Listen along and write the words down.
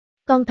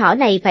Con thỏ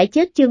này phải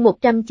chết chương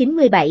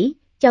 197,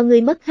 cho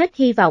ngươi mất hết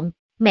hy vọng,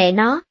 mẹ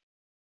nó.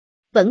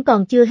 Vẫn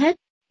còn chưa hết,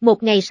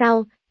 một ngày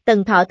sau,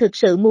 Tần Thọ thực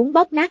sự muốn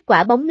bóp nát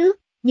quả bóng nước,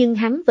 nhưng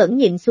hắn vẫn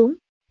nhịn xuống.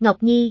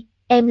 Ngọc Nhi,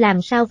 em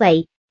làm sao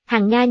vậy?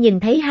 Hằng Nga nhìn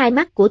thấy hai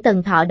mắt của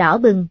Tần Thọ đỏ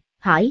bừng,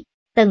 hỏi.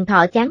 Tần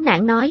Thọ chán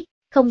nản nói,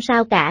 không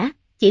sao cả,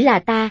 chỉ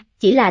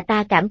là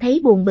ta cảm thấy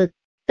buồn bực.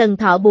 Tần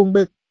Thọ buồn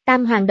bực,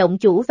 Tam Hoàng Động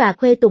Chủ và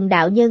Khuê Tùng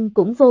Đạo Nhân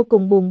cũng vô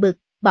cùng buồn bực,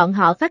 bọn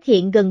họ phát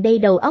hiện gần đây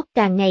đầu óc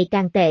càng ngày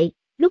càng tệ,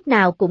 lúc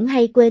nào cũng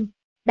hay quên.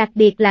 Đặc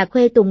biệt là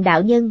Khuê Tùng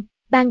Đạo Nhân,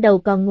 ban đầu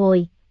còn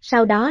ngồi,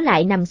 sau đó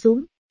lại nằm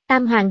xuống.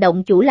 Tam Hoàng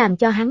Động Chủ làm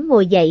cho hắn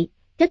ngồi dậy,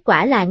 kết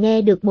quả là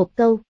nghe được một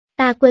câu,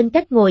 ta quên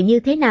cách ngồi như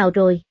thế nào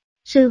rồi.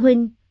 Sư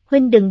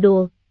huynh đừng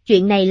đùa,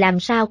 chuyện này làm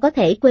sao có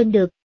thể quên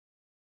được.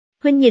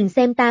 Huynh nhìn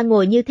xem ta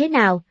ngồi như thế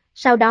nào,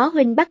 sau đó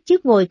huynh bắt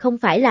chước ngồi không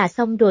phải là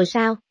xong rồi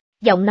sao?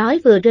 Giọng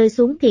nói vừa rơi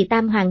xuống thì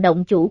Tam Hoàng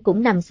Động Chủ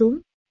cũng nằm xuống.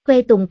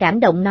 Khuê Tùng cảm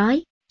động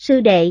nói, sư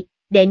đệ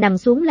nằm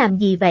xuống làm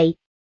gì vậy?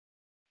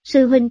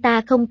 Sư huynh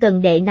ta không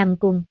cần đệ nằm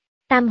cùng.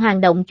 Tam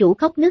Hoàng Động Chủ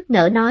khóc nức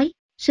nở nói,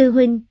 sư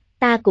huynh,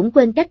 ta cũng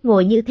quên cách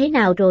ngồi như thế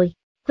nào rồi.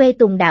 Khuê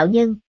Tùng Đạo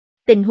Nhân,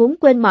 tình huống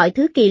quên mọi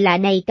thứ kỳ lạ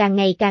này càng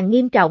ngày càng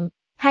nghiêm trọng,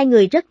 hai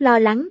người rất lo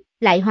lắng,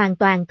 lại hoàn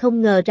toàn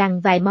không ngờ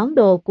rằng vài món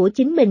đồ của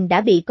chính mình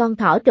đã bị con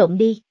thỏ trộm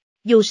đi.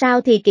 Dù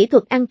sao thì kỹ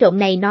thuật ăn trộm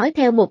này nói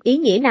theo một ý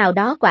nghĩa nào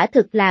đó quả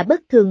thực là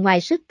bất thường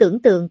ngoài sức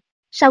tưởng tượng.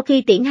 Sau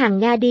khi tiễn Hằng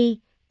Nga đi,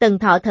 Tần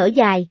Thọ thở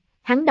dài,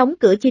 hắn đóng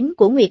cửa chính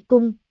của Nguyệt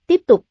Cung,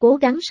 tiếp tục cố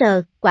gắng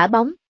sờ quả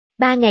bóng.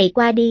 3 ngày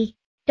qua đi,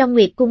 trong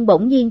Nguyệt Cung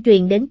bỗng nhiên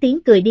truyền đến tiếng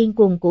cười điên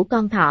cuồng của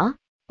con thỏ.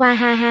 Hoa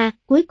ha ha,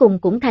 cuối cùng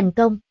cũng thành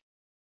công.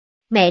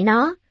 Mẹ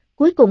nó,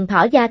 cuối cùng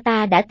thỏ gia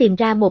ta đã tìm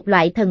ra một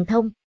loại thần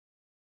thông.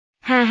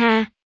 Ha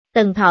ha,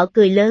 Tần Thọ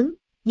cười lớn,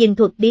 nhìn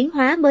thuật biến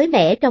hóa mới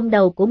mẻ trong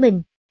đầu của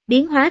mình.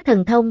 Biến hóa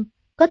thần thông,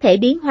 có thể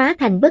biến hóa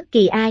thành bất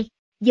kỳ ai.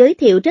 Giới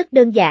thiệu rất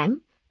đơn giản,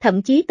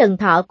 thậm chí Tần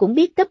Thọ cũng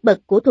biết cấp bậc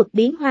của thuật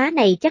biến hóa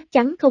này chắc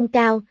chắn không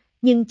cao,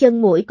 nhưng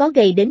chân mũi có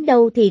gầy đến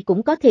đâu thì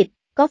cũng có thịt,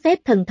 có phép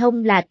thần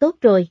thông là tốt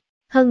rồi.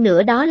 Hơn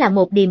nữa đó là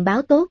một điềm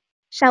báo tốt.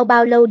 Sau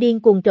bao lâu điên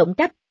cuồng trộm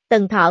cắp,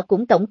 Tần Thọ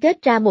cũng tổng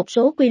kết ra một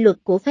số quy luật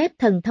của phép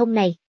thần thông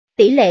này.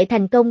 Tỷ lệ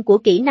thành công của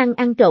kỹ năng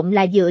ăn trộm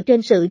là dựa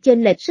trên sự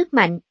chênh lệch sức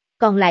mạnh,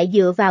 còn lại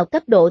dựa vào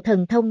cấp độ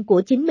thần thông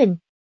của chính mình.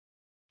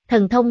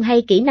 Thần thông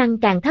hay kỹ năng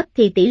càng thấp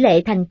thì tỷ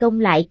lệ thành công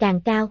lại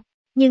càng cao.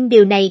 Nhưng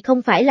điều này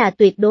không phải là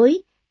tuyệt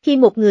đối, khi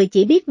một người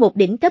chỉ biết một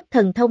đỉnh cấp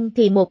thần thông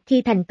thì một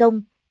khi thành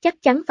công,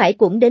 chắc chắn phải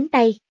cũng đến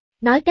tay.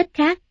 Nói cách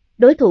khác,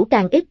 đối thủ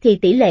càng ít thì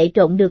tỷ lệ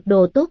trộm được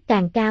đồ tốt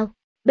càng cao.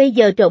 Bây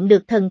giờ trộm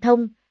được thần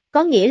thông,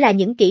 có nghĩa là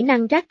những kỹ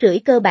năng rác rưởi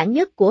cơ bản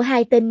nhất của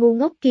hai tên ngu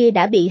ngốc kia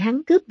đã bị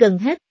hắn cướp gần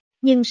hết.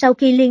 Nhưng sau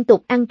khi liên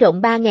tục ăn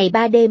trộm 3 ngày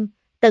 3 đêm,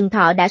 Tần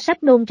Thọ đã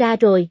sắp nôn ra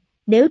rồi,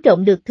 nếu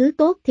trộm được thứ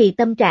tốt thì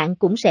tâm trạng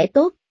cũng sẽ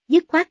tốt.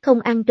 Dứt khoát không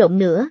ăn trộm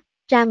nữa,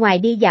 ra ngoài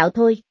đi dạo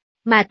thôi.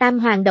 Mà Tam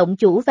Hoàng Động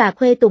Chủ và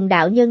Khuê Tùng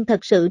Đạo Nhân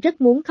thật sự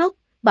rất muốn khóc,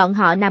 bọn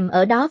họ nằm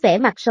ở đó vẻ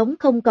mặt sống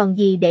không còn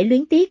gì để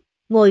luyến tiếc,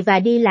 ngồi và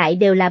đi lại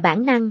đều là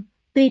bản năng,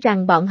 tuy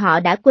rằng bọn họ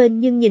đã quên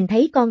nhưng nhìn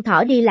thấy con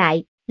thỏ đi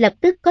lại, lập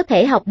tức có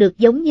thể học được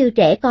giống như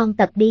trẻ con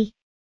tập đi.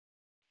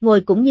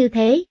 Ngồi cũng như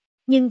thế,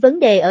 nhưng vấn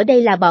đề ở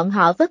đây là bọn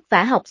họ vất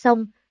vả học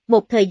xong,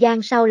 một thời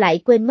gian sau lại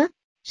quên mất,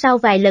 sau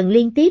vài lần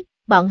liên tiếp,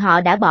 bọn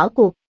họ đã bỏ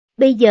cuộc,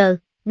 bây giờ,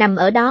 nằm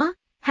ở đó,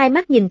 hai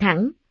mắt nhìn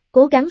thẳng,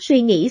 cố gắng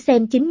suy nghĩ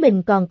xem chính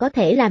mình còn có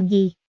thể làm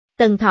gì.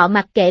 Tần Thọ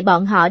mặc kệ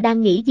bọn họ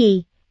đang nghĩ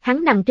gì,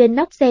 hắn nằm trên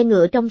nóc xe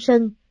ngựa trong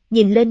sân,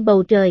 nhìn lên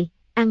bầu trời,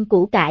 ăn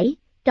củ cải,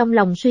 trong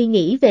lòng suy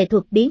nghĩ về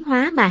thuật biến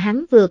hóa mà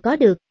hắn vừa có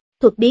được.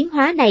 Thuật biến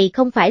hóa này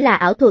không phải là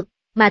ảo thuật,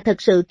 mà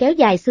thật sự kéo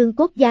dài xương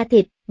cốt da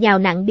thịt, nhào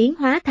nặn biến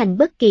hóa thành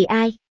bất kỳ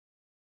ai.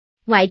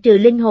 Ngoại trừ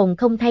linh hồn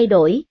không thay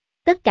đổi,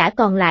 tất cả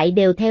còn lại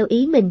đều theo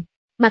ý mình.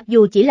 Mặc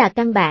dù chỉ là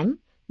căn bản,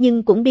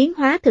 nhưng cũng biến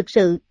hóa thực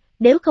sự.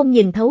 Nếu không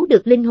nhìn thấu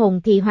được linh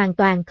hồn thì hoàn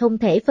toàn không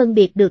thể phân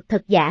biệt được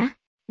thật giả.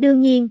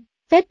 Đương nhiên,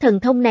 phép thần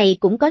thông này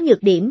cũng có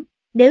nhược điểm,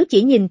 nếu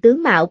chỉ nhìn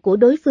tướng mạo của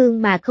đối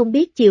phương mà không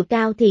biết chiều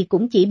cao thì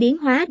cũng chỉ biến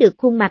hóa được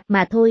khuôn mặt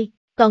mà thôi,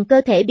 còn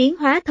cơ thể biến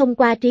hóa thông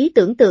qua trí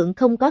tưởng tượng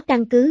không có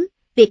căn cứ,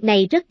 việc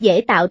này rất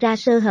dễ tạo ra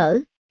sơ hở.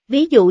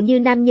 Ví dụ như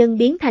nam nhân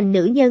biến thành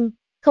nữ nhân,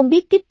 không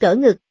biết kích cỡ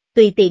ngực,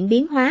 tùy tiện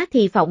biến hóa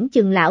thì phỏng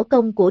chừng lão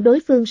công của đối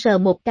phương sờ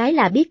một cái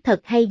là biết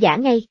thật hay giả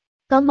ngay.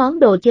 Có món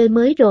đồ chơi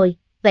mới rồi,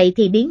 vậy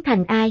thì biến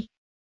thành ai?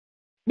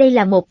 Đây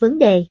là một vấn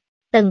đề.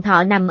 Tần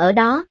Thọ nằm ở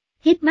đó,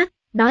 híp mắt,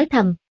 nói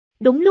thầm.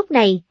 Đúng lúc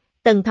này,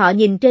 Tần Thọ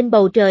nhìn trên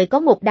bầu trời có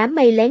một đám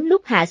mây lén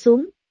lút hạ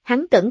xuống,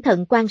 hắn cẩn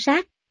thận quan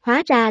sát,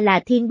 hóa ra là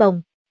thiên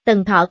bồng.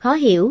 Tần Thọ khó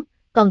hiểu,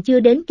 còn chưa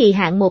đến kỳ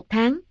hạn 1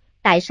 tháng,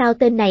 tại sao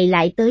tên này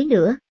lại tới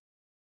nữa?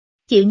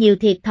 Chịu nhiều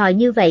thiệt thòi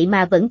như vậy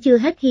mà vẫn chưa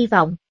hết hy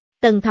vọng.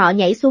 Tần Thọ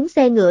nhảy xuống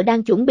xe ngựa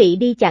đang chuẩn bị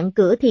đi chặn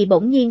cửa thì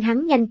bỗng nhiên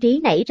hắn nhanh trí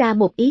nảy ra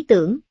một ý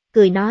tưởng,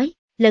 cười nói,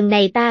 lần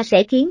này ta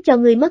sẽ khiến cho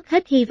ngươi mất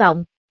hết hy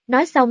vọng.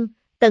 Nói xong,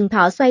 Tần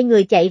Thọ xoay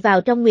người chạy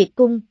vào trong Nguyệt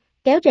Cung,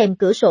 kéo rèm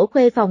cửa sổ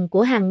khuê phòng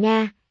của Hằng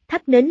Nga,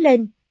 thắp nến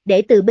lên,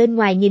 để từ bên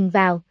ngoài nhìn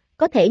vào,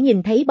 có thể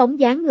nhìn thấy bóng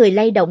dáng người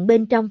lay động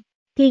bên trong.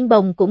 Thiên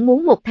bồng cũng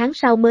muốn 1 tháng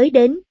sau mới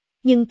đến,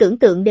 nhưng tưởng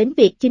tượng đến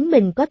việc chính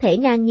mình có thể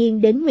ngang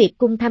nhiên đến Nguyệt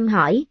Cung thăm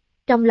hỏi,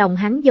 trong lòng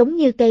hắn giống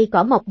như cây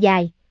cỏ mọc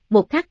dài,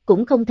 một khắc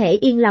cũng không thể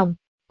yên lòng.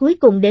 Cuối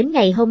cùng đến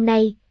ngày hôm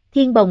nay,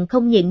 Thiên Bồng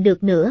không nhịn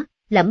được nữa,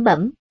 lẩm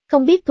bẩm,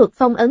 không biết thuật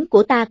phong ấn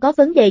của ta có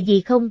vấn đề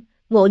gì không,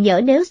 ngộ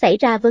nhỡ nếu xảy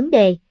ra vấn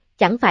đề,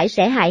 chẳng phải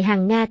sẽ hại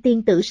Hằng Nga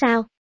tiên tử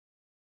sao?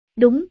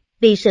 Đúng,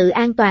 vì sự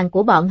an toàn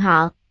của bọn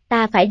họ,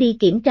 ta phải đi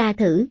kiểm tra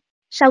thử.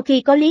 Sau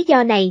khi có lý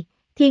do này,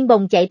 Thiên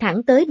Bồng chạy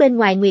thẳng tới bên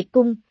ngoài Nguyệt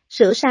Cung,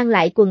 sửa sang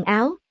lại quần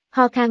áo,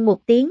 ho khan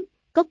một tiếng,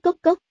 cốc cốc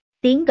cốc,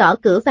 tiếng gõ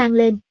cửa vang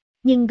lên,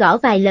 nhưng gõ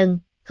vài lần,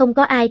 không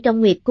có ai trong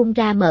Nguyệt Cung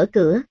ra mở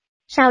cửa.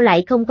 Sao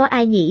lại không có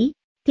ai nhỉ?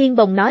 Thiên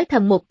Bồng nói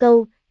thầm một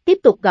câu, tiếp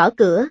tục gõ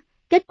cửa,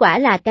 kết quả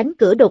là cánh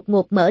cửa đột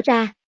ngột mở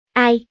ra.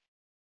 Ai?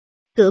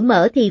 Cửa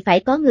mở thì phải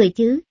có người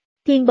chứ.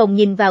 Thiên Bồng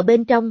nhìn vào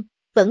bên trong,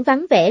 vẫn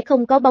vắng vẻ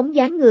không có bóng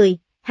dáng người,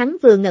 hắn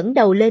vừa ngẩng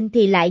đầu lên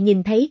thì lại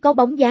nhìn thấy có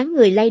bóng dáng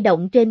người lay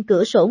động trên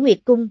cửa sổ Nguyệt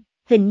Cung,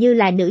 hình như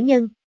là nữ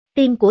nhân.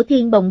 Tim của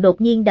Thiên Bồng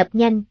đột nhiên đập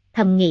nhanh,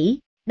 thầm nghĩ,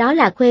 đó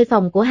là khuê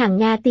phòng của Hằng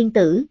Nga tiên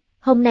tử,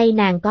 hôm nay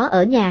nàng có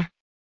ở nhà.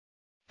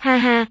 Ha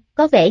ha,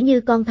 có vẻ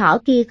như con thỏ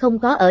kia không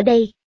có ở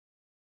đây.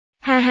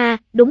 Ha ha,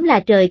 đúng là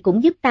trời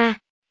cũng giúp ta.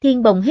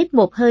 Thiên Bồng hít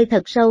một hơi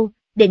thật sâu,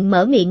 định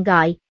mở miệng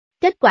gọi.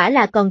 Kết quả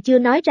là còn chưa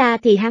nói ra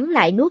thì hắn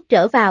lại nuốt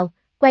trở vào,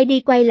 quay đi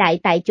quay lại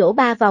tại chỗ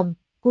 3 vòng.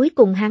 Cuối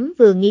cùng hắn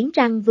vừa nghiến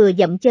răng vừa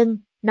dậm chân,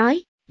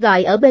 nói,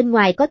 gọi ở bên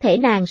ngoài có thể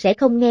nàng sẽ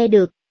không nghe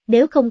được,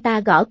 nếu không ta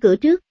gõ cửa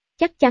trước,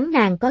 chắc chắn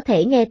nàng có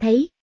thể nghe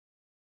thấy.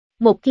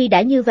 Một khi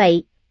đã như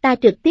vậy, ta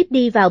trực tiếp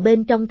đi vào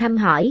bên trong thăm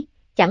hỏi,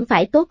 chẳng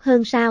phải tốt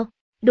hơn sao?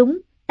 Đúng,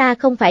 ta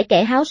không phải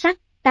kẻ háo sắc,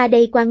 ta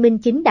đây quang minh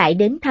chính đại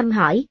đến thăm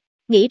hỏi.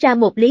 Nghĩ ra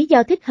một lý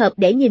do thích hợp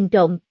để nhìn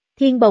trộm,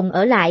 Thiên Bồng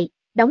ở lại,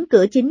 đóng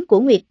cửa chính của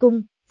Nguyệt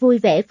Cung, vui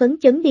vẻ phấn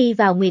chấn đi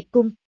vào Nguyệt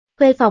Cung.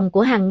 Khuê phòng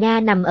của Hằng Nga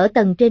nằm ở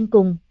tầng trên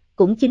cùng,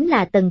 cũng chính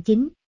là tầng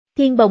 9.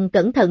 Thiên Bồng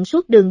cẩn thận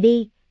suốt đường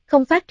đi,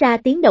 không phát ra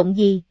tiếng động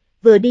gì,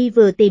 vừa đi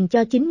vừa tìm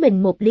cho chính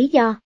mình một lý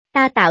do.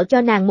 Ta tạo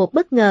cho nàng một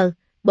bất ngờ,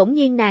 bỗng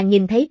nhiên nàng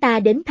nhìn thấy ta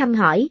đến thăm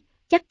hỏi,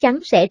 chắc chắn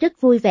sẽ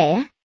rất vui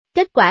vẻ.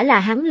 Kết quả là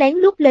hắn lén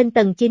lút lên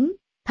tầng 9,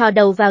 thò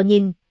đầu vào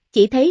nhìn,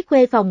 chỉ thấy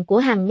khuê phòng của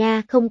Hằng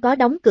Nga không có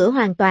đóng cửa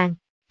hoàn toàn.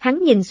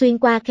 Hắn nhìn xuyên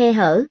qua khe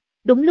hở,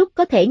 đúng lúc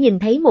có thể nhìn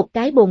thấy một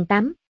cái bồn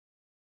tắm.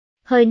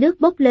 Hơi nước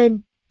bốc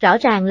lên, rõ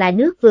ràng là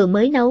nước vừa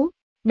mới nấu.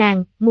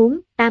 Nàng muốn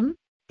tắm.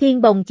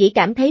 Thiên Bồng chỉ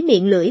cảm thấy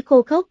miệng lưỡi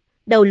khô khốc,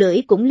 đầu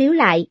lưỡi cũng líu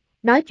lại,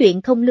 nói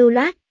chuyện không lưu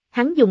loát,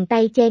 hắn dùng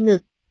tay che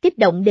ngực, kích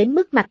động đến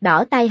mức mặt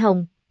đỏ tai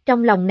hồng,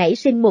 trong lòng nảy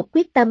sinh một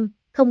quyết tâm,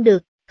 không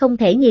được, không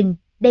thể nhìn,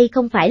 đây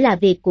không phải là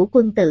việc của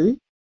quân tử.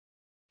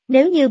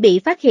 Nếu như bị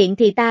phát hiện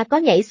thì ta có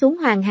nhảy xuống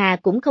Hoàng Hà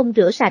cũng không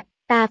rửa sạch,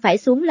 ta phải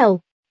xuống lầu.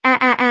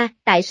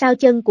 Tại sao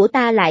chân của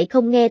ta lại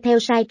không nghe theo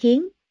sai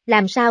khiến,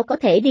 làm sao có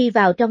thể đi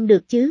vào trong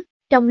được chứ?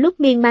 Trong lúc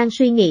miên man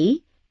suy nghĩ,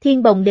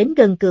 Thiên Bồng đến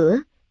gần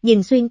cửa,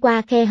 nhìn xuyên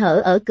qua khe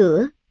hở ở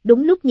cửa,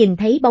 đúng lúc nhìn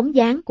thấy bóng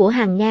dáng của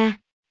Hằng Nga.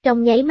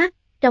 Trong nháy mắt,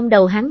 trong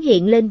đầu hắn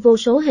hiện lên vô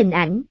số hình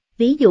ảnh,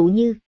 ví dụ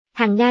như,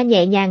 Hằng Nga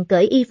nhẹ nhàng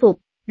cởi y phục,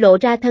 lộ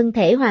ra thân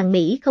thể hoàn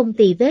mỹ không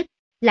tì vết,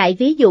 lại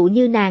ví dụ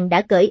như nàng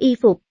đã cởi y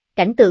phục,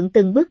 cảnh tượng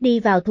từng bước đi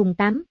vào thùng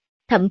tắm,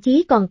 thậm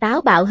chí còn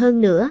táo bạo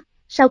hơn nữa,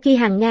 sau khi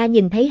Hằng Nga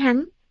nhìn thấy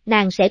hắn,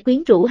 nàng sẽ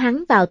quyến rũ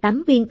hắn vào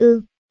tắm uyên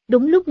ương.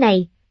 Đúng lúc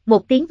này,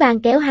 một tiếng vang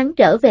kéo hắn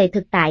trở về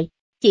thực tại,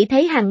 chỉ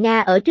thấy Hằng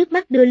Nga ở trước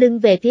mắt đưa lưng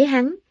về phía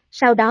hắn,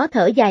 sau đó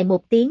thở dài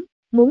một tiếng,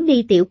 muốn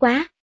đi tiểu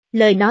quá.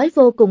 Lời nói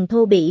vô cùng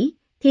thô bỉ,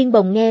 Thiên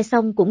Bồng nghe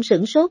xong cũng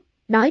sửng sốt,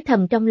 nói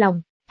thầm trong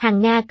lòng,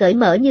 Hằng Nga cởi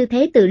mở như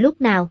thế từ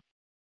lúc nào?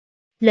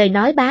 Lời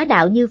nói bá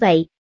đạo như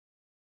vậy.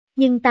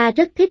 Nhưng ta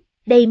rất thích,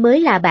 đây mới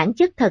là bản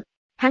chất thật.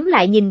 Hắn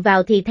lại nhìn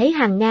vào thì thấy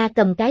Hằng Nga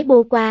cầm cái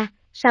bô qua,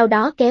 sau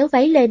đó kéo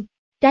váy lên.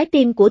 Trái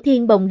tim của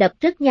Thiên Bồng đập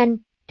rất nhanh,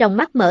 tròng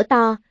mắt mở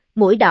to,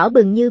 mũi đỏ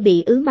bừng như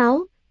bị ứ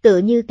máu, tựa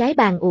như cái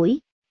bàn ủi.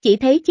 Chỉ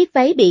thấy chiếc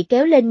váy bị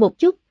kéo lên một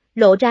chút,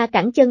 lộ ra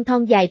cẳng chân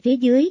thon dài phía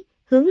dưới,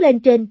 hướng lên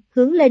trên,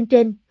 hướng lên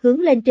trên, hướng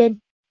lên trên.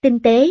 Tinh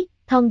tế,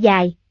 thon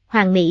dài,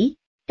 hoàn mỹ.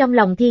 Trong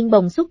lòng Thiên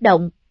Bồng xúc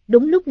động,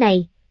 đúng lúc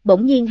này,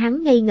 bỗng nhiên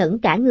hắn ngây ngẩn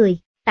cả người.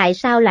 Tại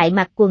sao lại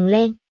mặc quần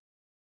len?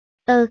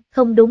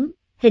 Không đúng,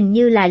 hình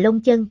như là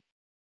lông chân.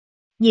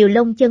 Nhiều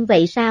lông chân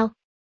vậy sao?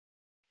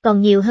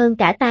 Còn nhiều hơn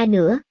cả ta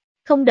nữa.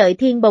 Không đợi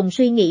Thiên Bồng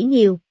suy nghĩ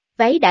nhiều,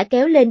 váy đã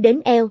kéo lên đến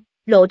eo,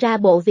 lộ ra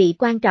bộ vị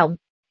quan trọng.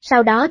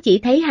 Sau đó chỉ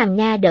thấy Hằng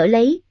Nga đỡ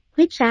lấy,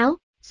 huýt sáo,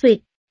 xuyệt,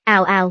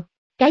 ào ào,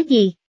 cái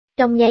gì?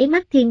 Trong nháy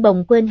mắt Thiên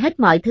Bồng quên hết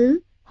mọi thứ,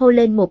 hô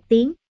lên một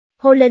tiếng.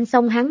 Hô lên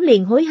xong hắn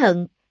liền hối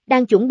hận,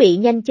 đang chuẩn bị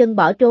nhanh chân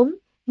bỏ trốn,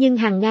 nhưng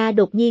Hằng Nga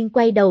đột nhiên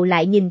quay đầu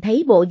lại nhìn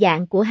thấy bộ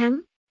dạng của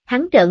hắn.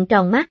 Hắn trợn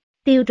tròn mắt,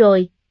 tiêu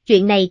rồi,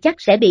 chuyện này chắc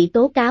sẽ bị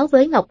tố cáo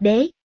với Ngọc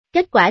Đế.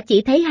 Kết quả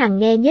chỉ thấy Hằng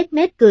Nghe nhếch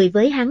mép cười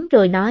với hắn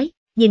rồi nói,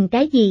 nhìn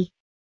cái gì?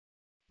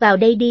 Vào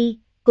đây đi,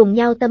 cùng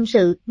nhau tâm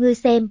sự, ngươi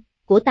xem,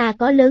 của ta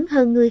có lớn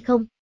hơn ngươi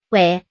không?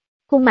 Quẹ,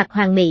 khuôn mặt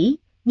hoàn mỹ,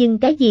 nhưng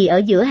cái gì ở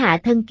giữa hạ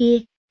thân kia?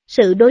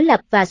 Sự đối lập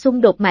và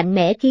xung đột mạnh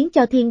mẽ khiến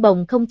cho Thiên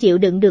Bồng không chịu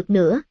đựng được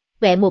nữa,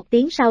 quẹ một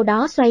tiếng sau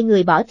đó xoay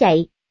người bỏ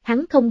chạy,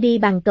 hắn không đi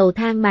bằng cầu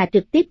thang mà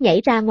trực tiếp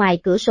nhảy ra ngoài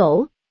cửa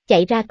sổ,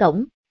 chạy ra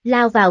cổng,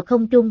 lao vào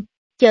không trung,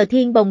 chờ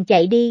Thiên Bồng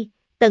chạy đi,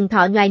 Tần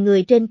Thọ nhoài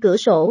người trên cửa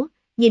sổ,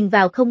 nhìn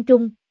vào không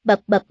trung, bập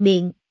bập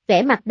miệng,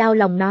 vẻ mặt đau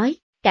lòng nói,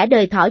 cả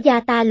đời Thỏ gia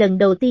ta lần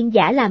đầu tiên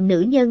giả làm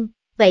nữ nhân,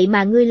 vậy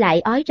mà ngươi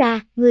lại ói ra,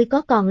 ngươi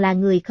có còn là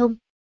người không?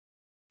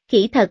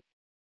 Khỉ thật!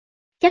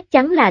 Chắc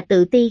chắn là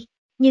tự ti,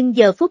 nhưng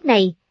giờ phút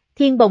này,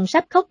 Thiên Bồng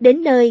sắp khóc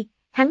đến nơi,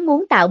 hắn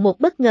muốn tạo một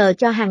bất ngờ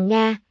cho Hằng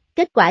Nga,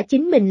 kết quả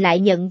chính mình lại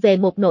nhận về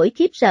một nỗi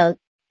khiếp sợ,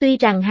 tuy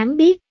rằng hắn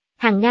biết,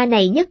 Hằng Nga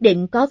này nhất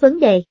định có vấn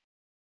đề.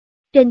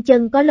 Trên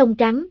chân có lông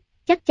trắng,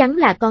 chắc chắn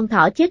là con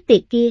thỏ chết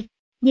tiệt kia,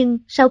 nhưng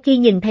sau khi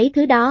nhìn thấy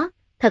thứ đó,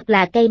 thật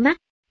là cay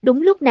mắt.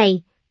 Đúng lúc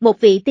này,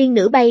 một vị tiên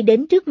nữ bay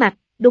đến trước mặt,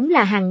 đúng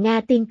là Hằng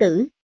Nga tiên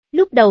tử.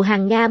 Lúc đầu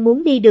Hằng Nga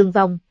muốn đi đường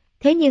vòng,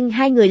 thế nhưng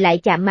hai người lại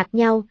chạm mặt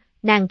nhau,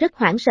 nàng rất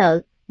hoảng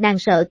sợ, nàng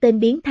sợ tên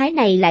biến thái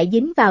này lại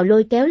dính vào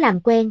lôi kéo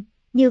làm quen,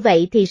 như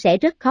vậy thì sẽ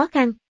rất khó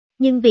khăn.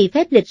 Nhưng vì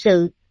phép lịch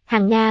sự,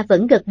 Hằng Nga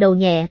vẫn gật đầu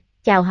nhẹ,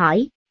 chào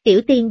hỏi,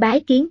 tiểu tiên bái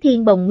kiến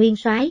Thiên Bồng nguyên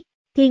soái.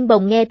 Thiên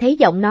Bồng nghe thấy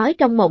giọng nói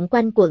trong mộng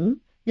quanh quẩn,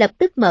 lập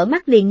tức mở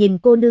mắt liền nhìn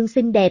cô nương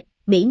xinh đẹp,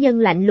 mỹ nhân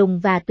lạnh lùng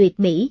và tuyệt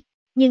mỹ.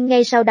 Nhưng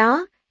ngay sau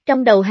đó,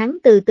 trong đầu hắn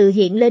từ từ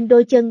hiện lên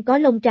đôi chân có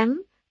lông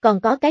trắng,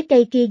 còn có cái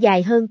cây kia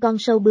dài hơn con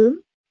sâu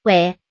bướm.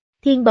 Quẹ,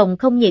 Thiên Bồng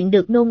không nhịn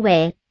được nôn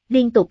quẹ,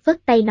 liên tục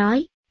phất tay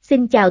nói,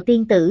 xin chào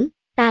tiên tử,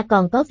 ta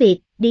còn có việc,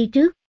 đi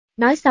trước.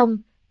 Nói xong,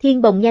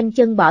 Thiên Bồng nhanh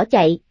chân bỏ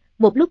chạy,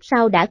 một lúc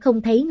sau đã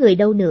không thấy người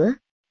đâu nữa.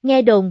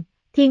 Nghe đồn,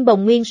 Thiên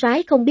Bồng nguyên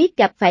soái không biết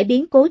gặp phải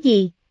biến cố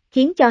gì,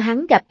 khiến cho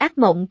hắn gặp ác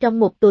mộng trong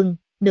một tuần,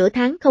 nửa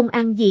tháng không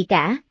ăn gì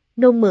cả,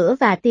 nôn mửa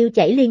và tiêu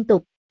chảy liên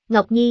tục.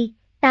 Ngọc Nhi,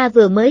 ta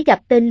vừa mới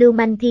gặp tên lưu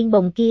manh Thiên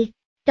Bồng kia.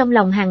 Trong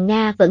lòng Hằng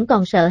Nga vẫn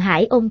còn sợ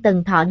hãi ôm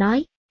Tần Thọ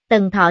nói.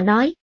 Tần Thọ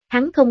nói,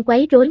 hắn không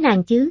quấy rối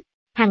nàng chứ.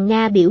 Hằng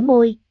Nga biểu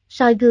môi,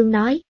 soi gương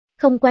nói,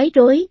 không quấy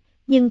rối,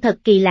 nhưng thật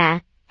kỳ lạ,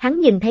 hắn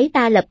nhìn thấy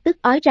ta lập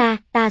tức ói ra,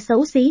 ta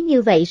xấu xí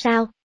như vậy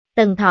sao?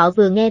 Tần Thọ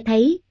vừa nghe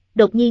thấy,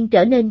 đột nhiên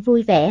trở nên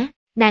vui vẻ,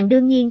 nàng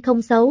đương nhiên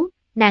không xấu,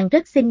 nàng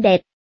rất xinh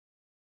đẹp.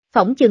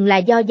 Phỏng chừng là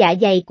do dạ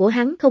dày của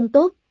hắn không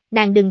tốt,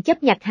 nàng đừng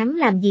chấp nhặt hắn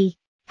làm gì.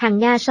 Hằng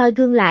Nga soi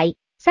gương lại,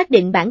 xác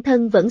định bản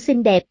thân vẫn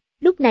xinh đẹp,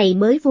 lúc này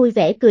mới vui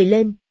vẻ cười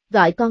lên,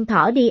 gọi con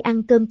thỏ đi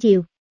ăn cơm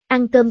chiều.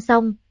 Ăn cơm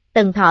xong,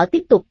 Tần Thọ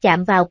tiếp tục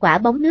chạm vào quả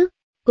bóng nước.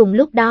 Cùng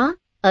lúc đó,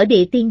 ở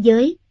địa tiên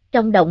giới,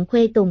 trong động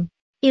Khuê Tùng,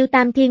 Yêu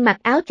Tam Thiên mặc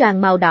áo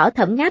choàng màu đỏ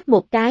thẫm ngáp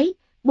một cái,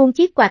 buông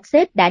chiếc quạt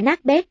xếp đã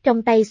nát bét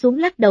trong tay xuống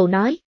lắc đầu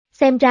nói,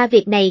 xem ra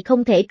việc này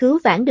không thể cứu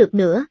vãn được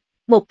nữa,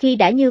 một khi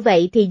đã như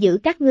vậy thì giữ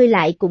các ngươi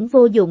lại cũng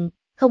vô dụng,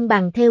 không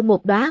bằng thêu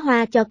một đóa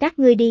hoa cho các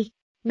ngươi đi.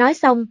 Nói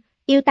xong,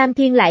 Yêu Tam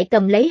Thiên lại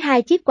cầm lấy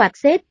hai chiếc quạt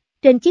xếp,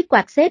 trên chiếc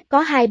quạt xếp có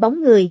hai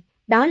bóng người,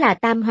 đó là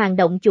Tam Hoàng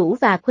động chủ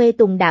và Khuê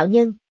Tùng đạo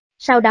nhân.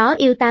 Sau đó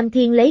Yêu Tam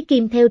Thiên lấy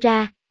kim thêu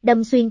ra,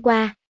 đâm xuyên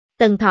qua.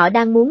 Tần Thọ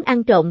đang muốn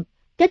ăn trộm,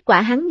 kết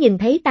quả hắn nhìn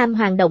thấy Tam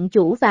Hoàng động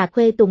chủ và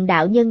Khuê Tùng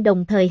đạo nhân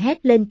đồng thời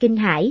hét lên kinh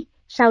hãi,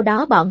 sau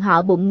đó bọn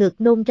họ bụng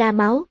ngực nôn ra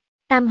máu.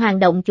 Tam Hoàng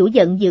động chủ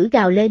giận dữ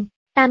gào lên,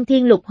 Tam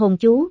Thiên lục hồn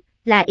chú,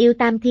 là Yêu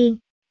Tam Thiên.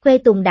 Khuê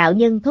Tùng đạo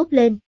nhân thốt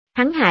lên,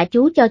 hắn hạ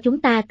chú cho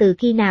chúng ta từ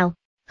khi nào?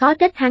 Khó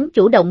trách hắn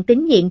chủ động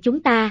tín nhiệm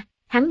chúng ta,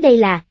 hắn đây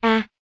là,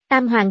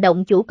 Tam Hoàng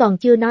động chủ còn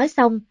chưa nói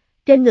xong,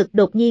 trên ngực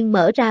đột nhiên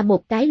mở ra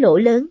một cái lỗ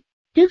lớn,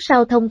 trước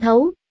sau thông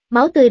thấu,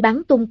 máu tươi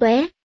bắn tung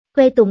tóe.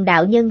 Khuê Tùng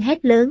đạo nhân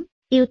hét lớn,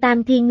 Yêu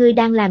Tam Thiên ngươi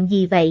đang làm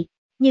gì vậy?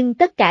 Nhưng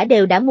tất cả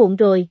đều đã muộn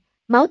rồi,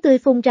 máu tươi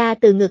phun ra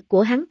từ ngực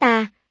của hắn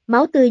ta,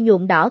 máu tươi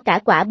nhuộm đỏ cả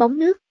quả bóng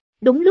nước.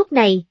 Đúng lúc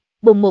này,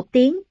 bùng một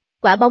tiếng,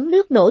 quả bóng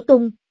nước nổ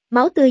tung,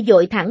 máu tươi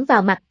dội thẳng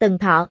vào mặt Tần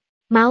Thọ.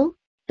 Máu,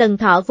 Tần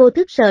Thọ vô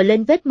thức sờ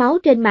lên vết máu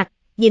trên mặt,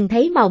 nhìn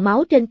thấy màu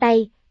máu trên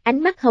tay, ánh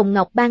mắt hồng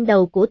ngọc ban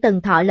đầu của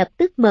Tần Thọ lập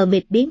tức mờ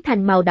mịt biến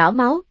thành màu đỏ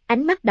máu,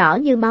 ánh mắt đỏ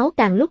như máu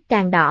càng lúc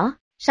càng đỏ,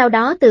 sau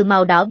đó từ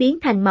màu đỏ biến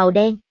thành màu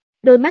đen.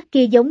 Đôi mắt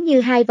kia giống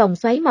như hai vòng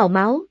xoáy màu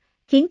máu,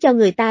 khiến cho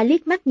người ta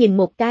liếc mắt nhìn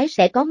một cái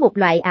sẽ có một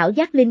loại ảo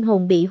giác linh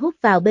hồn bị hút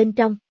vào bên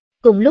trong.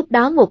 Cùng lúc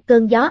đó một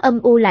cơn gió âm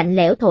u lạnh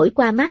lẽo thổi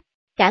qua mắt,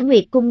 cả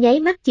Nguyệt cung nháy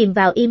mắt chìm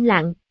vào im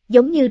lặng,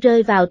 giống như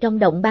rơi vào trong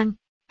động băng.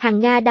 Hằng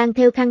Nga đang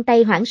theo khăn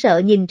tay hoảng sợ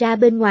nhìn ra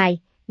bên ngoài,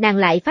 nàng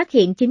lại phát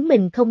hiện chính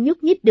mình không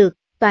nhúc nhích được,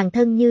 toàn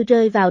thân như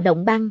rơi vào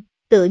động băng,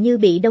 tựa như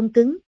bị đông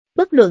cứng,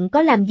 bất luận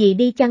có làm gì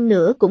đi chăng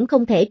nữa cũng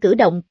không thể cử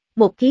động,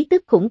 một khí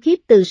tức khủng khiếp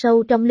từ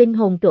sâu trong linh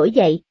hồn trỗi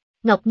dậy.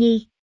 Ngọc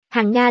Nhi,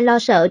 Hằng Nga lo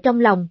sợ trong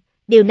lòng,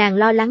 điều nàng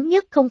lo lắng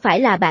nhất không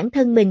phải là bản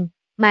thân mình,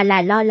 mà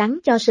là lo lắng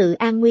cho sự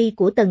an nguy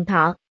của Tần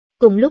Thọ.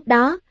 Cùng lúc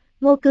đó,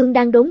 Ngô Cương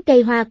đang đốn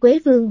cây hoa quế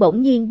vương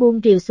bỗng nhiên buông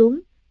rìu xuống,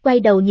 quay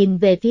đầu nhìn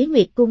về phía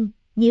Nguyệt cung,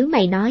 nhíu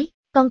mày nói,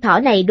 con thỏ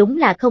này đúng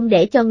là không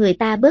để cho người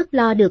ta bớt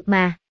lo được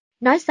mà.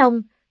 Nói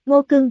xong,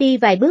 Ngô Cương đi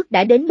vài bước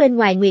đã đến bên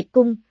ngoài Nguyệt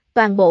cung,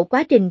 toàn bộ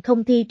quá trình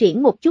không thi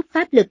triển một chút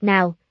pháp lực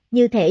nào,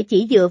 như thể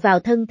chỉ dựa vào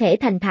thân thể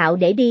thành thạo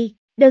để đi,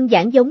 đơn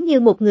giản giống như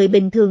một người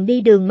bình thường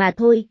đi đường mà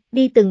thôi,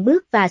 đi từng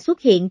bước và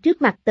xuất hiện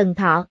trước mặt Tần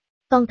Thọ.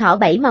 Con thỏ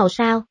 7 màu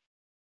sao?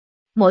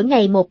 Mỗi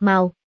ngày một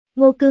màu.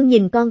 Ngô Cương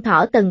nhìn con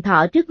thỏ Tần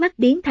Thọ trước mắt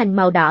biến thành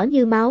màu đỏ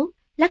như máu,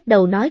 lắc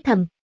đầu nói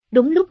thầm.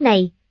 Đúng lúc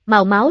này,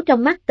 màu máu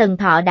trong mắt Tần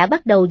Thọ đã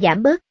bắt đầu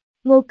giảm bớt.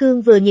 Ngô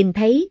Cương vừa nhìn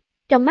thấy,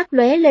 trong mắt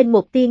lóe lên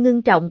một tia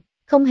ngưng trọng,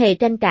 không hề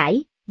tranh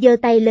cãi, giơ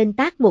tay lên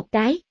tát một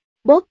cái.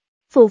 Bốp,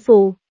 phù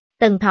phù,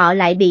 Tần Thọ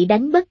lại bị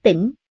đánh bất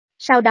tỉnh.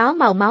 Sau đó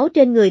màu máu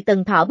trên người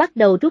Tần Thỏ bắt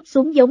đầu rút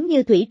xuống giống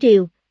như thủy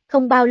triều,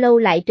 không bao lâu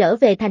lại trở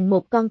về thành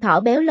một con thỏ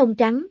béo lông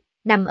trắng,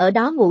 nằm ở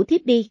đó ngủ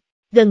thiếp đi.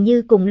 Gần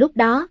như cùng lúc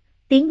đó,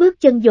 tiếng bước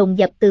chân dồn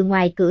dập từ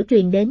ngoài cửa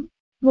truyền đến.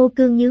 Ngô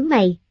Cương nhướng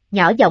mày,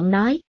 nhỏ giọng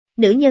nói,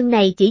 nữ nhân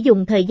này chỉ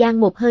dùng thời gian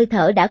một hơi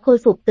thở đã khôi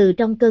phục từ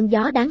trong cơn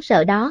gió đáng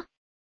sợ đó.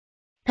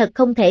 Thật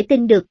không thể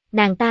tin được,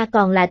 nàng ta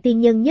còn là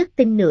tiên nhân nhất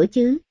tinh nữa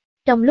chứ.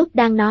 Trong lúc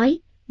đang nói,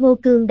 Ngô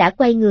Cương đã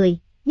quay người,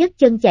 nhấc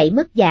chân chạy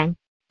mất dạng.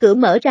 Cửa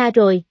mở ra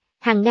rồi,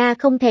 Hằng Nga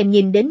không thèm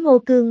nhìn đến Ngô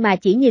Cương mà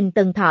chỉ nhìn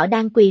Tần Thọ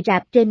đang quỳ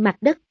rạp trên mặt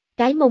đất,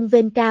 cái mông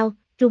vênh cao,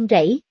 run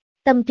rẩy.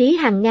 Tâm trí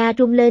Hằng Nga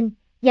rung lên,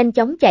 nhanh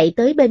chóng chạy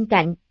tới bên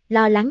cạnh,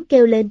 lo lắng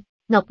kêu lên,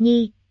 Ngọc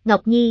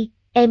Nhi,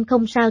 em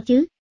không sao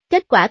chứ?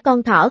 Kết quả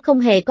con thỏ không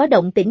hề có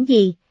động tĩnh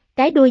gì,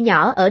 cái đuôi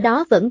nhỏ ở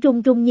đó vẫn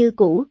rung rung như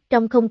cũ,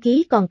 trong không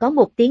khí còn có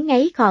một tiếng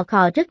ngáy khò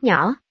khò rất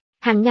nhỏ.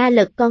 Hằng Nga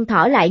lật con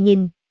thỏ lại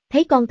nhìn,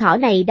 thấy con thỏ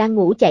này đang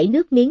ngủ chảy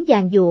nước miếng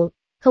giàn giụa,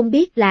 không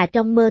biết là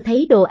trong mơ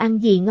thấy đồ ăn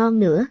gì ngon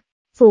nữa.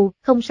 Phù,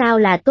 không sao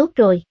là tốt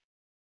rồi.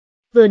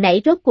 Vừa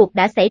nãy rốt cuộc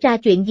đã xảy ra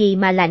chuyện gì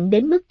mà lạnh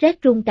đến mức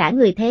rét run cả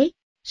người thế?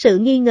 Sự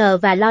nghi ngờ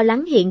và lo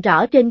lắng hiện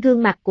rõ trên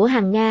gương mặt của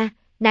Hằng Nga,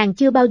 nàng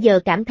chưa bao giờ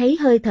cảm thấy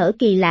hơi thở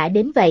kỳ lạ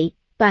đến vậy,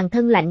 toàn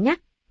thân lạnh ngắt,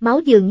 máu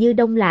dường như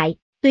đông lại,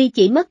 tuy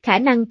chỉ mất khả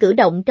năng cử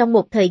động trong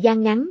một thời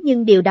gian ngắn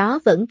nhưng điều đó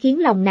vẫn khiến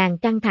lòng nàng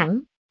căng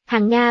thẳng.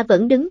 Hằng Nga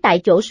vẫn đứng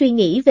tại chỗ suy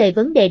nghĩ về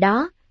vấn đề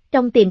đó,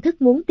 trong tiềm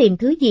thức muốn tìm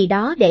thứ gì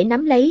đó để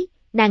nắm lấy,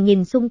 nàng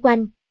nhìn xung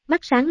quanh,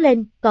 mắt sáng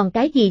lên, còn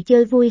cái gì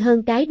chơi vui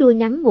hơn cái đuôi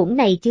ngắn ngủn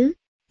này chứ.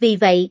 Vì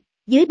vậy,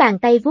 dưới bàn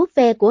tay vuốt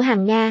ve của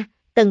Hằng Nga,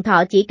 Tần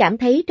Thọ chỉ cảm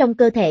thấy trong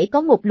cơ thể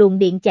có một luồng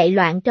điện chạy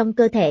loạn trong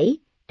cơ thể,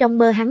 trong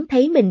mơ hắn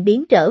thấy mình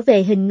biến trở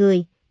về hình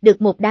người,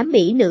 được một đám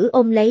mỹ nữ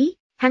ôm lấy,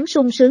 hắn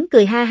sung sướng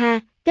cười ha ha,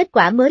 kết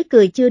quả mới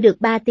cười chưa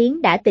được 3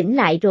 tiếng đã tỉnh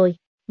lại rồi.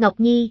 Ngọc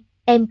Nhi,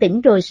 em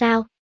tỉnh rồi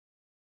sao?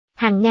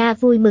 Hằng Nga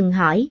vui mừng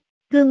hỏi,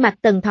 gương mặt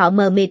Tần Thọ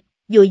mờ mịt,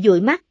 dụi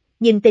dụi mắt,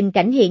 nhìn tình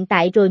cảnh hiện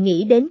tại rồi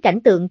nghĩ đến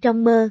cảnh tượng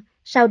trong mơ,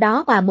 sau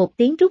đó òa một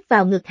tiếng rút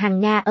vào ngực Hằng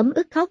Nga ấm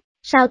ức khóc,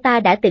 sao ta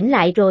đã tỉnh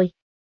lại rồi?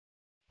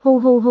 Hu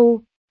hu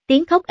hu,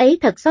 tiếng khóc ấy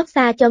thật xót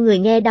xa cho người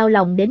nghe đau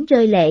lòng đến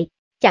rơi lệ,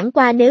 chẳng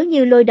qua nếu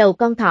như lôi đầu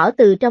con thỏ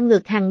từ trong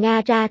ngực Hằng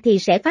Nga ra thì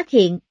sẽ phát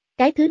hiện,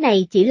 cái thứ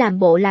này chỉ làm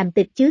bộ làm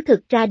tịch chứ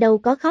thực ra đâu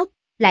có khóc,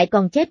 lại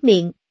còn chép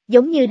miệng,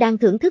 giống như đang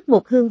thưởng thức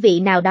một hương vị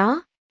nào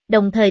đó,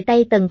 đồng thời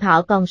tay Tần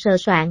Thọ còn sờ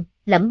soạng,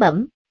 lẩm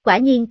bẩm, quả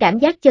nhiên cảm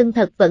giác chân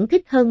thật vẫn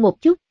thích hơn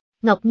một chút.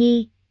 Ngọc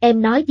Nhi,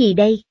 em nói gì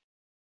đây?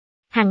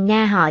 Hằng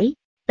Nga hỏi,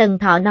 Tần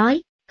Thọ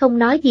nói, không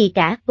nói gì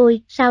cả,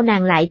 ôi, sao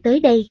nàng lại tới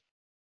đây?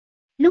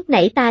 Lúc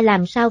nãy ta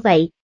làm sao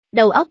vậy?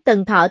 Đầu óc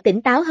Tần Thọ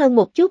tỉnh táo hơn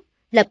một chút,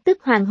 lập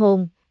tức hoàn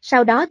hồn,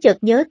 sau đó chợt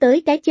nhớ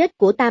tới cái chết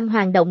của Tam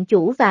Hoàng Động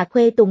Chủ và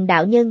Khuê Tùng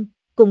Đạo Nhân,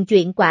 cùng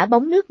chuyện quả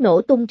bóng nước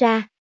nổ tung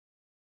ra.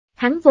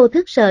 Hắn vô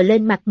thức sờ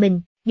lên mặt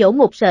mình, nhổ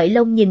một sợi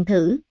lông nhìn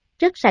thử,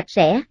 rất sạch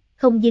sẽ,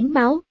 không dính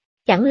máu,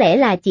 chẳng lẽ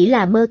là chỉ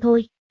là mơ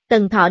thôi?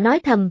 Tần Thọ nói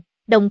thầm,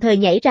 đồng thời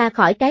nhảy ra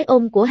khỏi cái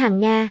ôm của Hằng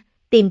Nga,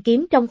 tìm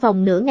kiếm trong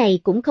phòng nửa ngày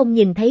cũng không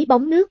nhìn thấy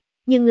bóng nước,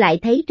 nhưng lại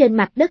thấy trên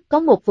mặt đất có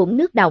một vũng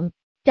nước động.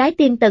 Trái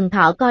tim Tần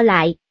Thọ co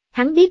lại,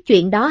 hắn biết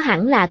chuyện đó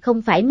hẳn là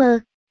không phải mơ,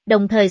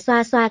 đồng thời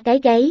xoa xoa cái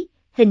gáy,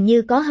 hình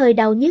như có hơi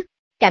đau nhức.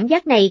 Cảm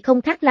giác này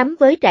không khác lắm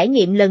với trải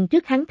nghiệm lần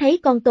trước hắn thấy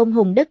con tôm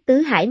hùm đất tứ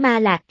hải ma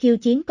lạc khiêu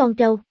chiến con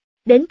trâu.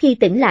 Đến khi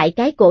tỉnh lại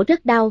cái cổ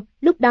rất đau,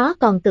 lúc đó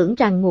còn tưởng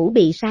rằng ngủ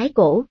bị sái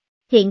cổ.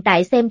 Hiện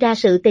tại xem ra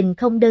sự tình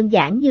không đơn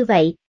giản như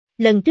vậy.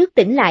 Lần trước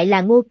tỉnh lại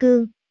là Ngô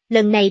Cương,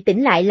 lần này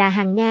tỉnh lại là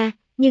Hằng Nga,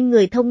 nhưng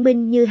người thông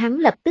minh như hắn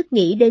lập tức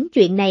nghĩ đến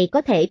chuyện này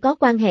có thể có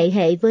quan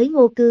hệ với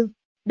Ngô Cương.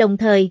 Đồng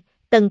thời,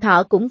 Tần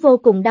Thọ cũng vô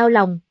cùng đau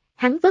lòng,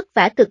 hắn vất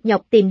vả cực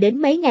nhọc tìm đến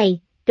mấy ngày,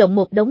 trộn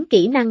một đống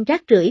kỹ năng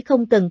rác rưởi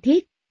không cần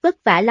thiết,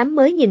 vất vả lắm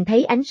mới nhìn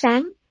thấy ánh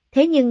sáng,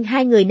 thế nhưng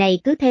hai người này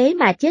cứ thế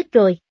mà chết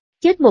rồi,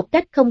 chết một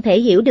cách không thể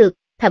hiểu được,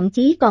 thậm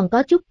chí còn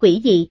có chút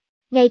quỷ dị,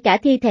 ngay cả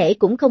thi thể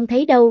cũng không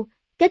thấy đâu,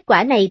 kết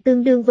quả này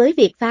tương đương với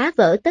việc phá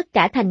vỡ tất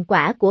cả thành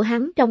quả của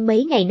hắn trong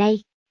mấy ngày nay,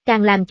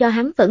 càng làm cho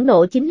hắn phẫn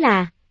nộ chính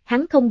là,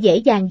 hắn không dễ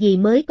dàng gì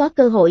mới có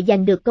cơ hội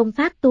giành được công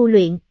pháp tu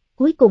luyện,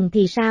 cuối cùng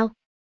thì sao?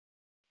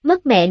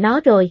 Mất mẹ nó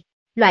rồi,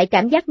 loại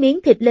cảm giác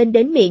miếng thịt lên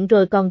đến miệng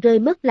rồi còn rơi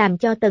mất làm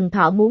cho Tần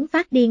Thọ muốn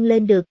phát điên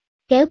lên được,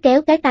 kéo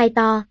cái tai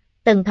to,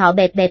 Tần Thọ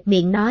bẹp bẹp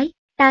miệng nói,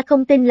 ta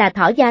không tin là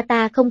Thỏ gia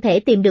ta không thể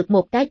tìm được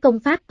một cái công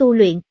pháp tu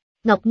luyện,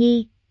 Ngọc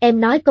Nhi,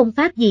 em nói công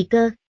pháp gì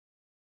cơ?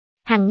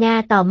 Hằng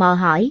Nga tò mò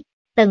hỏi,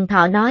 Tần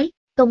Thọ nói,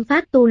 công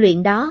pháp tu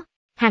luyện đó,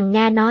 Hằng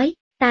Nga nói,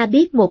 ta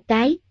biết một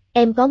cái,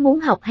 em có muốn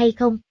học hay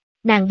không?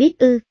 Nàng biết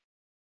ư?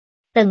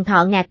 Tần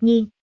Thọ ngạc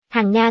nhiên,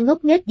 Hằng Nga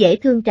ngốc nghếch dễ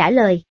thương trả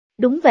lời,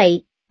 đúng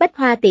vậy, Bách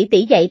Hoa tỷ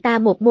tỷ dạy ta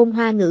một môn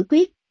hoa ngữ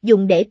quyết,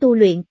 dùng để tu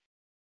luyện.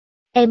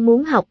 Em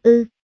muốn học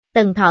ư?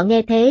 Tần Thọ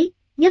nghe thế,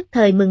 nhất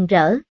thời mừng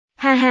rỡ,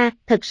 ha ha,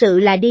 thật sự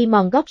là đi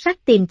mòn gót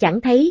sắt tìm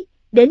chẳng thấy,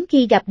 đến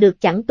khi gặp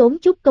được chẳng tốn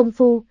chút công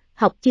phu,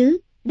 học chứ,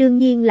 đương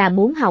nhiên là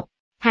muốn học.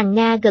 Hằng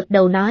Nga gật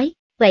đầu nói,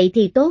 vậy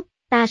thì tốt,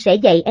 ta sẽ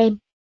dạy em.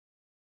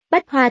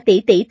 Bách Hoa tỷ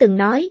tỷ từng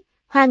nói,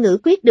 hoa ngữ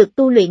quyết được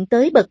tu luyện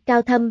tới bậc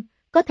cao thâm,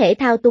 có thể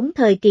thao túng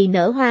thời kỳ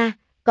nở hoa,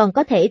 còn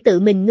có thể tự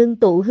mình ngưng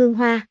tụ hương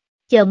hoa,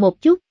 chờ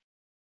một chút.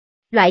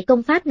 Loại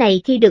công pháp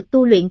này khi được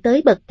tu luyện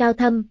tới bậc cao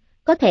thâm,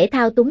 có thể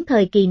thao túng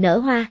thời kỳ nở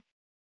hoa.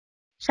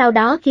 Sau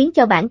đó khiến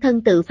cho bản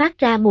thân tự phát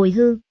ra mùi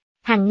hương.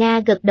 Hằng Nga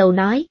gật đầu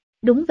nói,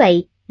 đúng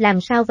vậy,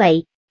 làm sao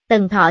vậy?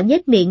 Tần Thọ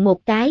nhếch miệng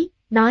một cái,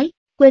 nói,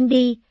 quên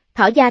đi,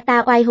 Thỏ gia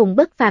ta oai hùng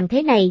bất phàm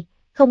thế này,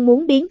 không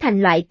muốn biến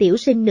thành loại tiểu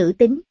sinh nữ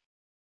tính.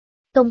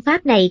 Công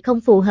pháp này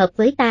không phù hợp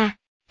với ta.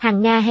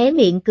 Hằng Nga hé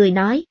miệng cười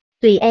nói,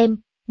 tùy em,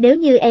 nếu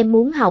như em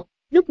muốn học,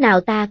 lúc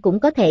nào ta cũng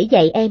có thể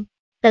dạy em.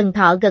 Tần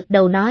Thọ gật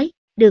đầu nói,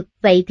 được,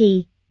 vậy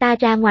thì, ta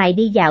ra ngoài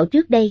đi dạo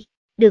trước đây.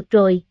 Được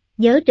rồi,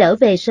 nhớ trở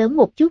về sớm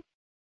một chút.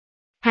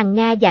 Hằng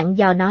Nga dặn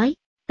dò nói,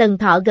 Tần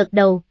Thọ gật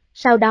đầu,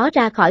 sau đó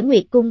ra khỏi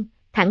Nguyệt Cung,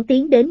 thẳng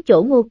tiến đến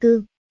chỗ Ngô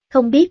Cương.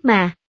 Không biết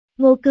mà,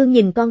 Ngô Cương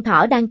nhìn con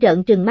thỏ đang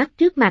trợn trừng mắt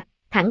trước mặt,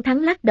 thẳng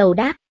thắn lắc đầu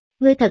đáp,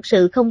 ngươi thật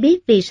sự không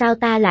biết vì sao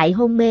ta lại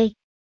hôn mê.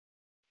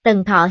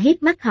 Tần Thọ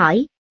híp mắt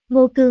hỏi,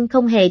 Ngô Cương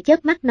không hề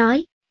chớp mắt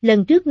nói,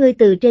 lần trước ngươi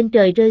từ trên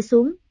trời rơi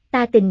xuống,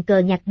 ta tình cờ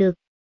nhặt được.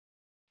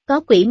 Có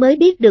quỷ mới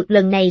biết được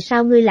lần này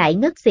sao ngươi lại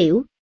ngất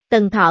xỉu.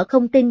 Tần Thọ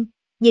không tin,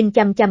 nhìn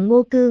chằm chằm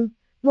Ngô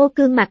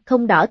Cương mặt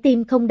không đỏ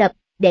tim không đập,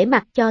 để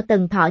mặc cho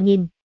Tần Thọ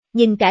nhìn.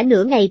 Nhìn cả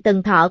nửa ngày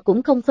Tần Thọ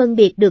cũng không phân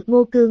biệt được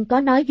Ngô Cương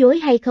có nói dối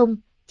hay không,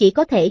 chỉ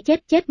có thể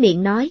chép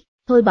miệng nói,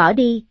 thôi bỏ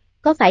đi,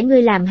 có phải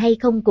ngươi làm hay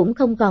không cũng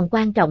không còn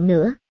quan trọng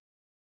nữa.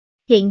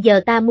 Hiện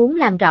giờ ta muốn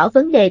làm rõ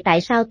vấn đề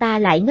tại sao ta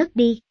lại ngất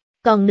đi,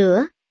 còn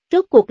nữa,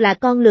 rốt cuộc là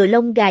con lừa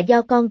lông gà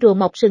do con rùa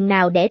mọc sừng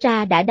nào đẻ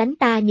ra đã đánh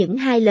ta những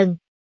 2 lần.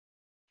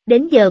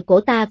 Đến giờ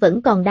cổ ta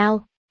vẫn còn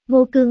đau.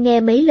 Ngô Cương nghe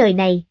mấy lời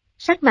này,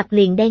 sắc mặt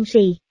liền đen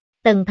sì.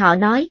 Tần Thọ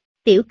nói,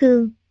 Tiểu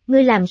Cương,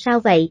 ngươi làm sao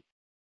vậy?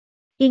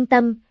 Yên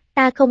tâm,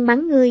 ta không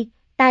mắng ngươi,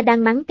 ta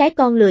đang mắng cái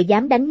con lừa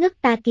dám đánh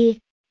ngất ta kia.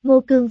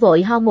 Ngô Cương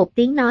vội ho một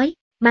tiếng nói,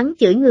 mắng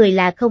chửi người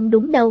là không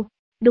đúng đâu.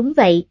 Đúng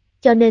vậy,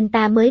 cho nên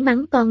ta mới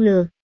mắng con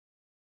lừa.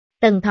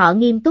 Tần Thọ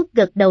nghiêm túc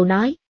gật đầu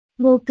nói,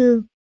 Ngô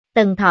Cương.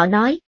 Tần Thọ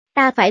nói,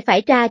 ta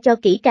phải tra cho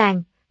kỹ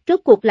càng, rốt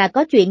cuộc là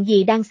có chuyện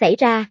gì đang xảy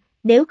ra,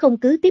 nếu không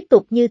cứ tiếp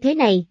tục như thế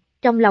này,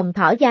 trong lòng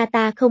Thỏ gia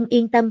ta không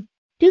yên tâm.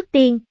 Trước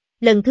tiên,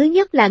 lần thứ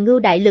nhất là Ngưu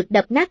đại lực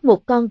đập nát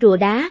một con rùa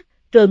đá,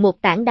 rồi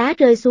một tảng đá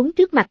rơi xuống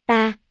trước mặt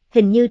ta,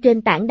 hình như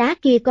trên tảng đá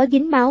kia có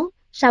dính máu,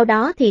 sau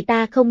đó thì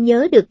ta không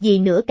nhớ được gì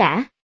nữa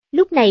cả.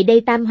 Lúc này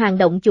đây Tam Hoàng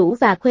động chủ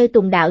và Khuê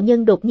Tùng đạo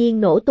nhân đột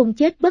nhiên nổ tung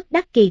chết bất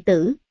đắc kỳ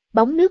tử,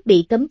 bóng nước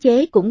bị cấm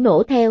chế cũng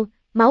nổ theo,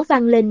 máu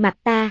văng lên mặt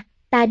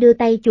ta đưa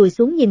tay chùi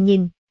xuống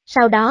nhìn,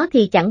 sau đó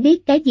thì chẳng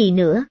biết cái gì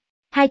nữa.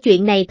 Hai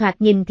chuyện này thoạt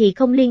nhìn thì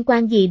không liên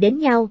quan gì đến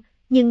nhau,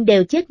 nhưng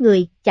đều chết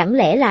người, chẳng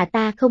lẽ là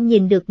ta không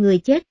nhìn được người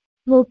chết?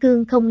 Ngô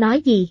Cương không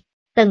nói gì.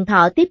 Tần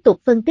Thọ tiếp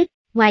tục phân tích,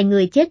 ngoài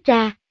người chết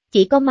ra,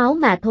 chỉ có máu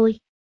mà thôi.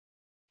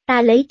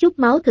 Ta lấy chút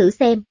máu thử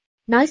xem.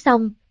 Nói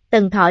xong,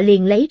 Tần Thọ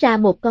liền lấy ra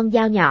một con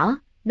dao nhỏ,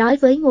 nói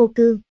với Ngô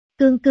Cương,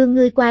 Cương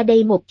ngươi qua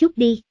đây một chút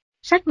đi.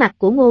 Sắc mặt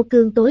của Ngô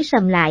Cương tối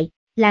sầm lại,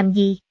 làm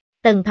gì?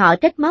 Tần Thọ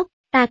trách móc,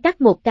 ta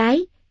cắt một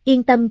cái,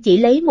 yên tâm chỉ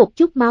lấy một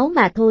chút máu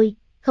mà thôi,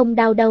 không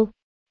đau đâu.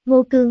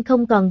 Ngô Cương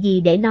không còn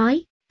gì để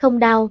nói, không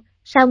đau,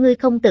 sao ngươi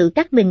không tự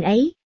cắt mình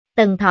ấy?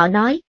 Tần Thọ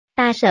nói,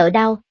 ta sợ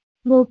đau.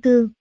 Ngô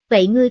Cương,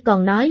 vậy ngươi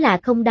còn nói là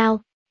không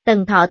đau.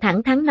 Tần Thọ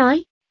thẳng thắn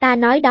nói, ta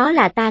nói đó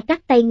là ta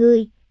cắt tay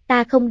ngươi,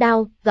 ta không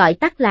đau, gọi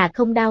tắt là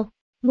không đau.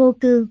 Ngô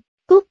Cương,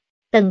 cút.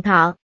 Tần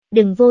Thọ,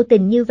 đừng vô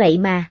tình như vậy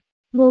mà.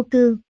 Ngô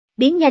Cương,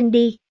 biến nhanh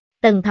đi.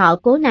 Tần Thọ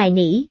cố nài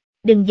nỉ,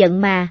 đừng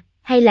giận mà,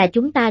 hay là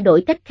chúng ta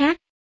đổi cách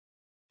khác.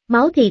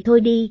 Máu thì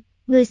thôi đi,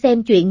 ngươi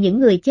xem chuyện những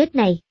người chết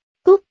này.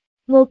 Cút.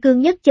 Ngô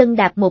Cương nhấc chân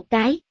đạp một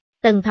cái,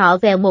 Tần Thọ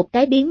vèo một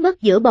cái biến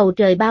mất giữa bầu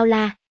trời bao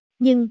la.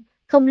 Nhưng,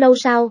 không lâu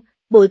sau,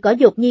 bụi cỏ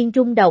đột nhiên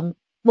rung động,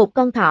 một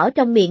con thỏ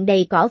trong miệng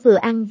đầy cỏ vừa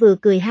ăn vừa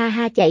cười ha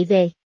ha chạy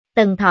về.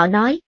 Tần Thọ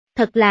nói,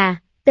 thật là,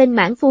 tên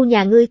mãn phu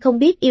nhà ngươi không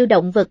biết yêu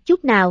động vật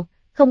chút nào,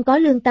 không có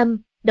lương tâm,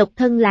 độc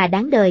thân là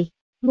đáng đời.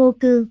 Ngô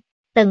Cương,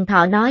 Tần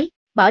Thọ nói,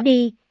 bỏ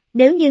đi,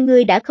 nếu như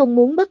ngươi đã không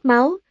muốn mất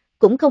máu,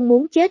 cũng không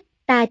muốn chết,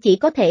 ta chỉ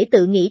có thể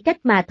tự nghĩ cách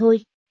mà thôi.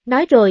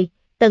 Nói rồi,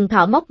 Tần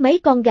Thọ móc mấy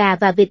con gà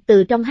và vịt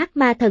từ trong hắc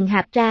ma thần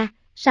hạp ra,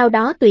 sau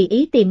đó tùy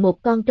ý tìm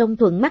một con trông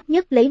thuận mắt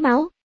nhất lấy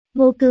máu.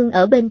 Ngô Cương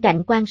ở bên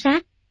cạnh quan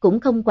sát, cũng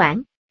không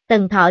quản.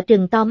 Tần Thọ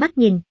trừng to mắt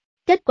nhìn,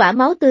 kết quả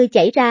máu tươi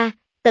chảy ra,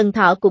 Tần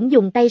Thọ cũng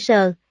dùng tay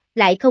sờ,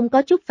 lại không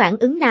có chút phản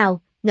ứng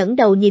nào, ngẩng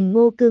đầu nhìn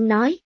Ngô Cương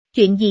nói,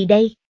 chuyện gì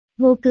đây?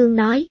 Ngô Cương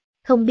nói,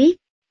 không biết.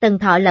 Tần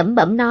Thọ lẩm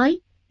bẩm nói,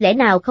 lẽ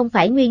nào không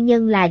phải nguyên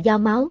nhân là do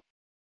máu?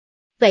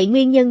 Vậy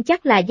nguyên nhân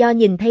chắc là do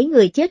nhìn thấy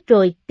người chết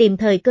rồi, tìm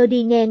thời cơ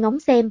đi nghe ngóng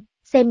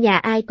xem nhà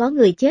ai có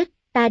người chết,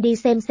 ta đi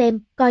xem,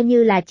 coi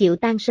như là chịu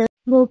tang sớm.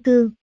 Ngô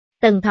Cương,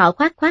 Tần Thọ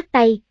khoát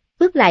tay,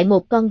 vứt lại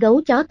một con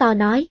gấu chó to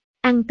nói,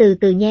 ăn từ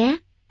từ nhé,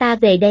 ta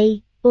về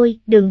đây, ôi,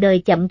 đường đời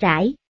chậm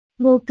rãi.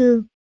 Ngô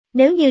Cương,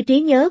 nếu như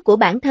trí nhớ của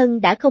bản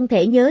thân đã không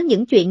thể nhớ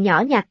những chuyện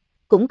nhỏ nhặt,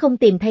 cũng không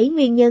tìm thấy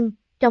nguyên nhân,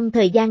 trong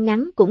thời gian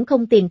ngắn cũng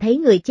không tìm thấy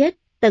người chết,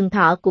 Tần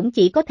Thọ cũng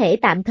chỉ có thể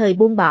tạm thời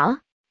buông bỏ,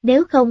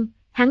 nếu không,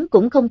 hắn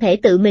cũng không thể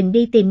tự mình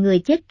đi tìm người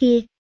chết kia.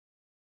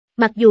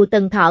 Mặc dù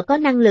Tần Thọ có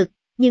năng lực,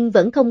 nhưng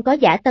vẫn không có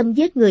dã tâm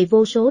giết người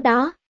vô số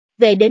đó.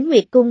 Về đến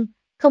Nguyệt Cung,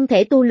 không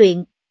thể tu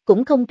luyện,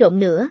 cũng không trộm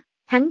nữa,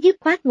 hắn dứt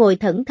khoát ngồi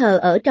thẫn thờ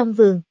ở trong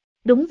vườn.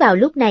 Đúng vào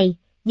lúc này,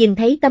 nhìn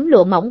thấy tấm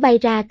lụa mỏng bay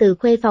ra từ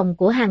khuê phòng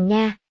của Hằng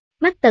Nga,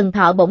 mắt Tần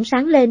Thọ bỗng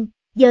sáng lên,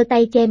 giơ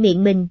tay che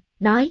miệng mình,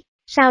 nói,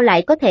 sao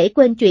lại có thể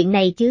quên chuyện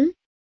này chứ?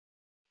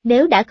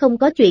 Nếu đã không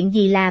có chuyện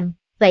gì làm,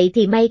 vậy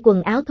thì may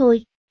quần áo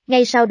thôi.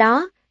 Ngay sau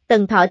đó,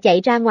 Tần Thọ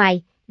chạy ra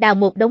ngoài, đào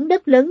một đống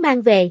đất lớn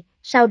mang về,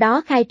 sau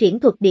đó khai triển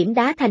thuật điểm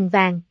đá thành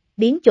vàng,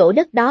 biến chỗ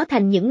đất đó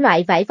thành những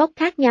loại vải vóc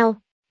khác nhau.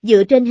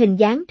 Dựa trên hình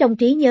dáng trong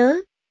trí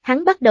nhớ,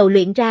 hắn bắt đầu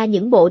luyện ra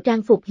những bộ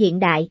trang phục hiện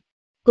đại.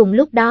 Cùng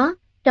lúc đó,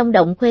 trong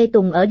động khuê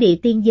tùng ở địa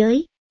tiên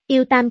giới,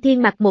 Yêu Tam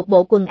Thiên mặc một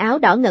bộ quần áo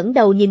đỏ ngẩng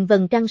đầu nhìn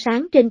vầng trăng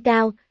sáng trên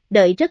cao,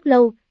 đợi rất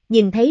lâu,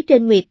 nhìn thấy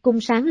trên nguyệt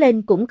cung sáng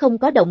lên cũng không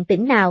có động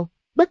tĩnh nào,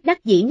 bất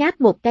đắc dĩ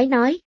ngáp một cái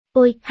nói,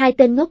 ôi, hai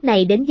tên ngốc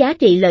này đến giá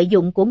trị lợi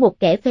dụng của một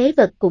kẻ phế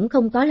vật cũng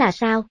không có là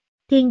sao,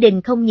 thiên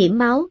đình không nhiễm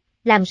máu,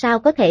 làm sao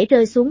có thể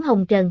rơi xuống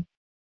hồng trần.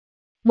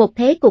 Một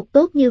thế cục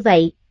tốt như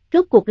vậy,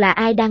 rốt cuộc là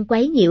ai đang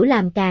quấy nhiễu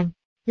làm càng,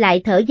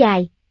 lại thở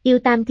dài, Yêu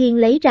Tam Thiên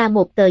lấy ra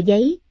một tờ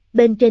giấy,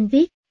 bên trên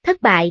viết,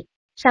 thất bại,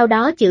 sau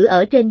đó chữ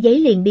ở trên giấy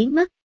liền biến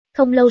mất,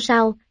 không lâu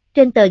sau,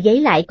 trên tờ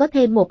giấy lại có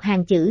thêm một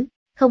hàng chữ,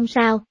 không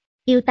sao,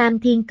 Yêu Tam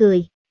Thiên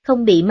cười,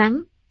 không bị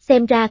mắng,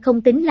 xem ra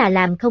không tính là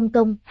làm không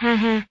công, ha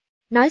ha.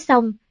 Nói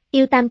xong,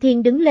 Yêu Tam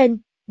Thiên đứng lên,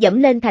 dẫm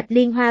lên thạch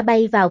liên hoa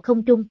bay vào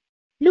không trung.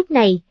 Lúc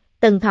này,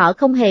 Tần Thọ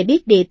không hề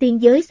biết địa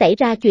tiên giới xảy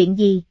ra chuyện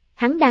gì,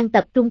 hắn đang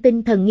tập trung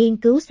tinh thần nghiên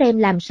cứu xem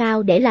làm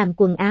sao để làm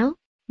quần áo.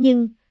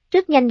 Nhưng,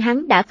 rất nhanh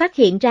hắn đã phát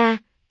hiện ra,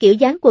 kiểu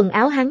dáng quần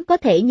áo hắn có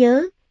thể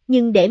nhớ,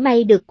 nhưng để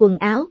may được quần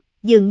áo,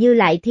 dường như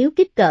lại thiếu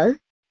kích cỡ.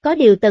 Có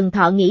điều Tần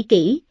Thọ nghĩ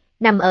kỹ,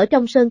 nằm ở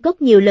trong sơn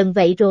cốc nhiều lần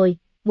vậy rồi,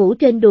 ngủ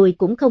trên đùi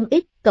cũng không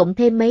ít, cộng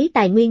thêm mấy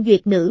tài nguyên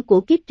duyệt nữ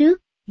của kiếp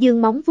trước,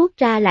 dương móng vuốt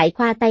ra lại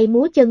khoa tay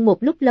múa chân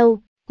một lúc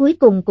lâu, cuối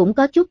cùng cũng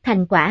có chút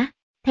thành quả.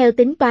 Theo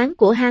tính toán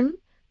của hắn,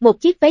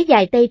 một chiếc váy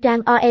dài tây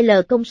trang OL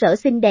công sở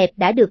xinh đẹp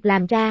đã được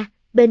làm ra,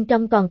 bên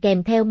trong còn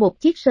kèm theo một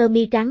chiếc sơ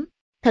mi trắng.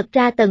 Thật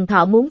ra Tần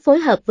Thọ muốn phối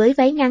hợp với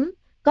váy ngắn,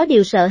 có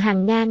điều sợ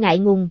Hằng Nga ngại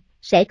ngùng,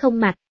 sẽ không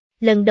mặc.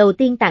 Lần đầu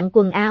tiên tặng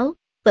quần áo,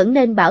 vẫn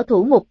nên bảo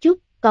thủ một chút,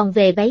 còn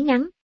về váy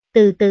ngắn,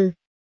 từ từ.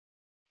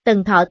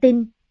 Tần Thọ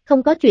tin,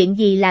 không có chuyện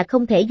gì là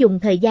không thể dùng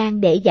thời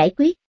gian để giải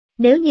quyết,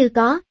 nếu như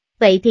có,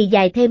 vậy thì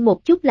dài thêm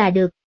một chút là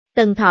được.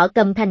 Tần Thọ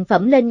cầm thành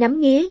phẩm lên ngắm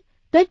nghía,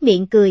 tuét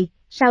miệng cười,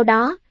 sau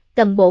đó,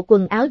 cầm bộ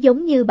quần áo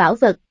giống như bảo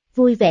vật,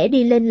 vui vẻ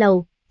đi lên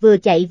lầu, vừa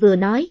chạy vừa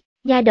nói,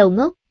 nha đầu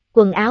ngốc,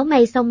 quần áo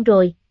may xong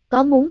rồi,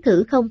 có muốn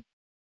thử không?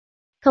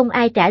 Không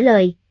ai trả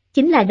lời,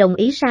 chính là đồng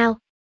ý sao?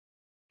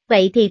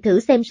 Vậy thì thử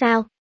xem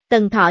sao.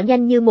 Tần Thọ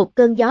nhanh như một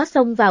cơn gió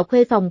xông vào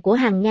khuê phòng của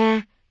Hằng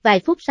Nga, vài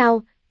phút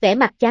sau, vẻ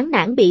mặt chán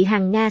nản bị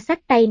Hằng Nga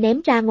xách tay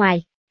ném ra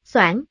ngoài.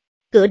 Xoảng,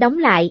 cửa đóng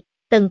lại,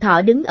 Tần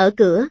Thọ đứng ở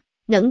cửa,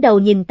 ngẩng đầu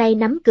nhìn tay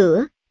nắm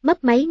cửa,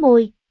 mấp máy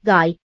môi,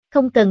 gọi,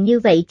 không cần như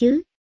vậy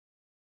chứ.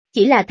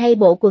 Chỉ là thay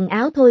bộ quần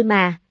áo thôi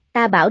mà,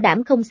 ta bảo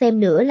đảm không xem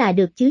nữa là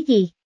được chứ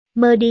gì.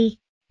 Mơ đi.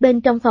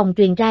 Bên trong phòng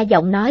truyền ra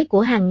giọng nói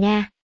của Hằng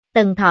Nga.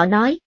 Tần Thọ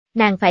nói,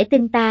 nàng phải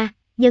tin ta,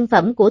 nhân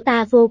phẩm của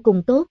ta vô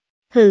cùng tốt.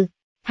 Hừ.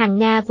 Hằng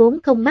Nga vốn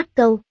không mắc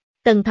câu,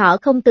 Tần Thọ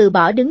không từ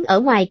bỏ đứng ở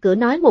ngoài cửa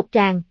nói một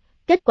tràng,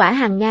 kết quả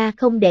Hằng Nga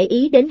không để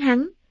ý đến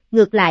hắn,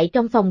 ngược lại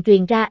trong phòng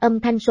truyền ra âm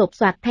thanh sột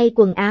soạt thay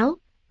quần áo,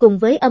 cùng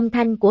với âm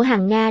thanh của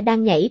Hằng Nga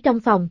đang nhảy trong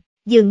phòng,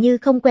 dường như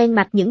không quen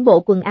mặc những bộ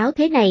quần áo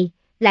thế này,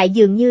 lại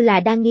dường như là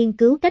đang nghiên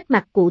cứu cách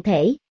mặc cụ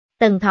thể.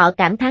 Tần Thọ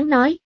cảm thán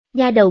nói,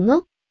 nha đầu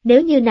ngốc,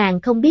 nếu như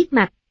nàng không biết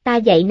mặc, ta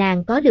dạy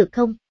nàng có được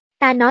không?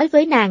 Ta nói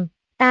với nàng,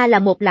 ta là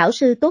một lão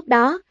sư tốt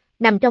đó,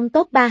 nằm trong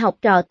top 3 học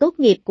trò tốt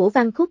nghiệp của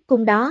Văn Khúc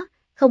Cung đó,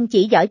 không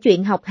chỉ giỏi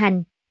chuyện học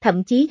hành,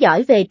 thậm chí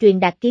giỏi về truyền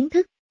đạt kiến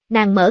thức.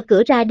 Nàng mở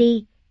cửa ra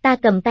đi, ta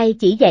cầm tay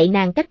chỉ dạy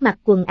nàng cách mặc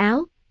quần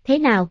áo, thế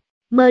nào,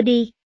 mơ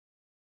đi.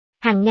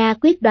 Hằng Nga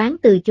quyết đoán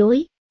từ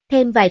chối,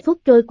 thêm vài phút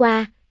trôi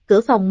qua,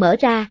 cửa phòng mở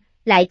ra,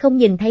 lại không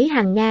nhìn thấy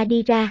Hằng Nga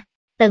đi ra.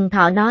 Tần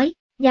Thọ nói,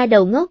 nha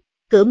đầu ngốc,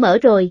 cửa mở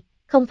rồi,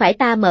 không phải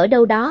ta mở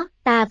đâu đó,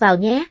 ta vào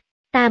nhé,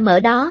 ta mở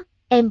đó,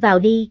 em vào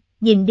đi,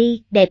 nhìn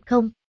đi, đẹp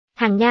không?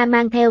 Hằng Nga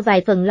mang theo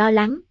vài phần lo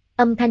lắng,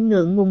 âm thanh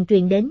ngượng ngùng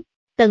truyền đến.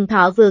 Tần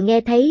Thọ vừa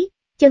nghe thấy,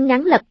 chân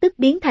ngắn lập tức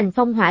biến thành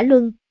phong hỏa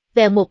luân,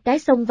 vèo một cái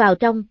xông vào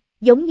trong,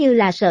 giống như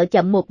là sợ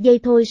chậm một giây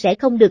thôi sẽ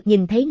không được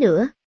nhìn thấy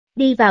nữa.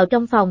 Đi vào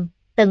trong phòng,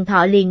 Tần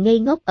Thọ liền ngây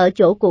ngốc ở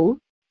chỗ cũ,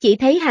 chỉ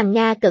thấy Hằng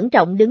Nga cẩn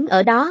trọng đứng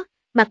ở đó,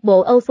 mặc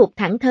bộ âu phục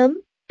thẳng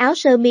thớm, áo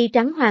sơ mi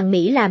trắng hoàng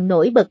mỹ làm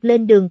nổi bật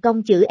lên đường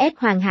cong chữ S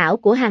hoàn hảo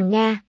của Hằng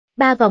Nga,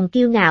 ba vòng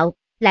kiêu ngạo,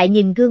 lại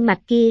nhìn gương mặt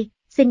kia,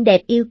 xinh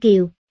đẹp yêu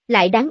kiều,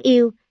 lại đáng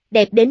yêu,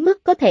 đẹp đến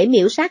mức có thể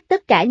miễu sát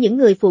tất cả những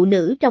người phụ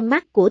nữ trong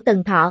mắt của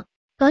Tần Thọ.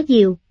 Có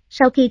điều,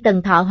 sau khi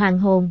Tần Thọ hoàn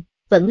hồn,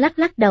 vẫn lắc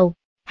lắc đầu.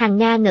 Hằng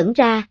Nga ngẩn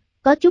ra,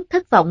 có chút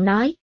thất vọng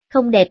nói,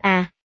 không đẹp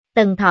à?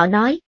 Tần Thọ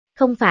nói,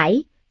 không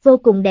phải, vô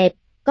cùng đẹp,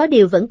 có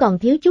điều vẫn còn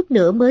thiếu chút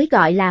nữa mới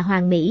gọi là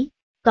hoàn mỹ.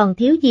 Còn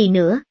thiếu gì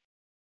nữa?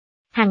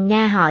 Hằng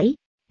Nga hỏi,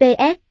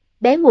 PS,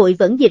 bé muội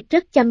vẫn dịch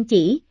rất chăm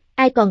chỉ,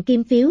 ai còn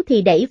kim phiếu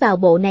thì đẩy vào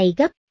bộ này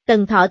gấp.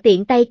 Tần Thọ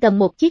tiện tay cầm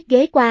một chiếc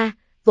ghế qua,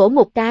 vỗ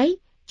một cái,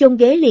 chôn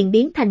ghế liền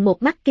biến thành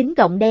một mắt kính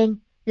gọng đen,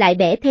 lại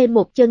bẻ thêm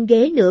một chân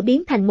ghế nữa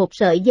biến thành một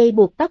sợi dây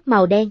buộc tóc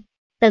màu đen.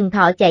 Tần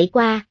Thọ chạy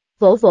qua,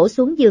 vỗ vỗ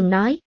xuống giường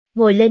nói,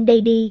 ngồi lên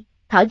đây đi,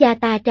 Thỏ gia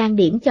ta trang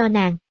điểm cho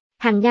nàng.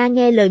 Hằng Nga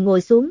nghe lời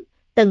ngồi xuống,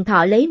 Tần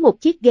Thọ lấy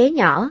một chiếc ghế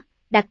nhỏ,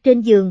 đặt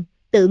trên giường,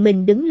 tự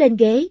mình đứng lên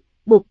ghế,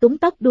 buộc túm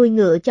tóc đuôi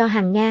ngựa cho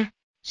Hằng Nga.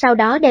 Sau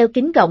đó đeo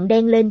kính gọng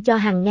đen lên cho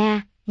Hằng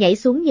Nga, nhảy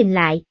xuống nhìn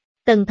lại.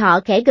 Tần Thọ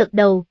khẽ gật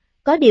đầu,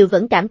 có điều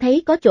vẫn cảm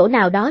thấy có chỗ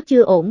nào đó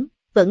chưa ổn,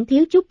 vẫn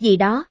thiếu chút gì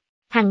đó.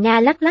 Hằng Nga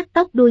lắc lắc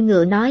tóc đuôi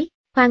ngựa nói,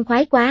 khoan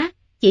khoái quá,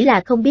 chỉ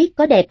là không biết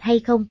có đẹp hay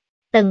không.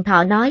 Tần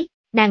Thọ nói,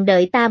 nàng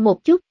đợi ta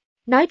một chút.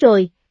 Nói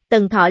rồi,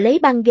 Tần Thọ lấy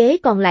băng ghế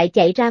còn lại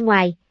chạy ra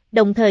ngoài,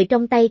 đồng thời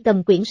trong tay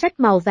cầm quyển sách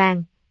màu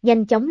vàng,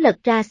 nhanh chóng lật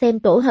ra xem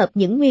tổ hợp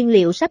những nguyên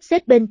liệu sắp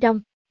xếp bên trong.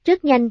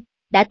 Rất nhanh,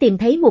 đã tìm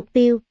thấy mục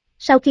tiêu,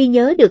 sau khi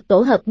nhớ được tổ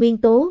hợp nguyên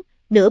tố,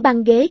 nửa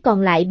băng ghế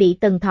còn lại bị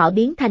Tần Thọ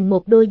biến thành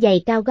một đôi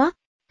giày cao gót.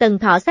 Tần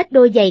Thọ xách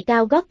đôi giày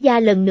cao gót da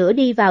lần nữa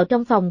đi vào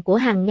trong phòng của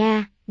Hằng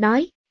Nga,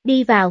 nói,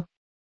 đi vào.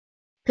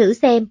 Thử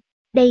xem,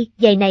 đây,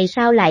 giày này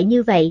sao lại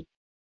như vậy?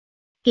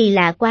 Kỳ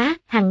lạ quá,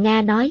 Hằng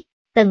Nga nói.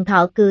 Tần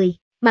Thọ cười,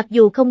 mặc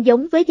dù không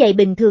giống với giày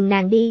bình thường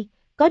nàng đi,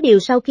 có điều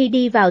sau khi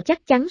đi vào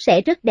chắc chắn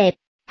sẽ rất đẹp.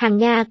 Hằng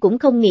Nga cũng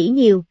không nghĩ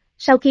nhiều,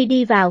 sau khi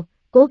đi vào,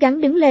 cố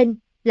gắng đứng lên,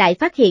 lại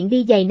phát hiện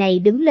đi giày này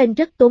đứng lên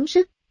rất tốn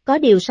sức, có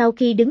điều sau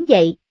khi đứng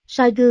dậy,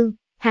 soi gương,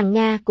 Hằng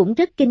Nga cũng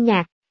rất kinh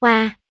ngạc,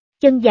 wow,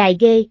 chân dài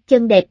ghê,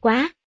 chân đẹp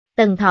quá.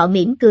 Tần Thọ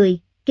mỉm cười,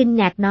 kinh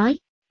ngạc nói,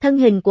 thân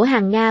hình của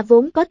Hằng Nga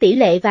vốn có tỷ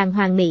lệ vàng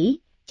hoàn mỹ,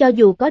 cho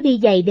dù có đi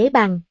giày đế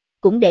bằng,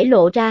 cũng để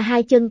lộ ra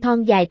hai chân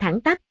thon dài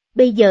thẳng tắp,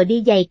 bây giờ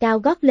đi giày cao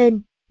gót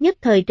lên, nhất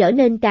thời trở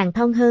nên càng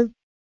thon hơn.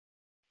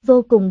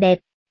 Vô cùng đẹp,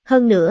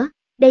 hơn nữa,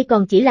 đây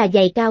còn chỉ là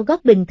giày cao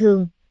gót bình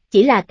thường,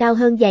 chỉ là cao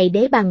hơn giày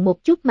đế bằng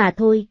một chút mà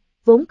thôi,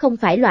 vốn không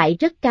phải loại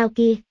rất cao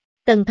kia.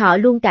 Tần Thọ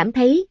luôn cảm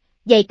thấy,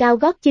 giày cao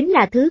gót chính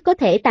là thứ có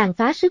thể tàn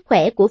phá sức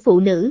khỏe của phụ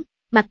nữ,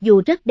 mặc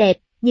dù rất đẹp,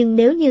 nhưng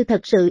nếu như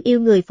thật sự yêu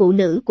người phụ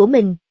nữ của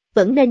mình,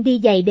 vẫn nên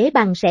đi giày đế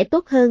bằng sẽ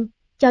tốt hơn,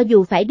 cho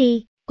dù phải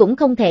đi, cũng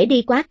không thể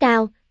đi quá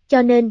cao,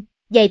 cho nên,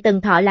 giày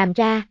Tần Thọ làm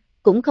ra,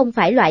 cũng không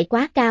phải loại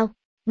quá cao.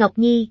 Ngọc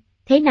Nhi,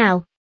 thế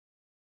nào?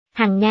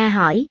 Hằng Nga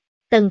hỏi.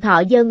 Tần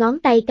Thọ giơ ngón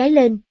tay cái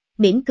lên,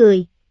 mỉm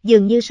cười,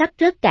 dường như sắp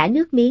rớt cả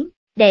nước miếng,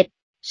 đẹp.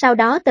 Sau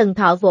đó Tần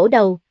Thọ vỗ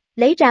đầu,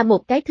 lấy ra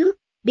một cái thước,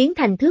 biến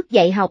thành thước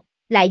dạy học,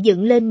 lại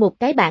dựng lên một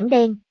cái bảng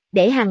đen,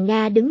 để Hằng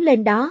Nga đứng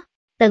lên đó.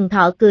 Tần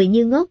Thọ cười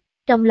như ngốc,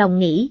 trong lòng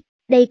nghĩ,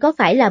 đây có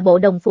phải là bộ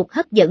đồng phục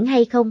hấp dẫn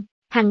hay không?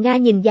 Hằng Nga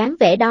nhìn dáng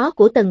vẻ đó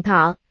của Tần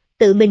Thọ,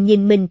 tự mình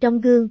nhìn mình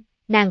trong gương,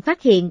 nàng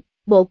phát hiện,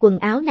 bộ quần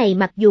áo này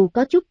mặc dù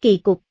có chút kỳ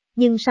cục,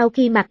 nhưng sau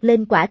khi mặc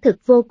lên quả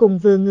thực vô cùng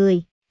vừa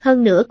người,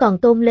 hơn nữa còn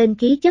tôn lên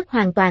khí chất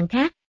hoàn toàn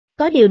khác.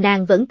 Có điều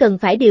nàng vẫn cần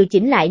phải điều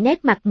chỉnh lại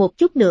nét mặt một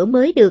chút nữa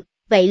mới được,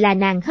 vậy là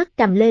nàng hất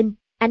cằm lên,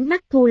 ánh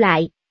mắt thu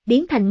lại,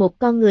 biến thành một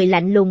con người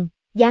lạnh lùng,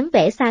 dáng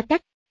vẻ xa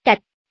cách, cạch,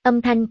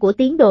 âm thanh của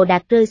tiếng đồ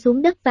đạc rơi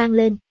xuống đất vang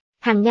lên.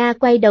 Hằng Nga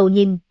quay đầu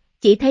nhìn,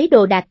 chỉ thấy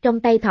đồ đạc trong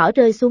tay Thỏ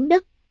rơi xuống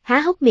đất, há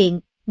hốc miệng,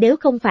 nếu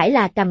không phải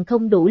là cầm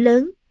không đủ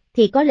lớn,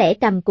 thì có lẽ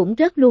cầm cũng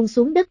rớt luôn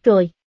xuống đất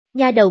rồi.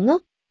 Nha đầu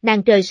ngốc,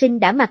 nàng trời sinh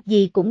đã mặc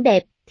gì cũng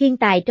đẹp, thiên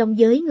tài trong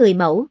giới người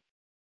mẫu.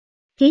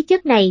 Khí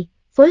chất này,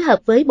 phối hợp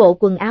với bộ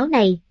quần áo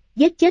này,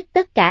 giết chết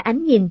tất cả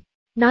ánh nhìn.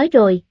 Nói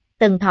rồi,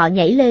 Tần Thọ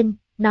nhảy lên,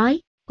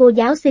 nói, cô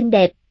giáo xinh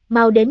đẹp,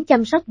 mau đến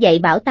chăm sóc dạy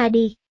bảo ta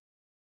đi.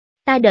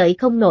 Ta đợi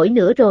không nổi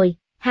nữa rồi,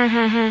 ha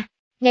ha ha.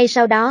 Ngay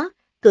sau đó,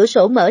 cửa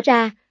sổ mở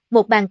ra,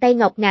 một bàn tay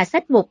ngọc ngà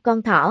xách một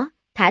con thỏ,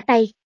 thả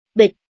tay,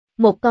 bịch,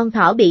 một con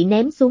thỏ bị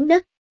ném xuống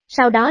đất.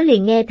 Sau đó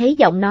liền nghe thấy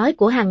giọng nói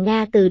của Hằng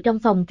Nga từ trong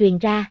phòng truyền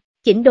ra,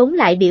 chỉnh đốn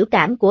lại biểu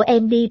cảm của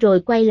em đi rồi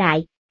quay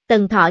lại.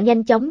 Tần Thọ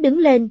nhanh chóng đứng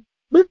lên,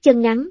 bước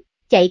chân ngắn,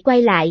 chạy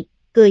quay lại,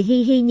 cười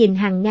hi hi nhìn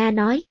Hằng Nga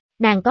nói,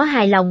 nàng có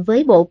hài lòng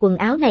với bộ quần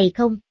áo này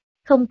không?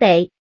 Không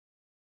tệ.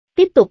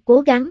 Tiếp tục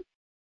cố gắng.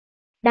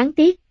 Đáng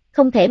tiếc,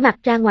 không thể mặc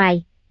ra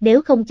ngoài,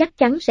 nếu không chắc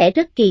chắn sẽ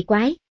rất kỳ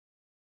quái.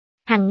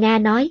 Hằng Nga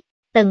nói.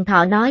 Tần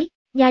Thọ nói,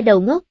 nha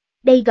đầu ngốc,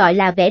 đây gọi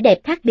là vẻ đẹp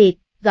khác biệt,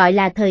 gọi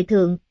là thời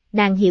thượng,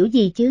 nàng hiểu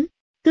gì chứ?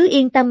 Cứ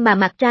yên tâm mà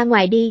mặc ra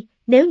ngoài đi,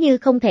 nếu như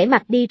không thể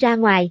mặc đi ra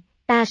ngoài,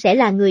 ta sẽ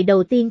là người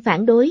đầu tiên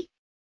phản đối.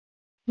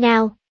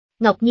 Ngao,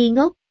 Ngọc Nhi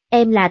ngốc,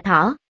 em là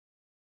thỏ.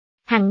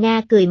 Hằng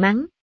Nga cười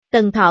mắng,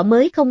 Tần Thọ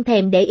mới không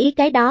thèm để ý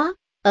cái đó,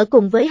 ở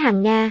cùng với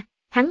Hằng Nga,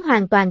 hắn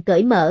hoàn toàn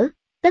cởi mở,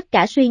 tất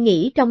cả suy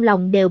nghĩ trong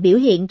lòng đều biểu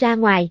hiện ra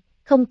ngoài,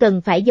 không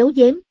cần phải giấu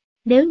giếm,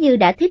 nếu như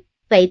đã thích,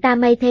 vậy ta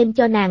may thêm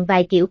cho nàng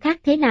vài kiểu khác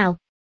thế nào?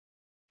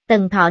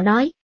 Tần Thọ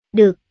nói,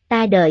 được,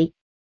 ta đợi.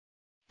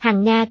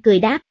 Hằng Nga cười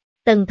đáp,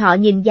 Tần Thọ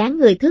nhìn dáng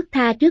người thướt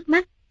tha trước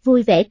mắt,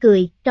 vui vẻ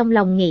cười, trong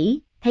lòng nghĩ,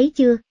 thấy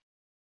chưa?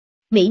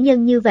 Mỹ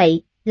nhân như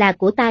vậy, là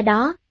của ta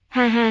đó,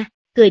 ha ha,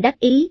 cười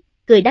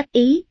đắc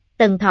ý,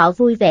 Tần Thọ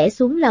vui vẻ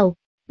xuống lầu,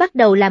 bắt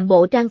đầu làm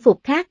bộ trang phục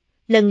khác,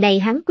 lần này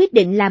hắn quyết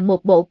định làm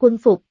một bộ quân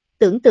phục,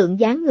 tưởng tượng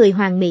dáng người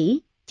hoàn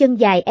mỹ, chân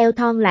dài eo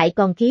thon lại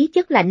còn khí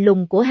chất lạnh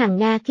lùng của Hằng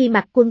Nga khi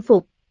mặc quân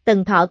phục,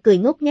 Tần Thọ cười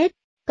ngốc nghếch,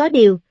 có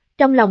điều,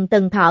 trong lòng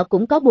Tần Thọ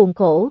cũng có buồn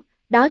khổ,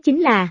 đó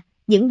chính là,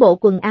 những bộ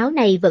quần áo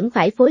này vẫn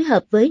phải phối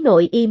hợp với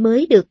nội y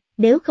mới được,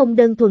 nếu không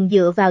đơn thuần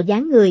dựa vào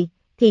dáng người,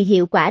 thì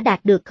hiệu quả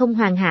đạt được không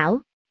hoàn hảo,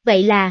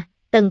 vậy là,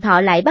 Tần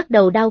Thọ lại bắt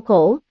đầu đau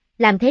khổ,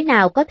 làm thế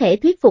nào có thể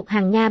thuyết phục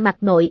Hằng Nga mặc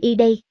nội y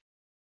đây?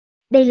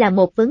 Đây là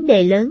một vấn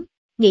đề lớn,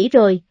 nghĩ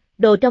rồi,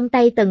 đồ trong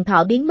tay Tần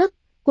Thọ biến mất,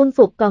 quân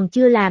phục còn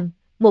chưa làm,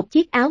 một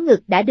chiếc áo ngực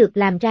đã được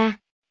làm ra.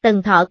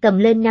 Tần Thọ cầm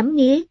lên ngắm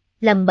nghía,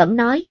 lẩm bẩm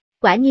nói,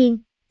 quả nhiên,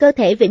 cơ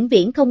thể vĩnh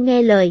viễn không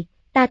nghe lời,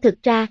 ta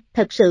thực ra,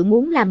 thật sự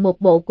muốn làm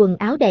một bộ quần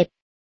áo đẹp.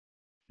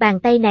 Bàn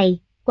tay này,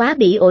 quá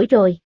bỉ ổi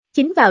rồi.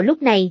 Chính vào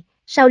lúc này,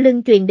 sau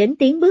lưng truyền đến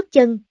tiếng bước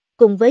chân,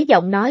 cùng với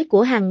giọng nói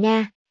của Hằng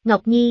Nga,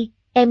 Ngọc Nhi,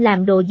 em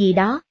làm đồ gì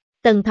đó.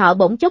 Tần Thọ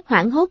bỗng chốc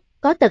hoảng hốt,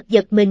 có tật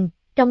giật mình,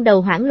 trong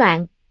đầu hoảng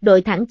loạn,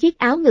 đội thẳng chiếc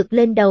áo ngực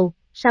lên đầu,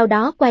 sau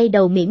đó quay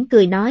đầu mỉm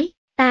cười nói,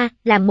 ta,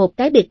 làm một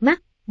cái bịt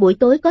mắt, buổi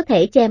tối có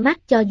thể che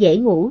mắt cho dễ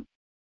ngủ.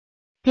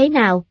 Thế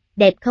nào,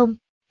 đẹp không?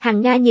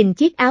 Hằng Nga nhìn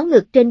chiếc áo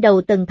ngực trên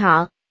đầu Tần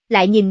Thọ,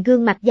 lại nhìn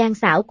gương mặt gian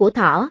xảo của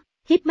thỏ,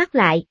 híp mắt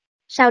lại.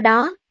 Sau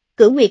đó,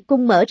 cửa nguyệt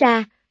cung mở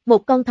ra,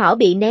 một con thỏ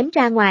bị ném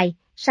ra ngoài,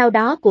 sau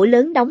đó cửa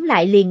lớn đóng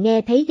lại liền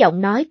nghe thấy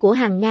giọng nói của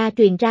Hằng Nga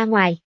truyền ra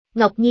ngoài.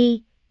 Ngọc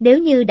Nhi, nếu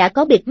như đã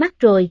có bịt mắt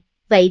rồi,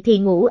 vậy thì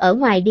ngủ ở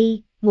ngoài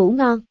đi, ngủ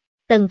ngon.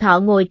 Tần Thọ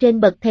ngồi trên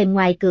bậc thềm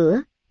ngoài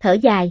cửa, thở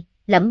dài,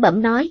 lẩm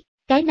bẩm nói,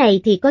 cái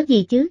này thì có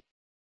gì chứ?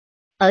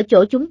 Ở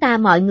chỗ chúng ta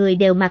mọi người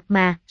đều mặc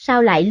mà,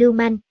 sao lại lưu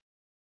manh?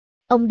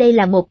 Ông đây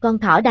là một con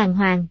thỏ đàng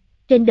hoàng,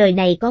 trên đời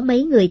này có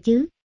mấy người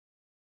chứ?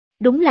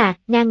 Đúng là,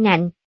 ngang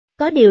ngạnh,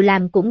 có điều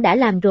làm cũng đã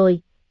làm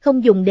rồi,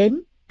 không dùng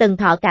đến, Tần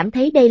Thọ cảm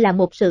thấy đây là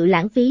một sự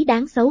lãng phí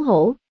đáng xấu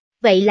hổ.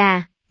 Vậy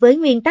là, với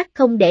nguyên tắc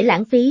không để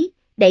lãng phí,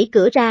 đẩy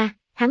cửa ra,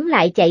 hắn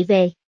lại chạy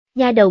về.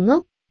 Nha đầu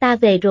ngốc, ta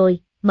về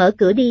rồi, mở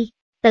cửa đi.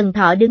 Tần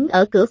Thọ đứng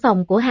ở cửa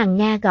phòng của Hằng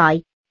Nga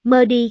gọi,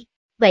 mơ đi,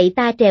 vậy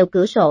ta trèo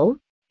cửa sổ,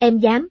 em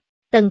dám.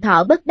 Tần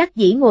Thọ bất đắc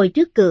dĩ ngồi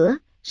trước cửa,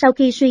 sau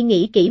khi suy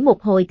nghĩ kỹ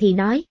một hồi thì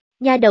nói,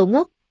 nha đầu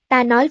ngốc,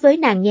 ta nói với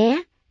nàng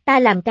nhé, ta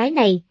làm cái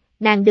này,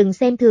 nàng đừng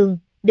xem thường,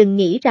 đừng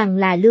nghĩ rằng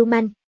là lưu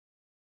manh.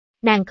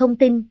 Nàng không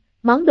tin,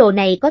 món đồ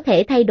này có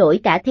thể thay đổi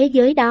cả thế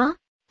giới đó,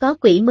 có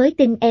quỷ mới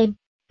tin em.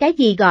 Cái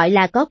gì gọi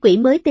là có quỷ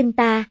mới tin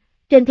ta,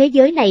 trên thế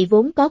giới này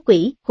vốn có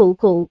quỷ,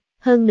 khụ,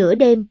 hơn nửa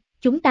đêm,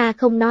 chúng ta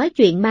không nói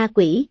chuyện ma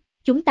quỷ,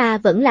 chúng ta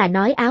vẫn là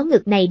nói áo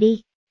ngực này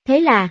đi. Thế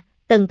là,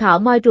 Tần Thọ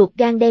moi ruột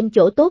gan đem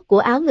chỗ tốt của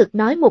áo ngực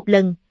nói một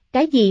lần,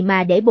 cái gì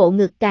mà để bộ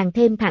ngực càng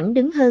thêm thẳng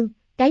đứng hơn,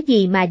 cái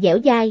gì mà dẻo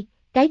dai,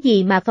 cái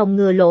gì mà phòng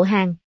ngừa lộ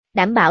hàng,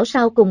 đảm bảo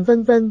sau cùng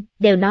vân vân,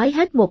 đều nói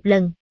hết một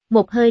lần,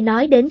 một hơi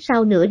nói đến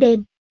sau nửa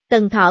đêm.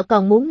 Tần Thọ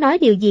còn muốn nói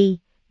điều gì,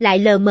 lại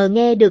lờ mờ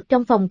nghe được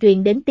trong phòng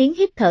truyền đến tiếng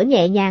hít thở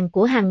nhẹ nhàng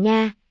của Hằng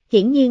Nga,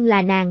 hiển nhiên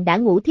là nàng đã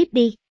ngủ thiếp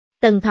đi.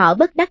 Tần Thọ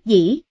bất đắc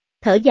dĩ,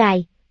 thở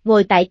dài,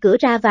 ngồi tại cửa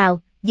ra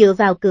vào, dựa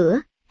vào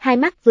cửa, hai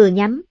mắt vừa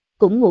nhắm,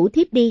 cũng ngủ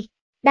thiếp đi.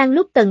 Đang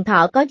lúc Tần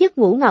Thọ có giấc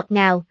ngủ ngọt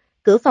ngào,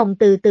 cửa phòng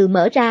từ từ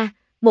mở ra,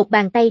 một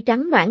bàn tay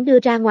trắng nõn đưa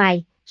ra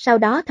ngoài, sau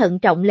đó thận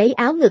trọng lấy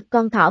áo ngực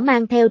con thỏ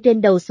mang theo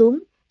trên đầu xuống,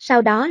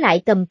 sau đó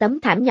lại cầm tấm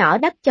thảm nhỏ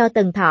đắp cho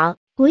Tần Thọ,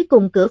 cuối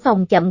cùng cửa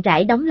phòng chậm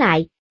rãi đóng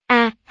lại.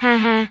 Ha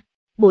ha,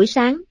 buổi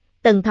sáng,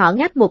 Tần Thọ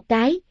ngáp một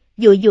cái,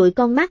 dụi dụi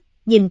con mắt,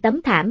 nhìn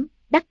tấm thảm,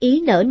 đắc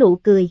ý nở nụ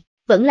cười,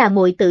 vẫn là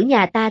muội tử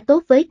nhà ta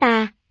tốt với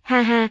ta,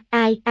 ha ha,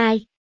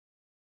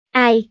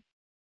 ai?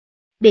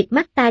 Bịt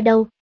mắt ta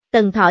đâu?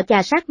 Tần Thọ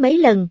chà sát mấy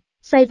lần,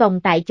 xoay vòng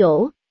tại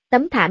chỗ,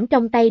 tấm thảm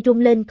trong tay rung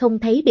lên không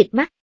thấy bịt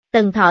mắt.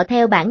 Tần Thọ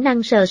theo bản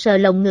năng sờ sờ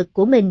lồng ngực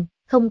của mình,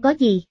 không có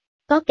gì,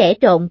 có kẻ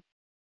trộm.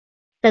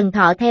 Tần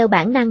Thọ theo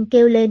bản năng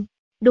kêu lên,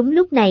 đúng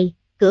lúc này,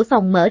 cửa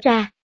phòng mở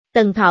ra,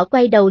 Tần Thọ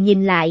quay đầu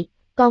nhìn lại,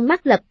 con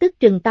mắt lập tức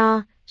trừng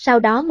to, sau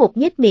đó một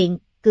nhếch miệng,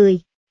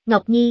 cười,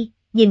 Ngọc Nhi,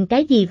 nhìn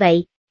cái gì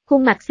vậy?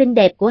 Khuôn mặt xinh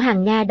đẹp của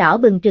Hằng Nga đỏ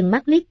bừng trừng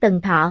mắt liếc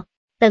Tần Thọ.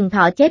 Tần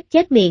Thọ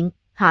chép miệng,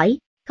 hỏi,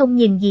 không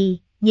nhìn gì,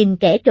 nhìn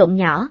kẻ trộm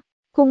nhỏ.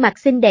 Khuôn mặt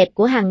xinh đẹp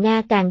của Hằng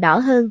Nga càng đỏ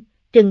hơn,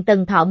 trừng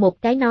Tần Thọ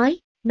một cái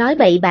nói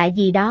bậy bạ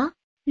gì đó.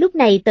 Lúc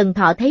này Tần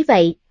Thọ thấy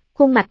vậy,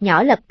 khuôn mặt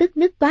nhỏ lập tức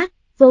nứt toát,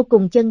 vô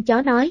cùng chân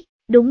chó nói,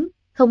 đúng,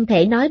 không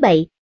thể nói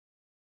bậy.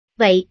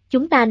 Vậy,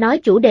 chúng ta nói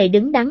chủ đề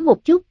đứng đắn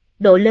một chút,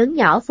 độ lớn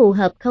nhỏ phù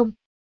hợp không?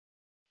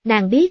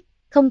 Nàng biết,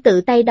 không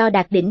tự tay đo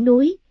đạc đỉnh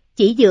núi,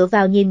 chỉ dựa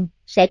vào nhìn,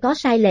 sẽ có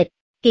sai lệch.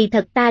 Kỳ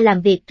thật ta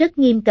làm việc rất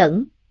nghiêm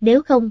cẩn,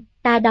 nếu không,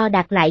 ta đo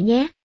đạc lại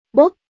nhé.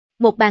 Bốp,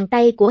 một bàn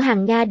tay của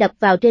Hằng Nga đập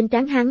vào trên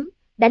trán hắn,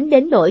 đánh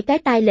đến nỗi cái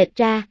tai lệch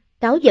ra,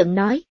 cáu giận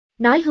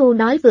nói hưu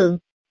nói vượng.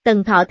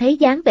 Tần Thọ thấy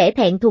dáng vẻ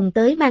thẹn thùng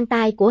tới mang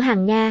tai của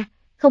Hằng Nga,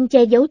 không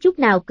che giấu chút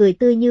nào cười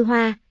tươi như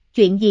hoa,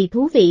 chuyện gì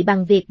thú vị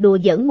bằng việc đùa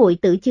giỡn muội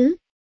tử chứ?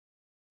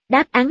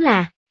 Đáp án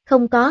là,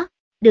 không có,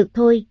 được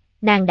thôi,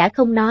 nàng đã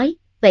không nói,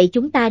 vậy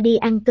chúng ta đi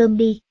ăn cơm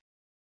đi.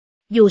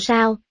 Dù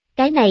sao,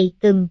 cái này,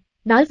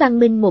 nói văn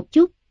minh một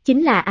chút,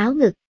 chính là áo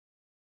ngực.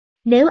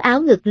 Nếu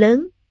áo ngực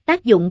lớn,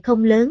 tác dụng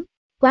không lớn,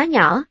 quá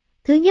nhỏ,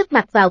 thứ nhất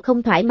mặc vào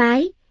không thoải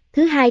mái,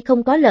 thứ hai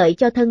không có lợi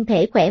cho thân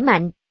thể khỏe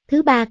mạnh,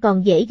 thứ ba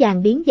còn dễ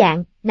dàng biến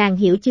dạng, nàng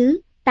hiểu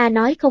chứ, ta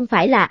nói không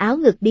phải là áo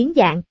ngực biến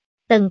dạng.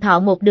 Tần Thọ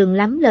một đường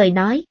lắm lời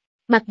nói,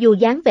 mặc dù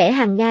dáng vẻ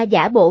Hằng Nga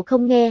giả bộ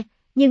không nghe,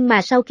 nhưng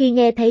mà sau khi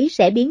nghe thấy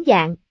sẽ biến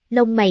dạng,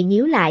 lông mày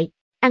nhíu lại.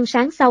 Ăn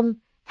sáng xong,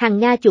 Hằng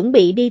Nga chuẩn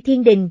bị đi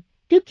thiên đình,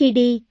 trước khi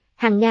đi,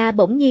 Hằng Nga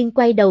bỗng nhiên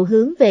quay đầu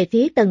hướng về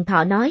phía Tần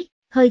Thọ nói,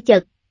 hơi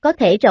chật, có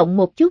thể rộng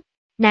một chút.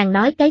 Nàng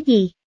nói cái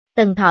gì?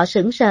 Tần Thọ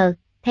sững sờ,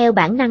 theo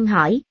bản năng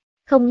hỏi,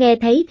 không nghe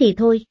thấy thì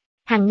thôi.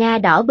 Hằng Nga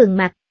đỏ bừng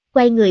mặt,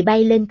 quay người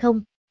bay lên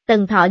không.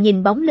 Tần Thọ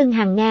nhìn bóng lưng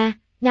Hằng Nga,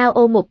 ngao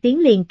ô một tiếng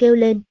liền kêu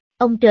lên,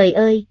 ông trời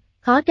ơi,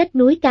 khó trách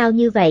núi cao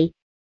như vậy.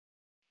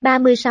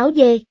 36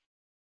 dê.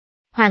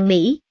 Hoàng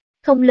Mỹ,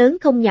 không lớn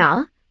không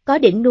nhỏ, có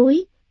đỉnh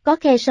núi, có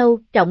khe sâu,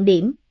 trọng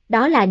điểm,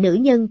 đó là nữ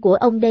nhân của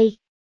ông đây.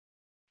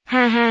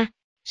 Ha ha,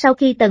 sau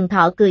khi Tần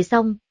Thọ cười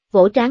xong,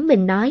 vỗ trán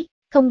mình nói,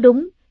 không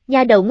đúng,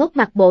 nha đầu ngốc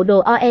mặc bộ đồ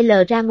OL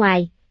ra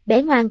ngoài,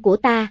 bé ngoan của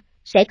ta,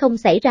 sẽ không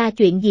xảy ra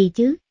chuyện gì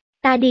chứ,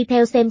 ta đi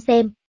theo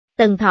xem.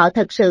 Tần Thọ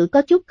thật sự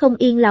có chút không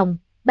yên lòng,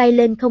 bay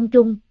lên không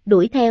trung,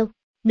 đuổi theo,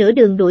 nửa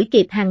đường đuổi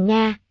kịp Hằng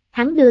Nga,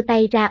 hắn đưa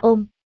tay ra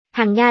ôm.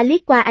 Hằng Nga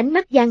liếc qua ánh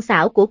mắt gian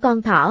xảo của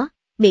con thỏ,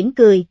 mỉm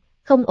cười,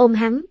 không ôm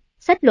hắn,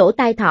 xách lỗ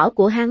tai thỏ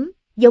của hắn,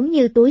 giống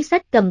như túi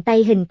xách cầm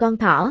tay hình con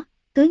thỏ,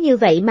 cứ như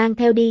vậy mang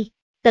theo đi.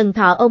 Tần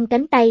Thọ ôm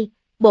cánh tay,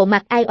 bộ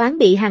mặt ai oán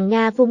bị Hằng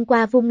Nga vung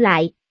qua vung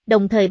lại,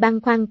 đồng thời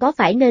băn khoăn có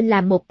phải nên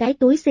làm một cái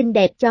túi xinh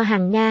đẹp cho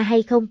Hằng Nga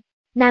hay không.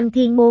 Nam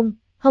Thiên Môn,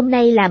 hôm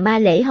nay là ma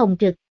lễ hồng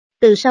trực,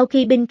 từ sau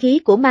khi binh khí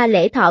của ma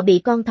lễ thọ bị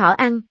con thỏ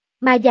ăn,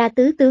 ma gia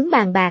tứ tướng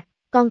bàn bạc,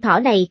 con thỏ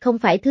này không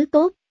phải thứ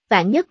tốt,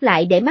 vạn nhất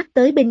lại để mắt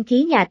tới binh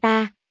khí nhà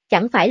ta,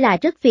 chẳng phải là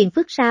rất phiền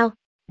phức sao,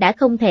 đã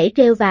không thể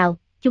trêu vào,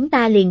 chúng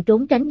ta liền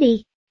trốn tránh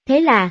đi. Thế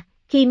là,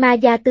 khi ma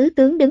gia tứ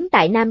tướng đứng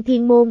tại Nam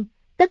Thiên Môn,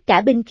 tất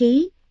cả binh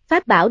khí,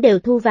 pháp bảo đều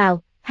thu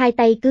vào, hai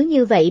tay cứ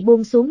như vậy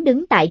buông xuống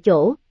đứng tại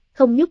chỗ,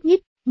 không nhúc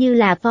nhích, như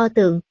là pho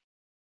tượng.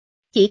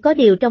 Chỉ có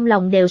điều trong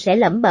lòng đều sẽ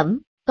lẩm bẩm,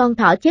 con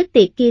thỏ chết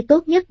tiệt kia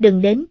tốt nhất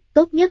đừng đến,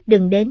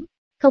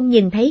 không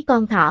nhìn thấy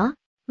con thỏ.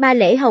 Ma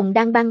Lễ Hồng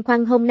đang băn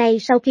khoăn hôm nay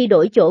sau khi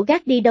đổi chỗ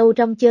gác đi đâu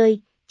rong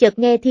chơi, chợt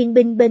nghe thiên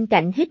binh bên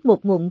cạnh hít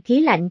một ngụm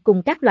khí lạnh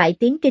cùng các loại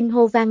tiếng kinh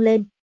hô vang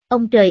lên.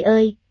 Ông trời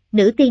ơi,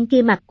 nữ tiên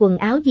kia mặc quần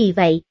áo gì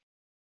vậy?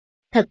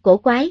 Thật cổ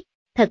quái,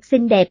 thật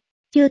xinh đẹp,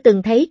 chưa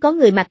từng thấy có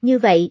người mặc như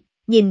vậy,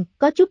 nhìn,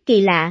 có chút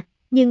kỳ lạ,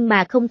 nhưng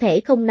mà không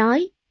thể không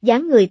nói,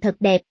 dáng người thật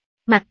đẹp,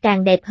 mặt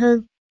càng đẹp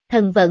hơn,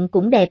 thần vận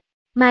cũng đẹp.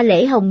 Ma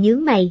Lễ Hồng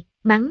nhướng mày,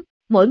 mắng,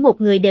 mỗi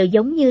một người đều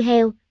giống như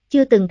heo,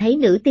 chưa từng thấy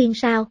nữ tiên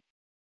sao?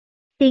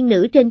 Tiên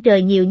nữ trên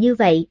trời nhiều như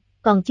vậy,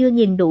 còn chưa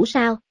nhìn đủ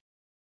sao?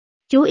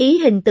 Chú ý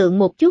hình tượng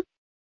một chút.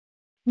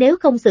 Nếu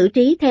không xử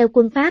trí theo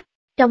quân pháp,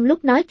 trong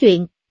lúc nói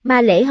chuyện,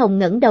 Ma Lễ Hồng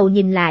ngẩng đầu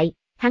nhìn lại,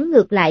 hắn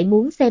ngược lại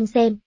muốn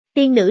xem,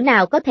 tiên nữ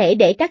nào có thể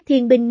để các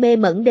thiên binh mê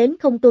mẩn đến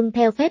không tuân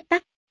theo phép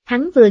tắc.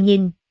 Hắn vừa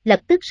nhìn, lập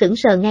tức sững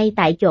sờ ngay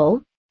tại chỗ,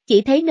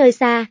 chỉ thấy nơi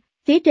xa,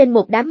 phía trên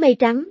một đám mây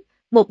trắng,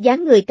 một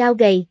dáng người cao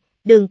gầy,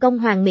 đường cong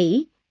hoàn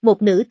mỹ,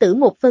 một nữ tử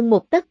một phân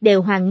một tấc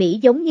đều hoàn mỹ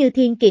giống như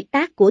thiên kiệt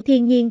tác của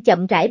thiên nhiên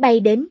chậm rãi bay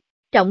đến.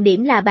 Trọng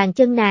điểm là bàn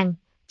chân nàng,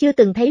 chưa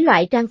từng thấy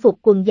loại trang phục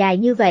quần dài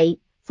như vậy,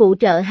 phụ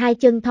trợ hai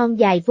chân thon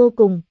dài vô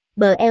cùng,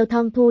 bờ eo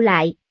thon thu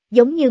lại,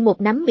 giống như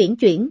một nắm uyển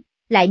chuyển,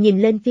 lại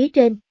nhìn lên phía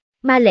trên.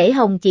 Ma Lễ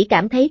Hồng chỉ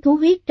cảm thấy thú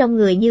huyết trong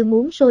người như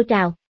muốn sôi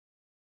trào.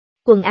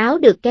 Quần áo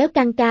được kéo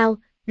căng cao,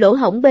 lỗ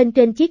hổng bên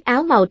trên chiếc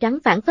áo màu trắng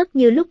phảng phất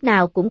như lúc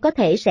nào cũng có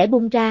thể sẽ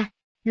bung ra.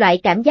 Loại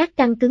cảm giác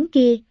căng cứng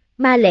kia,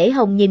 Ma Lễ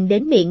Hồng nhìn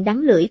đến miệng đắng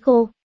lưỡi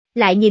khô,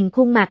 lại nhìn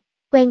khuôn mặt,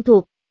 quen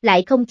thuộc,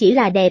 lại không chỉ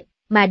là đẹp,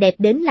 mà đẹp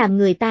đến làm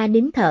người ta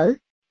nín thở.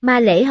 Ma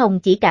Lễ Hồng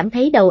chỉ cảm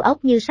thấy đầu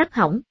óc như sắp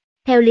hỏng.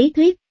 Theo lý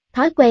thuyết,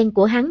 thói quen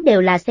của hắn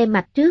đều là xem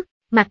mặt trước,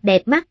 mặt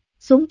đẹp mắt,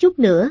 xuống chút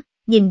nữa,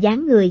 nhìn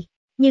dáng người.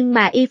 Nhưng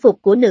mà y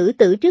phục của nữ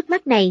tử trước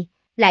mắt này,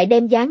 lại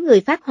đem dáng người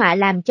phát họa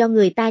làm cho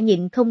người ta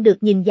nhịn không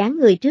được nhìn dáng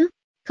người trước.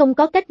 Không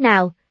có cách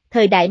nào,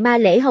 thời đại Ma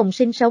Lễ Hồng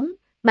sinh sống,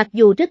 mặc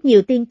dù rất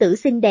nhiều tiên tử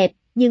xinh đẹp,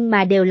 nhưng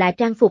mà đều là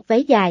trang phục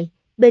váy dài,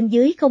 bên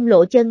dưới không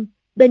lộ chân,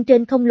 bên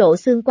trên không lộ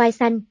xương quai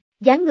xanh,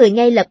 dáng người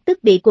ngay lập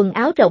tức bị quần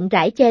áo rộng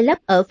rãi che lấp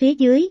ở phía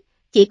dưới,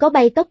 chỉ có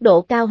bay tốc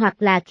độ cao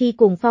hoặc là khi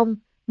cuồng phong,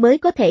 mới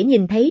có thể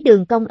nhìn thấy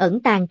đường cong ẩn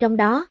tàng trong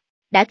đó.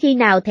 Đã khi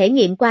nào thể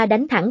nghiệm qua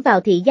đánh thẳng vào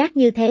thị giác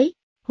như thế,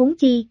 huống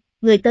chi,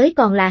 người tới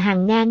còn là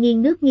Hằng Nga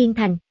nghiêng nước nghiêng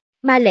thành.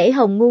 Ma Lễ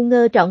Hồng ngu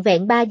ngơ trọn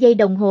vẹn 3 giây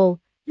đồng hồ,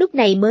 lúc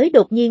này mới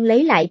đột nhiên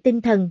lấy lại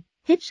tinh thần,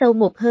 hít sâu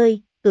một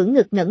hơi, ưỡn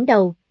ngực ngẩng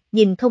đầu,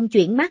 nhìn không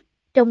chuyển mắt,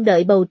 trông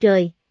đợi bầu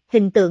trời,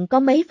 hình tượng có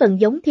mấy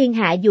phần giống thiên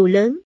hạ dù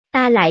lớn,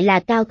 ta lại là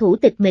cao thủ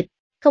tịch mịch.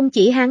 Không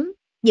chỉ hắn,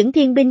 những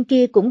thiên binh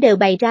kia cũng đều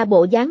bày ra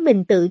bộ dáng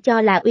mình tự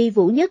cho là uy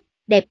vũ nhất,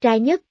 đẹp trai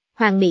nhất,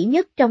 hoàn mỹ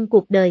nhất trong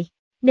cuộc đời.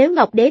 Nếu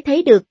Ngọc Đế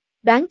thấy được,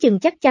 đoán chừng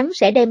chắc chắn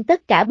sẽ đem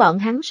tất cả bọn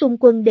hắn xung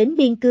quân đến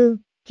biên cương.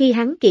 Khi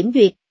hắn kiểm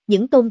duyệt,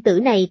 những tôn tử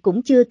này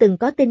cũng chưa từng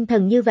có tinh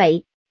thần như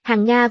vậy.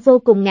 Hằng Nga vô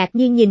cùng ngạc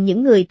nhiên nhìn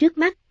những người trước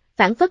mắt,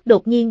 phảng phất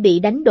đột nhiên bị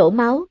đánh đổ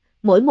máu,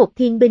 mỗi một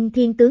thiên binh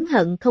thiên tướng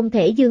hận không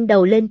thể giương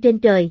đầu lên trên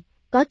trời,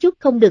 có chút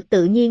không được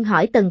tự nhiên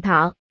hỏi Tần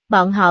Thọ,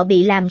 bọn họ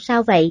bị làm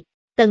sao vậy?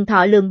 Tần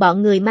Thọ lườm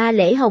bọn người Ma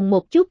Lễ Hồng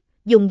một chút,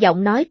 dùng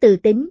giọng nói từ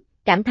tính,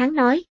 cảm thán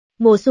nói,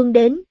 mùa xuân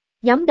đến,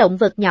 nhóm động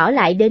vật nhỏ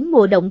lại đến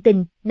mùa động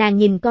tình, nàng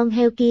nhìn con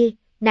heo kia,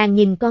 nàng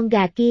nhìn con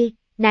gà kia,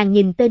 nàng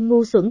nhìn tên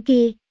ngu xuẩn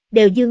kia,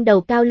 đều dương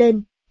đầu cao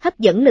lên, hấp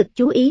dẫn lực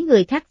chú ý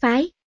người khác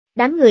phái.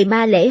 Đám người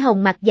Ma Lễ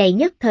Hồng mặt dày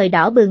nhất thời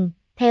đỏ bừng,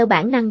 theo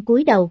bản năng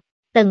cúi đầu.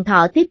 Tần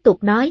Thọ tiếp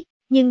tục nói,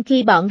 nhưng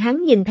khi bọn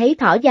hắn nhìn thấy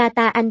thỏ gia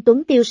ta anh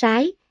tuấn tiêu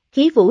sái,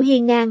 khí vũ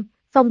hiên ngang,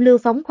 phong lưu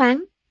phóng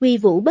khoáng, uy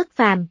vũ bất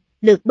phàm,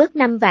 lượt bớt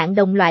 5 vạn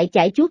đồng loại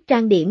chải chuốt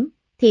trang điểm,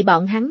 thì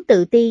bọn hắn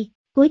tự ti,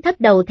 cúi thấp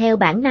đầu theo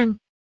bản năng.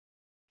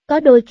 Có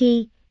đôi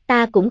khi,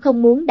 ta cũng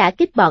không muốn đả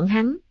kích bọn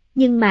hắn,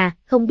 nhưng mà,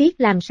 không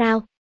biết làm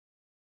sao.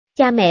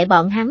 Cha mẹ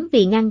bọn hắn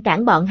vì ngăn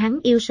cản bọn hắn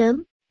yêu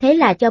sớm, thế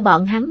là cho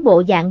bọn hắn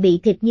bộ dạng bị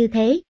thịt như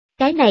thế,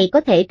 cái này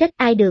có thể trách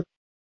ai được.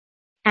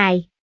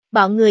 Ai,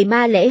 bọn người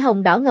Ma Lễ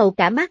Hồng đỏ ngầu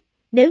cả mắt,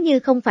 nếu như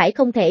không phải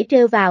không thể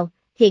trêu vào,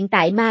 hiện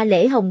tại Ma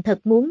Lễ Hồng thật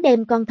muốn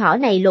đem con thỏ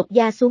này lột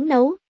da xuống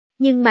nấu,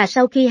 nhưng mà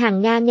sau khi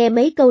Hằng Nga nghe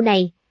mấy câu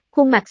này,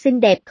 khuôn mặt xinh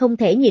đẹp không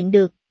thể nhịn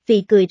được,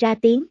 vì cười ra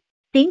tiếng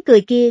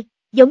cười kia,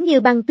 giống như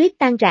băng tuyết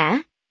tan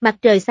rã, mặt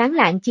trời sáng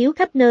lạng chiếu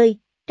khắp nơi,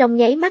 trong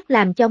nháy mắt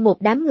làm cho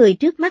một đám người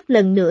trước mắt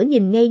lần nữa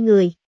nhìn ngây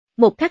người,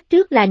 một khắc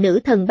trước là nữ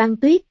thần băng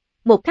tuyết,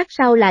 một khắc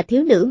sau là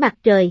thiếu nữ mặt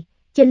trời,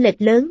 chênh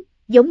lệch lớn,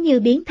 giống như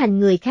biến thành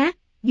người khác,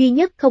 duy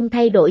nhất không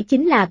thay đổi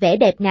chính là vẻ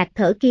đẹp ngạt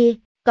thở kia,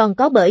 còn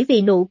có bởi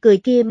vì nụ cười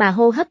kia mà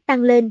hô hấp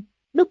tăng lên,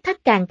 nút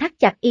thắt càng thắt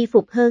chặt y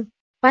phục hơn.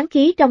 Oán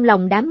khí trong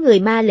lòng đám người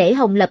Ma Lễ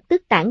Hồng lập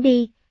tức tản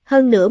đi,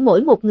 hơn nữa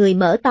mỗi một người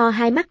mở to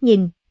hai mắt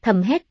nhìn,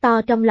 thầm hét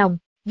to trong lòng,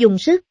 dùng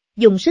sức,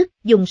 dùng sức,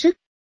 dùng sức.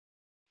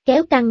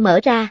 Kéo căng mở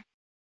ra.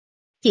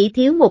 Chỉ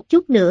thiếu một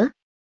chút nữa.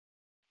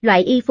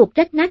 Loại y phục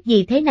rách nát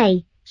gì thế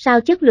này,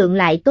 sao chất lượng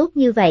lại tốt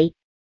như vậy?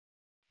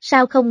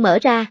 Sao không mở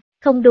ra,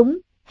 không đúng,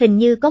 hình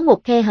như có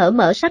một khe hở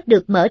mở sắp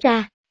được mở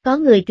ra, có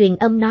người truyền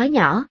âm nói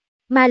nhỏ.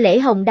 Ma Lễ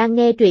Hồng đang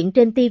nghe truyện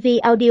trên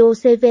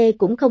TvAudiocv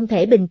cũng không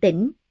thể bình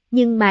tĩnh,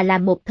 nhưng mà là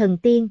một thần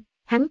tiên,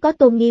 hắn có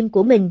tôn nghiêm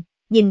của mình,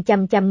 nhìn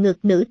chằm chằm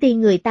ngực nữ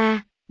tiên người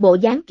ta, bộ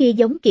dáng kia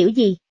giống kiểu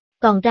gì,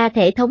 còn ra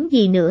thể thống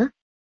gì nữa.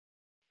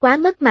 Quá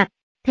mất mặt,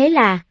 thế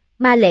là,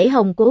 Ma Lễ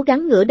Hồng cố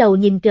gắng ngửa đầu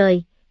nhìn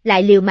trời,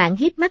 lại liều mạng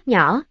híp mắt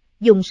nhỏ,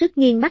 dùng sức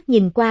nghiêng mắt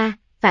nhìn qua,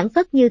 phản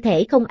phất như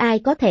thể không ai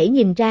có thể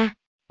nhìn ra.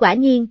 Quả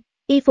nhiên,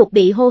 y phục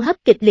bị hô hấp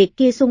kịch liệt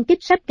kia xung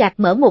kích sắp gạt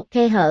mở một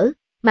khe hở,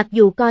 mặc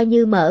dù coi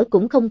như mở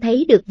cũng không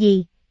thấy được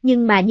gì,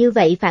 nhưng mà như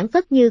vậy phản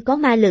phất như có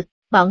ma lực,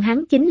 bọn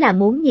hắn chính là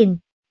muốn nhìn.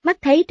 Mắt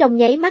thấy trong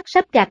nháy mắt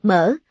sắp gạt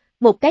mở,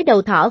 một cái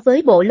đầu thỏ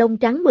với bộ lông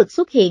trắng mượt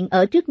xuất hiện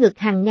ở trước ngực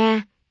Hằng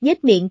Nga,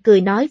 nhếch miệng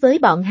cười nói với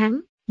bọn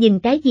hắn, nhìn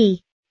cái gì,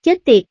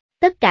 chết tiệt,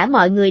 tất cả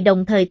mọi người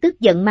đồng thời tức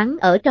giận mắng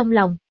ở trong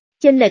lòng.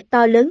 Chênh lệch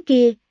to lớn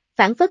kia,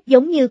 phản phất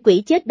giống như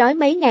quỷ chết đói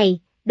mấy ngày,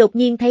 đột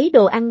nhiên thấy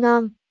đồ ăn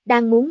ngon,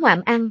 đang muốn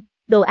ngoạm ăn,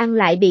 đồ ăn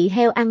lại bị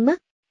heo ăn mất,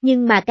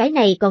 nhưng mà cái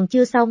này còn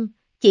chưa xong,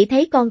 chỉ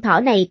thấy con thỏ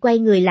này quay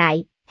người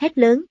lại, hét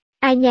lớn,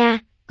 ai nha,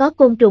 có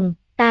côn trùng,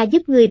 ta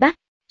giúp ngươi bắt,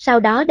 sau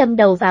đó đâm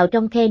đầu vào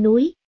trong khe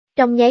núi.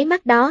 Trong nháy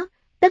mắt đó,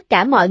 tất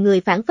cả mọi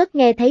người phản phất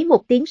nghe thấy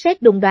một tiếng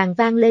sét đùng đoàng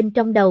vang lên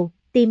trong đầu,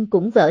 tim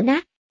cũng vỡ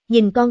nát,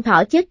 nhìn con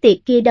thỏ chết tiệt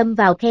kia đâm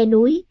vào khe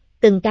núi,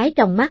 từng cái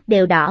tròng mắt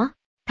đều đỏ,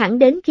 thẳng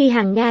đến khi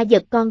Hằng Nga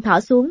giật con thỏ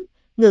xuống,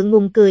 ngượng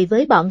ngùng cười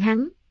với bọn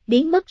hắn,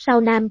 biến mất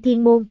sau Nam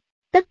Thiên Môn.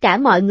 Tất cả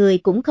mọi người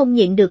cũng không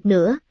nhịn được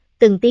nữa,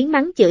 từng tiếng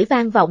mắng chửi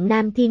vang vọng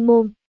Nam Thiên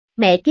Môn,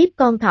 mẹ kiếp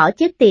con thỏ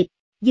chết tiệt,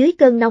 dưới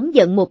cơn nóng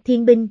giận một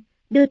thiên binh,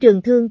 đưa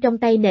trường thương trong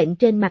tay nện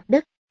trên mặt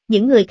đất,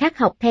 những người khác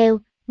học theo,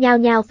 nhao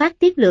nhao phát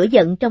tiết lửa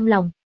giận trong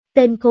lòng,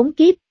 tên khốn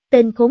kiếp,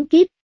 tên khốn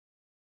kiếp.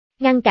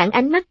 Ngăn cản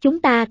ánh mắt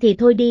chúng ta thì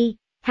thôi đi,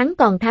 hắn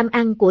còn tham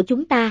ăn của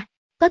chúng ta,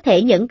 có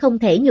thể nhẫn không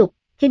thể nhục,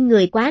 khinh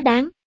người quá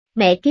đáng,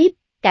 mẹ kiếp,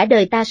 cả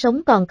đời ta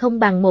sống còn không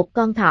bằng một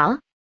con thỏ.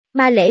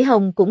 Ma Lễ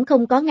Hồng cũng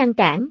không có ngăn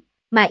cản,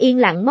 mà yên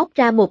lặng móc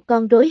ra một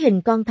con rối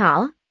hình con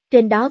thỏ,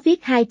 trên đó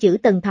viết 2 chữ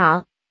Tần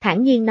Thọ,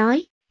 thản nhiên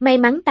nói, may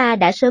mắn ta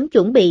đã sớm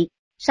chuẩn bị,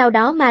 sau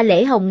đó Ma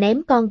Lễ Hồng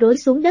ném con rối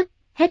xuống đất,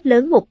 hét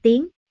lớn một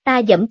tiếng,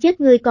 ta giẫm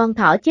chết ngươi con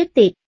thỏ chết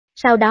tiệt,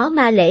 sau đó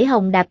Ma Lễ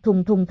Hồng đạp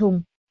thùng thùng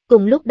thùng.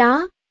 Cùng lúc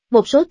đó,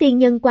 một số tiên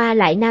nhân qua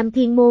lại Nam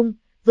Thiên Môn,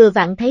 vừa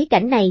vặn thấy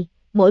cảnh này,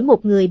 mỗi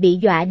một người bị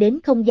dọa đến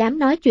không dám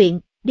nói chuyện,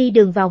 đi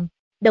đường vòng.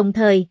 Đồng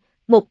thời,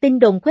 một tin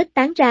đồn khuếch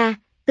tán ra,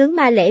 tướng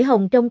Ma Lễ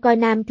Hồng trông coi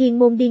Nam Thiên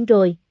Môn điên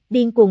rồi,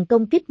 điên cuồng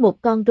công kích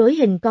một con rối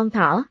hình con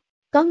thỏ.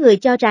 Có người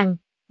cho rằng,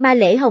 Ma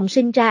Lễ Hồng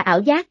sinh ra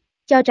ảo giác,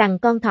 cho rằng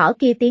con thỏ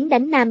kia tiến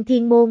đánh Nam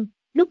Thiên Môn,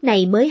 lúc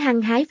này mới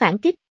hăng hái phản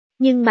kích.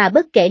 Nhưng mà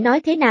bất kể nói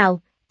thế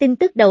nào, tin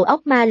tức đầu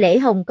óc Ma Lễ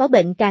Hồng có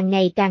bệnh càng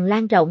ngày càng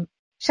lan rộng.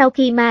 Sau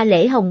khi Ma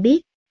Lễ Hồng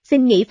biết,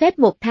 xin nghỉ phép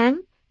 1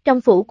 tháng,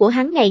 trong phủ của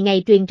hắn ngày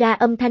ngày truyền ra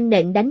âm thanh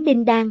nện đánh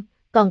đinh đan,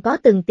 còn có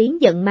từng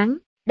tiếng giận mắng,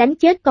 đánh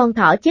chết con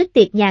thỏ chết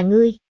tiệt nhà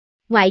ngươi.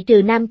 Ngoại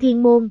trừ Nam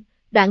Thiên Môn,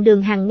 đoạn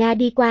đường Hằng Nga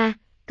đi qua,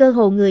 cơ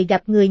hồ người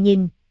gặp người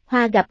nhìn,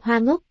 hoa gặp hoa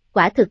ngốc,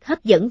 quả thực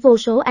hấp dẫn vô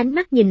số ánh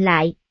mắt nhìn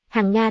lại,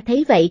 Hằng Nga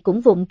thấy vậy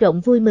cũng vụng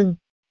trộm vui mừng.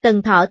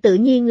 Tần Thọ tự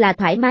nhiên là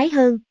thoải mái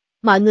hơn,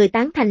 mọi người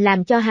tán thành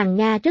làm cho Hằng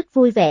Nga rất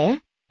vui vẻ,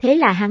 thế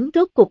là hắn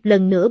rốt cục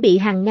lần nữa bị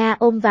Hằng Nga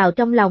ôm vào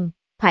trong lòng,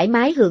 thoải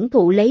mái hưởng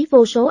thụ lấy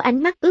vô số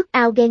ánh mắt ước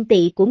ao ghen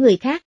tị của người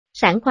khác,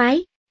 sảng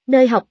khoái.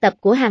 Nơi học tập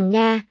của Hằng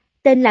Nga,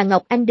 tên là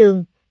Ngọc Anh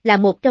Đường, là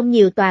một trong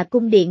nhiều tòa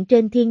cung điện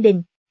trên thiên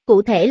đình.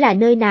 Cụ thể là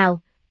nơi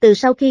nào, từ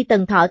sau khi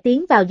Tần Thọ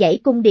tiến vào dãy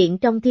cung điện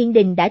trong thiên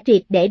đình đã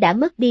triệt để đã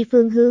mất đi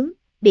phương hướng,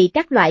 bị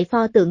các loại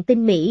pho tượng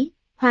tinh mỹ,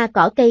 hoa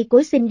cỏ cây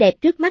cối xinh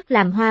đẹp trước mắt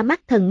làm hoa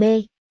mắt thần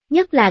mê.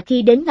 Nhất là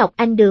khi đến Ngọc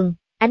Anh Đường,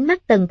 ánh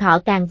mắt Tần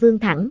Thọ càng vươn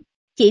thẳng.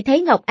 Chỉ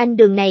thấy Ngọc Anh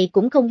Đường này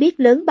cũng không biết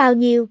lớn bao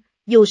nhiêu,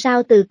 dù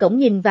sao từ cổng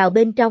nhìn vào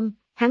bên trong,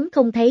 hắn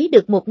không thấy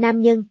được một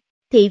nam nhân.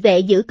 Thị vệ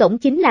giữ cổng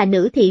chính là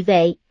nữ thị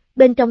vệ,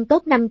 bên trong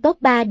top 5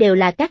 top 3 đều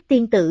là các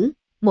tiên tử,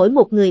 mỗi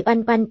một người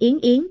oanh oanh yến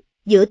yến,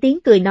 giữa tiếng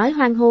cười nói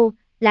hoan hô,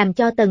 làm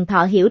cho Tần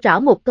Thọ hiểu rõ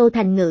một câu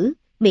thành ngữ,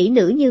 mỹ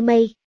nữ như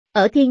mây.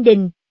 Ở thiên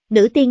đình,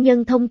 nữ tiên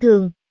nhân thông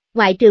thường,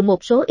 ngoại trừ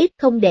một số ít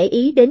không để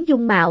ý đến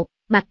dung mạo,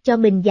 mặc cho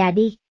mình già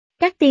đi.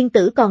 Các tiên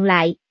tử còn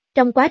lại,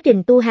 trong quá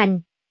trình tu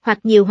hành, hoặc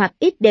nhiều hoặc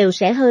ít đều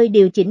sẽ hơi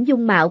điều chỉnh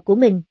dung mạo của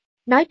mình.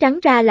 Nói trắng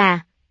ra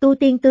là, tu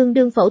tiên tương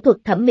đương phẫu thuật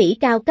thẩm mỹ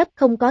cao cấp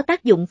không có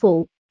tác dụng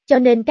phụ, cho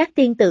nên các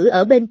tiên tử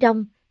ở bên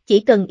trong, chỉ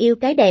cần yêu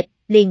cái đẹp,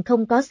 liền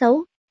không có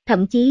xấu.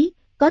 Thậm chí,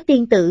 có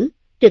tiên tử,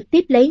 trực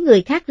tiếp lấy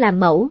người khác làm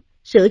mẫu,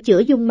 sửa chữa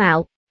dung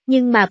mạo,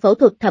 nhưng mà phẫu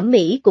thuật thẩm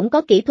mỹ cũng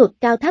có kỹ thuật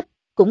cao thấp,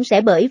 cũng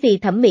sẽ bởi vì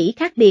thẩm mỹ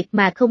khác biệt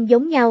mà không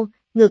giống nhau,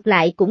 ngược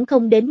lại cũng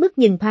không đến mức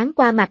nhìn thoáng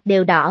qua mặt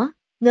đều đỏ,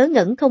 ngớ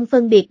ngẩn không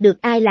phân biệt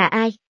được ai là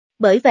ai.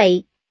 Bởi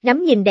vậy,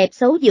 ngắm nhìn đẹp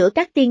xấu giữa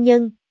các tiên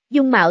nhân,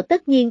 dung mạo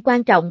tất nhiên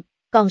quan trọng,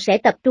 còn sẽ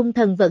tập trung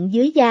thần vận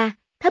dưới da,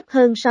 thấp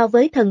hơn so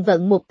với thần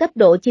vận một cấp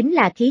độ chính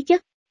là khí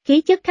chất.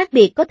 Khí chất khác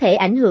biệt có thể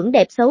ảnh hưởng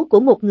đẹp xấu của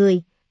một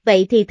người,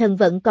 vậy thì thần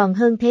vận còn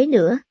hơn thế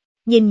nữa.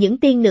 Nhìn những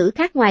tiên nữ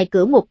khác ngoài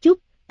cửa một chút,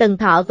 Tần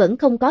Thọ vẫn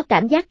không có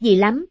cảm giác gì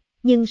lắm,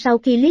 nhưng sau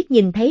khi liếc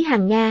nhìn thấy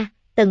Hằng Nga,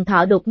 Tần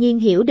Thọ đột nhiên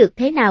hiểu được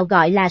thế nào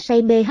gọi là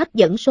say mê hấp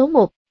dẫn số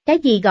 1, cái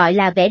gì gọi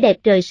là vẻ đẹp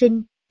trời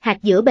sinh, hạt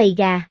giữa bầy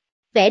gà.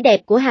 Vẻ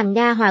đẹp của Hằng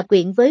Nga hòa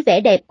quyện với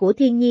vẻ đẹp của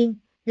thiên nhiên,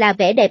 là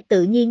vẻ đẹp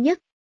tự nhiên nhất.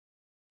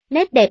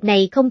 Nét đẹp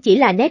này không chỉ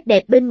là nét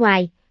đẹp bên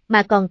ngoài,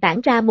 mà còn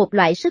tản ra một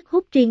loại sức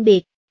hút riêng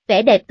biệt,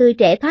 vẻ đẹp tươi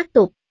trẻ thoát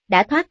tục,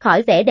 đã thoát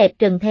khỏi vẻ đẹp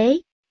trần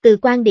thế. Từ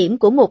quan điểm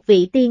của một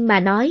vị tiên mà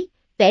nói,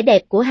 vẻ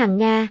đẹp của Hằng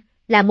Nga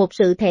là một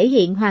sự thể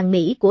hiện hoàn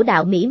mỹ của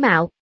đạo mỹ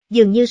mạo,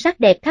 dường như sắc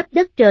đẹp khắp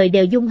đất trời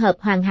đều dung hợp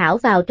hoàn hảo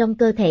vào trong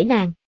cơ thể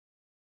nàng.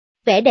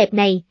 Vẻ đẹp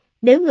này,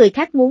 nếu người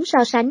khác muốn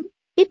so sánh,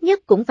 ít nhất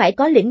cũng phải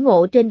có lĩnh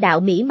ngộ trên đạo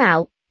mỹ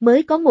mạo,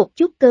 mới có một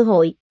chút cơ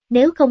hội,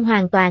 nếu không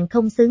hoàn toàn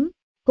không xứng.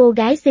 Cô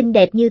gái xinh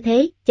đẹp như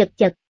thế, chật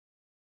chật.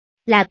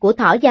 Là của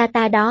Thỏ gia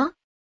ta đó.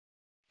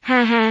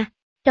 Ha ha,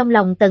 trong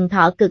lòng Tần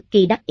Thọ cực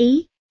kỳ đắc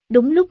ý.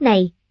 Đúng lúc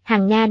này,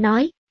 Hằng Nga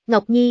nói,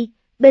 Ngọc Nhi,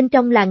 bên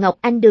trong là Ngọc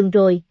Anh đường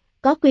rồi,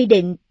 có quy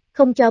định,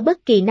 không cho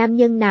bất kỳ nam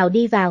nhân nào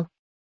đi vào.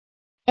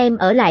 Em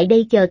ở lại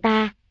đây chờ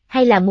ta,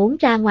 hay là muốn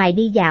ra ngoài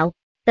đi dạo?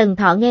 Tần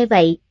Thọ nghe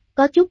vậy,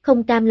 có chút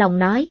không cam lòng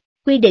nói,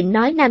 quy định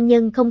nói nam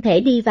nhân không thể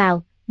đi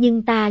vào,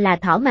 nhưng ta là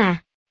thỏ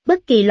mà,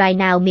 bất kỳ loài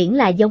nào miễn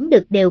là giống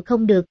đực đều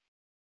không được.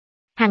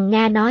 Hằng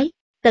Nga nói,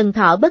 Tần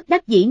Thọ bất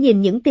đắc dĩ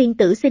nhìn những tiên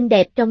tử xinh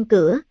đẹp trong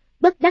cửa,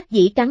 bất đắc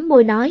dĩ cắn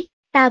môi nói,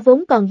 ta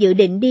vốn còn dự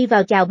định đi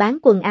vào chào bán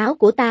quần áo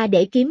của ta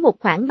để kiếm một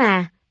khoản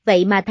mà,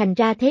 vậy mà thành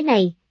ra thế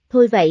này,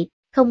 thôi vậy,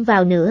 không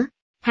vào nữa.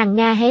 Hằng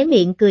Nga hé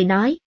miệng cười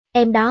nói,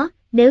 em đó,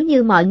 nếu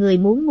như mọi người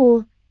muốn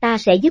mua, ta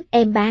sẽ giúp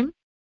em bán.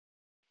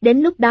 Đến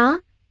lúc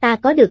đó, ta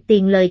có được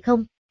tiền lời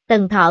không?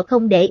 Tần Thọ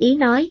không để ý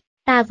nói,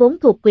 ta vốn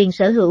thuộc quyền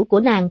sở hữu của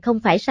nàng không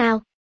phải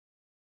sao?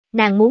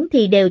 Nàng muốn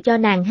thì đều cho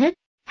nàng hết.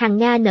 Hằng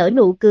Nga nở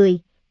nụ cười,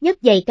 nhấc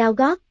giày cao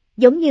gót,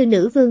 giống như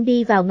nữ vương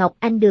đi vào Ngọc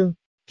Anh đường.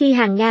 Khi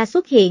Hằng Nga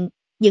xuất hiện,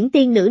 những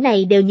tiên nữ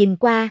này đều nhìn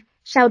qua,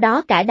 sau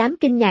đó cả đám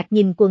kinh ngạc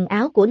nhìn quần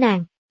áo của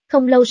nàng.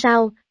 Không lâu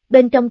sau,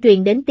 bên trong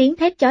truyền đến tiếng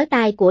thét chói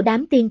tai của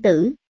đám tiên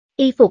tử.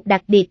 Y phục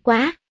đặc biệt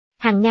quá,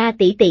 Hằng Nga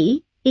tỷ tỷ,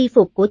 y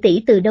phục của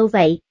tỷ từ đâu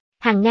vậy?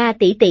 Hằng Nga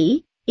tỷ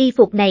tỷ, y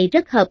phục này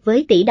rất hợp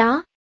với tỷ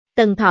đó.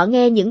 Tần Thọ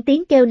nghe những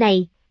tiếng kêu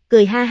này,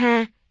 cười ha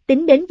ha,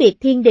 tính đến việc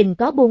thiên đình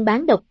có buôn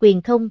bán độc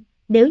quyền không,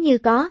 nếu như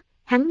có,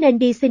 hắn nên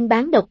đi xin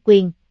bán độc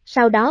quyền,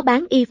 sau đó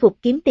bán y phục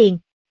kiếm tiền.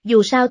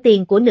 Dù sao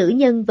tiền của nữ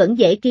nhân vẫn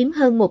dễ kiếm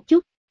hơn một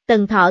chút.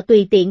 Tần Thọ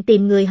tùy tiện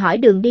tìm người hỏi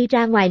đường đi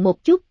ra ngoài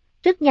một chút,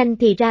 rất nhanh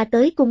thì ra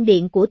tới cung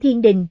điện của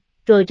thiên đình,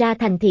 rồi ra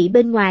thành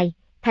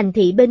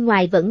thị bên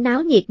ngoài vẫn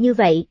náo nhiệt như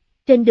vậy,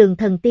 trên đường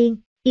thần tiên,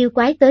 yêu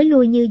quái tới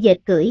lui như dệt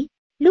cưỡi.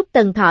 Lúc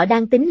Tần Thọ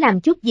đang tính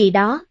làm chút gì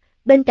đó,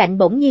 bên cạnh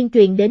bỗng nhiên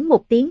truyền đến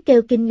một tiếng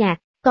kêu kinh ngạc,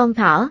 con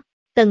thỏ.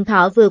 Tần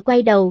Thọ vừa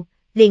quay đầu,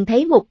 liền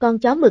thấy một con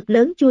chó mực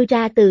lớn chui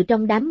ra từ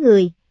trong đám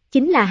người,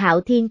 chính là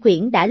Hạo Thiên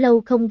Quyển đã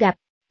lâu không gặp.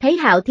 Thấy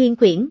Hạo Thiên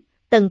Quyển,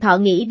 Tần Thọ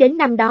nghĩ đến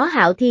năm đó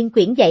Hạo Thiên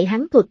Quyển dạy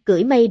hắn thuật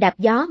cưỡi mây đạp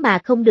gió mà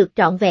không được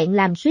trọn vẹn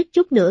làm suýt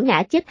chút nữa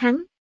ngã chết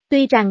hắn.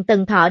 Tuy rằng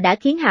Tần Thọ đã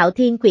khiến Hạo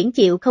Thiên Quyển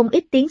chịu không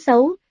ít tiếng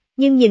xấu,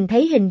 nhưng nhìn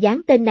thấy hình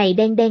dáng tên này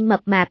đen đen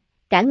mập mạp,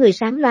 cả người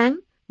sáng loáng,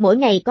 mỗi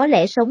ngày có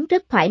lẽ sống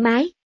rất thoải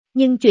mái.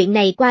 Nhưng chuyện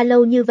này qua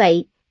lâu như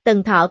vậy,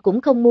 Tần Thọ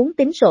cũng không muốn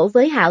tính sổ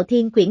với Hạo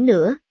Thiên Quyển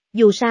nữa,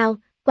 dù sao,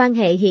 quan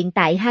hệ hiện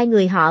tại hai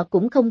người họ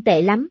cũng không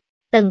tệ lắm.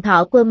 Tần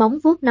Thọ quơ móng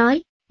vuốt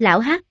nói, lão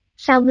Hắc,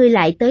 sao ngươi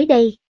lại tới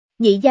đây?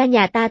 Nhị gia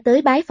nhà ta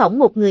tới bái phỏng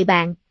một người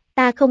bạn,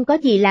 ta không có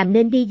gì làm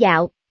nên đi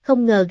dạo,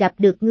 không ngờ gặp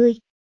được ngươi.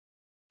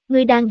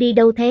 Ngươi đang đi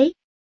đâu thế?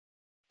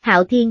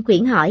 Hạo Thiên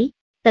Quyển hỏi.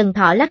 Tần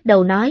Thọ lắc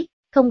đầu nói,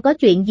 không có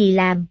chuyện gì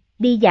làm,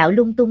 đi dạo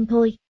lung tung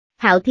thôi.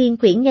 Hạo Thiên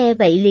Quyển nghe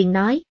vậy liền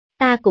nói,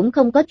 ta cũng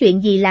không có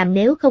chuyện gì làm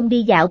nếu không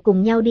đi dạo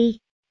cùng nhau đi.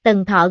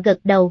 Tần Thọ gật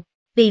đầu,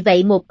 vì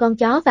vậy một con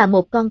chó và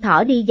một con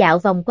thỏ đi dạo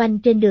vòng quanh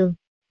trên đường.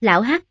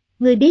 Lão Hắc,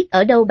 ngươi biết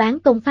ở đâu bán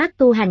công pháp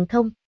tu hành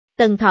không?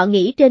 Tần Thọ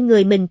nghĩ trên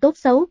người mình tốt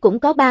xấu cũng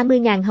có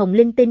 30.000 hồng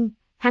linh tinh,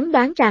 hắn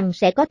đoán rằng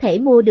sẽ có thể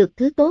mua được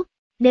thứ tốt,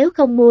 nếu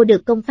không mua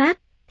được công pháp,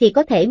 thì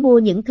có thể mua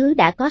những thứ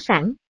đã có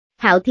sẵn.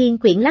 Hạo Thiên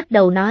Quyển lắc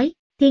đầu nói,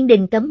 thiên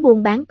đình cấm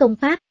buôn bán công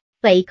pháp,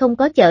 vậy không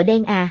có chợ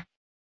đen à?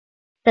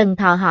 Tần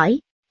Thọ hỏi.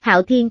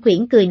 Hạo Thiên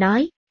Quyển cười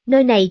nói,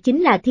 nơi này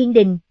chính là thiên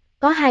đình,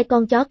 có 2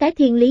 con chó cái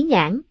thiên lý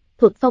nhãn,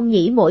 Thuật Phong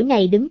Nhĩ mỗi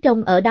ngày đứng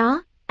trông ở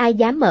đó, ai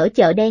dám mở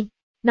chợ đen.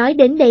 Nói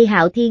đến đây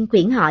Hạo Thiên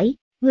Quyển hỏi,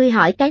 ngươi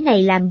hỏi cái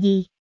này làm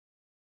gì?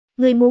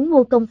 Ngươi muốn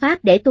mua công pháp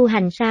để tu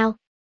hành sao?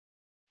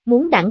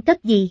 Muốn đẳng cấp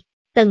gì?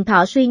 Tần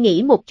Thọ suy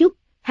nghĩ một chút,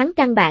 hắn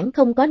căn bản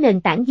không có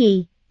nền tảng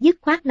gì, dứt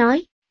khoát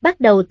nói, bắt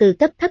đầu từ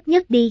cấp thấp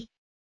nhất đi.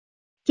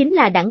 Chính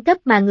là đẳng cấp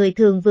mà người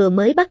thường vừa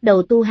mới bắt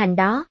đầu tu hành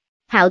đó.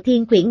 Hạo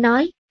Thiên Quyển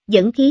nói,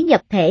 dẫn khí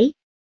nhập thể.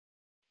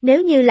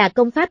 Nếu như là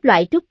công pháp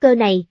loại trúc cơ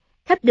này,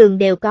 khắp đường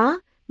đều có,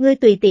 ngươi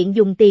tùy tiện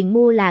dùng tiền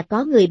mua là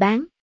có người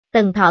bán.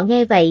 Tần Thọ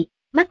nghe vậy,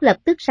 mắt lập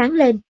tức sáng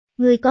lên,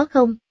 ngươi có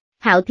không?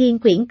 Hạo Thiên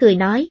Quyển cười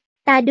nói,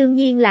 ta đương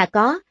nhiên là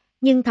có,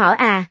 nhưng Thọ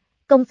à,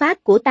 công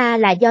pháp của ta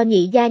là do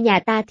nhị gia nhà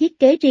ta thiết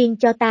kế riêng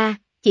cho ta,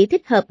 chỉ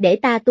thích hợp để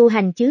ta tu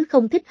hành chứ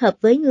không thích hợp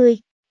với ngươi,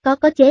 có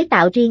chế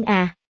tạo riêng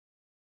à?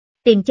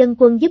 Tìm chân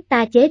quân giúp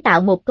ta chế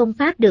tạo một công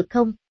pháp được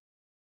không?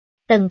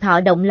 Tần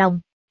Thọ động lòng.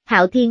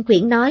 Hạo Thiên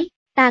Quyển nói,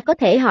 ta có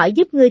thể hỏi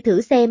giúp ngươi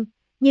thử xem,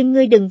 nhưng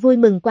ngươi đừng vui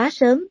mừng quá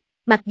sớm,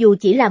 mặc dù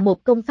chỉ là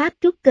một công pháp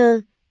trúc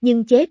cơ,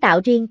 nhưng chế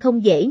tạo riêng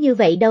không dễ như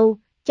vậy đâu,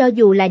 cho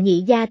dù là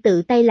nhị gia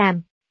tự tay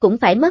làm, cũng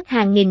phải mất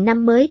hàng nghìn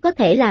năm mới có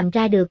thể làm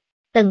ra được.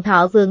 Tần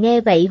Thọ vừa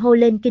nghe vậy hô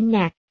lên kinh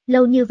ngạc,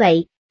 lâu như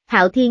vậy.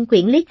 Hạo Thiên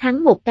Quyển liếc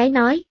hắn một cái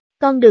nói,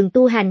 con đường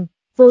tu hành,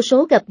 vô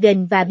số gập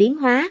ghềnh và biến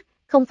hóa,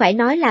 không phải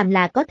nói làm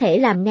là có thể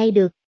làm ngay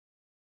được.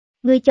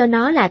 Ngươi cho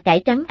nó là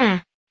cải trắng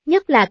à?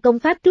 Nhất là công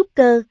pháp trúc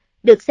cơ,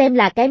 được xem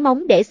là cái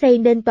móng để xây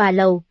nên tòa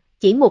lầu,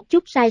 chỉ một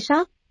chút sai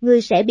sót,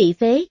 ngươi sẽ bị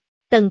phế.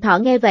 Tần Thọ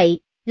nghe vậy,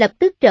 lập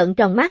tức trợn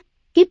tròn mắt,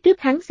 kiếp trước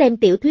hắn xem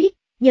tiểu thuyết,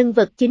 nhân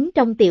vật chính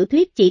trong tiểu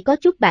thuyết chỉ có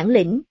chút bản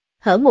lĩnh,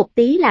 hở một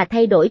tí là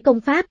thay đổi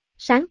công pháp,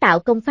 sáng tạo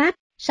công pháp,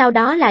 sau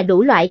đó là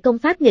đủ loại công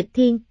pháp nghịch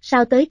thiên,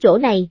 sao tới chỗ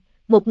này,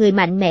 một người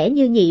mạnh mẽ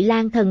như Nhị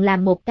Lang Thần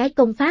làm một cái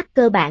công pháp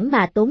cơ bản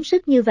mà tốn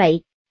sức như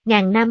vậy,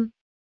 ngàn năm.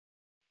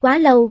 Quá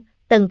lâu,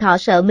 Tần Thọ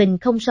sợ mình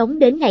không sống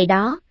đến ngày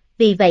đó,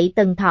 vì vậy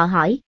Tần Thọ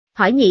hỏi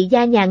nhị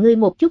gia nhà ngươi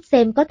một chút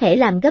xem có thể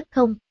làm gấp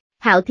không?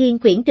 Hạo Thiên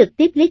Quyển trực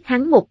tiếp liếc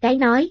hắn một cái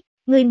nói,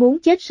 ngươi muốn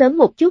chết sớm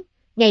một chút,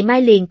 ngày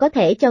mai liền có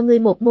thể cho ngươi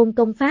một môn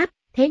công pháp,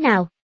 thế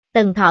nào?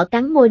 Tần Thọ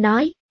cắn môi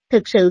nói,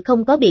 thực sự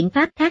không có biện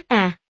pháp khác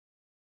à?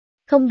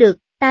 Không được,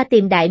 ta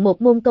tìm đại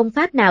một môn công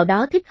pháp nào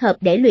đó thích hợp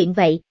để luyện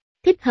vậy,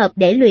 thích hợp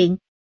để luyện.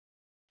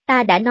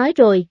 Ta đã nói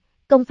rồi,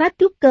 công pháp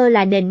trúc cơ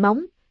là nền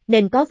móng,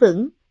 nền có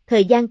vững,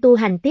 thời gian tu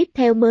hành tiếp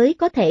theo mới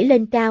có thể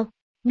lên cao.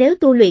 Nếu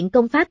tu luyện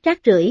công pháp rác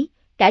rưởi,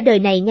 cả đời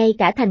này ngay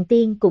cả thành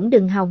tiên cũng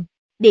đừng hòng.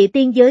 Địa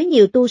tiên giới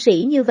nhiều tu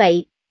sĩ như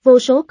vậy, vô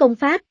số công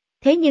pháp,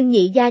 thế nhưng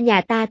nhị gia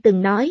nhà ta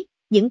từng nói,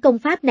 những công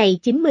pháp này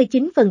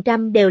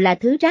 99% đều là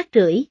thứ rác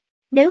rưởi.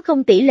 Nếu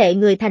không tỷ lệ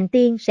người thành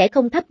tiên sẽ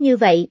không thấp như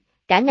vậy,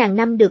 cả ngàn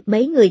năm được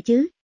mấy người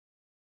chứ.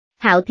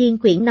 Hạo Thiên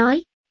Quyển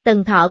nói,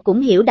 Tần Thọ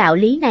cũng hiểu đạo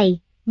lý này,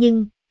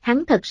 nhưng,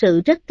 hắn thật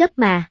sự rất gấp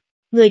mà.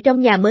 Người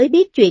trong nhà mới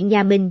biết chuyện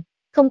nhà mình,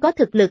 không có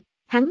thực lực,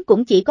 hắn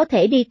cũng chỉ có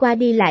thể đi qua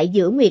đi lại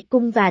giữa Nguyệt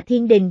Cung và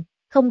Thiên Đình,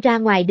 không ra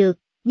ngoài được,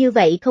 như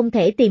vậy không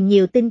thể tìm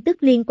nhiều tin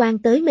tức liên quan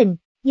tới mình,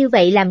 như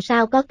vậy làm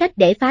sao có cách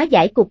để phá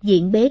giải cục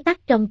diện bế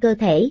tắc trong cơ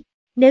thể.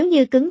 Nếu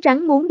như cứng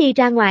rắn muốn đi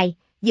ra ngoài,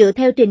 dựa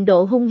theo trình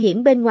độ hung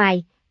hiểm bên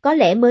ngoài, có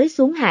lẽ mới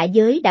xuống hạ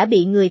giới đã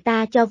bị người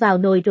ta cho vào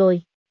nồi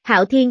rồi.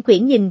 Hạo Thiên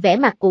Quyển nhìn vẻ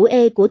mặt củ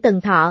ê của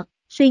Tần Thọ,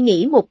 suy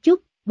nghĩ một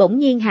chút, bỗng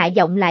nhiên hạ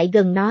giọng lại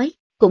gần nói,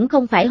 cũng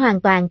không phải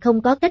hoàn toàn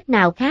không có cách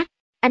nào khác.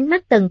 Ánh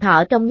mắt Tần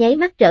Thọ trong nháy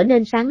mắt trở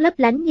nên sáng lấp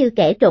lánh như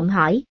kẻ trộm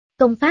hỏi,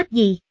 công pháp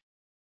gì?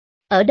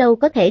 Ở đâu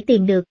có thể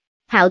tìm được?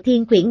 Hạo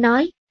Thiên Quyển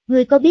nói,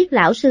 ngươi có biết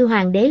lão sư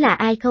hoàng đế là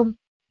ai không?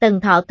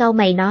 Tần Thọ cau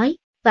mày nói,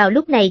 vào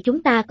lúc này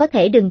chúng ta có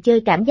thể đừng chơi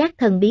cảm giác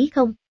thần bí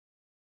không?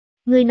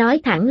 Ngươi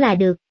nói thẳng là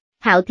được.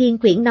 Hạo Thiên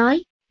Quyển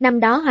nói, năm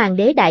đó hoàng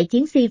đế đại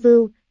chiến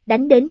Si-vu,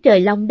 đánh đến trời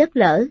long đất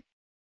lở.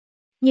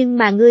 Nhưng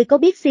mà ngươi có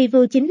biết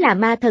Si-vu chính là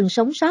ma thần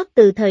sống sót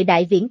từ thời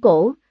đại viễn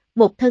cổ,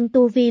 một thân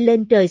tu vi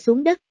lên trời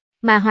xuống đất,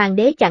 mà hoàng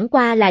đế chẳng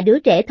qua là đứa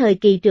trẻ thời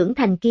kỳ trưởng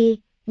thành kia,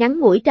 ngắn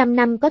ngủi trăm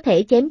năm có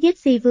thể chém giết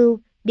Si-vu,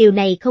 điều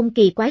này không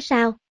kỳ quái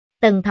sao?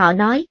 Tần Thọ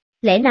nói,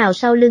 lẽ nào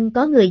sau lưng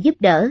có người giúp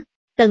đỡ?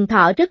 Tần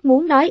Thọ rất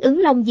muốn nói ứng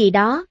long gì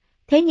đó,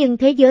 thế nhưng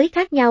thế giới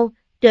khác nhau,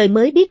 trời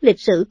mới biết lịch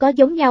sử có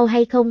giống nhau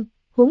hay không,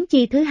 huống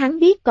chi thứ hắn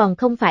biết còn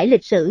không phải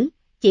lịch sử,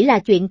 chỉ là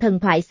chuyện thần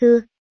thoại xưa,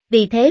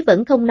 vì thế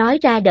vẫn không nói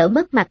ra đỡ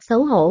mất mặt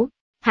xấu hổ.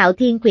 Hạo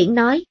Thiên Quyển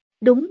nói,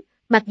 đúng,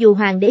 mặc dù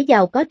hoàng đế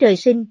giàu có trời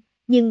sinh,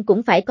 nhưng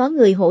cũng phải có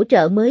người hỗ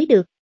trợ mới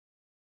được.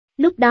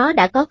 Lúc đó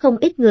đã có không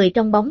ít người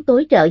trong bóng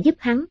tối trợ giúp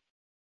hắn.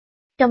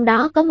 Trong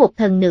đó có một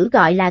thần nữ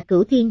gọi là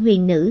Cửu Thiên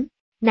Huyền Nữ,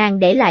 nàng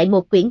để lại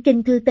một quyển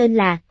kinh thư tên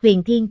là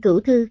Huyền Thiên Cửu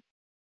Thư.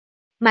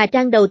 Mà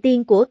trang đầu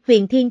tiên của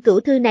Huyền Thiên Cửu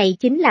Thư này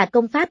chính là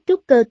công pháp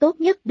trúc cơ tốt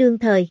nhất đương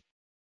thời.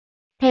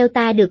 Theo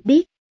ta được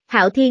biết,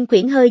 Hạo Thiên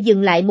Quyển hơi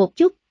dừng lại một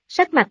chút,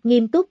 sắc mặt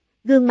nghiêm túc,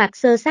 gương mặt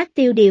sơ sát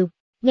tiêu điều.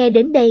 Nghe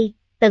đến đây,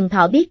 Tần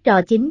Thọ biết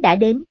trò chính đã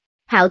đến.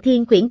 Hạo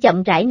Thiên Quyển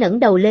chậm rãi ngẩng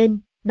đầu lên,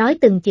 nói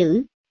từng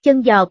chữ,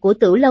 chân giò của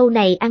Tửu lâu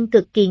này ăn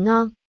cực kỳ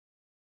ngon,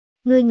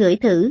 ngươi ngửi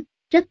thử,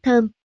 rất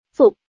thơm,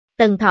 phục,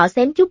 Tần Thọ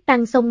xém chút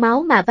tăng sông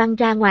máu mà văng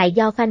ra ngoài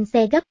do phanh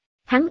xe gấp,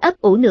 hắn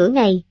ấp ủ nửa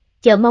ngày,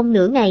 chờ mong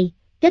nửa ngày,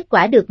 kết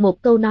quả được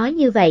một câu nói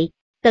như vậy,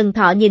 Tần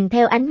Thọ nhìn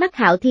theo ánh mắt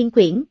Hạo Thiên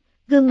Quyển,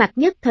 gương mặt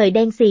nhất thời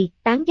đen xì,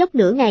 tán dốc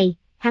nửa ngày,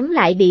 hắn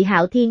lại bị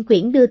Hạo Thiên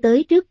Quyển đưa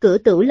tới trước cửa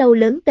tửu lâu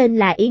lớn tên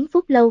là Yến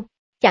Phúc Lâu,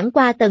 chẳng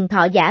qua Tần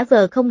Thọ giả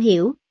vờ không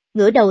hiểu,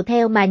 ngửa đầu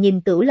theo mà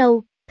nhìn tửu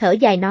lâu, thở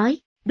dài nói,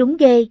 đúng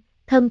ghê,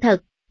 thơm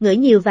thật, ngửi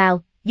nhiều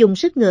vào, dùng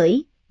sức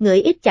ngửi,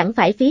 ngửi ít chẳng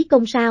phải phí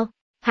công sao.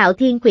 Hạo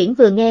Thiên Quyển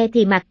vừa nghe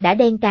thì mặt đã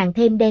đen càng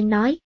thêm đen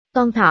nói,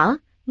 con thỏ,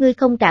 ngươi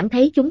không cảm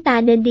thấy chúng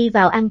ta nên đi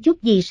vào ăn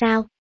chút gì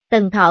sao?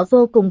 Tần Thọ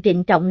vô cùng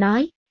trịnh trọng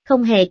nói,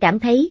 không hề cảm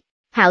thấy.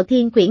 Hạo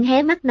Thiên Quyển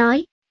hé mắt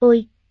nói,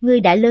 ôi, ngươi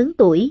đã lớn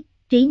tuổi,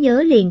 trí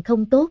nhớ liền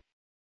không tốt.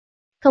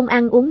 Không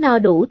ăn uống no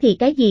đủ thì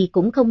cái gì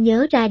cũng không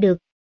nhớ ra được.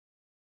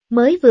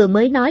 Mới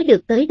nói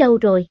được tới đâu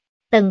rồi?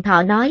 Tần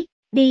Thọ nói,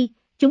 đi,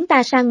 chúng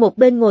ta sang một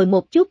bên ngồi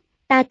một chút,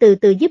 ta từ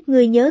từ giúp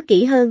ngươi nhớ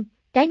kỹ hơn,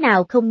 cái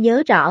nào không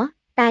nhớ rõ,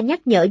 ta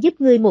nhắc nhở giúp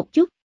ngươi một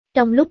chút.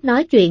 Trong lúc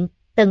nói chuyện,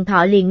 Tần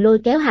Thọ liền lôi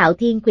kéo Hạo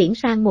Thiên Quyển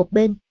sang một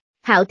bên.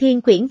 Hạo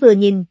Thiên Quyển vừa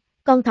nhìn,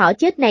 con thỏ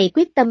chết này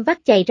quyết tâm vắt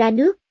chày ra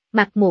nước,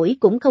 mặt mũi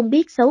cũng không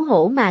biết xấu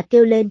hổ mà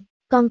kêu lên,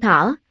 con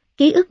thỏ,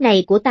 ký ức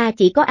này của ta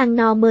chỉ có ăn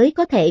no mới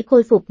có thể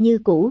khôi phục như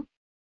cũ.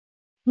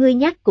 Ngươi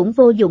nhắc cũng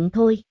vô dụng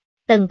thôi.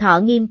 Tần Thọ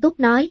nghiêm túc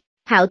nói,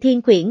 Hạo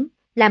Thiên Quyển,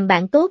 làm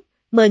bạn tốt,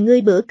 mời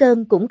ngươi bữa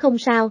cơm cũng không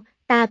sao,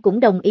 ta cũng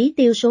đồng ý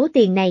tiêu số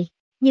tiền này,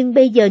 nhưng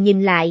bây giờ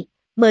nhìn lại,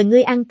 mời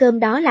ngươi ăn cơm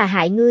đó là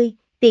hại ngươi,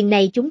 tiền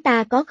này chúng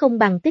ta có không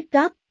bằng tích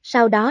góp,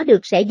 sau đó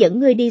được sẽ dẫn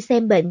ngươi đi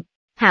xem bệnh.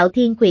 Hạo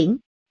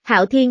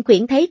Thiên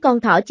Quyển thấy con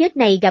thỏ chết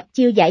này gặp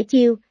chiêu giải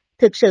chiêu,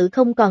 thực sự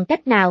không còn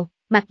cách nào,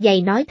 mặt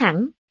dày nói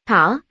thẳng,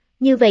 thỏ,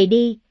 như vậy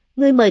đi,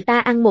 ngươi mời ta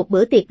ăn một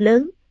bữa tiệc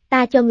lớn,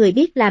 ta cho người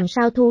biết làm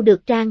sao thu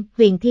được trang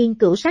Huyền Thiên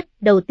Cửu Sách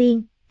đầu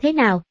tiên, thế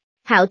nào?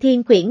 Hạo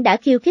Thiên Quyển đã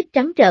khiêu khích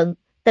trắng trợn,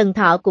 Tần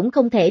Thọ cũng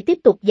không thể tiếp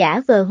tục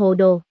giả vờ hồ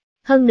đồ.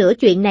 Hơn nữa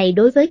chuyện này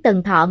đối với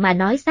Tần Thọ mà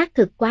nói xác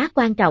thực quá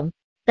quan trọng.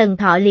 Tần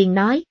Thọ liền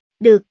nói,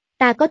 được,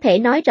 ta có thể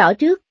nói rõ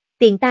trước,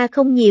 tiền ta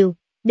không nhiều,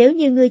 nếu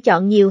như ngươi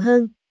chọn nhiều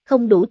hơn,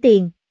 không đủ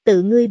tiền,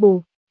 tự ngươi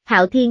bù.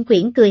 Hạo Thiên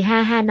Quyển cười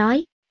ha ha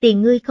nói,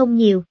 tiền ngươi không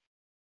nhiều.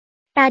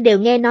 Ta đều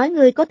nghe nói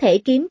ngươi có thể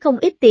kiếm không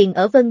ít tiền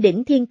ở Vân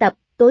Đỉnh Thiên Tập,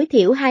 tối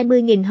thiểu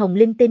 20.000 hồng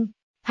linh tinh.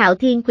 Hạo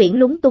Thiên Quyển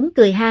lúng túng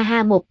cười ha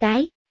ha một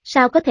cái,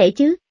 sao có thể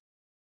chứ?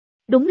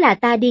 Đúng là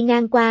ta đi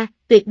ngang qua,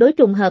 tuyệt đối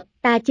trùng hợp,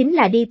 ta chính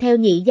là đi theo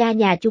nhị gia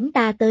nhà chúng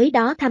ta tới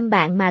đó thăm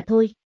bạn mà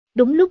thôi.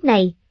 Đúng lúc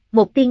này,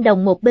 một tiên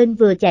đồng một bên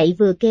vừa chạy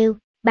vừa kêu,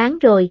 bán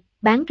rồi,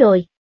 bán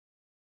rồi.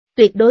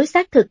 Tuyệt đối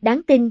xác thực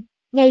đáng tin,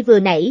 ngay vừa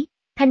nãy,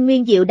 Thanh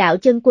Nguyên Diệu Đạo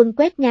chân quân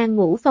quét ngang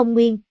Ngũ Phong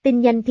Nguyên,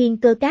 tinh nhanh thiên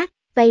cơ cát,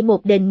 vay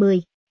 1 đền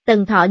 10.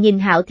 Tần Thọ nhìn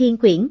Hạo Thiên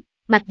Quyển,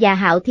 mặt già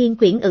Hạo Thiên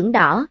Quyển ửng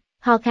đỏ,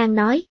 ho khan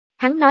nói,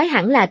 hắn nói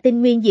hẳn là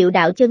Tinh Nguyên Diệu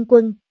Đạo chân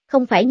quân,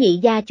 không phải nhị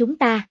gia chúng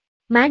ta.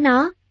 Má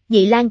nó,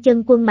 Dị Lan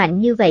chân quân mạnh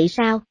như vậy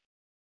sao?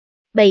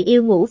 Bầy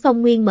yêu Ngũ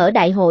Phong Nguyên mở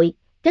đại hội,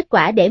 kết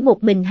quả để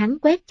một mình hắn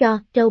quét cho,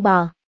 trâu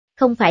bò.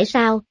 Không phải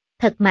sao,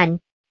 thật mạnh.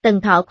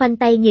 Tần Thọ khoanh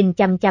tay nhìn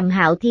chằm chằm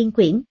Hạo Thiên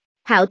Quyển.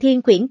 Hạo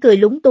Thiên Quyển cười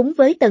lúng túng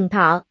với Tần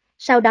Thọ,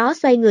 sau đó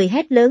xoay người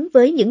hét lớn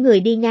với những người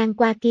đi ngang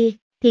qua kia,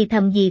 thì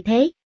thầm gì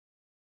thế?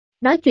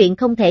 Nói chuyện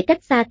không thể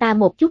cách xa ta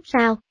một chút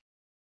sao?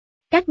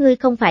 Các ngươi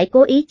không phải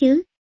cố ý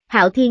chứ?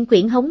 Hạo Thiên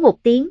Quyển hống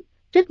một tiếng,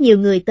 rất nhiều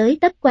người tới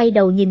tấp quay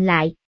đầu nhìn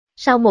lại.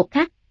 Sau một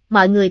khắc,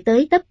 mọi người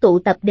tới tấp tụ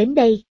tập đến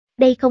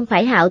đây không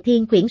phải Hạo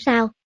Thiên Quyển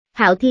sao?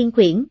 Hạo Thiên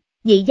Quyển,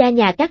 nhị gia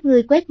nhà các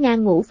ngươi quét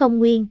ngang Ngũ Phong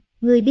Nguyên,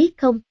 ngươi biết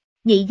không?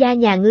 Nhị gia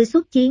nhà ngươi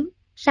xuất chiến,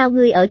 sao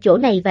ngươi ở chỗ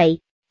này vậy?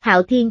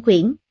 Hạo Thiên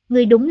Quyển,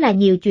 ngươi đúng là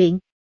nhiều chuyện.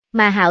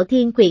 Mà Hạo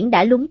Thiên Quyển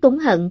đã lúng túng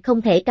hận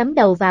không thể cắm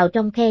đầu vào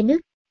trong khe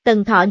nứt.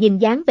 Tần Thọ nhìn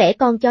dáng vẻ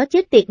con chó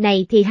chết tiệt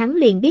này thì hắn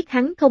liền biết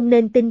hắn không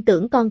nên tin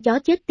tưởng con chó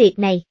chết tiệt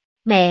này.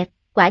 Mẹ,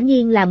 quả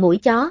nhiên là mũi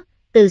chó,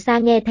 từ xa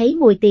nghe thấy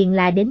mùi tiền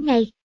là đến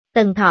ngay.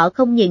 Tần Thọ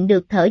không nhịn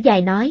được thở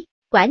dài nói,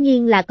 quả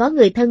nhiên là có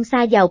người thân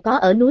xa giàu có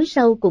ở núi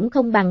sâu cũng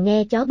không bằng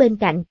nghe chó bên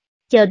cạnh.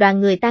 Chờ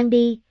đoàn người tan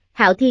đi,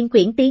 Hạo Thiên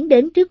Quyển tiến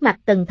đến trước mặt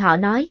Tần Thọ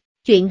nói,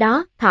 chuyện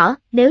đó, Thỏ,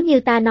 nếu như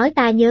ta nói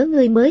ta nhớ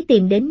ngươi mới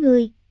tìm đến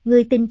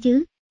ngươi tin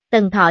chứ?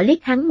 Tần Thọ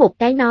liếc hắn một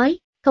cái nói,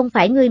 không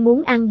phải ngươi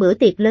muốn ăn bữa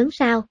tiệc lớn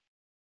sao?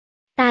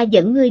 Ta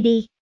dẫn ngươi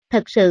đi,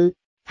 thật sự.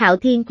 Hạo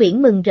Thiên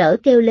Quyển mừng rỡ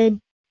kêu lên,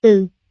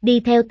 đi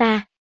theo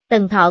ta.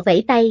 Tần Thọ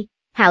vẫy tay,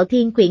 Hạo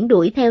Thiên Quyển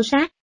đuổi theo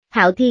sát.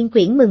 Hạo Thiên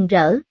Quyển mừng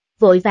rỡ,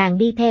 vội vàng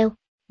đi theo.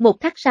 Một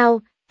khắc sau,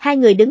 hai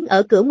người đứng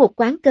ở cửa một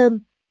quán cơm,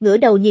 ngửa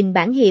đầu nhìn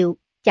bảng hiệu,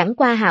 chẳng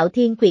qua Hạo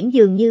Thiên Quyển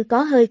dường như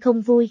có hơi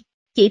không vui.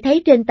 Chỉ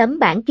thấy trên tấm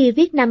bảng kia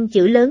viết 5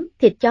 chữ lớn,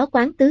 thịt chó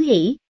quán Tứ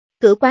Hỷ.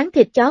 Cửa quán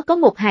thịt chó có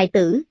một hài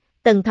tử,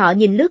 Tần Thọ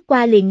nhìn lướt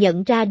qua liền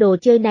nhận ra đồ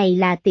chơi này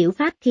là tiểu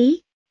pháp khí.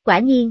 Quả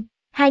nhiên,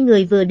 hai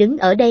người vừa đứng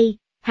ở đây,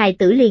 hài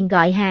tử liền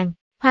gọi hàng,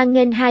 hoan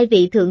nghênh hai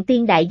vị thượng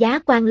tiên đại giá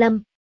quan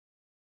lâm.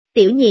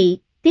 Tiểu nhị,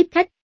 tiếp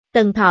khách.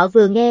 Tần Thọ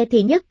vừa nghe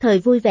thì nhất thời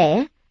vui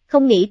vẻ,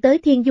 không nghĩ tới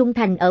Thiên Dung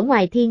Thành ở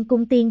ngoài Thiên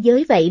Cung tiên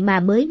giới vậy mà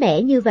mới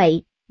mẻ như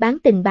vậy, bán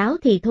tình báo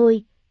thì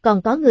thôi,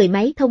 còn có người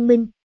máy thông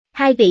minh.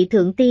 Hai vị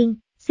thượng tiên,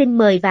 xin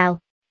mời vào.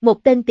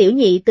 Một tên tiểu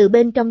nhị từ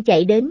bên trong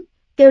chạy đến,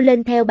 kêu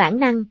lên theo bản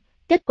năng,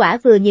 kết quả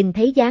vừa nhìn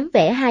thấy dáng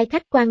vẻ hai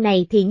khách quan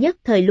này thì nhất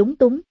thời lúng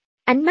túng.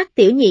 Ánh mắt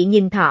tiểu nhị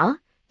nhìn thỏ,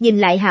 nhìn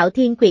lại Hạo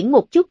Thiên Quyển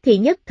một chút thì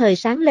nhất thời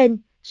sáng lên,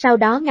 sau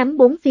đó ngắm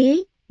bốn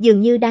phía,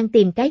 dường như đang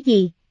tìm cái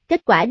gì,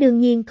 kết quả đương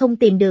nhiên không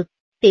tìm được.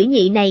 Tiểu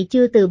nhị này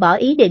chưa từ bỏ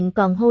ý định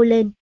còn hô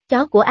lên,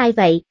 chó của ai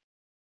vậy?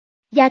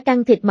 Da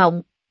căng thịt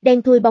mọng,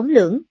 đen thui bóng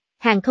lưỡng,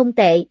 hàng không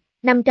tệ,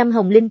 500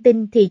 hồng linh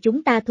tinh thì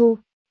chúng ta thu.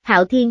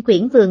 Hạo Thiên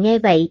Quyển vừa nghe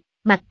vậy,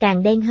 mặt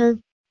càng đen hơn,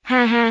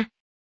 ha ha.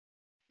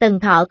 Tần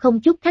Thọ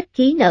không chút khách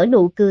khí nở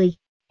nụ cười,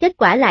 kết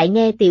quả lại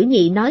nghe tiểu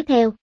nhị nói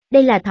theo,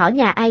 đây là thỏ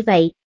nhà ai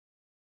vậy?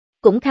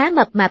 Cũng khá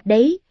mập mạp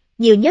đấy,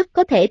 nhiều nhất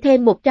có thể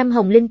thêm 100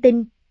 hồng linh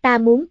tinh, ta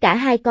muốn cả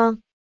hai con.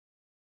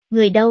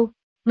 Người đâu?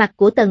 Mặt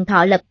của Tần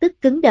Thọ lập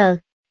tức cứng đờ.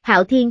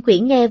 Hạo Thiên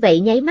Quyển nghe vậy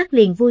nháy mắt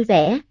liền vui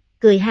vẻ,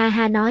 cười ha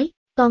ha nói,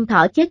 con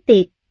thỏ chết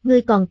tiệt,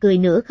 ngươi còn cười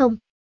nữa không?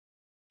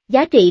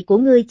 Giá trị của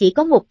ngươi chỉ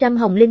có 100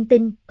 hồng linh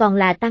tinh, còn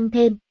là tăng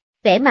thêm.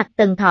 Vẻ mặt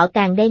Tần Thọ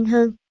càng đen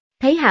hơn,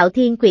 thấy Hạo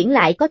Thiên Quyển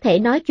lại có thể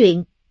nói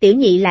chuyện, tiểu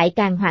nhị lại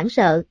càng hoảng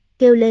sợ,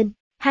 kêu lên,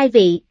 hai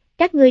vị,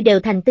 các ngươi đều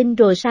thành tinh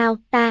rồi sao?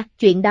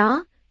 Chuyện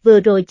đó, vừa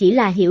rồi chỉ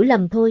là hiểu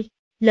lầm thôi.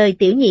 Lời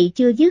tiểu nhị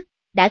chưa dứt,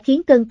 đã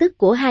khiến cơn tức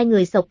của hai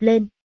người sộc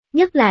lên,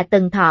 nhất là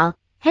Tần Thọ,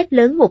 hét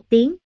lớn một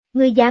tiếng,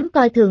 ngươi dám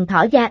coi thường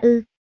thỏ gia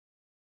ư?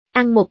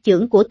 Ăn một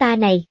chưởng của ta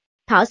này.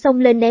 Thỏ xông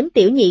lên ném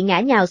tiểu nhị ngã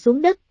nhào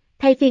xuống đất,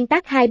 thay phiên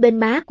tát hai bên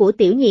má của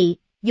tiểu nhị,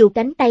 dù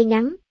cánh tay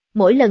ngắn,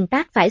 mỗi lần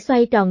tát phải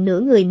xoay tròn nửa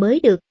người mới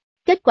được.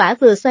 Kết quả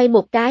vừa xoay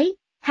một cái,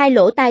 hai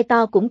lỗ tai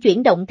to cũng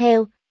chuyển động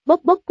theo,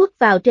 bốc quất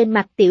vào trên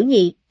mặt tiểu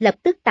nhị, lập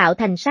tức tạo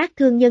thành sát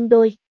thương nhân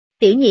đôi.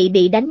 Tiểu nhị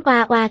bị đánh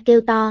oa oa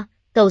kêu to,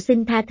 cầu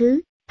xin tha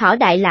thứ, Thỏ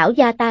đại lão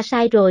gia ta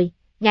sai rồi,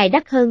 ngài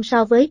đắt hơn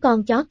so với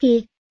con chó kia.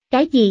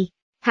 Cái gì?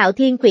 Hạo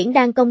Thiên Quyển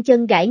đang cong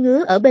chân gãi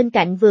ngứa ở bên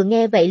cạnh vừa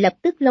nghe vậy lập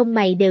tức lông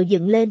mày đều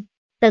dựng lên.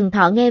 Tần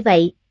Thọ nghe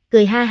vậy,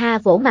 cười ha ha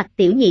vỗ mặt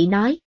tiểu nhị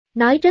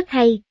nói rất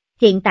hay,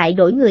 hiện tại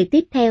đổi người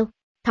tiếp theo.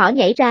 Thỏ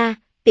nhảy ra,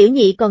 tiểu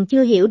nhị còn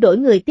chưa hiểu đổi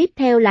người tiếp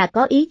theo là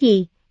có ý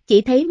gì,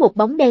 chỉ thấy một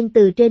bóng đen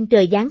từ trên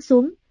trời giáng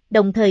xuống,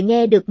 đồng thời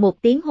nghe được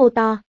một tiếng hô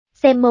to,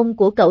 xem mông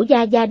của cẩu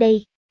gia gia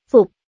đây,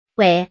 phục,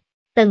 quẹ.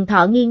 Tần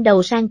Thọ nghiêng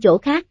đầu sang chỗ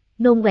khác,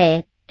 nôn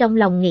quẹ, trong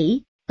lòng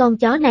nghĩ, con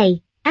chó này,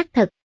 ác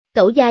thật,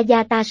 cẩu gia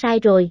gia ta sai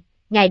rồi,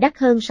 ngài đắt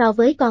hơn so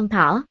với con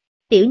thỏ.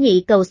 Tiểu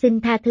nhị cầu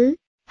xin tha thứ.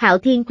 Hạo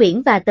Thiên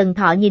Quyển và Tần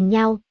Thọ nhìn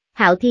nhau,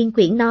 Hạo Thiên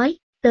Quyển nói,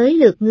 tới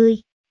lượt ngươi.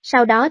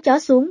 Sau đó chó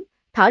xuống,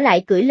 thỏ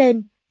lại cưỡi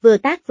lên, vừa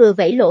tát vừa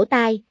vẫy lỗ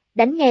tai,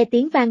 đánh nghe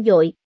tiếng vang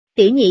dội.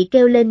 Tiểu nhị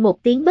kêu lên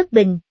một tiếng bất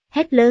bình,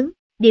 hét lớn,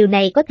 điều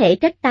này có thể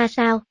trách ta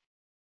sao?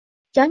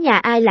 Chó nhà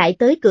ai lại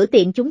tới cửa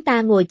tiệm chúng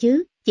ta ngồi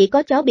chứ, chỉ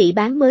có chó bị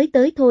bán mới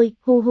tới thôi,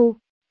 hu hu.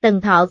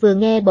 Tần Thọ vừa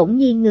nghe bỗng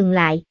nhiên ngừng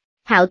lại,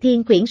 Hạo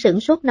Thiên Quyển sửng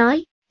sốt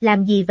nói,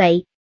 làm gì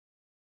vậy?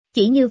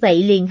 Chỉ như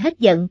vậy liền hết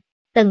giận.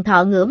 Tần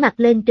Thọ ngửa mặt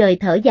lên trời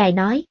thở dài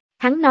nói,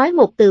 hắn nói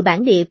một từ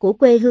bản địa của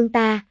quê hương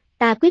ta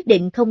quyết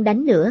định không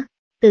đánh nữa.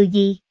 Từ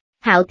gì?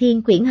 Hạo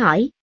Thiên Quyển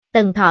hỏi.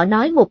 Tần Thọ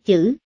nói một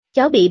chữ,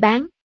 chó bị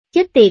bán.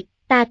 Chết tiệt,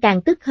 ta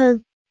càng tức hơn.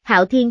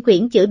 Hạo Thiên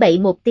Quyển chửi bậy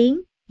một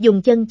tiếng,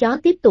 dùng chân chó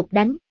tiếp tục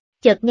đánh.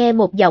 Chợt nghe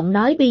một giọng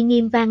nói uy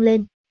nghiêm vang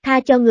lên, tha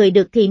cho người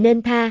được thì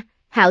nên tha.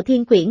 Hạo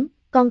Thiên Quyển,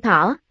 con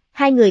thỏ,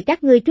 hai người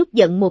các ngươi trút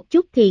giận một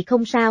chút thì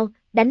không sao,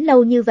 đánh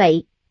lâu như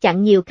vậy,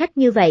 chặn nhiều khách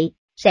như vậy,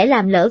 sẽ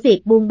làm lỡ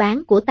việc buôn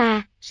bán của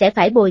ta, sẽ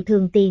phải bồi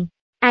thường tiền.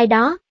 Ai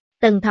đó?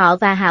 Tần Thọ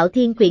và Hạo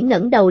Thiên Quyển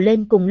ngẩng đầu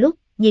lên cùng lúc,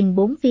 nhìn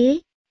bốn phía,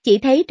 chỉ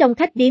thấy trong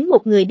khách điếm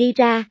một người đi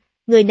ra,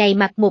 người này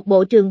mặc một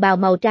bộ trường bào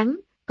màu trắng,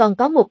 còn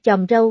có một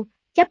chòm râu,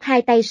 chắp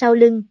hai tay sau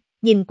lưng,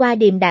 nhìn qua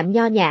điềm đạm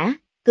nho nhã,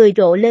 cười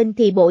rộ lên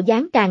thì bộ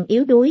dáng càng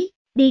yếu đuối,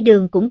 đi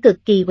đường cũng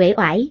cực kỳ uể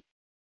oải.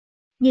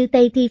 Như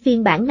Tây Thi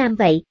phiên bản nam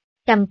vậy.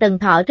 Cầm Tần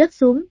Thọ rớt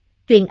xuống,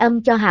 truyền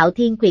âm cho Hạo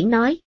Thiên Quyển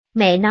nói,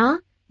 mẹ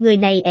nó, người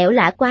này ẻo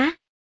lả quá.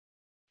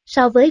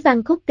 So với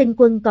Văn Khúc Tinh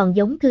Quân còn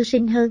giống thư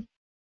sinh hơn.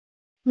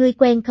 Ngươi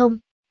quen không?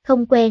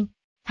 Không quen.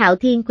 Hạo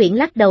Thiên Quyển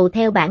lắc đầu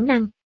theo bản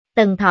năng.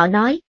 Tần Thọ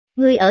nói,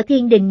 ngươi ở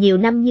thiên đình nhiều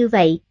năm như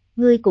vậy,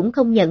 ngươi cũng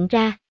không nhận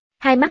ra.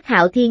 Hai mắt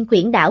Hạo Thiên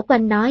Quyển đảo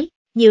quanh nói,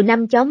 nhiều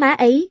năm chó má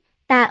ấy,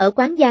 ta ở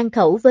quán Giang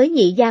Khẩu với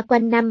nhị gia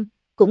quanh năm,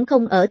 cũng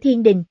không ở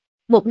thiên đình.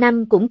 Một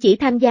năm cũng chỉ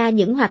tham gia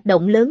những hoạt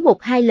động lớn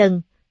 1-2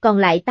 lần. Còn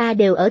lại ta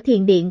đều ở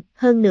thiền điện,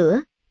 hơn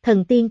nữa,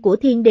 thần tiên của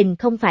thiên đình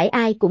không phải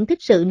ai cũng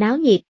thích sự náo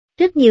nhiệt,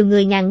 rất nhiều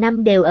người ngàn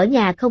năm đều ở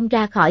nhà không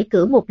ra khỏi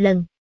cửa một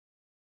lần.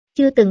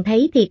 Chưa từng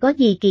thấy thì có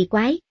gì kỳ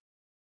quái.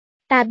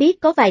 Ta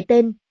biết có vài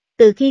tên,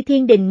 từ khi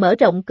thiên đình mở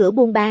rộng cửa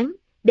buôn bán,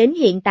 đến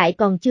hiện tại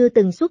còn chưa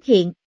từng xuất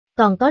hiện,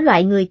 còn có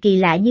loại người kỳ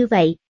lạ như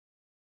vậy.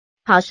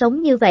 Họ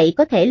sống như vậy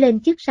có thể lên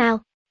chức sao?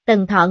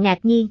 Tần Thọ ngạc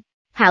nhiên,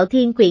 Hạo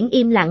Thiên Quyển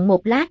im lặng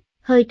một lát,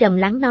 hơi trầm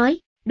lắng nói,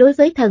 đối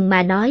với thần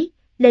mà nói,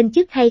 lên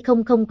chức hay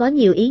không không có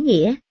nhiều ý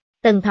nghĩa.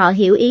 Tần Thọ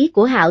hiểu ý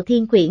của Hạo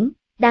Thiên Quyển,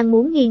 đang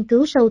muốn nghiên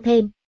cứu sâu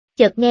thêm.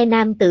 Chợt nghe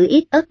nam tử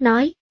ít ớt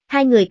nói,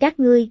 hai người các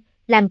ngươi,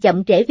 làm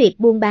chậm trễ việc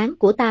buôn bán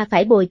của ta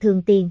phải bồi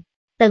thường tiền.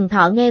 Tần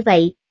Thọ nghe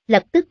vậy,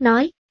 lập tức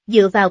nói,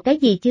 dựa vào cái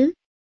gì chứ?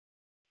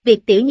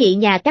 Việc tiểu nhị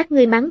nhà các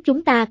ngươi mắng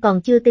chúng ta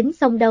còn chưa tính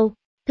xong đâu.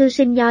 Thư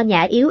sinh nho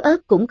nhã yếu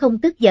ớt cũng không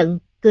tức giận,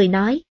 cười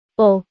nói,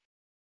 ồ.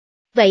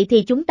 Vậy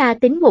thì chúng ta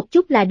tính một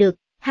chút là được,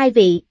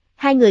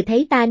 hai người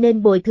thấy ta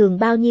nên bồi thường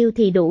bao nhiêu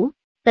thì đủ.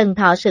 Tần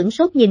Thọ sửng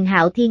sốt nhìn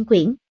Hạo Thiên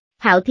Quyển.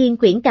 Hạo Thiên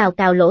Quyển cào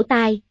cào lỗ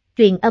tai,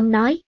 truyền âm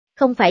nói,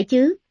 không phải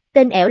chứ,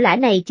 tên ẻo lả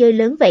này chơi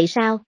lớn vậy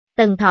sao?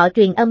 Tần Thọ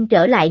truyền âm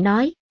trở lại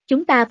nói,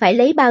 chúng ta phải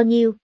lấy bao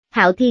nhiêu?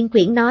 Hạo Thiên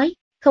Quyển nói,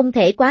 không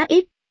thể quá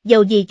ít,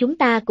 dầu gì chúng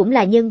ta cũng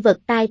là nhân vật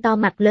tai to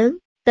mặt lớn.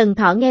 Tần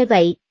Thọ nghe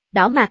vậy,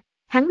 đỏ mặt,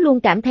 hắn luôn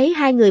cảm thấy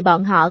hai người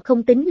bọn họ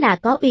không tính là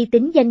có uy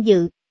tín danh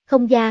dự,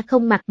 không da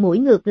không mặt mũi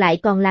ngược lại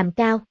còn làm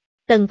cao.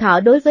 Tần Thọ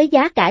đối với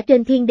giá cả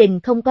trên thiên đình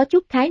không có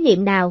chút khái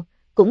niệm nào,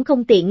 cũng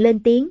không tiện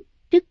lên tiếng,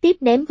 trực tiếp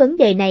ném vấn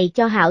đề này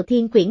cho Hạo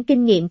Thiên Quyển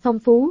kinh nghiệm phong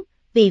phú,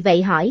 vì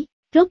vậy hỏi,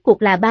 rốt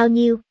cuộc là bao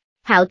nhiêu?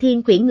 Hạo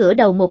Thiên Quyển ngửa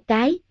đầu một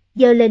cái,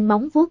 giơ lên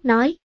móng vuốt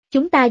nói,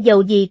 chúng ta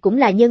dầu gì cũng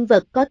là nhân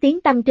vật có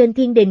tiếng tăm trên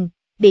thiên đình,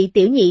 bị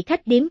tiểu nhị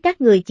khách điếm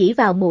các người chỉ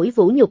vào mũi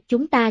vũ nhục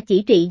chúng ta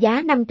chỉ trị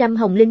giá 500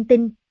 hồng linh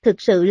tinh,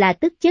 thực sự là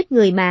tức chết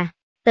người mà.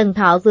 Tần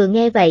Thọ vừa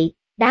nghe vậy,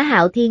 đá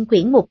Hạo Thiên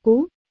Quyển một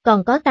cú,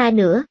 còn có ta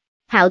nữa.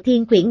 Hạo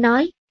Thiên Quyển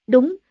nói,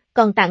 đúng,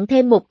 còn tặng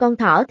thêm một con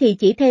thỏ thì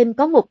chỉ thêm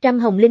có 100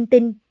 hồng linh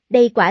tinh,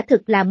 đây quả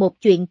thực là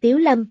một chuyện tiếu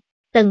lâm.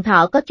 Tần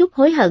Thọ có chút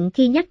hối hận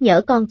khi nhắc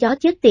nhở con chó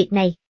chết tiệt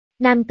này.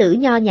 Nam tử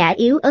nho nhã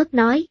yếu ớt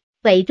nói,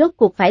 vậy rốt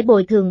cuộc phải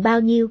bồi thường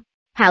bao nhiêu?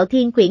 Hạo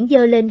Thiên Quyển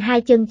giơ lên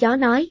hai chân chó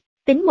nói,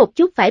 tính một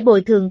chút phải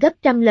bồi thường gấp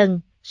 100 lần,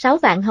 6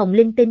 vạn hồng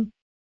linh tinh.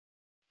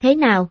 Thế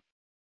nào?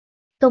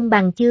 Công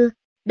bằng chưa?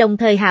 Đồng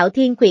thời Hạo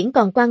Thiên Quyển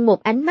còn quăng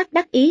một ánh mắt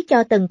đắc ý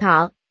cho Tần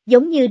Thọ,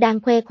 giống như đang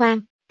khoe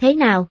khoang, thế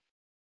nào?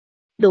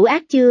 Đủ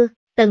ác chưa?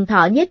 Tần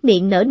Thọ nhếch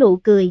miệng nở nụ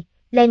cười,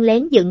 len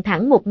lén dựng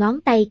thẳng một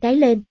ngón tay cái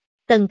lên.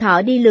 Tần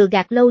Thọ đi lừa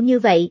gạt lâu như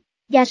vậy,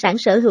 gia sản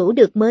sở hữu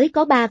được mới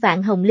có 3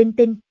 vạn hồng linh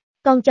tinh.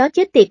 Con chó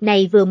chết tiệt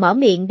này vừa mở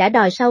miệng đã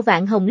đòi sau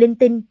vạn hồng linh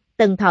tinh,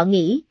 Tần Thọ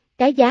nghĩ,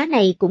 cái giá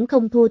này cũng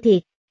không thua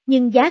thiệt.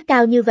 Nhưng giá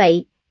cao như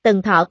vậy,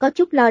 Tần Thọ có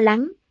chút lo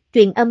lắng,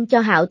 truyền âm cho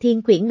Hạo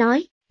Thiên Quyển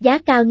nói, giá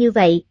cao như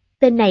vậy,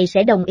 tên này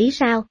sẽ đồng ý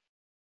sao?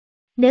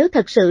 Nếu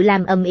thật sự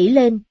làm ầm ĩ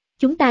lên,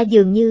 chúng ta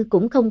dường như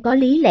cũng không có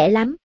lý lẽ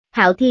lắm.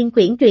 Hạo Thiên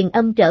Quyển truyền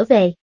âm trở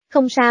về,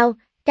 không sao,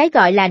 cái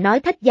gọi là nói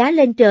thách giá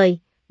lên trời,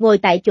 ngồi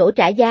tại chỗ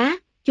trả giá,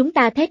 chúng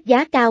ta thét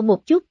giá cao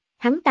một chút,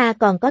 hắn ta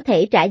còn có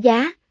thể trả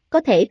giá, có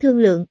thể thương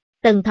lượng.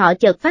 Tần Thọ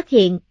chợt phát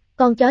hiện,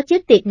 con chó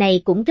chết tiệt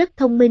này cũng rất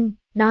thông minh,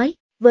 nói,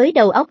 với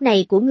đầu óc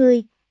này của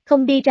ngươi,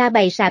 không đi ra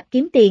bày sạp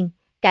kiếm tiền,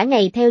 cả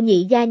ngày theo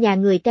nhị gia nhà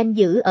người canh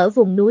giữ ở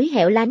vùng núi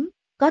hẻo lánh,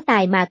 có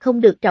tài mà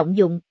không được trọng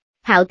dụng.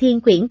 Hạo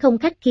Thiên Quyển không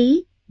khách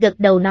khí, gật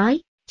đầu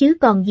nói, chứ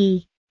còn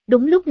gì.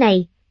 Đúng lúc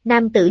này,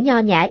 nam tử nho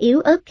nhã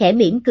yếu ớt khẽ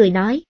mỉm cười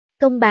nói,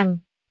 công bằng,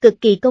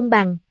 cực kỳ công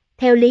bằng,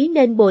 theo lý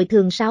nên bồi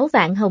thường 6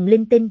 vạn hồng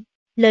linh tinh.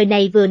 Lời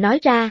này vừa nói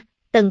ra,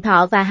 Tần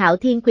Thọ và Hạo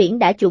Thiên Quyển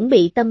đã chuẩn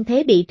bị tâm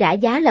thế bị trả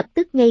giá lập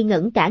tức ngây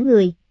ngẩn cả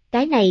người,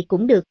 cái này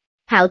cũng được.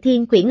 Hạo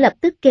Thiên Quyển lập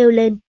tức kêu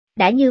lên,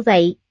 đã như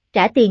vậy,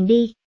 trả tiền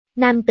đi.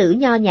 Nam tử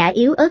nho nhã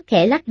yếu ớt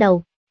khẽ lắc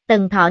đầu.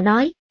 Tần Thọ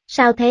nói,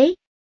 sao thế?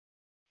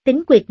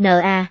 Tính quyệt nợ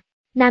à?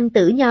 Nam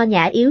tử nho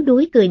nhã yếu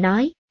đuối cười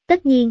nói,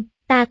 tất nhiên,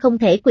 ta không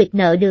thể quyệt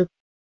nợ được.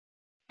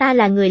 Ta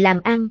là người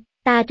làm ăn,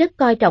 ta rất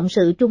coi trọng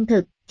sự trung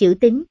thực, chữ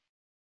tín.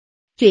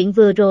 Chuyện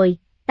vừa rồi,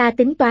 ta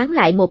tính toán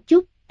lại một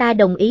chút, ta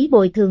đồng ý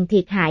bồi thường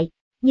thiệt hại.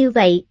 Như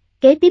vậy,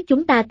 kế tiếp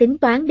chúng ta tính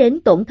toán đến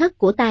tổn thất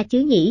của ta chứ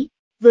nhỉ?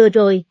 Vừa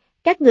rồi,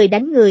 các người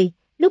đánh người,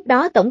 lúc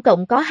đó tổng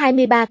cộng có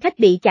 23 khách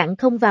bị chặn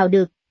không vào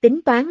được,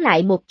 tính toán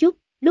lại một chút,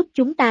 lúc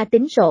chúng ta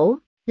tính sổ,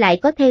 lại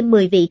có thêm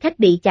 10 vị khách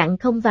bị chặn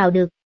không vào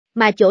được.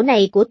 Mà chỗ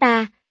này của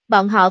ta,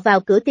 bọn họ vào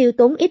cửa tiêu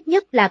tốn ít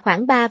nhất là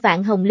khoảng 3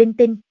 vạn hồng linh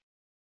tinh.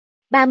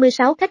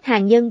 36 khách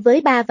hàng nhân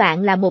với 3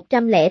 vạn là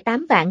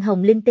 108 vạn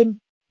hồng linh tinh.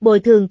 Bồi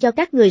thường cho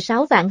các người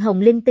 6 vạn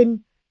hồng linh tinh,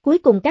 cuối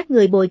cùng các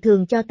người bồi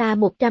thường cho ta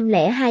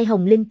 102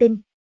 hồng linh tinh.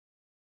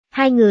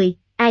 Hai người,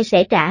 ai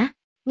sẽ trả?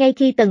 Ngay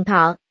khi Tần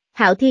Thọ,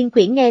 Hạo Thiên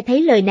Quyển nghe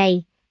thấy lời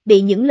này,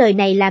 bị những lời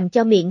này làm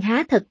cho miệng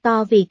há thật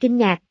to vì kinh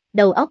ngạc,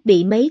 đầu óc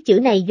bị mấy chữ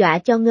này dọa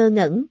cho ngơ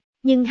ngẩn,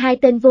 nhưng hai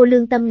tên vô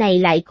lương tâm này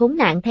lại khốn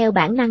nạn theo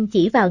bản năng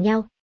chỉ vào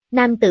nhau.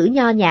 Nam tử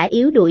nho nhã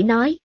yếu đuổi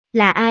nói,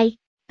 là ai?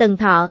 Tần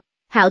Thọ,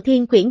 Hạo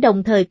Thiên Quyển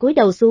đồng thời cúi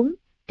đầu xuống,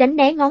 tránh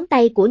né ngón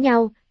tay của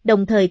nhau,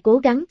 đồng thời cố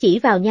gắng chỉ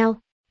vào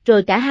nhau,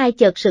 rồi cả hai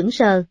chợt sững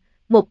sờ,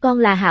 một con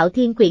là Hạo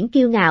Thiên Quyển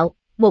kiêu ngạo,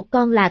 một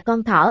con là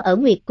con thỏ ở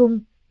Nguyệt Cung,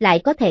 lại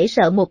có thể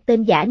sợ một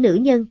tên giả nữ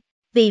nhân.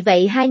 Vì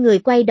vậy hai người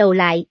quay đầu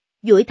lại,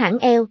 duỗi thẳng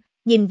eo,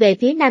 nhìn về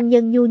phía nam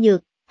nhân nhu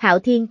nhược, Hạo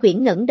Thiên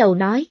Quyển ngẩng đầu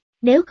nói,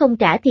 nếu không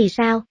trả thì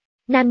sao?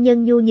 Nam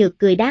nhân nhu nhược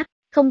cười đáp,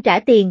 không trả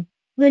tiền,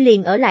 ngươi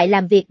liền ở lại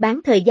làm việc bán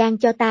thời gian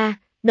cho ta,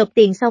 nộp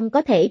tiền xong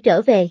có thể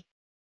trở về.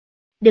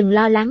 Đừng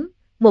lo lắng,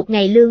 một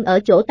ngày lương ở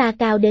chỗ ta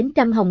cao đến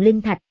 100 hồng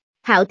linh thạch.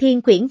 Hạo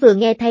Thiên Quyển vừa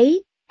nghe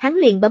thấy, hắn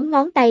liền bấm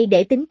ngón tay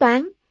để tính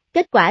toán,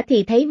 kết quả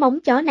thì thấy móng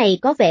chó này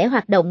có vẻ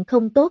hoạt động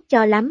không tốt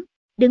cho lắm.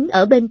 Đứng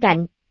ở bên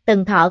cạnh,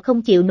 Tần Thọ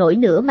không chịu nổi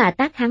nữa mà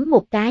tát hắn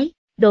một cái,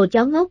 đồ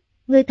chó ngốc,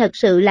 ngươi thật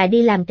sự là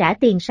đi làm trả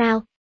tiền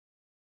sao?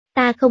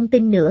 Ta không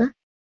tin nữa.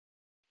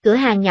 Cửa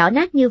hàng nhỏ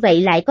nát như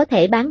vậy lại có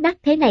thể bán đắt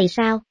thế này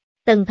sao?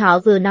 Tần Thọ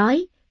vừa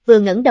nói, vừa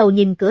ngẩng đầu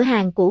nhìn cửa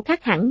hàng cũ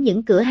khác hẳn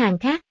những cửa hàng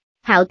khác.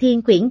 Hạo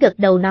Thiên Quyển gật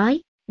đầu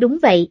nói, đúng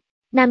vậy,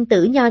 Nam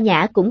tử nho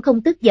nhã cũng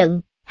không tức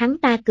giận, hắn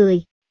ta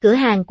cười, cửa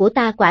hàng của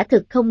ta quả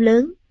thực không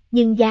lớn,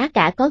 nhưng giá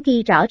cả có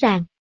ghi rõ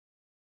ràng.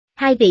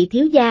 Hai vị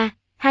thiếu gia,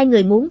 hai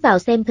người muốn vào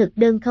xem thực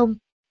đơn không?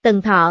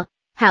 Tần Thọ,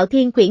 Hạo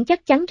Thiên Quyển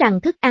chắc chắn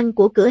rằng thức ăn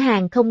của cửa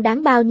hàng không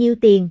đáng bao nhiêu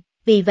tiền,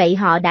 vì vậy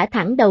họ đã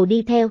thẳng đầu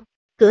đi theo.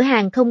 Cửa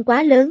hàng không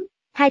quá lớn,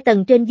 2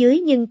 tầng trên dưới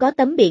nhưng có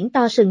tấm biển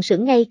to sừng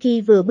sững ngay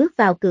khi vừa bước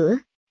vào cửa.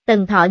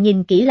 Tần Thọ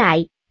nhìn kỹ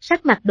lại,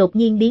 sắc mặt đột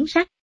nhiên biến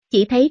sắc,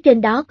 chỉ thấy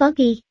trên đó có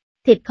ghi,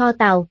 thịt kho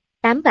tàu,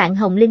 8 vạn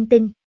hồng linh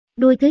tinh,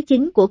 đuôi thứ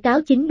 9 của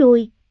cáo 9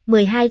 đuôi,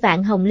 12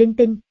 vạn hồng linh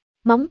tinh,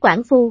 móng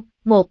quảng phu,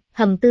 1,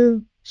 hầm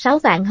tương, 6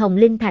 vạn hồng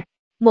linh thạch,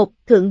 1,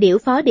 thượng điểu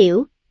phó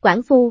điểu,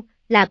 quảng phu,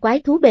 là quái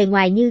thú bề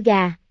ngoài như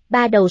gà,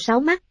 3 đầu 6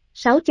 mắt,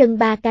 6 chân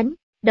 3 cánh,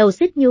 đầu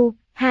xích nhu,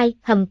 2,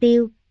 hầm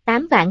tiêu,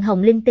 8 vạn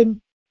hồng linh tinh,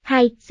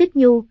 2, xích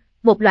nhu,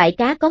 một loại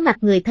cá có mặt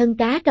người thân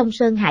cá trong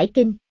Sơn Hải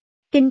Kinh.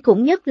 Kinh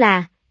khủng nhất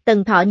là,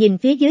 Tần Thọ nhìn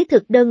phía dưới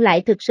thực đơn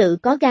lại thực sự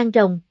có gan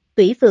rồng,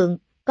 tủy phượng,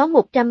 có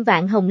 100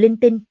 vạn hồng linh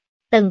tinh.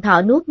 Tần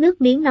Thọ nuốt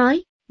nước miếng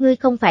nói, ngươi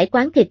không phải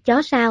quán thịt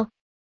chó sao?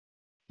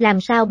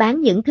 Làm sao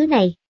bán những thứ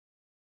này?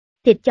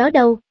 Thịt chó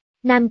đâu?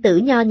 Nam tử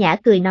nho nhã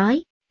cười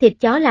nói, thịt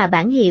chó là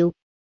bản hiệu.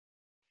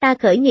 Ta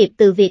khởi nghiệp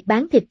từ việc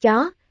bán thịt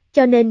chó,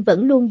 cho nên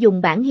vẫn luôn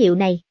dùng bản hiệu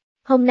này.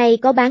 Hôm nay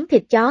có bán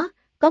thịt chó,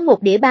 có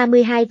một đĩa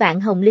 32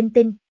 vạn hồng linh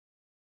tinh.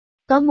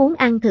 Có muốn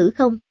ăn thử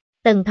không?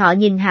 Tần Thọ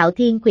nhìn Hạo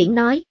Thiên Quyển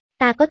nói,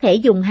 ta có thể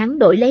dùng hắn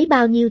đổi lấy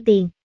bao nhiêu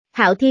tiền?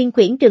 Hạo Thiên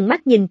Quyển trừng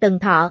mắt nhìn Tần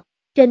Thọ,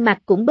 trên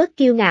mặt cũng bớt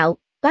kiêu ngạo,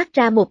 toát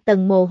ra một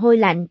tầng mồ hôi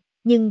lạnh,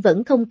 nhưng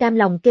vẫn không cam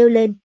lòng kêu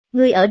lên,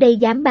 ngươi ở đây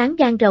dám bán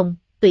gan rồng,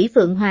 tủy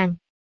phượng hoàng.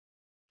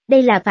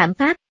 Đây là phạm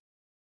pháp.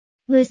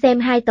 Ngươi xem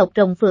hai tộc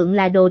rồng phượng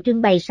là đồ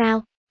trưng bày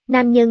sao?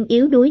 Nam nhân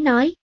yếu đuối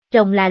nói,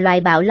 rồng là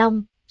loài bạo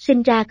long,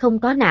 sinh ra không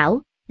có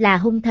não, là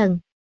hung thần.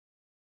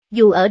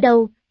 Dù ở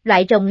đâu,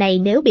 loại rồng này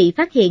nếu bị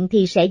phát hiện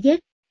thì sẽ giết.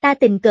 Ta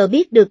tình cờ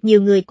biết được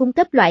nhiều người cung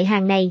cấp loại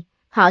hàng này,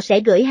 họ sẽ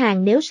gửi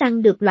hàng nếu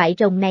săn được loại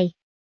rồng này.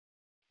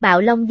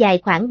 Bạo long dài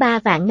khoảng 3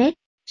 vạn mét,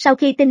 sau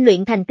khi tinh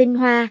luyện thành tinh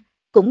hoa,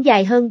 cũng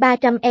dài hơn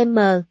 300 m,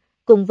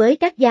 cùng với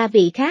các gia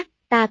vị khác,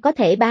 ta có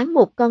thể bán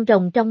một con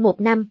rồng trong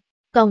 1 năm.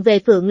 Còn về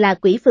phượng là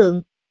quỷ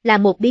phượng, là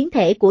một biến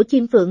thể của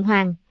chim phượng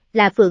hoàng,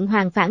 là phượng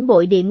hoàng phản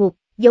bội địa ngục,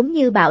 giống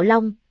như bạo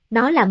long,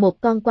 nó là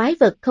một con quái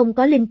vật không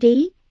có linh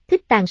trí,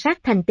 thích tàn sát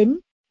thành tính,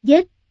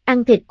 giết,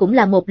 ăn thịt cũng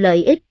là một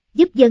lợi ích,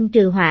 giúp dân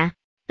trừ họa.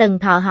 Tần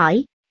Thọ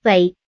hỏi,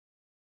 vậy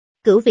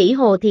Cửu Vĩ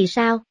Hồ thì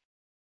sao?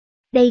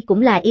 Đây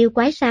cũng là yêu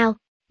quái sao?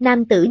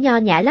 Nam tử nho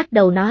nhã lắc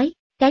đầu nói,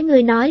 cái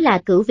ngươi nói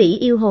là Cửu Vĩ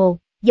yêu hồ,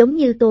 giống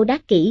như Tô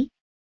Đắc Kỷ.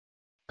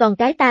 Còn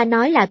cái ta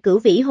nói là Cửu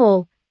Vĩ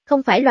Hồ,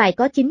 không phải loài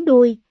có 9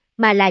 đuôi,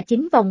 mà là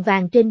 9 vòng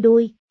vàng trên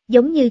đuôi,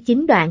 giống như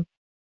 9 đoạn.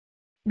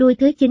 Đuôi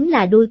thứ 9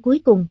 là đuôi cuối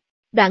cùng,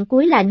 đoạn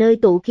cuối là nơi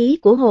tụ khí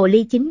của hồ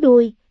ly 9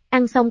 đuôi,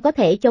 ăn xong có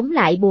thể chống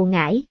lại bùa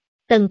ngải.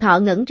 Tần Thọ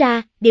ngẩn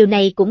ra, điều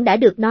này cũng đã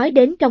được nói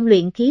đến trong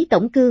luyện khí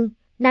tổng cương,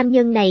 nam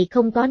nhân này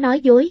không có nói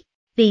dối.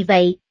 Vì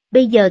vậy,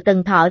 bây giờ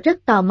Tần Thọ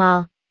rất tò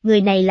mò,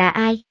 người này là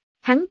ai?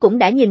 Hắn cũng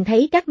đã nhìn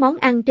thấy các món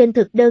ăn trên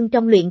thực đơn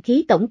trong luyện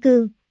khí tổng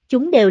cương,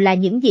 chúng đều là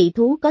những dị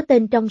thú có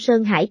tên trong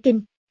Sơn Hải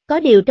Kinh. Có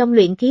điều trong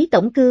luyện khí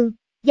tổng cương,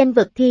 danh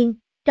vật thiên,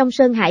 trong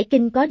Sơn Hải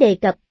Kinh có đề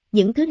cập,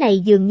 những thứ này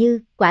dường như,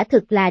 quả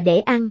thực là để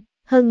ăn,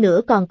 hơn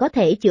nữa còn có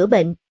thể chữa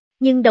bệnh.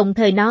 Nhưng đồng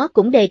thời nó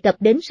cũng đề cập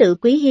đến sự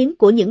quý hiếm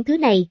của những thứ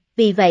này,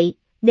 vì vậy,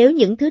 nếu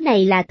những thứ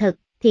này là thật,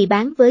 thì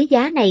bán với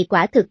giá này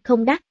quả thực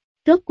không đắt.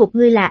 Rốt cuộc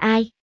ngươi là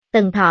ai?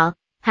 Tần Thọ,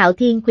 Hạo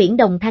Thiên Quyển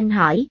đồng thanh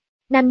hỏi.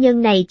 Nam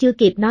nhân này chưa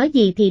kịp nói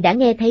gì thì đã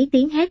nghe thấy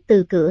tiếng hét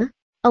từ cửa.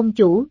 Ông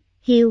chủ,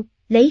 hiêu,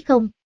 lấy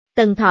không?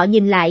 Tần Thọ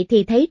nhìn lại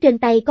thì thấy trên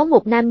tay có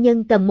một nam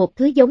nhân cầm một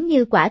thứ giống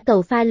như quả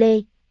cầu pha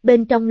lê,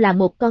 bên trong là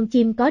một con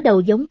chim có đầu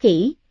giống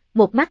khỉ,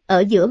 một mắt ở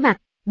giữa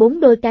mặt, 4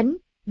 đôi cánh,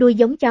 đuôi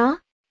giống chó.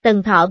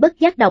 Tần Thọ bất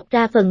giác đọc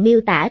ra phần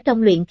miêu tả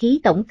trong luyện khí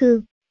tổng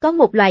cương, có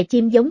một loài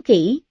chim giống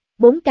khỉ,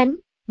 4 cánh,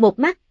 một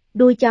mắt,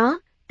 đuôi chó,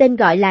 tên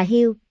gọi là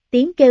hiêu,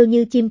 tiếng kêu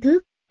như chim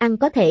thước, ăn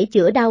có thể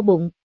chữa đau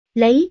bụng.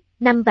 Lấy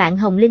 5 vạn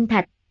hồng linh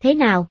thạch, thế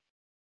nào?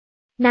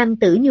 Nam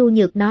tử nhu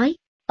nhược nói,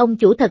 ông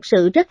chủ thật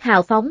sự rất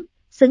hào phóng,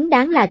 xứng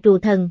đáng là trù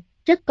thần,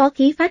 rất có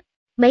khí phách.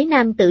 Mấy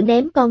nam tử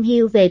ném con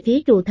hiêu về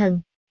phía trù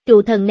thần.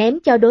 Trù thần ném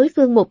cho đối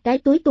phương một cái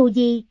túi tu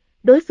di,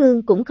 đối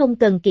phương cũng không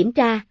cần kiểm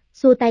tra,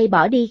 xua tay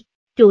bỏ đi.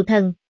 Trù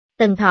thần,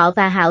 Tần Thọ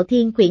và Hạo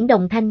Thiên Quyển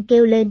đồng thanh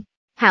kêu lên.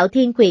 Hạo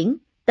Thiên Quyển,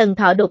 Tần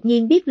Thọ đột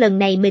nhiên biết lần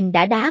này mình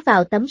đã đá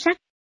vào tấm sắt.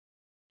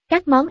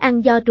 Các món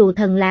ăn do trù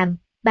thần làm,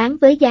 bán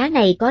với giá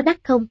này có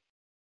đắt không?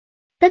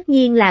 Tất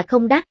nhiên là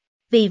không đắt,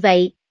 vì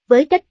vậy,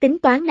 với cách tính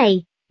toán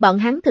này, bọn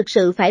hắn thực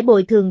sự phải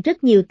bồi thường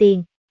rất nhiều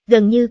tiền.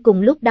 Gần như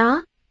cùng lúc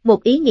đó,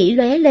 một ý nghĩ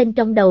lóe lên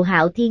trong đầu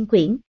Hạo Thiên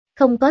Quyển,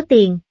 không có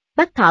tiền,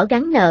 bắt thỏ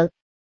gắn nợ.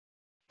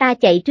 Ta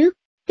chạy trước,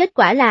 kết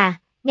quả là,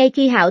 ngay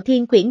khi Hạo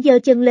Thiên Quyển giơ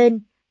chân lên,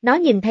 nó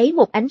nhìn thấy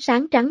một ánh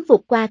sáng trắng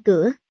vụt qua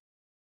cửa.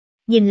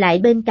 Nhìn lại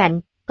bên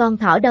cạnh, con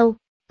thỏ đâu?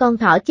 Con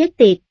thỏ chết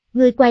tiệt,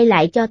 ngươi quay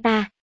lại cho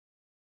ta.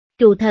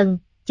 Trù thần,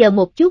 chờ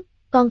một chút,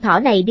 con thỏ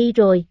này đi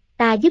rồi,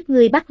 ta giúp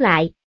ngươi bắt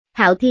lại.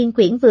 Hạo Thiên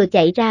Quyển vừa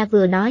chạy ra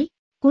vừa nói,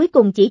 cuối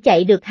cùng chỉ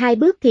chạy được 2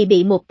 bước thì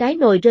bị một cái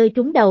nồi rơi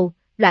trúng đầu,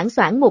 loảng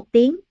xoảng một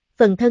tiếng,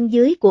 phần thân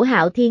dưới của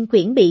Hạo Thiên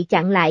Quyển bị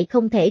chặn lại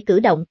không thể cử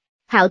động.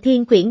 Hạo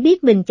Thiên Quyển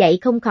biết mình chạy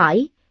không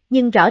khỏi,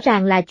 nhưng rõ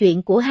ràng là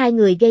chuyện của hai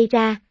người gây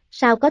ra,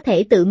 sao có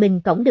thể tự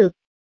mình cõng được.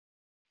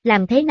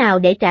 Làm thế nào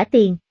để trả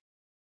tiền?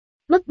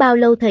 Mất bao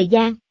lâu thời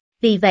gian?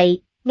 Vì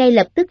vậy, ngay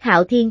lập tức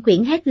Hạo Thiên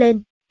Quyển hét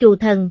lên, trù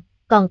thần,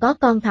 còn có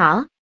con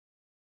thỏ.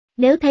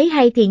 Nếu thấy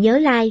hay thì nhớ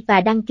like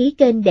và đăng ký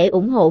kênh để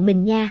ủng hộ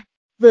mình nha.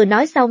 Vừa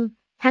nói xong,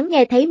 hắn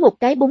nghe thấy một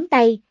cái búng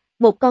tay,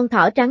 một con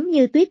thỏ trắng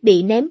như tuyết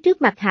bị ném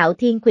trước mặt Hạo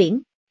Thiên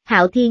Quyển.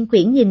 Hạo Thiên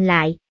Quyển nhìn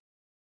lại.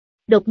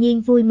 Đột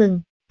nhiên vui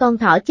mừng, con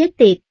thỏ chết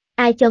tiệt,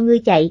 ai cho ngươi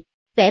chạy?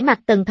 Vẻ mặt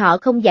Tần Thọ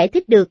không giải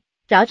thích được,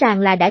 rõ ràng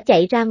là đã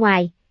chạy ra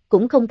ngoài,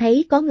 cũng không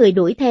thấy có người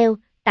đuổi theo,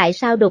 tại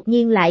sao đột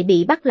nhiên lại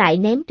bị bắt lại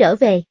ném trở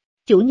về?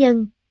 Chủ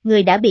nhân,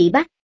 người đã bị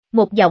bắt,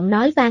 một giọng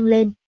nói vang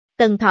lên.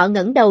 Tần Thọ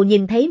ngẩng đầu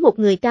nhìn thấy một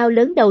người cao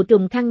lớn đầu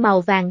trùm khăn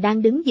màu vàng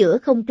đang đứng giữa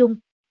không trung.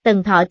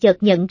 Tần Thọ chợt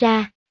nhận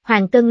ra,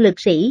 Hoàng Cân Lực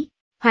Sĩ.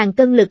 Hoàng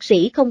Cân Lực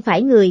Sĩ không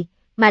phải người,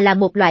 mà là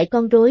một loại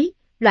con rối.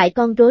 Loại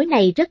con rối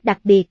này rất đặc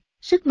biệt,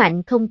 sức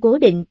mạnh không cố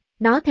định,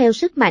 nó theo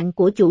sức mạnh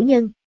của chủ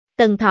nhân.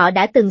 Tần Thọ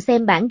đã từng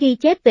xem bản ghi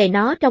chép về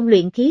nó trong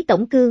luyện khí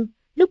tổng cương,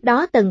 lúc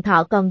đó Tần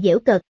Thọ còn giễu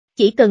cợt,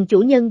 chỉ cần chủ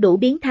nhân đủ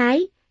biến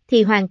thái,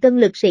 thì Hoàng Cân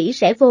Lực Sĩ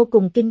sẽ vô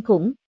cùng kinh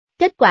khủng.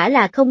 Kết quả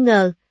là không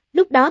ngờ,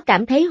 lúc đó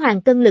cảm thấy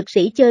Hoàng Cân Lực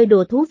Sĩ chơi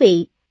đùa thú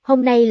vị,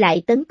 hôm nay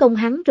lại tấn công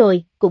hắn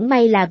rồi, cũng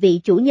may là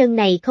vị chủ nhân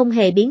này không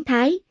hề biến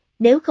thái,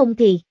 nếu không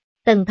thì,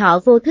 Tần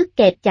Thọ vô thức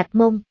kẹp chặt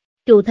mông,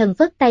 trù thần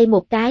phất tay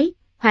một cái,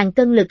 Hoàng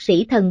Cân Lực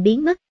Sĩ thần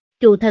biến mất,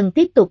 trù thần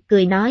tiếp tục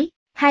cười nói,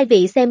 hai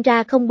vị xem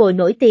ra không bồi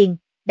nổi tiền,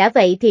 đã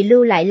vậy thì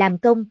lưu lại làm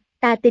công,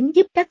 ta tính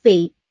giúp các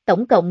vị,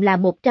 tổng cộng là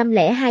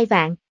 102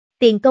 vạn,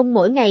 tiền công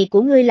mỗi ngày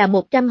của ngươi là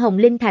 100 hồng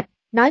linh thạch,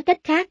 nói cách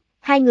khác,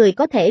 hai người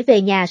có thể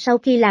về nhà sau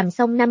khi làm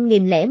xong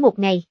 5.001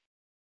 ngày.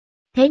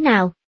 Thế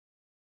nào?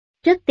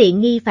 Rất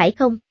tiện nghi phải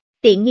không?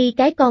 Tiện nghi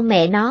cái con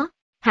mẹ nó,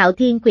 Hạo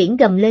Thiên Quyển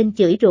gầm lên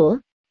chửi rủa,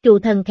 trù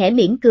thần khẽ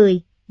mỉm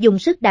cười, dùng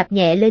sức đạp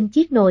nhẹ lên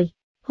chiếc nồi,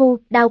 hu,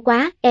 đau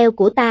quá, eo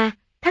của ta,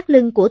 thắt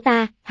lưng của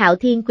ta, Hạo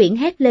Thiên Quyển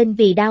hét lên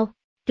vì đau,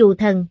 trù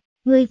thần,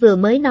 ngươi vừa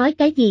mới nói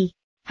cái gì?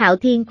 Hạo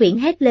Thiên Quyển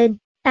hét lên,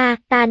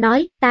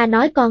 ta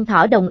nói con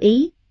thỏ đồng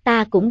ý,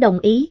 ta cũng đồng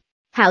ý.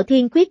 Hạo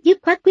Thiên quyết dứt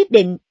khoát quyết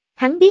định,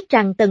 hắn biết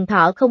rằng Tần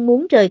Thọ không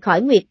muốn rời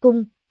khỏi Nguyệt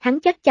Cung, hắn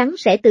chắc chắn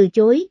sẽ từ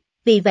chối,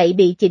 vì vậy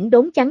bị chỉnh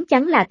đốn chắn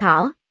chắn là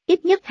thỏ,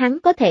 ít nhất hắn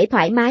có thể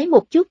thoải mái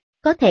một chút,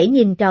 có thể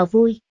nhìn trò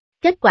vui.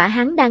 Kết quả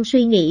hắn đang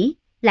suy nghĩ,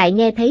 lại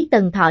nghe thấy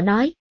Tần Thọ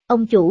nói,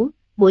 ông chủ,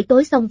 buổi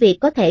tối xong việc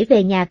có thể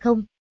về nhà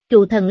không?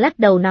 Trù thần lắc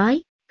đầu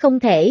nói, không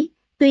thể,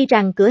 tuy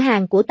rằng cửa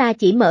hàng của ta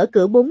chỉ mở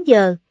cửa 4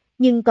 giờ,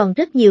 nhưng còn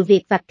rất nhiều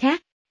việc vặt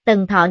khác.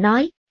 Tần Thọ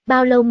nói,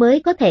 bao lâu mới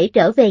có thể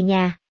trở về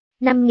nhà?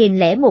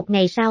 5.001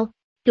 ngày sau,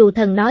 trù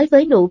thần nói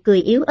với nụ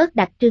cười yếu ớt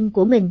đặc trưng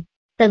của mình.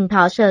 Tần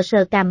Thọ sờ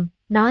sờ cằm,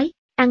 nói,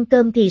 ăn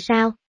cơm thì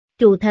sao?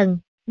 Trù thần,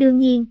 đương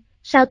nhiên,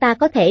 sao ta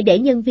có thể để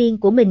nhân viên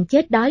của mình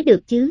chết đói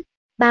được chứ?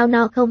 Bao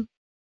no không?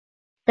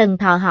 Tần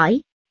Thọ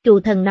hỏi, trù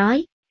thần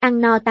nói,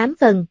 ăn no 8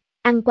 phần,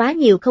 ăn quá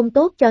nhiều không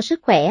tốt cho sức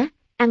khỏe,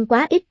 ăn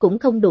quá ít cũng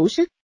không đủ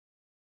sức.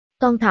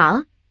 Con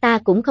thỏ, ta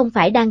cũng không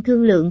phải đang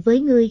thương lượng với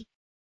ngươi.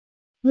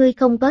 Ngươi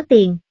không có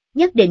tiền,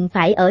 nhất định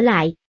phải ở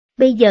lại,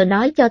 bây giờ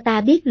nói cho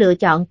ta biết lựa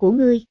chọn của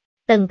ngươi.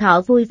 Tần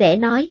Thọ vui vẻ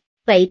nói,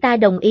 vậy ta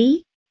đồng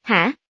ý,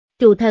 hả?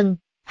 Trù thần,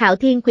 Hạo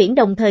Thiên Quyển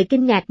đồng thời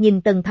kinh ngạc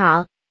nhìn Tần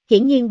Thọ,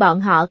 hiển nhiên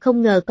bọn họ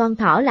không ngờ con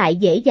thỏ lại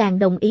dễ dàng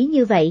đồng ý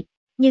như vậy,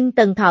 nhưng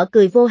Tần Thọ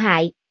cười vô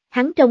hại,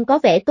 hắn trông có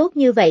vẻ tốt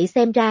như vậy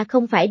xem ra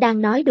không phải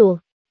đang nói đùa.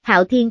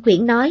 Hạo Thiên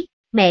Quyển nói,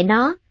 mẹ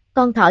nó,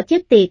 con thỏ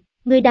chết tiệt,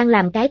 ngươi đang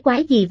làm cái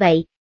quái gì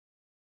vậy?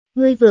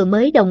 Ngươi vừa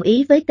mới đồng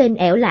ý với tên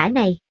ẻo lả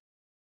này.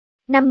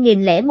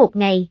 5.001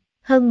 ngày,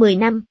 hơn 10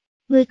 năm,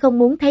 ngươi không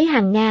muốn thấy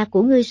hằng Nga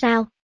của ngươi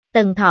sao?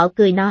 Tần Thọ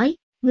cười nói,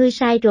 ngươi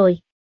sai rồi.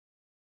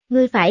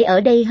 Ngươi phải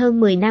ở đây hơn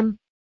 10 năm.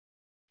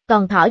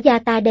 Còn thỏ gia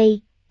ta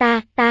đây,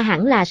 ta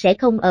hẳn là sẽ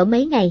không ở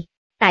mấy ngày.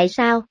 Tại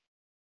sao?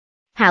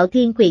 Hạo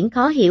Thiên Quyển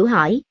khó hiểu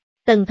hỏi.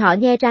 Tần Thọ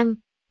nhe răng,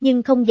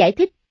 nhưng không giải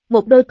thích,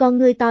 một đôi con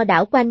ngươi to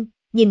đảo quanh,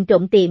 nhìn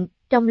trộm tiệm,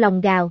 trong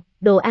lòng gào,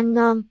 đồ ăn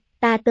ngon,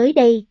 ta tới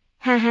đây,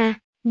 ha ha,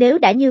 nếu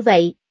đã như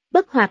vậy,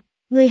 bất hoặc,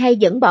 ngươi hay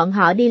dẫn bọn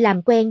họ đi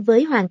làm quen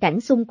với hoàn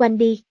cảnh xung quanh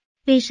đi.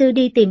 Vi sư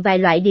đi tìm vài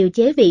loại điều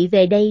chế vị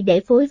về đây để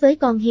phối với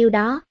con hiêu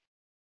đó.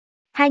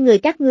 Hai người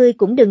các ngươi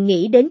cũng đừng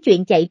nghĩ đến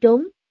chuyện chạy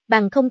trốn,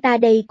 bằng không ta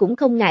đây cũng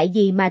không ngại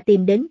gì mà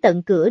tìm đến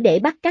tận cửa để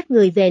bắt các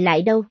người về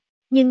lại đâu.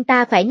 Nhưng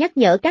ta phải nhắc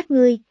nhở các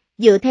ngươi,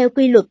 dựa theo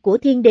quy luật của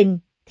thiên đình,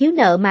 thiếu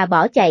nợ mà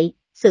bỏ chạy,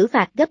 xử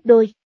phạt gấp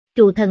đôi,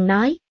 trù thần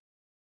nói.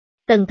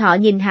 Tần Thọ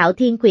nhìn Hạo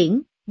Thiên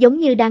Quyển, giống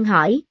như đang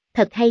hỏi,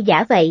 thật hay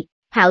giả vậy?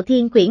 Hạo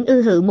Thiên Quyển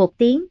ư hự một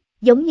tiếng,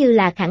 giống như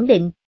là khẳng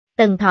định.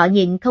 Tần Thọ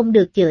nhịn không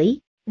được chửi,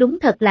 đúng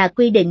thật là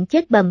quy định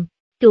chết bầm.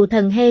 Trù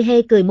thần hê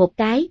hê cười một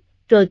cái,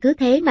 rồi cứ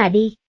thế mà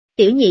đi.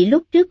 Tiểu nhị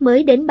lúc trước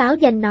mới đến báo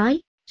danh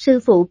nói, sư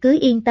phụ cứ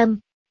yên tâm.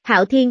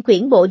 Hạo Thiên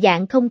Quyển bộ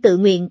dạng không tự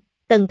nguyện,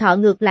 Tần Thọ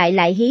ngược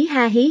lại hí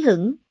ha hí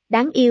hửng,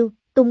 đáng yêu,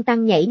 tung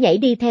tăng nhảy nhảy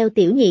đi theo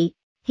tiểu nhị.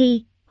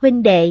 Hi,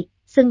 huynh đệ,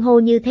 xưng hô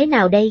như thế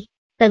nào đây?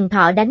 Tần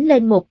Thọ đánh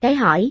lên một cái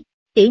hỏi.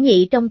 Tiểu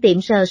nhị trong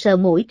tiệm sờ sờ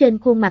mũi trên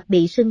khuôn mặt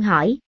bị sưng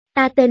hỏi,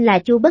 ta tên là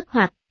Chu Bất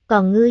Hoặc,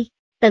 còn ngươi,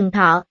 Tần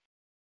Thọ.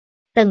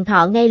 Tần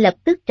Thọ ngay lập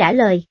tức trả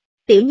lời,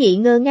 tiểu nhị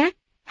ngơ ngác,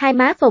 hai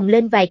má phồng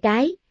lên vài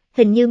cái,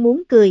 hình như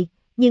muốn cười,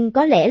 nhưng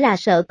có lẽ là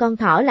sợ con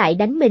thỏ lại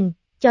đánh mình,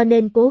 cho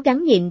nên cố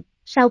gắng nhịn,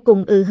 sau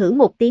cùng hử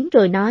một tiếng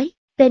rồi nói,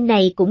 tên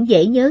này cũng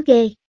dễ nhớ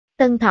ghê.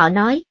 Tân Thọ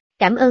nói,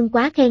 cảm ơn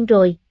quá khen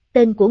rồi,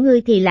 tên của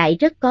ngươi thì lại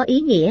rất có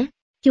ý nghĩa.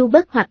 Chu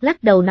Bất Hoặc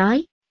lắc đầu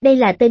nói, đây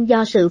là tên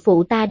do sư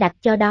phụ ta đặt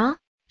cho đó.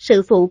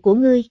 Sư phụ của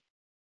ngươi?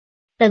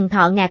 Tần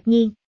Thọ ngạc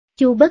nhiên,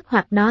 Chu Bất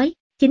Hoặc nói,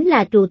 chính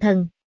là Trù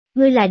Thần.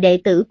 Ngươi là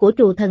đệ tử của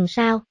Trù Thần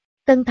sao?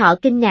 Tân Thọ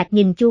kinh ngạc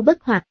nhìn Chu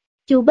Bất Hoặc.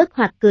 Chu Bất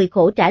Hoặc cười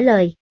khổ trả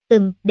lời,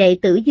 đệ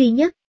tử duy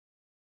nhất.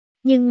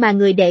 Nhưng mà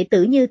người đệ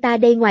tử như ta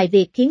đây ngoài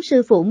việc khiến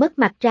sư phụ mất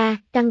mặt ra,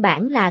 căn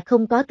bản là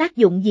không có tác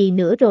dụng gì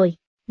nữa rồi.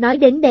 Nói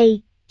đến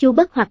đây, Chu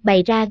Bất Hoặc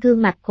bày ra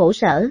gương mặt khổ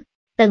sở.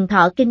 Tần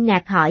Thọ kinh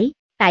ngạc hỏi,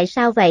 tại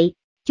sao vậy?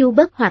 Chu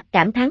Bất Hoặc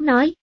cảm thán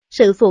nói,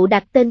 sư phụ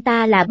đặt tên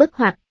ta là Bất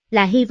Hoặc,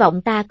 là hy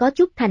vọng ta có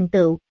chút thành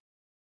tựu.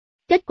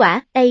 Kết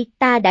quả,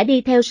 ta đã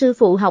đi theo sư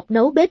phụ học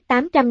nấu bếp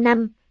 800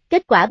 năm,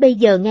 kết quả bây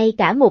giờ ngay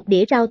cả một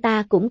đĩa rau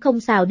ta cũng không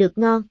xào được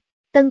ngon.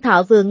 Tân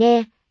Thọ vừa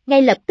nghe,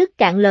 ngay lập tức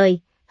cạn lời,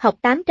 học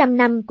 800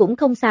 năm cũng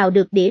không xào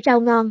được đĩa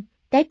rau ngon,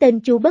 cái tên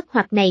Chu Bất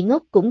Hoặc này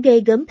ngốc cũng ghê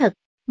gớm thật.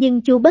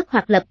 Nhưng Chu Bất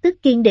Hoặc lập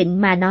tức kiên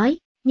định mà nói,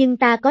 nhưng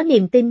ta có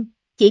niềm tin,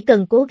 chỉ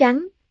cần cố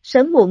gắng,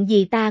 sớm muộn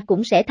gì ta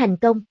cũng sẽ thành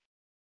công.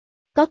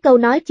 Có câu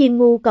nói chim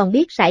ngu còn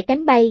biết sải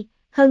cánh bay,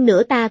 hơn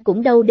nữa ta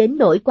cũng đâu đến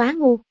nỗi quá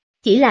ngu,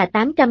 chỉ là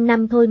 800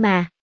 năm thôi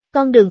mà,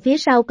 con đường phía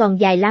sau còn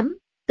dài lắm,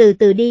 từ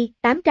từ đi,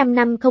 800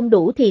 năm không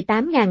đủ thì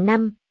 8.000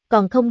 năm,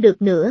 còn không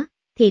được nữa,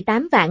 thì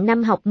 8 vạn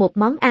năm học một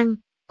món ăn,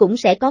 cũng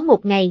sẽ có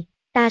một ngày,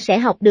 ta sẽ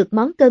học được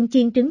món cơm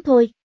chiên trứng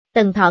thôi.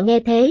 Tần Thọ nghe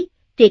thế,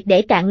 triệt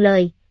để cạn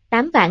lời,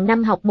 8 vạn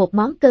năm học một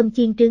món cơm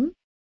chiên trứng.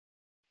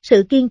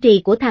 Sự kiên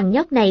trì của thằng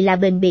nhóc này là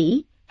bền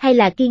bỉ, hay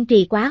là kiên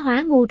trì quá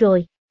hóa ngu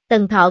rồi?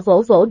 Tần Thọ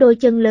vỗ vỗ đôi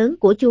chân lớn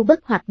của Chu Bất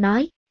Hoặc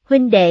nói,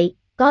 huynh đệ,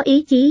 có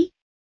ý chí.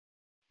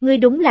 Ngươi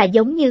đúng là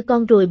giống như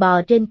con ruồi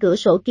bò trên cửa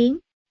sổ kiến.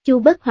 Chu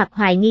Bất Hoặc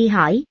hoài nghi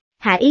hỏi,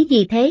 hạ ý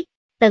gì thế?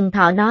 Tần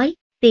Thọ nói,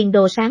 tiền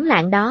đồ sáng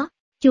lạng đó.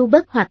 Chu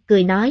Bất Hoặc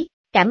cười nói,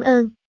 cảm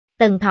ơn.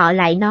 Tần Thọ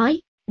lại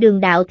nói, đường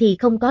đạo thì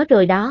không có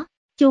rồi đó.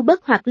 Chu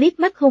Bất Hoặc liếc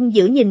mắt hung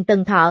dữ nhìn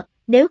Tần Thọ,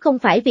 nếu không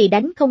phải vì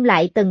đánh không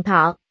lại Tần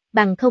Thọ,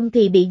 bằng không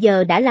thì bị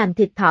giờ đã làm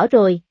thịt thỏ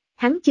rồi,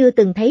 hắn chưa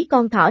từng thấy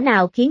con thỏ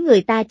nào khiến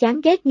người ta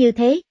chán ghét như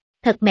thế,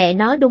 thật mẹ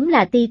nó đúng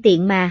là ti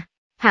tiện mà.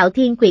 Hạo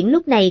Thiên Quyển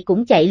lúc này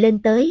cũng chạy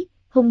lên tới,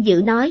 hung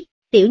dữ nói,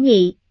 tiểu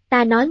nhị,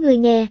 ta nói ngươi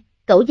nghe,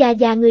 cẩu gia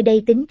gia ngươi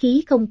đây tính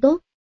khí không tốt.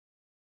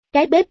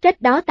 Cái bếp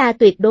trách đó ta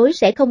tuyệt đối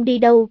sẽ không đi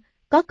đâu,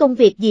 có công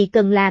việc gì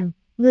cần làm,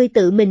 ngươi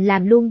tự mình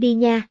làm luôn đi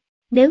nha,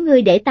 nếu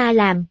ngươi để ta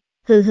làm,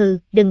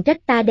 đừng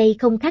trách ta đây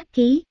không khách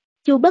khí.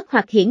 Chu Bất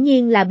Hoặc hiển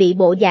nhiên là bị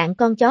bộ dạng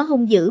con chó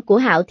hung dữ của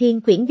Hạo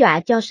Thiên Quyển dọa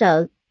cho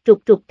sợ,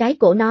 rụt cái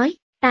cổ nói,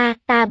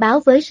 ta báo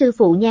với sư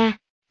phụ nha.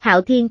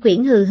 Hạo Thiên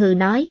Quyển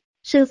nói,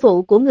 sư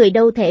phụ của người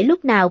đâu thể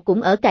lúc nào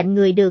cũng ở cạnh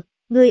người được,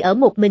 ngươi ở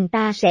một mình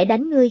ta sẽ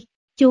đánh ngươi.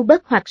 Chu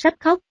Bất Hoặc sắp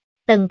khóc.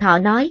 Tần Thọ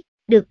nói,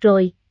 được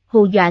rồi,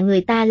 hù dọa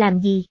người ta làm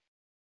gì?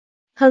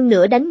 Hơn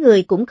nữa đánh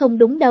người cũng không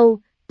đúng đâu,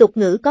 tục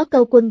ngữ có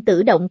câu quân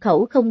tử động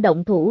khẩu không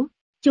động thủ.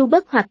 Chu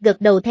Bất Hoặc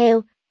gật đầu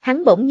theo,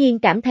 hắn bỗng nhiên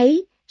cảm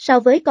thấy, so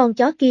với con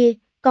chó kia,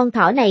 con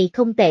thỏ này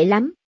không tệ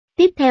lắm.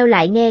 Tiếp theo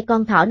lại nghe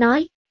con thỏ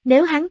nói,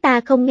 nếu hắn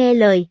ta không nghe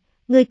lời,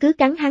 ngươi cứ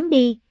cắn hắn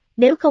đi,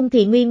 nếu không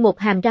thì nguyên một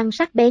hàm răng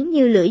sắc bén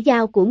như lưỡi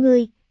dao của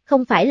ngươi,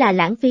 không phải là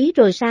lãng phí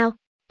rồi sao?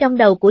 Trong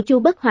đầu của Chu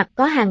Bất Hoặc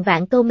có hàng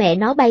vạn câu mẹ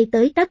nó bay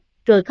tới tấp,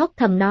 rồi khóc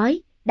thầm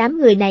nói, đám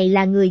người này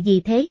là người gì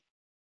thế?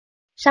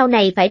 Sau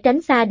này phải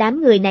tránh xa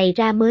đám người này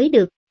ra mới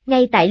được.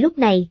 Ngay tại lúc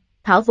này,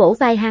 thỏ vỗ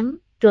vai hắn,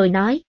 rồi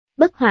nói,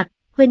 Bất Hoặc,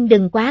 huynh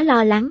đừng quá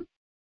lo lắng.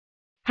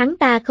 Hắn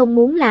ta không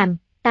muốn làm,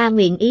 ta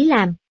nguyện ý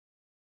làm.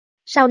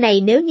 Sau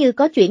này nếu như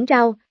có chuyển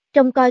rau,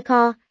 trông coi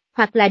kho,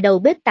 hoặc là đầu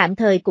bếp tạm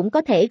thời cũng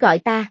có thể gọi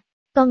ta.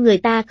 Con người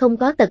ta không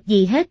có tật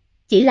gì hết,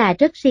 chỉ là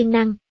rất siêng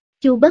năng.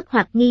 Chu Bất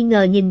Hoặc nghi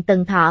ngờ nhìn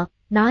Tần Thọ,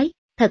 nói,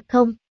 thật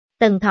không?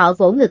 Tần Thọ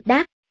vỗ ngực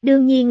đáp,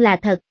 đương nhiên là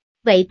thật.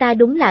 Vậy ta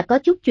đúng là có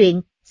chút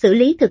chuyện, xử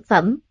lý thực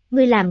phẩm,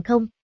 ngươi làm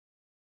không?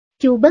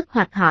 Chu Bất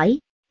Hoặc hỏi,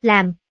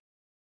 làm.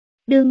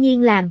 Đương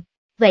nhiên làm,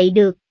 vậy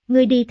được,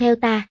 ngươi đi theo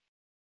ta.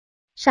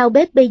 Sau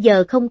bếp bây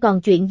giờ không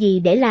còn chuyện gì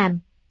để làm,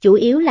 chủ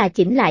yếu là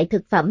chỉnh lại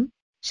thực phẩm.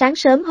 Sáng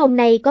sớm hôm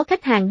nay có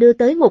khách hàng đưa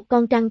tới một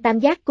con trăng tam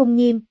giác cung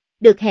nghiêm,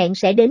 được hẹn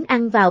sẽ đến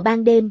ăn vào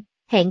ban đêm,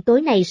 hẹn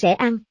tối này sẽ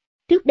ăn.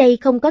 Trước đây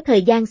không có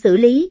thời gian xử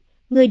lý,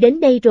 ngươi đến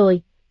đây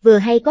rồi, vừa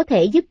hay có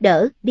thể giúp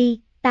đỡ, đi,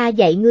 ta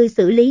dạy ngươi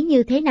xử lý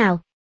như thế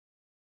nào.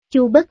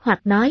 Chu Bất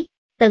Hoặc nói,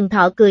 Tần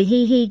Thọ cười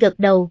hi hi gật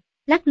đầu,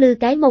 lắc lư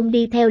cái mông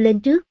đi theo lên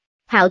trước.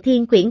 Hạo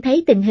Thiên Quyển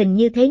thấy tình hình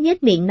như thế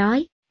nhếch miệng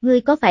nói,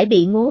 ngươi có phải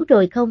bị ngố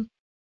rồi không?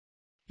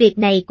 Việc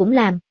này cũng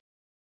làm.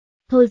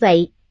 Thôi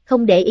vậy,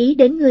 không để ý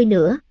đến ngươi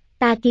nữa,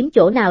 ta kiếm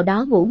chỗ nào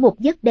đó ngủ một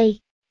giấc đây.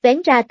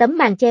 Vén ra tấm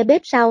màn che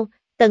bếp sau,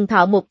 Tần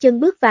Thọ một chân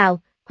bước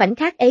vào, khoảnh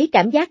khắc ấy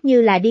cảm giác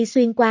như là đi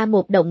xuyên qua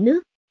một động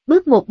nước.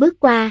 Bước một bước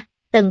qua,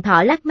 Tần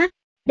Thọ lắc mắt,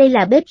 đây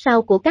là bếp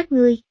sau của các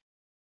ngươi.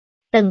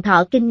 Tần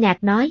Thọ kinh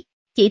ngạc nói,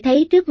 chỉ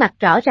thấy trước mặt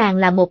rõ ràng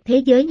là một thế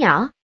giới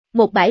nhỏ,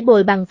 một bãi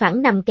bồi bằng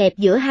phẳng nằm kẹp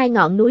giữa hai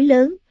ngọn núi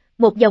lớn,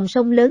 một dòng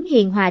sông lớn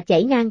hiền hòa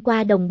chảy ngang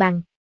qua đồng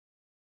bằng.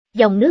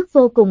 Dòng nước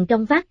vô cùng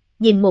trong vắt,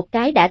 nhìn một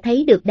cái đã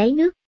thấy được đáy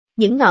nước,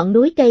 những ngọn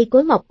núi cây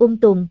cối mọc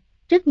tùm,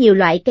 rất nhiều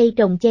loại cây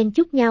trồng chen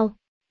chúc nhau.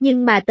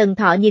 Nhưng mà Tần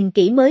Thọ nhìn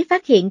kỹ mới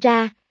phát hiện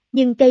ra,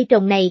 nhưng cây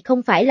trồng này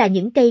không phải là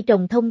những cây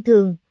trồng thông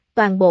thường,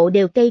 toàn bộ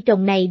cây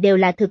trồng này đều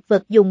là thực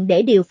vật dùng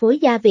để điều phối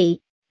gia vị.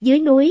 Dưới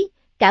núi,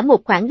 cả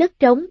một khoảng đất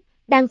trống,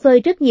 đang phơi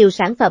rất nhiều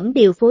sản phẩm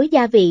điều phối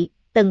gia vị.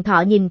 Tần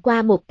Thọ nhìn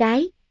qua một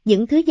cái,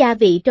 những thứ gia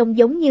vị trông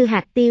giống như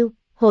hạt tiêu,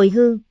 hồi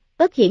hương,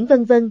 ớt hiển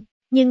vân vân,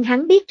 nhưng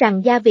hắn biết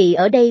rằng gia vị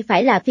ở đây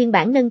phải là phiên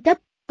bản nâng cấp,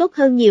 tốt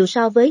hơn nhiều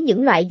so với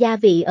những loại gia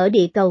vị ở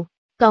địa cầu.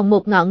 Còn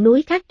một ngọn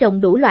núi khác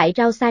trồng đủ loại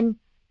rau xanh,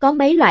 có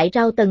mấy loại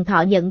rau Tần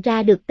Thọ nhận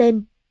ra được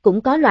tên,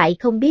 cũng có loại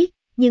không biết,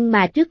 nhưng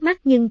mà trước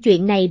mắt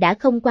chuyện này đã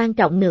không quan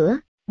trọng nữa,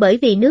 bởi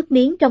vì nước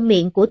miếng trong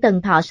miệng của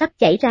Tần Thọ sắp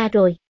chảy ra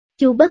rồi.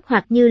 Chu Bất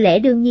Hoặc như lẽ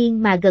đương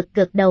nhiên mà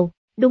gật đầu,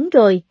 đúng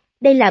rồi,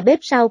 đây là bếp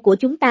sau của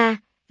chúng ta,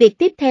 việc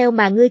tiếp theo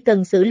mà ngươi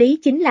cần xử lý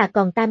chính là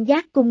còn tam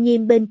giác cung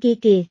nhiêm bên kia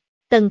kìa.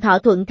 Tần Thọ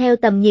thuận theo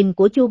tầm nhìn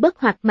của Chu Bất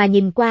Hoặc mà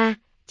nhìn qua,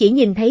 chỉ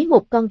nhìn thấy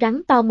một con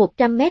rắn to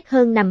 100 mét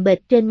hơn nằm bệt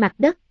trên mặt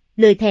đất,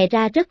 lười thè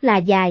ra rất là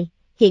dài,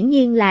 hiển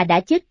nhiên là đã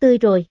chết tươi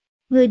rồi.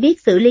 Ngươi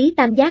biết xử lý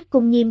tam giác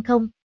cung nhiêm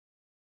không?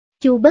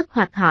 Chu Bất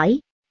Hoặc hỏi.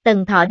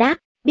 Tần Thọ đáp,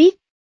 biết.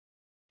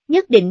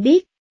 Nhất định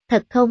biết,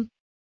 thật không?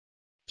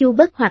 Chu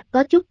Bất Hoặc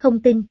có chút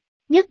không tin,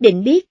 nhất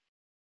định biết.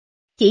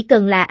 Chỉ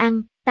cần là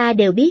ăn, ta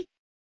đều biết.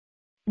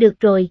 Được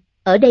rồi,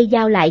 ở đây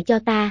giao lại cho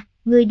ta,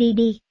 ngươi đi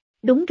đi.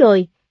 Đúng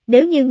rồi,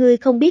 nếu như ngươi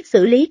không biết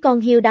xử lý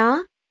con hươu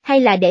đó,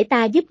 hay là để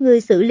ta giúp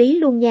ngươi xử lý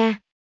luôn nha.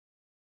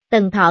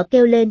 Tần Thọ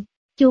kêu lên,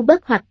 Chu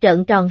Bất Hoặc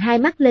trợn tròn hai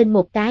mắt lên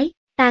một cái,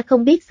 ta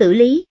không biết xử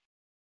lý.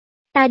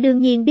 Ta đương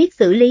nhiên biết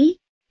xử lý,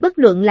 bất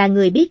luận là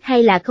người biết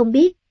hay là không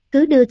biết,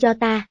 cứ đưa cho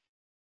ta.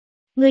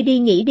 Ngươi đi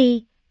nghỉ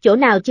đi, chỗ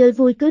nào chơi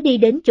vui cứ đi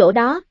đến chỗ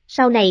đó,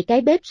 sau này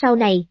cái bếp sau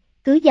này,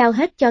 cứ giao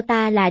hết cho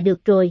ta là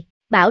được rồi,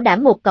 bảo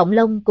đảm một cọng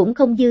lông cũng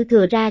không dư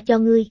thừa ra cho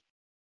ngươi.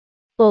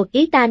 Ồ,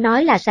 ý ta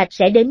nói là sạch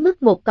sẽ đến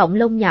mức một cọng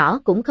lông nhỏ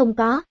cũng không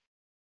có.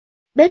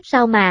 Bếp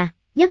sau mà,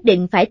 nhất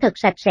định phải thật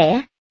sạch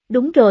sẽ.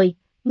 Đúng rồi,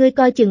 ngươi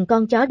coi chừng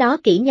con chó đó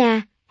kỹ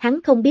nha,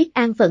 hắn không biết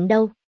an phận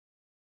đâu.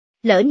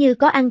 Lỡ như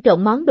có ăn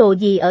trộm món đồ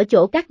gì ở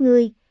chỗ các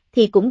ngươi,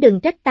 thì cũng đừng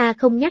trách ta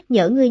không nhắc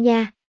nhở ngươi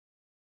nha.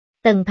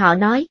 Tần Thọ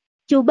nói,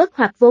 Chu Bất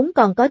Hoặc vốn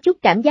còn có chút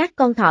cảm giác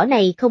con thỏ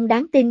này không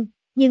đáng tin,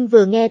 nhưng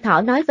vừa nghe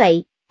thỏ nói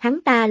vậy, hắn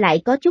ta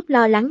lại có chút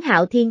lo lắng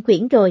Hạo Thiên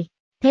Khuyển rồi.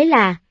 Thế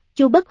là,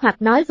 Chu Bất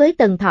Hoặc nói với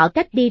Tần Thọ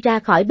cách đi ra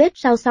khỏi bếp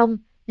sau xong,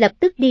 lập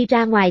tức đi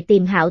ra ngoài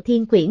tìm Hạo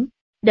Thiên Khuyển.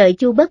 Đợi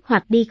Chu Bất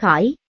Hoặc đi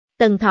khỏi,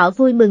 Tần Thọ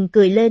vui mừng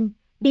cười lên,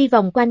 đi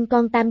vòng quanh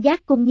con tam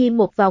giác cung nhiêm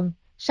một vòng,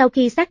 sau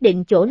khi xác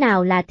định chỗ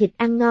nào là thịt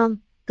ăn ngon,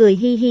 cười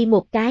hi hi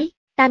một cái.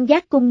 Tam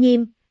giác cung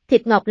nhiêm,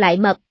 thịt ngọt lại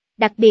mập,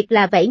 đặc biệt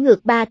là vảy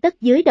ngược 3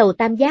 tấc dưới đầu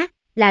tam giác,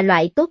 là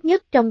loại tốt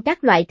nhất trong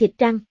các loại thịt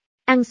răng.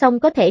 Ăn xong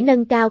có thể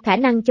nâng cao khả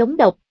năng chống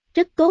độc,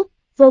 rất tốt,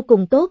 vô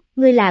cùng tốt,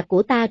 ngươi là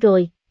của ta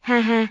rồi, ha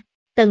ha.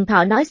 Tần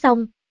Thọ nói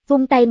xong,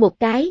 vung tay một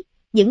cái,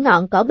 những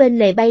ngọn cỏ bên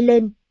lề bay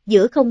lên,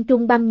 giữa không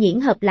trung băm nhuyễn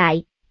hợp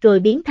lại, rồi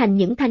biến thành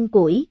những thanh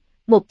củi,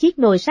 một chiếc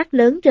nồi sắt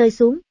lớn rơi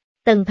xuống.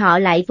 Tần Thọ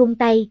lại vung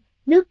tay,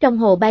 nước trong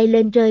hồ bay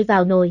lên rơi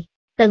vào nồi.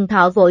 Tần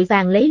Thọ vội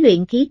vàng lấy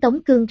luyện khí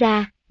tống cương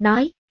ra,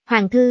 nói,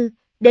 Hoàng thư,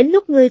 đến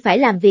lúc ngươi phải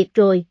làm việc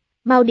rồi,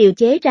 mau điều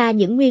chế ra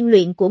những nguyên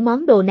luyện của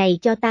món đồ này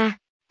cho ta.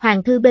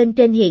 Hoàng thư bên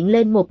trên hiện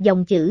lên một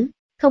dòng chữ,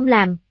 không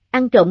làm,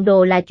 ăn trộm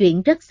đồ là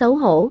chuyện rất xấu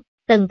hổ.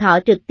 Tần Thọ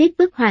trực tiếp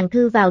vứt Hoàng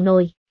thư vào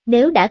nồi,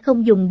 nếu đã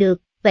không dùng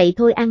được, vậy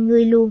thôi ăn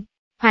ngươi luôn.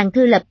 Hoàng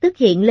thư lập tức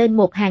hiện lên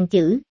một hàng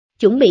chữ,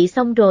 chuẩn bị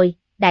xong rồi,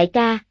 đại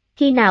ca,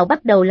 khi nào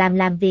bắt đầu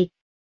làm việc.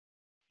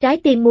 Trái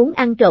tim muốn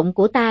ăn trộm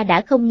của ta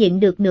đã không nhịn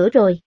được nữa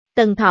rồi.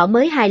 Tần Thọ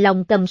mới hài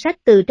lòng cầm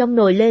sách từ trong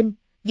nồi lên,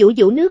 vũ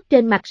nước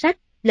trên mặt sách,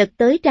 lật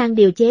tới trang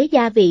điều chế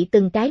gia vị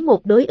từng cái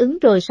một đối ứng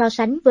rồi so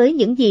sánh với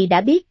những gì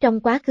đã biết trong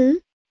quá khứ.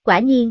 Quả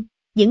nhiên,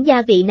 những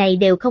gia vị này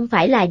đều không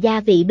phải là gia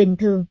vị bình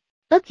thường.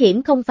 Ớt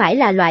hiển không phải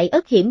là loại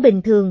ớt hiển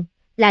bình thường,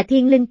 là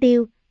thiên linh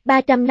tiêu,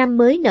 300 năm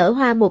mới nở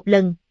hoa một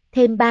lần,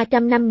 thêm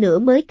 300 năm nữa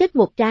mới kết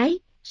một trái,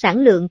 sản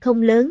lượng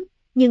không lớn,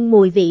 nhưng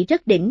mùi vị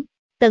rất đỉnh.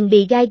 Tần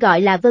bì gai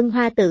gọi là vân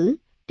hoa tử,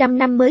 100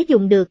 năm mới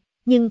dùng được,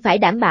 nhưng phải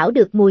đảm bảo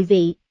được mùi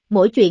vị,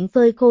 mỗi chuyện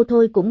phơi khô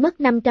thôi cũng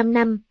mất 500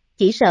 năm,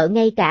 chỉ sợ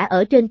ngay cả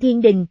ở trên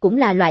thiên đình cũng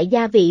là loại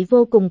gia vị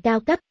vô cùng cao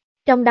cấp.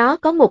 Trong đó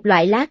có một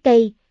loại lá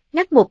cây,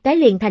 ngắt một cái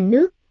liền thành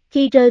nước,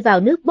 khi rơi vào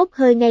nước bốc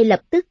hơi ngay lập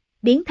tức,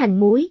 biến thành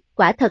muối,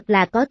 quả thật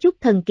là có chút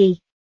thần kỳ.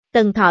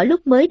 Tần Thọ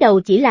lúc mới đầu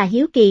chỉ là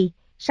hiếu kỳ,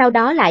 sau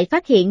đó lại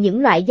phát hiện những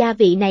loại gia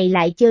vị này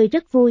lại chơi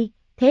rất vui,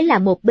 thế là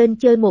một bên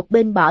chơi một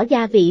bên bỏ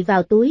gia vị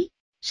vào túi.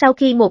 Sau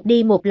khi một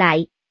đi một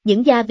lại,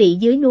 những gia vị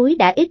dưới núi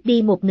đã ít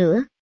đi một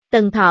nửa.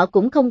 Tần Thọ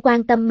cũng không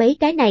quan tâm mấy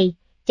cái này,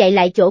 chạy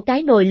lại chỗ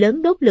cái nồi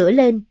lớn đốt lửa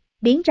lên,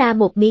 biến ra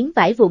một miếng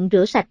vải vụn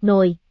rửa sạch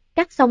nồi,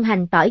 cắt xong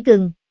hành tỏi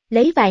gừng,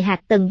 lấy vài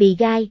hạt tần bì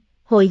gai,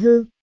 hồi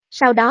hương.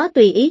 Sau đó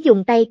tùy ý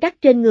dùng tay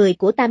cắt trên người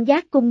của tam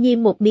giác cung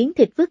nhiêm một miếng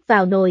thịt vứt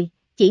vào nồi,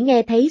 chỉ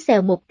nghe thấy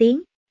xèo một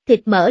tiếng,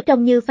 Thịt mỡ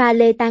trông như pha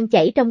lê tan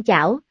chảy trong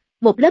chảo,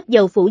 một lớp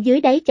dầu phủ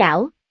dưới đáy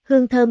chảo,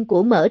 hương thơm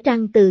của mỡ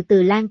trăng từ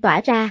từ lan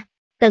tỏa ra.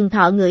 Tần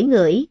Thọ ngửi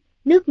ngửi,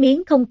 nước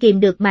miếng không kìm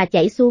được mà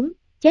chảy xuống,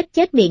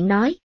 chết miệng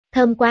nói,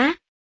 thơm quá.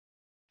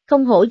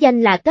 Không hổ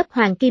danh là cấp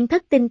hoàng kim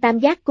thất tinh tam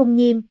giác cung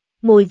nhiêm,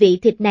 mùi vị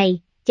thịt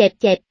này,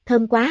 chẹp,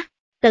 thơm quá.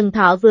 Tần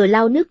Thọ vừa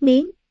lau nước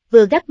miếng,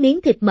 vừa gắp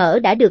miếng thịt mỡ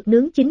đã được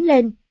nướng chín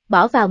lên,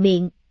 bỏ vào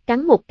miệng,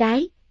 cắn một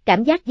cái,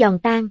 cảm giác giòn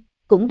tan,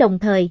 cũng đồng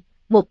thời,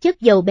 một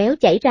chất dầu béo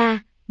chảy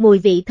ra, mùi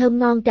vị thơm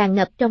ngon tràn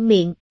ngập trong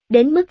miệng,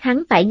 đến mức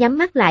hắn phải nhắm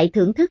mắt lại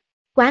thưởng thức.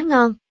 Quá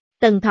ngon,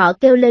 Tần Thọ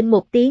kêu lên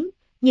một tiếng,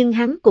 nhưng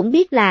hắn cũng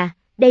biết là,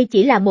 đây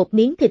chỉ là một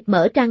miếng thịt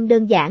mỡ trăng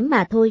đơn giản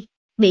mà thôi.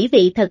 Mỹ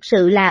vị thật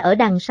sự là ở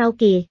đằng sau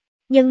kìa.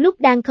 Nhưng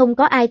lúc đang không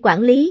có ai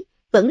quản lý,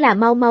 vẫn là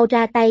mau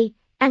ra tay,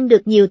 ăn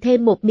được nhiều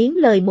thêm một miếng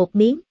lời một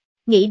miếng.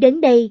 Nghĩ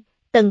đến đây,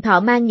 Tần Thọ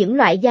mang những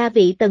loại gia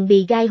vị tần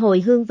bì gai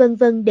hồi hương vân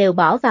vân đều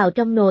bỏ vào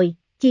trong nồi,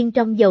 chiên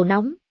trong dầu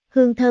nóng,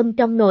 hương thơm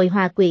trong nồi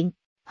hòa quyện.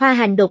 Hoa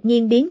hành đột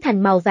nhiên biến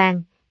thành màu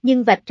vàng,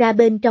 nhưng vạch ra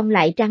bên trong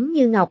lại trắng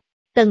như ngọc.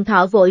 Tần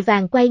Thọ vội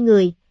vàng quay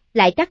người,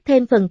 lại cắt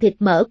thêm phần thịt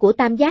mỡ của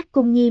tam giác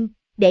cung nhiêm,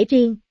 để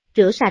riêng,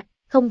 rửa sạch,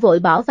 không vội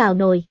bỏ vào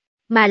nồi,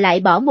 mà lại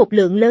bỏ một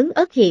lượng lớn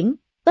ớt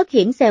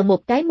hiểm xèo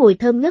một cái mùi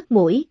thơm ngất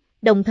mũi,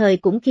 đồng thời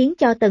cũng khiến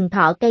cho Tần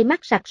Thọ cay mắt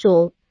sặc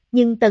sụa,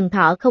 nhưng Tần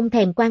Thọ không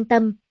thèm quan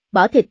tâm,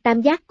 bỏ thịt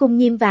tam giác cung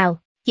nhiêm vào,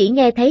 chỉ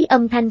nghe thấy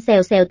âm thanh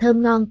xèo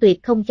thơm ngon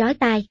tuyệt không chói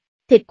tai.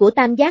 Thịt của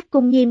tam giác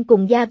cung nhiêm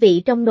cùng gia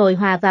vị trong nồi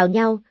hòa vào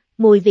nhau,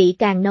 mùi vị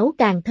càng nấu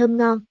càng thơm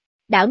ngon.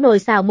 Đảo nồi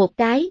xào một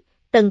cái,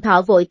 Tần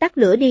Thọ vội tắt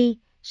lửa đi,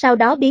 sau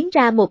đó biến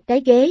ra một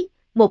cái ghế,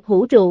 một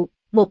hũ rượu,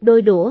 một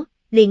đôi đũa,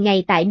 liền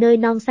ngày tại nơi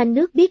non xanh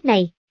nước biếc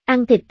này,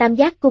 ăn thịt tam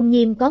giác cung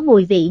nhiêm có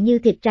mùi vị như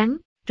thịt trắng,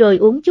 rồi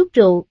uống chút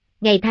rượu,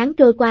 ngày tháng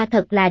trôi qua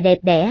thật là đẹp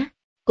đẽ.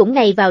 Cũng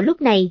ngày vào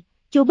lúc này,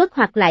 Chu Bất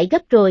Hoặc lại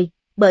gấp rồi,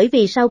 bởi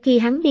vì sau khi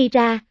hắn đi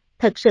ra,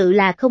 thật sự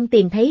là không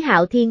tìm thấy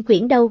Hạo Thiên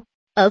Quyển đâu,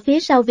 ở phía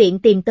sau viện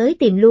tìm tới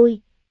tìm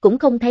lui, cũng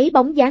không thấy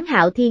bóng dáng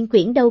Hạo Thiên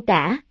Quyển đâu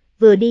cả,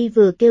 vừa đi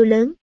vừa kêu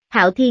lớn,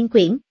 Hạo Thiên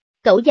Quyển,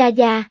 cẩu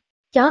gia,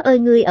 chó ơi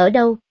ngươi ở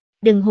đâu,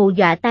 đừng hù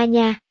dọa ta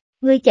nha,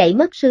 ngươi chạy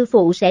mất sư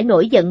phụ sẽ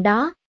nổi giận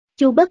đó.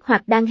 Chu Bất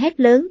Hoặc đang hét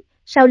lớn,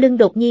 sau lưng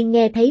đột nhiên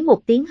nghe thấy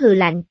một tiếng hừ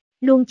lạnh,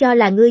 luôn cho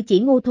là ngươi chỉ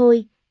ngu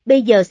thôi,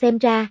 bây giờ xem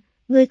ra,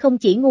 ngươi không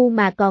chỉ ngu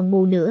mà còn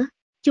mù nữa.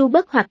 Chu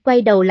Bất Hoặc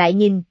quay đầu lại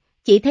nhìn,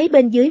 chỉ thấy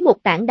bên dưới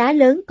một tảng đá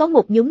lớn có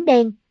một nhúm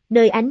đen,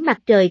 nơi ánh mặt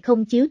trời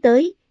không chiếu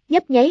tới,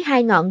 nhấp nháy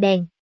hai ngọn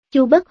đèn.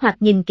 Chu Bất Hoặc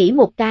nhìn kỹ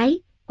một cái,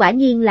 quả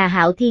nhiên là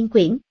Hạo Thiên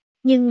Quyển,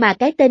 nhưng mà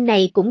cái tên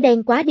này cũng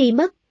đen quá đi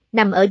mất,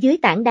 nằm ở dưới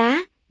tảng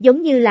đá,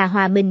 giống như là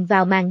hòa mình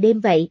vào màn đêm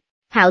vậy.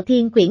 Hạo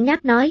Thiên Quyển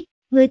ngáp nói,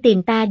 ngươi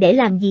tìm ta để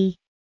làm gì?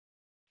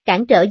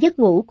 Cản trở giấc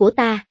ngủ của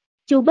ta.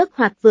 Chu Bất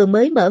Hoặc vừa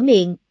mới mở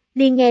miệng,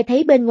 liền nghe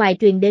thấy bên ngoài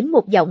truyền đến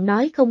một giọng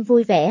nói không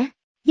vui vẻ.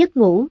 Giấc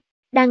ngủ,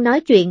 đang nói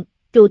chuyện,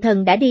 Trù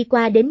Thần đã đi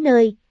qua đến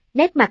nơi,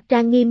 nét mặt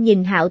trang nghiêm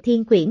nhìn Hạo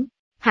Thiên Quyển.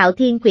 Hạo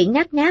Thiên Quyển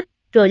ngáp,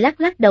 rồi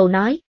lắc đầu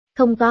nói,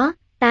 không có,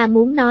 ta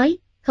muốn nói,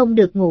 không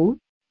được ngủ.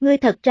 Ngươi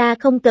thật ra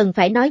không cần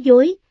phải nói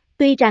dối,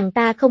 tuy rằng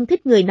ta không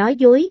thích người nói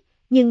dối,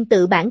 nhưng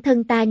tự bản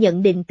thân ta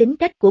nhận định tính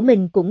cách của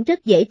mình cũng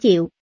rất dễ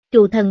chịu.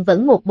 Trù Thần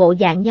vẫn một bộ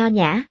dạng nho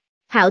nhã.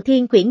 Hạo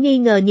Thiên Quyển nghi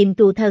ngờ nhìn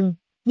Trù Thần,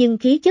 nhưng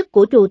khí chất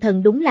của Trù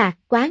Thần đúng là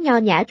quá nho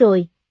nhã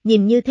rồi,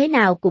 nhìn như thế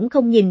nào cũng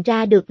không nhìn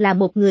ra được là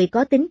một người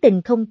có tính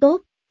tình không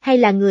tốt, hay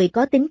là người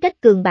có tính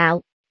cách cường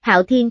bạo.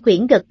 Hạo Thiên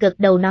Quyển gật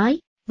đầu nói,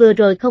 vừa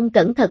rồi không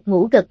cẩn thận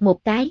ngủ gật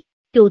một cái.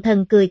 Trù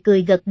Thần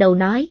cười gật đầu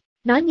nói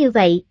như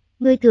vậy,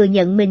 ngươi thừa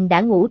nhận mình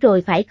đã ngủ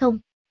rồi phải không?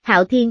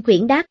 Hạo Thiên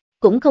Quyển đáp,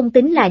 cũng không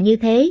tính là như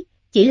thế,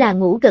 chỉ là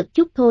ngủ gật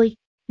chút thôi.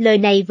 Lời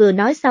này vừa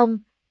nói xong,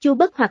 Chu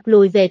Bất Hoặc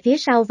lùi về phía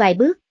sau vài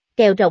bước,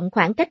 kèo rộng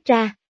khoảng cách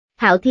ra.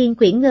 Hạo Thiên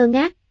Quyển ngơ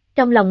ngác,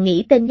 trong lòng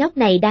nghĩ tên nhóc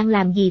này đang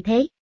làm gì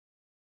thế?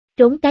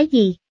 Trốn cái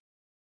gì?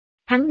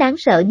 Hắn đáng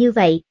sợ như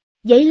vậy.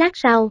 Giây lát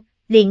sau,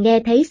 liền nghe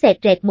thấy xẹt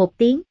rẹt một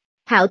tiếng.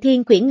 Hạo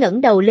Thiên Quyển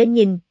ngẩng đầu lên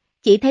nhìn,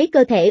 chỉ thấy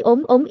cơ thể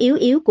ốm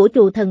yếu của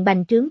Trù Thần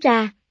bành trướng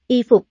ra,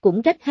 y phục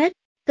cũng rách hết,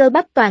 cơ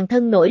bắp toàn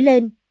thân nổi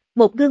lên,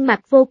 một gương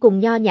mặt vô cùng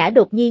nho nhã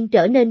đột nhiên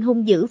trở nên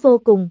hung dữ vô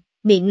cùng,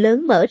 miệng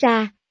lớn mở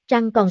ra,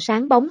 răng còn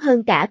sáng bóng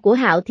hơn cả của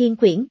Hạo Thiên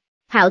Quyển.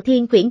 Hạo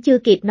Thiên Quyển chưa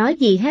kịp nói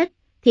gì hết,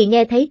 thì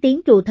nghe thấy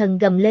tiếng Trù Thần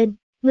gầm lên,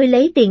 ngươi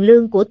lấy tiền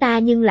lương của ta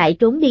nhưng lại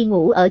trốn đi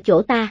ngủ ở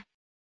chỗ ta.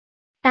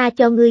 Ta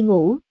cho ngươi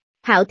ngủ.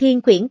 Hạo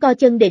Thiên Quyển co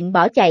chân định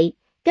bỏ chạy,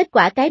 kết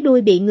quả cái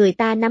đuôi bị người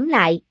ta nắm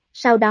lại,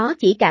 sau đó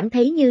chỉ cảm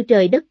thấy như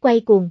trời đất quay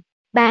cuồng.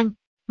 Bang,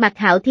 mặt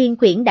Hạo Thiên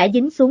Quyển đã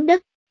dính xuống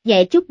đất,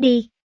 nhẹ chút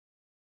đi.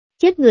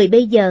 Chết người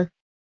bây giờ.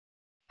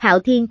 Hạo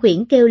Thiên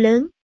Quyển kêu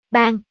lớn,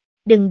 bang,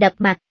 đừng đập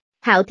mặt.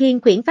 Hạo Thiên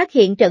Quyển phát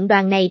hiện trận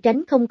đoàn này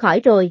tránh không khỏi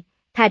rồi,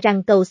 thà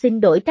rằng cầu xin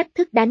đổi cách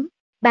thức đánh.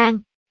 Bang,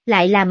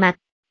 lại là mặt.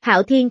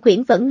 Hạo Thiên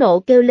Quyển phẫn nộ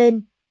kêu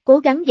lên, cố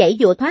gắng giãy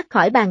giụa thoát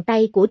khỏi bàn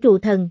tay của Trù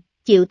Thần,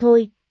 chịu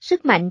thôi,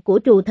 sức mạnh của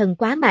Trù Thần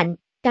quá mạnh,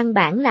 căn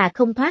bản là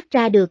không thoát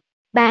ra được.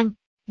 Bang,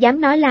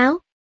 dám nói láo.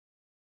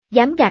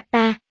 Dám gạt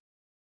ta.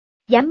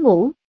 Dám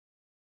ngủ.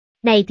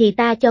 Này thì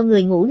ta cho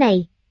người ngủ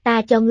này,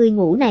 ta cho ngươi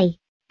ngủ này.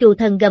 Trù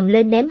Thần gầm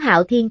lên ném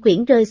Hạo Thiên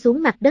Quyển rơi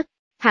xuống mặt đất.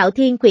 Hạo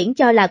Thiên Quyển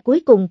cho là cuối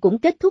cùng cũng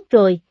kết thúc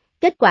rồi,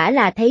 kết quả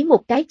là thấy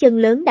một cái chân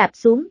lớn đạp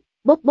xuống,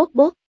 bốp bốp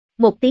bốp,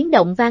 một tiếng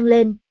động vang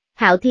lên,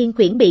 Hạo Thiên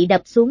Khuyển bị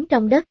đập xuống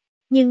trong đất,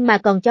 nhưng mà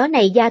con chó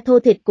này da thô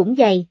thịt cũng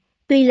dày,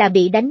 tuy là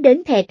bị đánh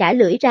đến thè cả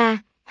lưỡi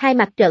ra, hai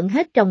mặt trợn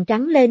hết tròng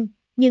trắng lên,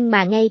 nhưng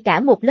mà ngay cả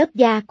một lớp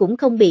da cũng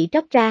không bị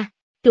tróc ra.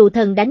 Trù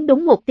Thần đánh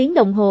đúng 1 tiếng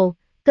đồng hồ,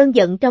 cơn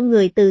giận trong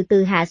người từ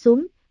từ hạ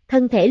xuống,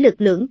 thân thể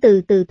lực lưỡng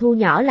từ từ thu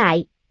nhỏ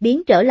lại,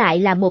 biến trở lại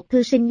là một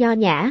thư sinh nho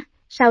nhã,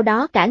 sau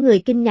đó cả người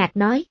kinh ngạc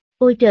nói,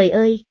 ôi trời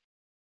ơi!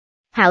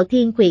 Hạo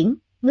Thiên Khuyển,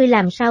 ngươi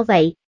làm sao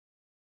vậy?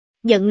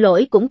 Nhận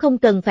lỗi cũng không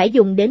cần phải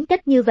dùng đến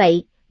cách như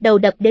vậy, đầu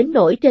đập đến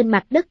nổi trên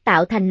mặt đất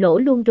tạo thành lỗ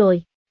luôn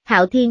rồi.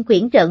 Hạo Thiên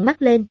Khuyển trợn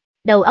mắt lên,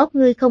 đầu óc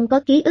ngươi không có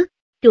ký ức.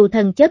 Trù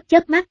Thần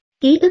chớp mắt,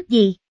 ký ức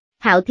gì?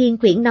 Hạo Thiên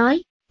Khuyển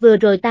nói, vừa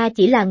rồi ta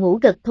chỉ là ngủ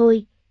gật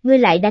thôi, ngươi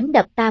lại đánh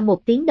đập ta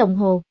 1 tiếng đồng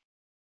hồ.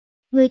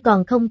 Ngươi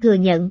còn không thừa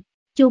nhận.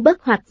 Chu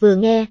Bất Hoặc vừa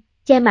nghe,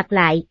 che mặt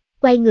lại,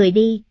 quay người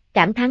đi,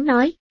 cảm thán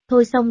nói,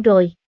 thôi xong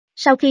rồi.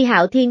 Sau khi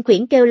Hạo Thiên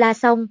Khuyển kêu la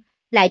xong,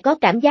 lại có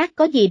cảm giác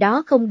có gì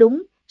đó không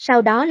đúng,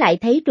 sau đó lại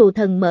thấy Trù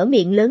Thần mở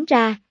miệng lớn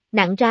ra,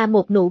 nặn ra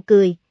một nụ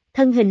cười,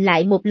 thân hình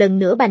lại một lần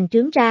nữa bành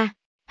trướng ra.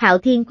 Hạo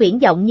Thiên Khuyển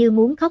giọng như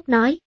muốn khóc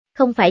nói,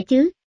 không phải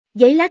chứ.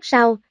 Giây lát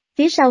sau,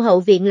 phía sau hậu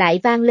viện lại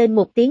vang lên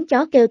một tiếng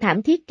chó kêu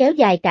thảm thiết kéo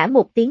dài cả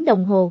 1 tiếng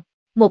đồng hồ.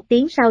 1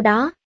 tiếng sau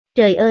đó,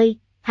 trời ơi,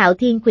 Hạo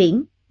Thiên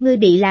Khuyển, ngươi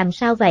bị làm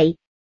sao vậy?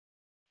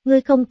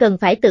 Ngươi không cần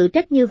phải tự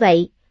trách như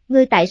vậy,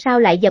 ngươi tại sao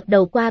lại dập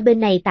đầu qua bên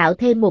này tạo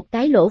thêm một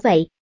cái lỗ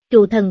vậy?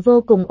 Trù Thần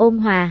vô cùng ôn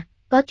hòa,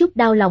 có chút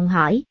đau lòng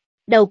hỏi.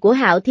 Đầu của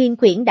Hạo Thiên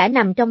Khuyển đã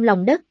nằm trong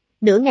lòng đất,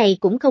 nửa ngày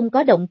cũng không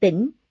có động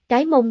tĩnh,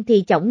 cái mông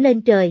thì chổng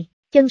lên trời,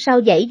 chân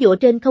sau giãy giụa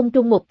trên không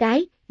trung một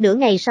cái, nửa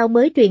ngày sau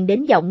mới truyền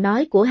đến giọng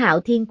nói của Hạo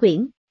Thiên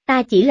Khuyển,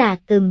 ta chỉ là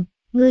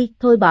ngươi,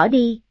 thôi bỏ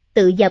đi,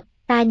 tự dập,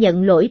 ta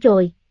nhận lỗi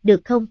rồi,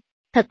 được không?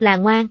 Thật là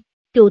ngoan.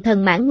 Trù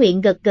Thần mãn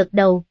nguyện gật gật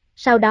đầu,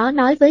 sau đó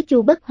nói với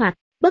Chu Bất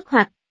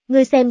Hoặc,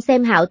 ngươi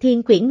xem Hạo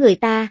Thiên Khuyển người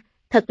ta,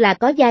 thật là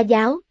có gia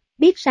giáo,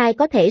 biết sai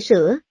có thể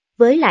sửa,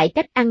 với lại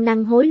cách ăn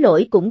năn hối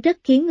lỗi cũng rất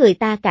khiến người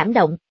ta cảm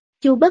động.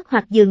 Chu Bất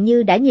Hoặc dường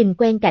như đã nhìn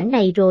quen cảnh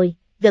này rồi,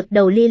 gật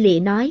đầu lia lịa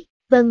nói,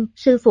 vâng,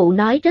 sư phụ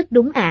nói rất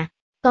đúng ạ.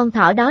 Con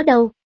thỏ đó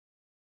đâu?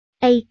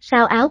 Ây,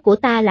 sao áo của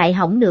ta lại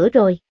hỏng nữa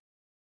rồi?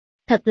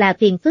 Thật là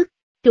phiền phức.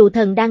 Trù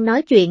Thần đang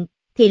nói chuyện,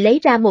 thì lấy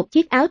ra một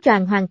chiếc áo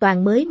choàng hoàn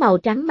toàn mới màu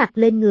trắng mặc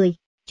lên người.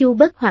 Chu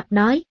Bất Hoặc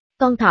nói,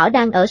 con thỏ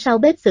đang ở sau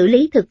bếp xử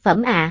lý thực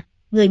phẩm ạ,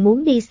 người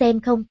muốn đi xem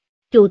không?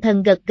 Trù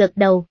Thần gật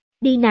đầu,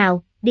 đi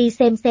nào, đi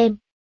xem.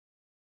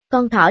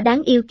 Con thỏ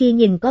đáng yêu kia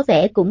nhìn có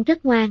vẻ cũng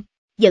rất ngoan,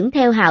 dẫn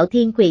theo Hạo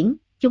Thiên Khuyển,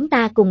 chúng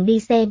ta cùng đi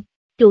xem.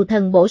 Trù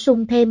Thần bổ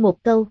sung thêm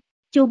một câu.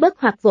 Chu Bất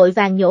Hoặc vội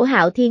vàng nhổ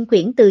Hạo Thiên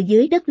Khuyển từ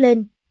dưới đất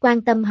lên,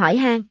 quan tâm hỏi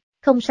han,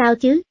 không sao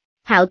chứ?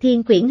 Hạo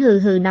Thiên Khuyển hừ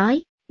hừ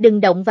nói,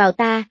 đừng động vào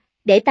ta,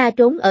 để ta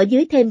trốn ở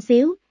dưới thêm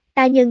xíu,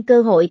 ta nhân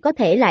cơ hội có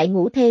thể lại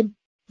ngủ thêm.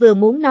 Vừa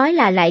muốn nói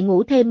là lại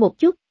ngủ thêm một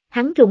chút,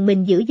 hắn rùng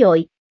mình dữ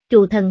dội.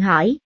 Trù Thần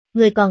hỏi,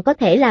 người còn có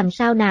thể làm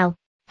sao nào?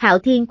 Hạo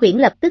Thiên Khuyển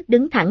lập tức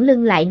đứng thẳng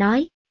lưng lại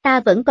nói, ta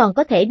vẫn còn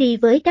có thể đi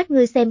với các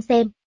ngươi xem,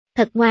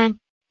 thật ngoan.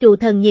 Trù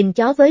Thần nhìn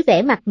chó với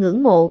vẻ mặt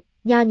ngưỡng mộ,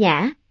 nho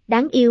nhã,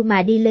 đáng yêu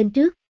mà đi lên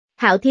trước.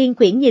 Hạo Thiên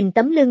Khuyển nhìn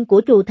tấm lưng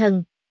của Trù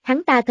Thần,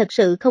 hắn ta thật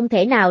sự không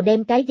thể nào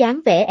đem cái dáng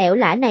vẻ ẻo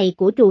lả này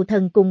của Trù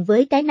Thần cùng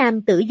với cái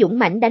nam tử dũng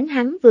mãnh đánh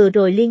hắn vừa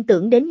rồi liên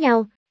tưởng đến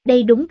nhau,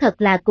 đây đúng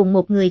thật là cùng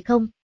một người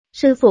không?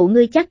 Sư phụ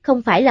ngươi chắc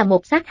không phải là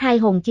một xác hai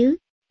hồn chứ?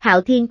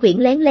 Hạo Thiên Khuyển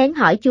lén lén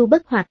hỏi Chu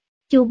Bất Hoặc.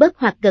 Chu Bất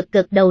Hoặc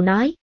gật đầu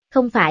nói,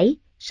 không phải,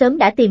 sớm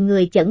đã tìm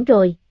người chẩn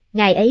rồi,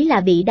 ngài ấy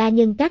là bị đa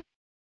nhân cách.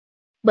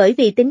 Bởi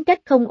vì tính cách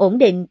không ổn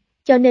định,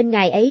 cho nên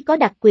ngài ấy có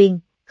đặc quyền,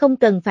 không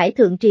cần phải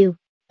thượng triều.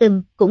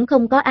 Cũng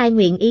không có ai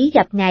nguyện ý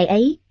gặp ngài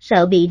ấy,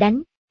 sợ bị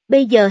đánh.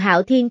 Bây giờ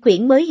Hạo Thiên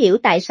Khuyển mới hiểu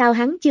tại sao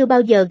hắn chưa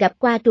bao giờ gặp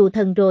qua Trù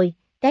Thần rồi,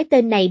 cái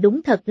tên này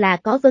đúng thật là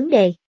có vấn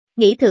đề.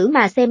 Nghĩ thử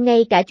mà xem,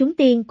 ngay cả chúng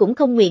tiên cũng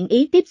không nguyện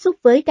ý tiếp xúc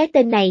với cái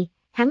tên này,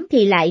 hắn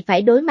thì lại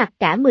phải đối mặt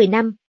cả 10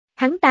 năm.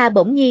 Hắn ta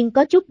bỗng nhiên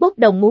có chút bốc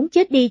đồng muốn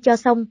chết đi cho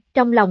xong,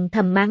 trong lòng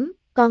thầm mắng,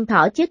 con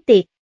thỏ chết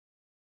tiệt.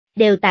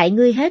 Đều tại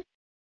ngươi hết.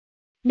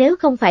 Nếu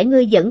không phải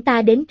ngươi dẫn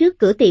ta đến trước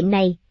cửa tiệm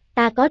này,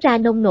 ta có ra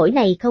nông nổi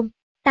này không?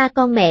 Ta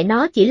con mẹ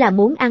nó chỉ là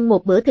muốn ăn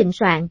một bữa thịnh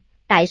soạn,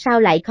 tại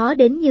sao lại khó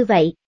đến như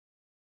vậy?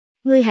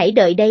 Ngươi hãy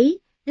đợi đấy,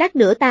 lát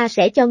nữa ta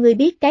sẽ cho ngươi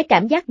biết cái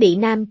cảm giác bị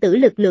nam tử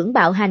lực lưỡng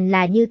bạo hành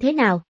là như thế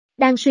nào.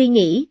 Đang suy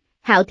nghĩ,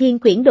 Hạo Thiên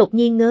Khuyển đột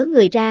nhiên ngớ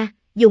người ra,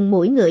 dùng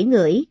mũi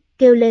ngửi,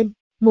 kêu lên,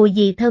 mùi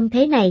gì thơm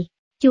thế này?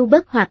 Chu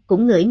Bất Hoặc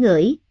cũng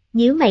ngửi,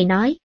 nhíu mày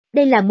nói,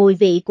 đây là mùi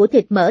vị của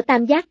thịt mỡ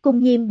tam giác cung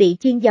nhiêm bị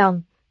chiên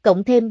giòn,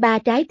 cộng thêm 3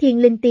 trái thiên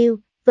linh tiêu,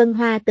 vân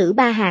hoa tử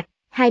 3 hạt,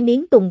 2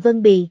 miếng tùng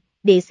vân bì,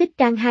 địa xích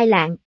can 2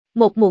 lạng,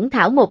 1 muỗng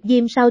thảo một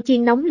diêm sau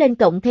chiên nóng lên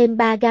cộng thêm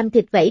 3 gam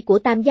thịt vẫy của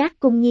tam giác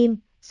cung nhiêm,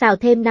 xào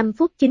thêm 5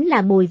 phút chính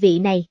là mùi vị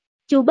này.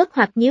 Chu Bất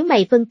Hoặc nhíu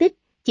mày phân tích,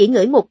 chỉ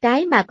ngửi một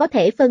cái mà có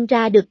thể phân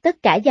ra được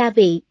tất cả gia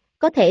vị,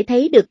 có thể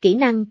thấy được kỹ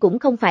năng cũng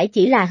không phải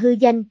chỉ là hư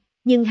danh,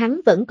 nhưng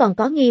hắn vẫn còn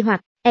có nghi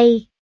hoặc,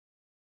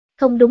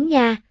 không đúng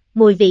nha,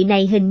 mùi vị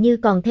này hình như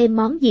còn thêm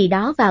món gì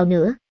đó vào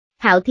nữa.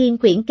 Hạo Thiên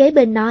Khuyển kế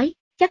bên nói,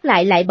 chắc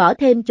lại bỏ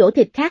thêm chỗ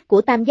thịt khác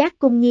của tam giác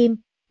cung nhiêm,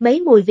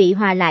 mấy mùi vị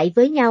hòa lại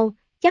với nhau,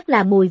 chắc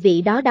là mùi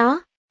vị đó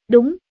đó.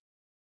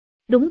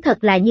 Đúng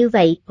thật là như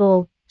vậy,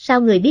 ồ,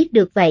 sao người biết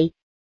được vậy?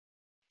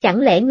 Chẳng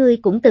lẽ ngươi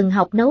cũng từng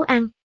học nấu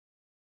ăn?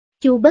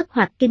 Chu Bất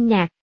Hoặc kinh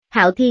ngạc,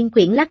 Hạo Thiên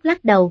Quyển lắc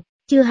lắc đầu,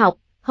 chưa học,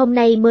 hôm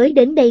nay mới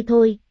đến đây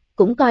thôi,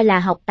 cũng coi là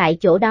học tại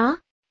chỗ đó.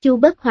 Chu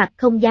Bất Hoặc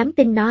không dám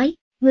tin nói,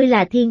 ngươi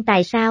là thiên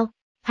tài sao?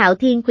 Hạo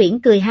Thiên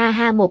Quyển cười ha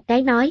ha một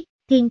cái nói,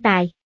 thiên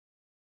tài.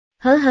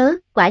 Hớ,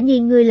 quả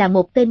nhiên ngươi là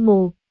một tên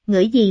mù,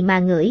 ngửi gì mà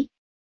ngửi?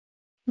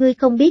 Ngươi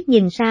không biết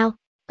nhìn sao,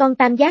 con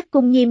tam giác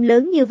cung nhiêm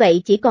lớn như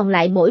vậy chỉ còn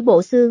lại mỗi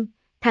bộ xương,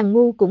 thằng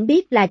ngu cũng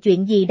biết là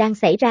chuyện gì đang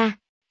xảy ra.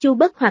 Chu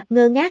Bất Hoặc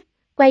ngơ ngác,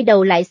 quay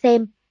đầu lại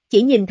xem,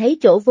 chỉ nhìn thấy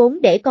chỗ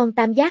vốn để con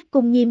tam giác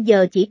cung nhiêm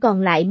giờ chỉ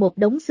còn lại một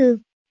đống xương,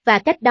 và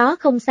cách đó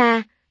không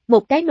xa,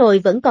 một cái nồi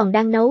vẫn còn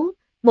đang nấu,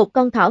 một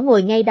con thỏ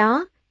ngồi ngay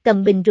đó,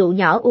 cầm bình rượu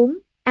nhỏ uống,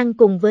 ăn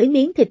cùng với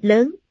miếng thịt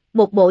lớn,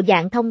 một bộ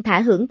dạng thông thả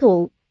hưởng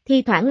thụ,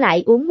 thi thoảng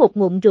lại uống một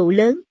ngụm rượu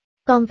lớn.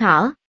 Con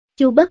thỏ,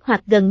 Chu Bất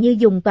Hoặc gần như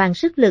dùng toàn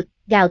sức lực,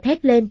 gào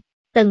thét lên.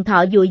 Tần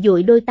Thọ dụi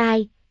dụi đôi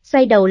tai,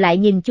 xoay đầu lại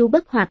nhìn Chu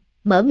Bất Hoặc,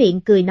 mở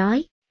miệng cười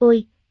nói,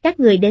 ôi, các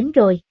người đến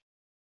rồi.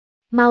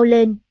 Mau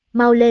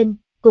lên,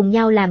 cùng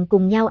nhau làm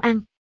cùng nhau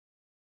ăn.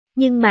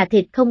 Nhưng mà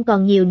thịt không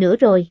còn nhiều nữa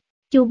rồi,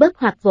 Chu Bất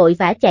Hoặc vội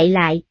vã chạy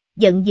lại,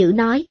 giận dữ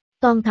nói,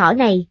 con thỏ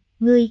này,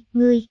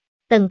 ngươi.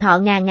 Tần Thọ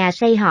ngà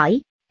say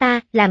hỏi,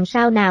 ta, làm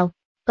sao nào,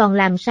 còn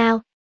làm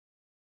sao?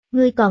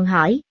 Ngươi còn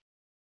hỏi.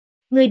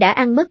 Ngươi đã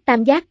ăn mất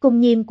tam giác cung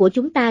nhiêm của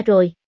chúng ta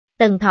rồi.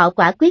 Tần Thọ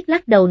quả quyết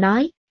lắc đầu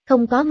nói,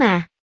 không có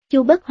mà.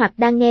 Chu Bất Hoặc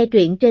đang nghe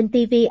truyện trên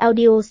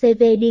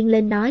TvAudiocv điên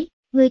lên nói,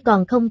 ngươi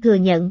còn không thừa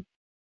nhận.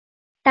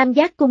 Tam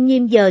giác cung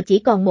nhiêm giờ chỉ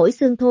còn mỗi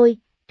xương thôi,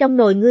 trong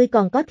nồi ngươi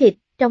còn có thịt,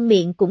 trong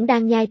miệng cũng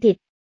đang nhai thịt.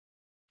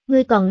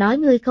 Ngươi còn nói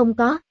ngươi không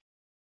có.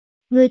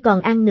 Ngươi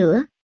còn ăn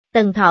nữa.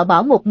 Tần Thọ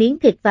bỏ một miếng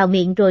thịt vào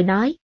miệng rồi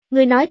nói,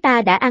 ngươi nói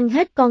ta đã ăn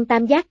hết con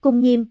tam giác cung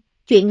nhiêm,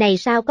 chuyện này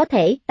sao có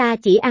thể, ta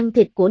chỉ ăn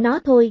thịt của nó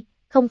thôi,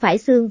 không phải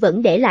xương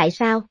vẫn để lại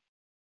sao?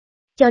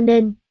 Cho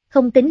nên,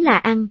 không tính là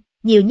ăn,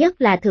 nhiều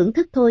nhất là thưởng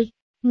thức thôi.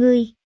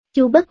 Ngươi,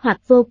 Chu Bất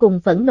Hoặc vô cùng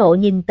phẫn nộ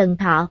nhìn Tần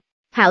Thọ.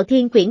 Hạo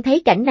Thiên Quyển thấy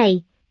cảnh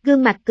này,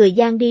 gương mặt cười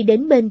gian đi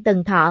đến bên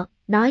Tần Thọ,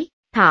 nói,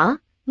 Thỏ,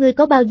 ngươi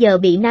có bao giờ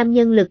bị nam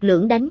nhân lực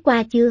lưỡng đánh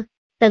qua chưa?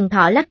 Tần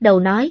Thọ lắc đầu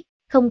nói,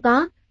 không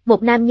có,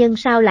 một nam nhân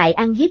sao lại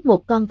ăn hiếp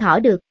một con thỏ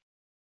được?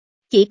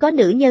 Chỉ có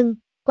nữ nhân,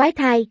 quái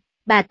thai,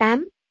 bà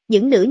tám,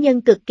 những nữ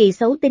nhân cực kỳ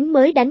xấu tính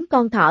mới đánh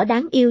con thỏ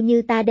đáng yêu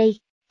như ta đây.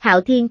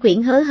 Hạo Thiên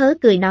Quyển hớ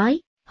cười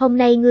nói, hôm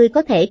nay ngươi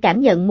có thể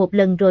cảm nhận một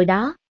lần rồi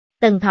đó.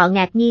 Tần Thọ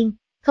ngạc nhiên,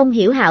 không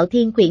hiểu Hạo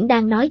Thiên Quyển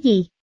đang nói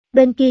gì.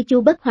 Bên kia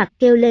Chu Bất Hoặc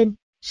kêu lên,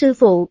 sư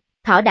phụ,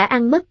 thỏ đã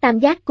ăn mất tam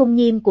giác cung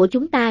nhiêm của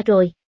chúng ta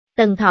rồi.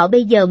 Tần Thọ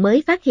bây giờ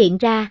mới phát hiện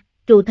ra,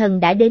 trù thần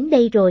đã đến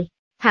đây rồi.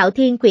 Hạo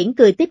Thiên Quyển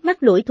cười tít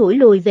mắt lủi thủi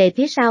lùi về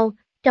phía sau,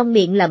 trong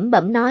miệng lẩm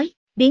bẩm nói,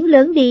 biến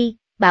lớn đi,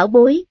 bảo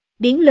bối,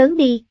 biến lớn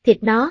đi,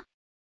 thịt nó.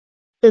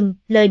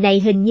 Lời này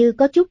hình như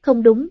có chút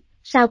không đúng,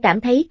 sao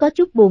cảm thấy có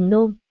chút buồn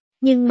nôn.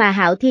 Nhưng mà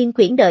Hạo Thiên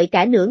Quyển đợi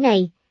cả nửa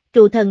ngày,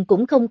 trù thần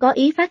cũng không có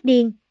ý phát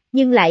điên,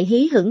 nhưng lại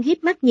hí hửng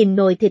híp mắt nhìn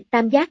nồi thịt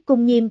tam giác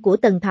cung nhiêm của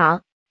Tần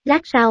Thọ.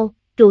 Lát sau,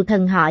 trù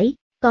thần hỏi,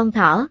 con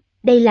thỏ,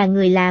 đây là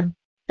người làm.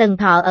 Tần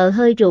Thọ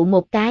hơi rượu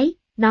một cái,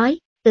 nói,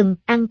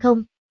 ăn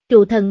không.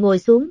 Trù thần ngồi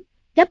xuống,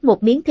 gắp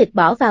một miếng thịt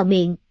bỏ vào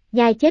miệng,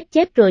 nhai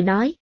chép rồi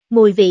nói,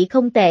 mùi vị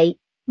không tệ,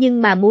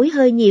 nhưng mà muối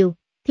hơi nhiều,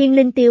 thiên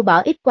linh tiêu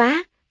bỏ ít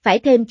quá, phải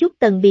thêm chút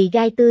tần bì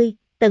gai tươi,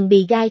 tần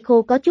bì gai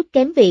khô có chút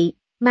kém vị,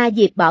 ma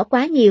diệp bỏ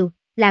quá nhiều,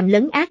 làm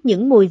lấn át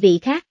những mùi vị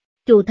khác.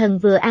 Trù thần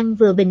vừa ăn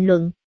vừa bình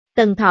luận,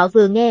 Tần Thọ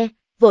vừa nghe,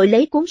 vội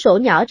lấy cuốn sổ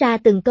nhỏ ra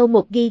từng câu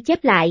một ghi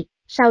chép lại,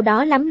 sau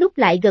đó lắm lúc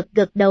lại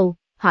gật đầu,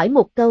 hỏi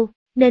một câu,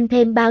 nên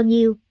thêm bao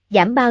nhiêu,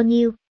 giảm bao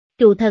nhiêu,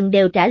 trù thần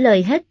đều trả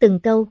lời hết từng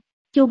câu.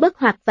 Chu Bất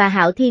Hoặc và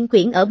Hạo Thiên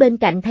Quyển ở bên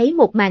cạnh thấy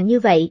một màn như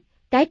vậy,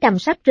 cái cằm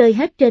sắp rơi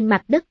hết trên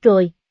mặt đất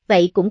rồi,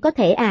 vậy cũng có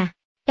thể à,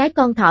 cái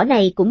con thỏ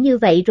này cũng như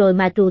vậy rồi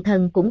mà trù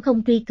thần cũng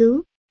không truy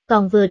cứu,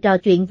 còn vừa trò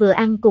chuyện vừa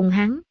ăn cùng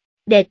hắn,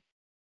 đệt.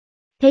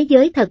 Thế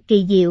giới thật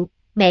kỳ diệu,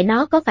 mẹ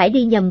nó có phải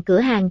đi nhầm cửa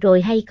hàng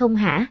rồi hay không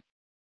hả?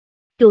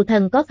 Trù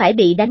thần có phải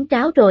bị đánh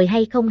tráo rồi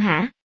hay không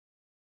hả?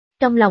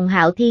 Trong lòng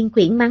Hạo Thiên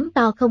Quyển mắng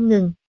to không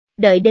ngừng,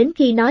 đợi đến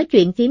khi nói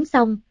chuyện phím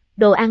xong,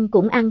 đồ ăn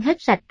cũng ăn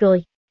hết sạch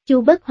rồi.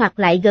 Chu Bất Hoặc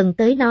lại gần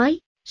tới nói,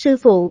 sư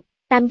phụ,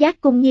 tam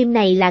giác cung nhiêm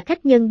này là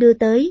khách nhân đưa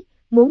tới,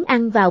 muốn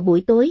ăn vào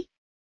buổi tối.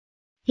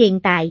 Hiện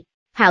tại,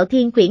 Hạo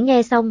Thiên Quyển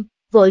nghe xong,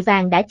 vội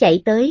vàng đã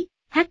chạy tới,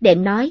 hát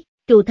đệm nói,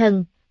 trù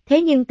thần,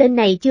 thế nhưng tên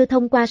này chưa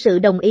thông qua sự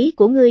đồng ý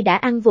của ngươi đã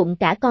ăn vụng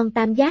cả con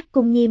tam giác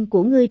cung nhiêm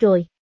của ngươi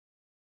rồi.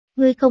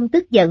 Ngươi không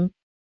tức giận.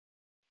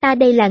 Ta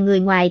đây là người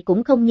ngoài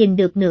cũng không nhìn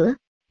được nữa,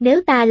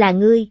 nếu ta là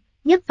ngươi,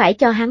 nhất phải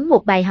cho hắn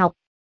một bài học.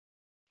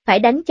 Phải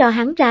đánh cho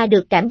hắn ra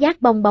được cảm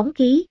giác bong bóng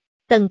khí.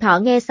 Tần Thọ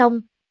nghe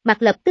xong,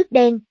 mặt lập tức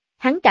đen,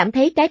 hắn cảm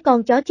thấy cái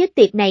con chó chết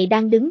tiệt này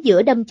đang đứng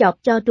giữa đâm chọt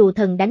cho trù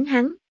thần đánh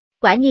hắn.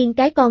 Quả nhiên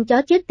cái con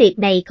chó chết tiệt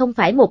này không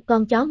phải một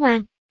con chó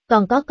ngoan,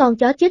 còn có con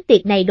chó chết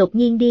tiệt này đột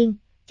nhiên điên,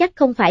 chắc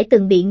không phải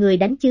từng bị người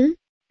đánh chứ.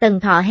 Tần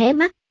Thọ hé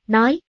mắt,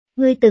 nói,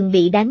 ngươi từng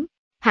bị đánh.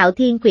 Hạo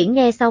Thiên Quyển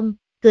nghe xong,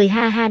 cười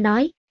ha ha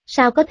nói,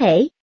 sao có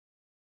thể,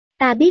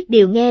 Ta biết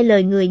điều nghe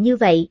lời người như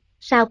vậy,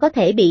 sao có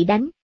thể bị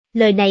đánh.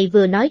 Lời này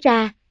vừa nói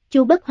ra,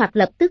 Chu Bất Hoặc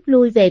lập tức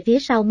lui về phía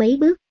sau mấy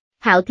bước.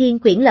 Hạo Thiên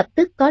Quyển lập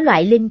tức có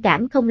loại linh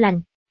cảm không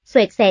lành.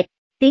 Xoẹt xẹt,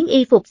 tiếng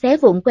y phục xé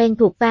vụn quen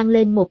thuộc vang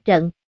lên một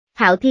trận.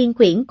 Hạo Thiên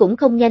Quyển cũng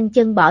không nhanh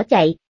chân bỏ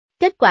chạy.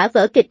 Kết quả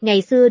vở kịch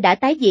ngày xưa đã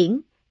tái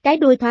diễn, cái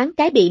đuôi thoáng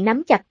cái bị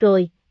nắm chặt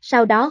rồi,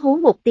 sau đó hú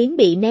một tiếng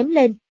bị ném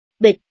lên.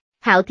 Bịch,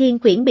 Hạo Thiên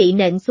Quyển bị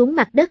nện xuống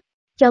mặt đất.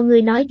 Cho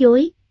ngươi nói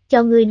dối,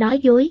 cho ngươi nói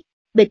dối.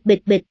 Bịch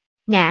bịch bịch,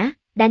 ngã,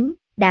 đánh,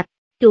 đạp.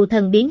 Trù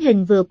thần biến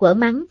hình vừa quở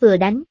mắng vừa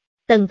đánh.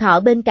 Tần Thọ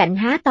bên cạnh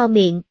há to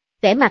miệng,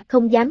 vẻ mặt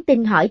không dám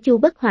tin hỏi Chu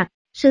Bất Hoặc,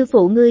 sư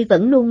phụ ngươi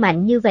vẫn luôn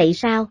mạnh như vậy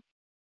sao?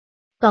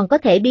 Còn có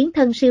thể biến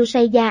thân siêu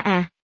say da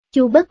à?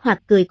 Chu Bất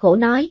Hoặc cười khổ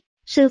nói,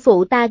 sư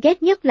phụ ta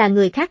ghét nhất là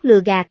người khác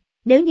lừa gạt,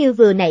 nếu như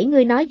vừa nãy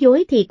ngươi nói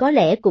dối thì có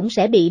lẽ cũng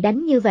sẽ bị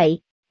đánh như vậy.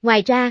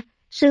 Ngoài ra,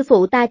 sư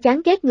phụ ta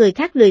chán ghét người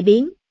khác lười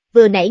biếng,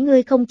 vừa nãy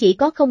ngươi không chỉ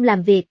có không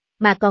làm việc,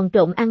 mà còn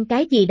trộn ăn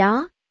cái gì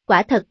đó,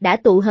 quả thật đã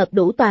tụ hợp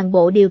đủ toàn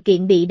bộ điều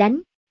kiện bị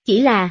đánh.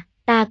 Chỉ là,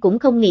 ta cũng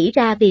không nghĩ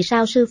ra vì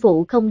sao sư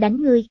phụ không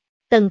đánh ngươi.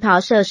 Tần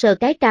Thọ sờ sờ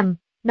cái cằm,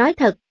 nói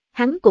thật,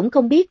 hắn cũng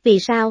không biết vì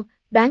sao,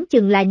 đoán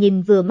chừng là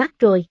nhìn vừa mắt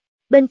rồi.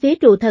 Bên phía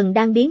trù thần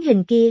đang biến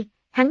hình kia,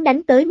 hắn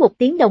đánh tới 1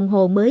 tiếng đồng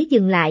hồ mới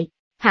dừng lại.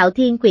 Hạo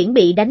Thiên Quyển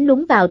bị đánh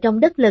lún vào trong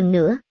đất lần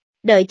nữa.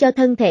 Đợi cho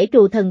thân thể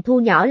trù thần thu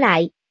nhỏ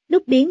lại,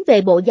 lúc biến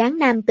về bộ dáng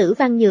nam tử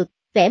văn nhược,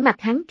 vẻ mặt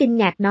hắn kinh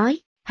ngạc nói,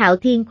 Hạo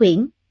Thiên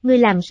Quyển, ngươi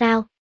làm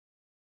sao?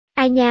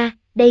 Ai nha,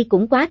 đây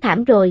cũng quá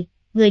thảm rồi,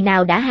 người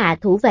nào đã hạ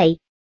thủ vậy?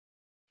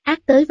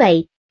 Ác tới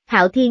vậy.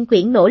 Hạo Thiên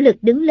Quyển nỗ lực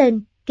đứng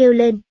lên, kêu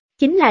lên,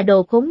 chính là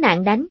đồ khốn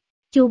nạn đánh.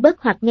 Chu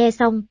Bất Hoặc nghe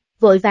xong,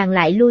 vội vàng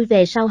lại lui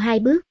về sau 2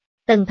 bước.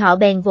 Tần Thọ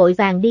bèn vội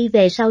vàng đi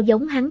về sau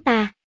giống hắn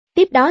ta.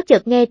 Tiếp đó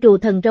chợt nghe trù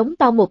thần rống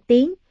to một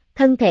tiếng,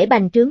 thân thể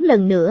bành trướng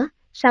lần nữa,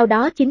 sau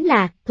đó chính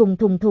là thùng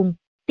thùng thùng.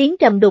 Tiếng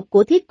trầm đục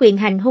của thiết quyền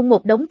hành hung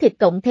một đống thịt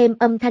cộng thêm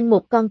âm thanh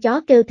một con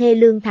chó kêu thê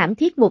lương thảm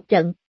thiết một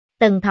trận.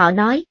 Tần Thọ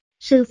nói,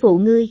 sư phụ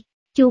ngươi.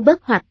 Chu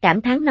Bất Hoặc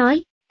cảm thán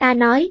nói, ta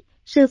nói,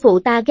 sư phụ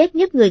ta ghét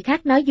nhất người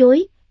khác nói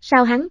dối,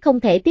 sao hắn không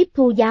thể tiếp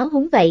thu giáo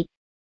huấn vậy?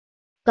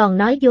 Còn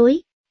nói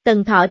dối.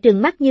 Tần Thọ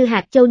trừng mắt như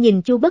hạt châu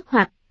nhìn Chu Bất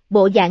Hoặc,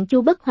 bộ dạng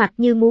Chu Bất Hoặc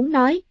như muốn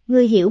nói,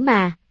 ngươi hiểu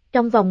mà.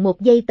 Trong vòng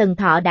 1 giây Tần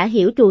Thọ đã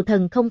hiểu trù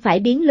thần không phải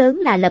biến lớn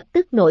là lập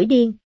tức nổi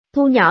điên,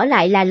 thu nhỏ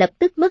lại là lập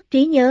tức mất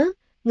trí nhớ,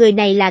 người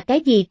này là cái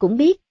gì cũng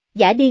biết,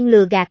 giả điên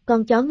lừa gạt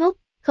con chó ngốc,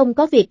 không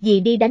có việc gì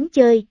đi đánh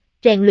chơi,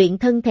 rèn luyện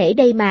thân thể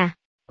đây mà.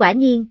 Quả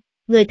nhiên,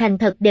 người thành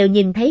thật đều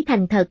nhìn thấy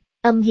thành thật,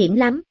 âm hiểm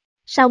lắm.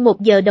 Sau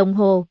 1 giờ đồng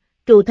hồ,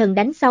 trù thần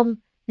đánh xong,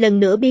 lần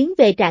nữa biến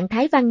về trạng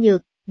thái văn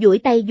nhược, duỗi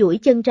tay duỗi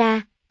chân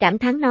ra, cảm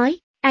thán nói,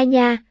 ai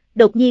nha,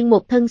 đột nhiên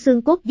một thân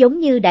xương cốt giống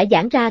như đã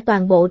giãn ra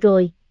toàn bộ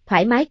rồi,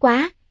 thoải mái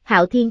quá.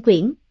 Hạo Thiên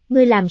Quyển,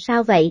 ngươi làm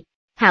sao vậy?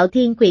 Hạo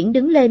Thiên Quyển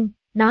đứng lên,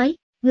 nói,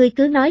 ngươi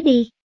cứ nói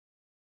đi.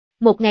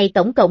 1 ngày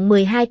tổng cộng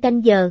 12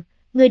 canh giờ,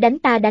 ngươi đánh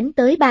ta đánh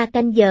tới 3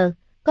 canh giờ,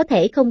 có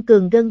thể không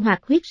cường gân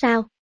hoạt huyết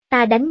sao?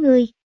 Ta đánh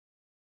ngươi.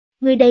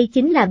 Ngươi đây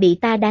chính là bị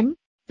ta đánh.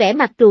 Vẻ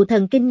mặt trù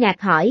thần kinh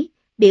ngạc hỏi,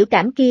 biểu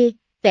cảm kia,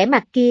 vẻ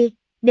mặt kia,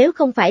 nếu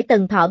không phải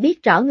Tần Thọ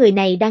biết rõ người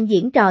này đang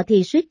diễn trò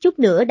thì suýt chút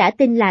nữa đã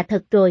tin là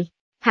thật rồi.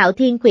 Hạo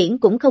Thiên Quyển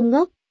cũng không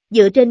ngốc,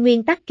 dựa trên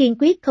nguyên tắc kiên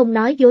quyết không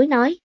nói dối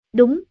nói,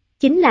 đúng.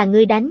 Chính là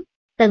ngươi đánh.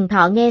 Tần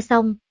Thọ nghe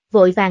xong,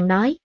 vội vàng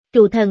nói,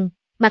 trù thần,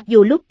 mặc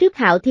dù lúc trước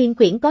Hạo Thiên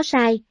Quyển có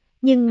sai,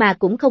 nhưng mà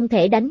cũng không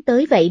thể đánh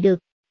tới vậy được.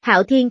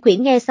 Hạo Thiên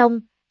Quyển nghe xong,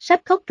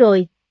 sắp khóc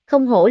rồi,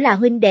 không hổ là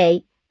huynh đệ,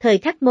 thời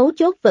khắc mấu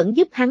chốt vẫn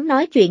giúp hắn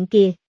nói chuyện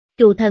kìa.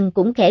 Trù thần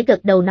cũng khẽ gật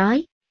đầu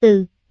nói,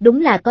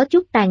 đúng là có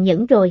chút tàn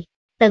nhẫn rồi.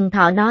 Tần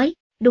Thọ nói,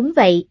 đúng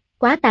vậy,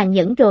 quá tàn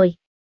nhẫn rồi.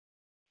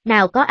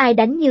 Nào có ai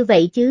đánh như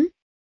vậy chứ?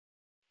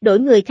 Đổi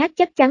người khác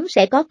chắc chắn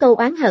sẽ có câu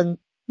oán hận,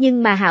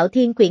 nhưng mà Hạo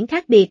Thiên Quyển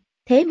khác biệt.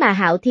 Thế mà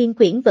Hạo Thiên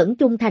Quyển vẫn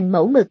trung thành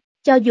mẫu mực,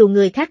 cho dù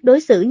người khác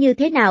đối xử như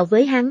thế nào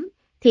với hắn,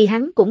 thì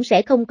hắn cũng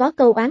sẽ không có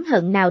câu oán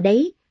hận nào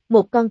đấy,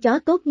 một con chó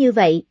tốt như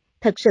vậy,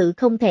 thật sự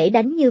không thể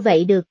đánh như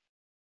vậy được.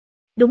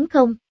 Đúng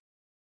không?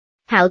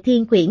 Hạo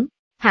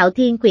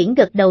Thiên Quyển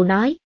gật đầu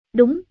nói,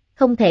 đúng,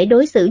 không thể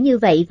đối xử như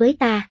vậy với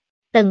ta.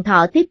 Tần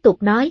Thọ tiếp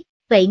tục nói,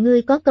 vậy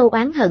ngươi có câu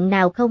oán hận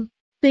nào không?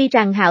 Tuy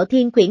rằng Hạo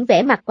Thiên Quyển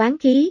vẻ mặt oán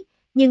khí,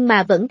 nhưng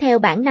mà vẫn theo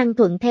bản năng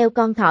thuận theo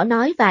con thỏ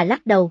nói và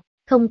lắc đầu,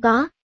 không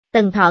có.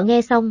 Tần Thọ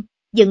nghe xong,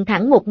 dựng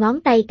thẳng một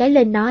ngón tay cái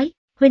lên nói,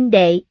 huynh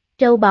đệ,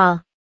 trâu bò.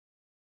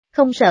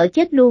 Không sợ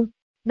chết luôn.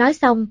 Nói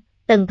xong,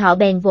 Tần Thọ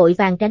bèn vội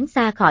vàng tránh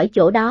xa khỏi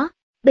chỗ đó.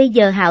 Bây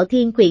giờ Hạo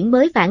Thiên Quyển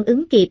mới phản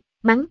ứng kịp,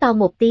 mắng to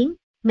một tiếng,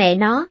 mẹ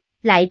nó,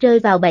 lại rơi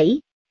vào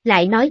bẫy,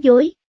 lại nói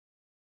dối.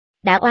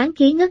 Đã oán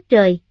khí ngất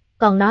trời,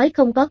 còn nói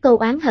không có câu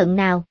oán hận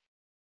nào.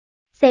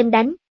 Xem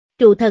đánh,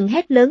 trù thần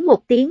hét lớn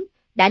một tiếng,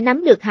 đã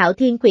nắm được Hạo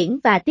Thiên Quyển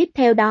và tiếp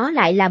theo đó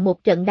lại là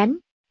một trận đánh.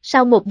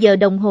 Sau 1 giờ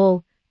đồng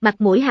hồ,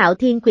 mặt mũi Hạo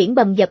Thiên Quyển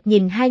bầm dập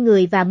nhìn 2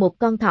 người và một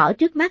con thỏ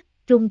trước mắt,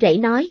 run rẩy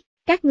nói,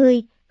 các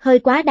ngươi, hơi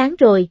quá đáng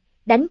rồi,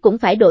 đánh cũng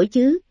phải đổi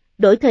chứ,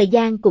 đổi thời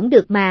gian cũng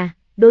được mà,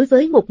 đối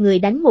với một người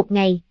đánh 1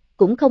 ngày,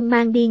 cũng không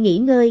mang đi nghỉ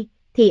ngơi,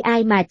 thì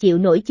ai mà chịu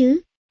nổi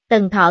chứ.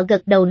 Tần Thọ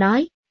gật đầu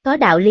nói, có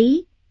đạo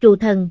lý, trù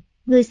thần,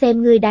 ngươi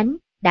xem ngươi đánh,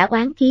 đã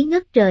oán khí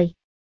ngất trời.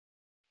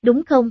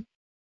 Đúng không?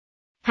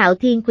 Hạo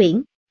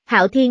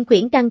Thiên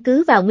Quyển căn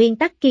cứ vào nguyên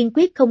tắc kiên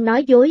quyết không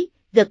nói dối,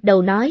 gật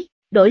đầu nói,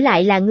 đổi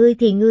lại là ngươi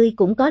thì ngươi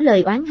cũng có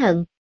lời oán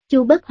hận.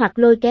 Chu Bất Hoặc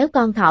lôi kéo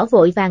con thỏ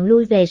vội vàng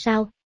lui về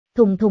sau,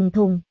 thùng thùng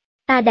thùng,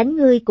 ta đánh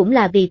ngươi cũng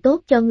là vì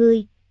tốt cho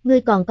ngươi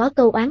còn có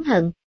câu oán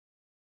hận.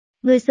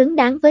 Ngươi xứng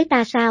đáng với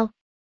ta sao?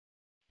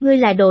 Ngươi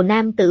là đồ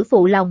nam tử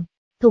phụ lòng,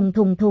 thùng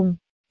thùng thùng,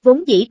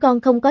 vốn dĩ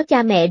con không có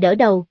cha mẹ đỡ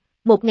đầu,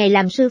 một ngày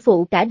làm sư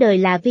phụ cả đời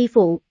là vi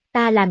phụ,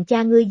 ta làm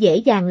cha ngươi dễ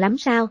dàng lắm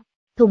sao?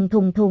 Thùng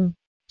thùng thùng,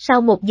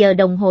 sau 1 giờ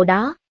đồng hồ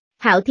đó,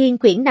 Hạo Thiên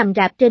Quyển nằm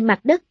rạp trên mặt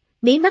đất,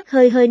 mí mắt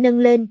hơi hơi nâng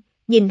lên,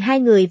 nhìn 2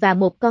 người và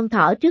một con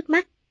thỏ trước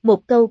mắt,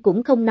 một câu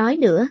cũng không nói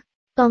nữa.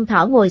 Con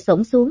thỏ ngồi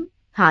xổm xuống,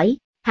 hỏi,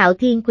 Hạo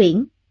Thiên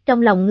Quyển,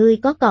 trong lòng ngươi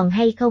có còn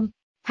hay không?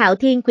 Hạo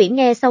Thiên Quyển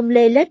nghe xong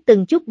lê lết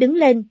từng chút đứng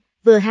lên,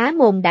 vừa há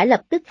mồm đã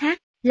lập tức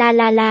hát, la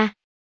la la,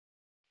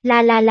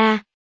 la la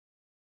la,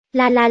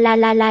 la la la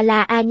la la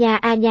la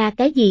a nha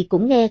cái gì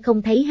cũng nghe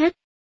không thấy hết.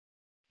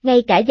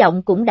 Ngay cả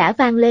giọng cũng đã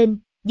vang lên,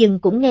 dừng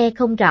cũng nghe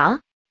không rõ.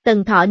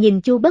 Tần Thọ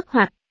nhìn Chu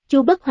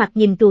Bất Hoặc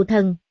nhìn Trù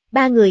Thần,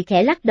 3 người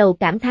khẽ lắc đầu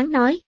cảm thán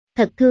nói,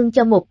 thật thương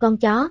cho một con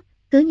chó,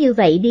 cứ như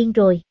vậy điên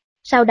rồi.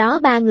 Sau đó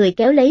 3 người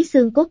kéo lấy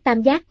xương cốt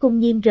tam giác cung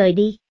nhiêm rời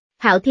đi.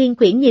 Hạo Thiên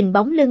Quyển nhìn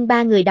bóng lưng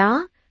 3 người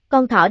đó,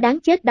 con thỏ đáng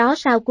chết đó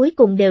sao cuối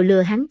cùng đều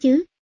lừa hắn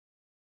chứ?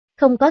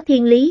 Không có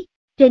thiên lý.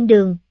 Trên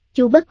đường,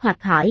 Chu Bất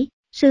Hoặc hỏi,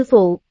 sư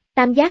phụ,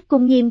 tam giác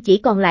cung nhiêm chỉ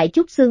còn lại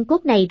chút xương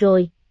cốt này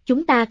rồi,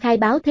 chúng ta khai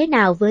báo thế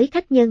nào với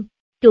khách nhân?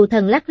 Trù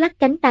Thần lắc lắc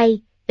cánh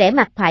tay, vẻ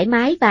mặt thoải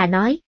mái và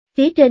nói,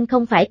 phía trên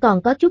không phải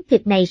còn có chút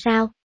thịt này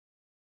sao?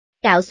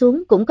 Cạo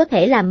xuống cũng có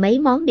thể làm mấy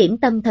món điểm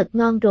tâm thật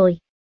ngon rồi.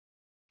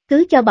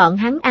 Cứ cho bọn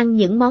hắn ăn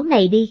những món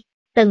này đi.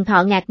 Tần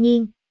Thọ ngạc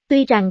nhiên,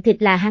 tuy rằng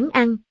thịt là hắn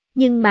ăn,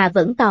 nhưng mà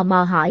vẫn tò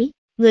mò hỏi,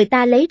 người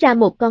ta lấy ra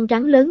một con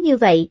rắn lớn như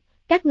vậy,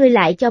 các ngươi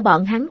lại cho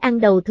bọn hắn ăn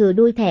đầu thừa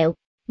đuôi thẹo.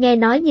 Nghe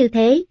nói như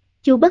thế,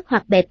 Chu Bất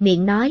Hoặc bẹp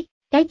miệng nói,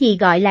 cái gì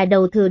gọi là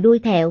đầu thừa đuôi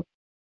thẹo?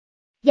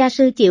 Gia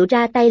sư chịu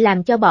ra tay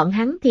làm cho bọn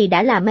hắn thì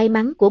đã là may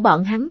mắn của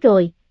bọn hắn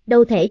rồi,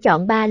 đâu thể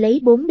chọn 3 lấy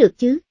 4 được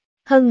chứ.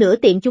 Hơn nữa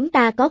tiệm chúng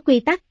ta có quy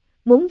tắc,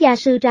 muốn gia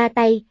sư ra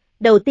tay,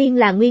 đầu tiên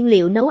là nguyên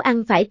liệu nấu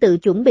ăn phải tự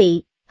chuẩn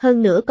bị,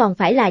 hơn nữa còn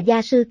phải là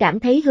gia sư cảm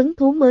thấy hứng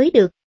thú mới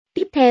được.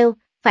 Tiếp theo,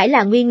 phải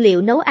là nguyên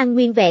liệu nấu ăn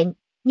nguyên vẹn,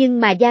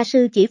 nhưng mà gia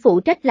sư chỉ phụ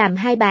trách làm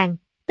 2 bàn,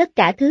 tất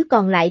cả thứ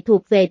còn lại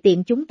thuộc về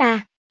tiệm chúng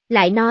ta.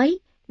 Lại nói,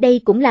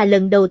 đây cũng là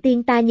lần đầu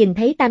tiên ta nhìn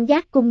thấy tam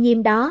giác cung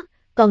nhiêm đó,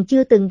 còn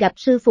chưa từng gặp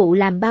sư phụ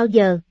làm bao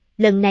giờ,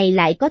 lần này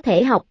lại có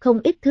thể học không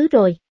ít thứ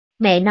rồi.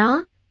 Mẹ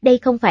nó, đây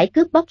không phải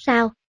cướp bóc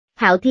sao?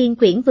 Hạo Thiên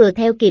Quyển vừa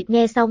theo kịp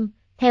nghe xong,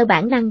 theo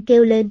bản năng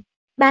kêu lên.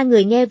 3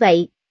 người nghe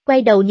vậy,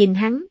 quay đầu nhìn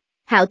hắn,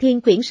 Hạo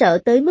Thiên Quyển sợ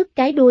tới mức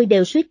cái đuôi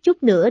đều suýt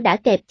chút nữa đã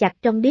kẹp chặt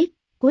trong điếc,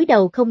 cúi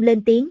đầu không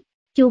lên tiếng.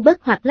 Chu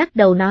Bất Hoặc lắc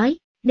đầu nói,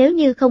 nếu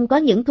như không có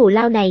những thù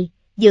lao này,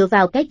 dựa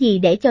vào cái gì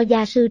để cho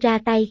gia sư ra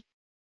tay?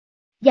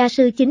 Gia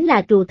sư chính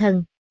là Trù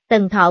Thần.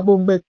 Tần Thọ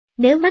buồn bực,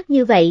 nếu mắc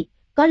như vậy,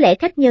 có lẽ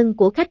khách nhân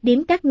của khách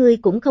điếm các ngươi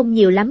cũng không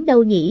nhiều lắm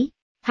đâu nhỉ.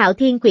 Hạo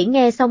Thiên Quyển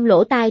nghe xong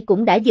lỗ tai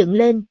cũng đã dựng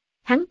lên,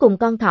 hắn cùng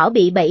con thỏ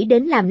bị bẫy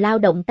đến làm lao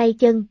động tay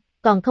chân,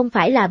 còn không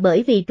phải là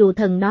bởi vì Trù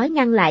Thần nói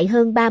ngăn lại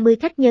hơn 30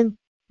 khách nhân.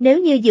 Nếu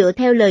như dựa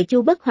theo lời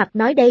Chu Bất Hoặc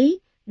nói đấy,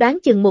 đoán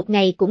chừng một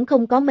ngày cũng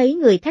không có mấy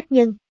người khách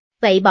nhân,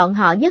 vậy bọn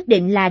họ nhất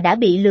định là đã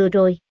bị lừa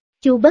rồi.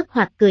 Chu Bất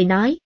Hoặc cười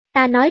nói,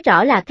 ta nói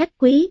rõ là khách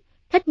quý,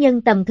 khách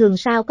nhân tầm thường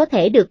sao có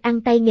thể được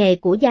ăn tay nghề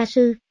của gia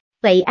sư,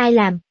 vậy ai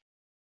làm?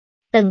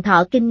 Tần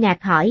Thọ kinh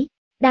ngạc hỏi,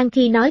 đang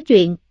khi nói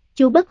chuyện,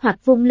 Chu Bất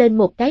Hoặc vung lên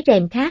một cái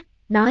rèm khác,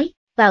 nói,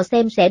 vào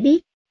xem sẽ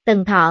biết.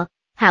 Tần Thọ,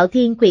 Hạo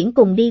Thiên Quyển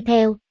cùng đi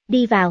theo,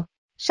 đi vào.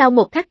 Sau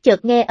một khắc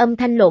chợt nghe âm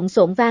thanh lộn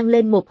xộn vang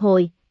lên một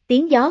hồi,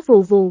 tiếng gió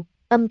vù vù,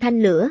 âm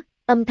thanh lửa,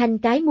 âm thanh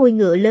cái mui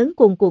ngựa lớn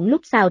cuồn cuộn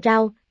lúc xào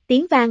rau,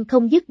 tiếng vang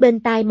không dứt bên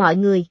tai mọi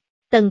người.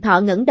 Tần Thọ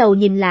ngẩng đầu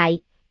nhìn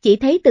lại, chỉ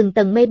thấy từng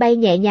tầng mây bay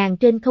nhẹ nhàng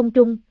trên không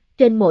trung,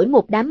 trên mỗi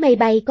một đám mây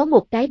bay có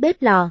một cái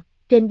bếp lò,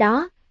 trên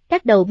đó,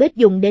 các đầu bếp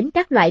dùng đến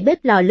các loại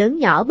bếp lò lớn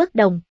nhỏ bất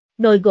đồng,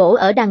 nồi gỗ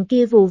ở đằng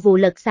kia vù vù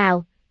lật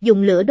xào,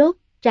 dùng lửa đốt,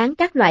 rán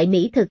các loại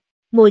mỹ thực,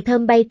 mùi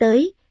thơm bay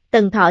tới,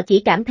 Tần Thọ chỉ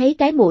cảm thấy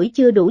cái mũi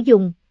chưa đủ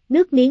dùng,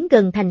 nước miếng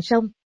gần thành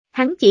sông,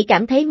 hắn chỉ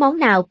cảm thấy món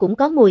nào cũng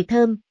có mùi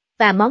thơm,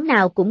 và món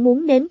nào cũng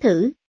muốn nếm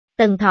thử.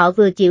 Tần Thọ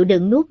vừa chịu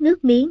đựng nuốt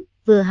nước miếng,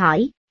 vừa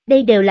hỏi,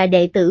 đây đều là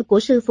đệ tử của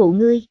sư phụ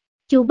ngươi.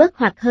 Chu Bất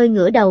Hoặc hơi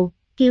ngửa đầu,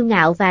 kiêu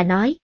ngạo và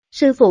nói,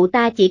 sư phụ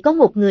ta chỉ có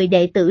một người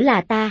đệ tử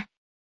là ta.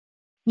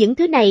 Những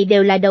thứ này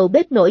đều là đầu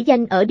bếp nổi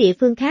danh ở địa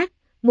phương khác,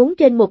 muốn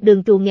trên một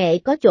đường trù nghệ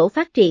có chỗ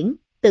phát triển,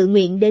 tự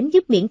nguyện đến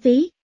giúp miễn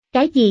phí.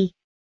 Cái gì?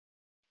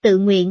 Tự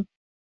nguyện?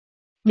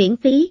 Miễn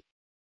phí?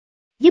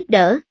 Giúp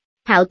đỡ?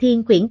 Hạo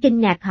Thiên Quyển kinh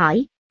ngạc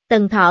hỏi.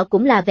 Tần Thọ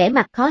cũng là vẻ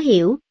mặt khó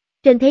hiểu,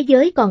 trên thế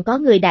giới còn có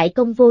người đại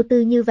công vô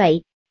tư như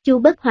vậy. Chu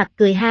Bất Hoặc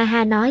cười ha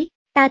ha nói,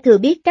 ta thừa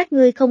biết các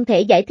ngươi không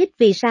thể giải thích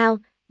vì sao,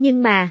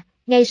 nhưng mà,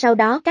 ngay sau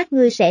đó các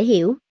ngươi sẽ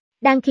hiểu.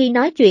 Đang khi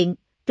nói chuyện,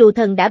 Trù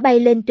Thần đã bay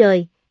lên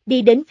trời,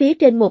 đi đến phía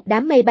trên một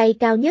đám mây bay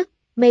cao nhất,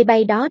 mây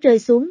bay đó rơi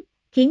xuống,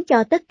 khiến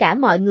cho tất cả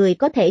mọi người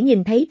có thể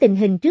nhìn thấy tình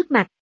hình trước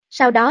mặt.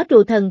 Sau đó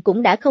trù thần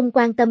cũng đã không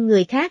quan tâm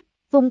người khác,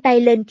 vung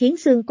tay lên khiến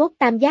xương cốt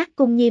tam giác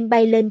cung nhiêm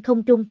bay lên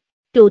không trung.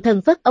 Trù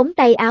thần phất ống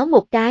tay áo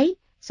một cái,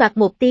 soạt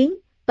một tiếng,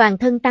 toàn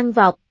thân tăng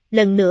vọt,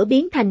 lần nữa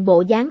biến thành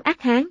bộ dáng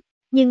ác hán.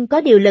 Nhưng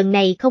có điều lần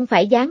này không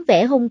phải dáng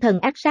vẻ hung thần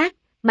ác sát,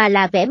 mà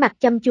là vẻ mặt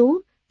chăm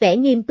chú, vẻ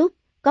nghiêm túc,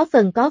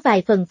 có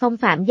vài phần phong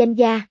phạm danh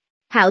gia.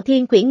 Hạo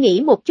Thiên Quyển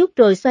nghĩ một chút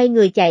rồi xoay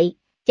người chạy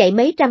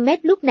mấy trăm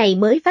mét lúc này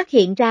mới phát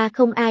hiện ra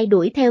không ai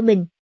đuổi theo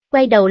mình.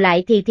 Quay đầu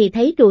lại thì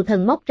thấy trù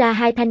thần móc ra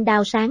 2 thanh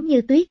đao sáng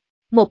như tuyết,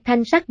 một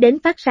thanh sắc đến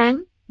phát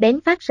sáng,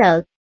 bén phát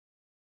sợ.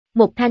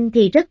 Một thanh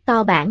thì rất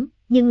to bản,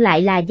 nhưng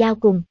lại là dao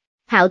cùng.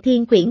 Hạo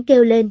Thiên Quyển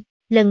kêu lên,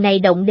 lần này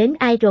động đến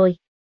ai rồi?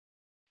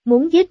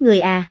 Muốn giết người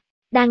à?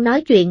 Đang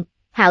nói chuyện,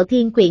 Hạo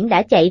Thiên Quyển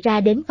đã chạy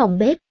ra đến phòng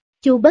bếp.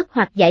 Chu Bất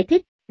Hoặc giải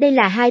thích, đây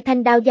là 2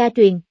 thanh đao gia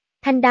truyền,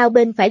 thanh đao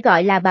bên phải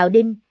gọi là bào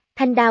đinh,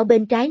 thanh đao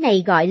bên trái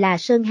này gọi là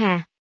sơn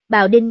hà.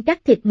 Bào đinh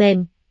cắt thịt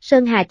mềm,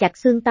 sơn hà chặt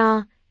xương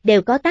to,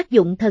 đều có tác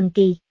dụng thần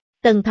kỳ.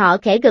 Tần Thọ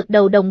khẽ gật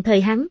đầu, đồng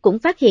thời hắn cũng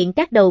phát hiện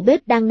các đầu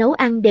bếp đang nấu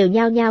ăn đều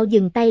nhao nhao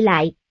dừng tay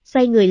lại,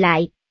 xoay người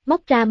lại,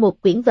 móc ra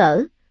một quyển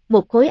vở,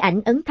 một khối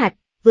ảnh ấn thạch,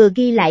 vừa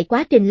ghi lại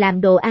quá trình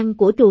làm đồ ăn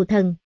của trù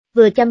thần,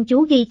 vừa chăm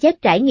chú ghi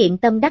chép trải nghiệm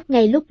tâm đắc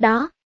ngay lúc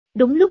đó.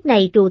 Đúng lúc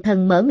này trù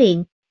thần mở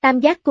miệng, tam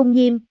giác cung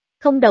nhiêm,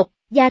 không độc,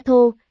 da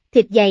thô,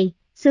 thịt dày,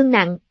 xương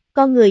nặng,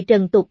 con người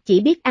trần tục chỉ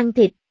biết ăn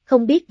thịt,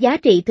 không biết giá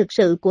trị thực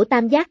sự của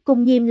tam giác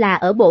cung nhiêm là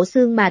ở bộ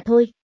xương mà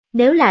thôi.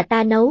 Nếu là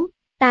ta nấu,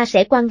 ta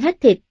sẽ quăng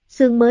hết thịt,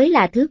 xương mới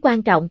là thứ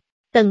quan trọng.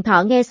 Tần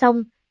Thọ nghe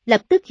xong,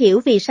 lập tức hiểu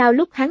vì sao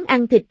lúc hắn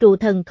ăn thịt trù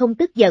thần không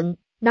tức giận,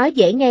 nói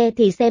dễ nghe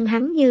thì xem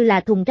hắn như là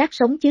thùng rác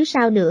sống chứ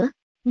sao nữa.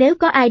 Nếu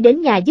có ai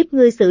đến nhà giúp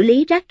ngươi xử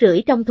lý rác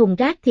rưởi trong thùng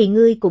rác thì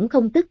ngươi cũng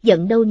không tức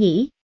giận đâu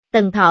nhỉ.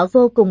 Tần Thọ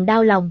vô cùng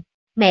đau lòng,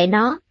 mẹ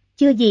nó,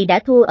 chưa gì đã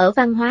thua ở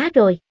văn hóa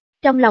rồi.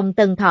 Trong lòng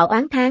Tần Thọ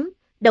oán thán,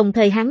 đồng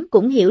thời hắn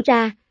cũng hiểu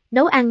ra,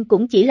 nấu ăn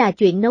cũng chỉ là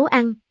chuyện nấu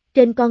ăn,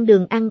 trên con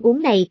đường ăn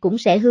uống này cũng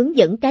sẽ hướng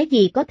dẫn cái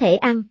gì có thể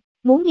ăn,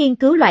 muốn nghiên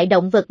cứu loại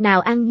động vật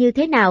nào ăn như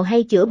thế nào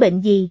hay chữa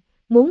bệnh gì,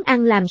 muốn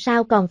ăn làm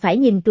sao còn phải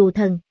nhìn trù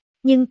thần.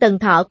 Nhưng Tần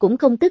Thọ cũng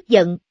không tức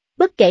giận,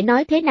 bất kể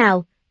nói thế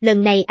nào,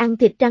 lần này ăn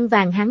thịt trăng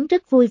vàng hắn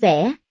rất vui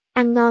vẻ,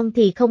 ăn ngon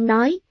thì không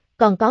nói,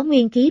 còn có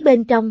nguyên khí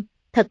bên trong,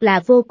 thật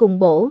là vô cùng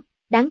bổ,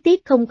 đáng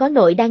tiếc không có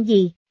nội đan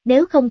gì,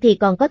 nếu không thì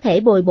còn có thể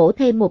bồi bổ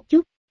thêm một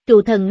chút.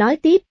 Trù thần nói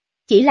tiếp,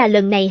 chỉ là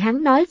lần này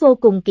hắn nói vô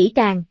cùng kỹ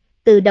càng,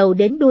 từ đầu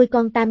đến đuôi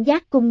con tam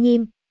giác cung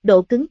nhiêm,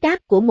 độ cứng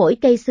cáp của mỗi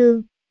cây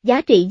xương,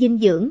 giá trị dinh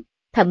dưỡng,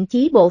 thậm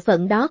chí bộ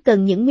phận đó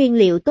cần những nguyên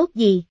liệu tốt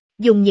gì,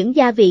 dùng những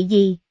gia vị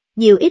gì,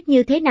 nhiều ít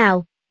như thế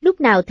nào,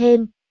 lúc nào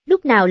thêm,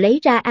 lúc nào lấy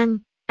ra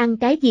ăn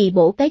cái gì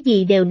bổ cái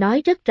gì đều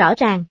nói rất rõ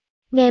ràng.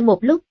 Nghe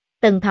một lúc,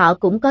 Tần Thọ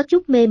cũng có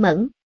chút mê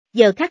mẩn,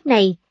 giờ khắc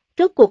này,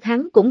 rốt cuộc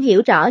hắn cũng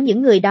hiểu rõ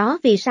những người đó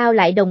vì sao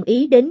lại đồng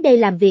ý đến đây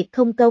làm việc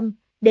không công,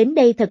 đến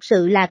đây thật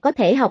sự là có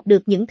thể học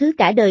được những thứ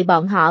cả đời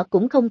bọn họ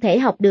cũng không thể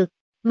học được,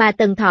 mà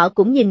Tần Thọ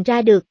cũng nhìn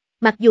ra được,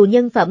 mặc dù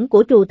nhân phẩm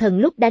của trù thần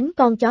lúc đánh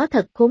con chó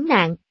thật khốn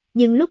nạn,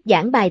 nhưng lúc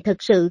giảng bài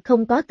thật sự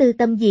không có tư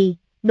tâm gì,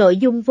 nội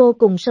dung vô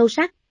cùng sâu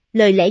sắc,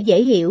 lời lẽ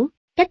dễ hiểu,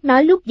 cách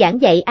nói lúc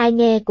giảng dạy ai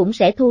nghe cũng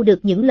sẽ thu được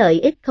những lợi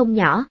ích không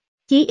nhỏ.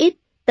 Chí ít,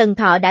 Tần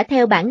Thọ đã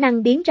theo bản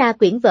năng biến ra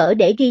quyển vở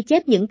để ghi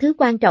chép những thứ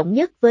quan trọng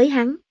nhất với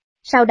hắn,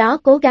 sau đó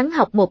cố gắng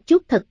học một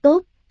chút thật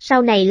tốt,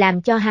 sau này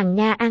làm cho hằng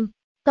Nga ăn.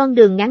 Con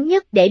đường ngắn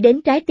nhất để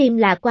đến trái tim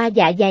là qua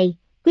dạ dày,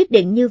 quyết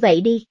định như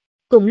vậy đi.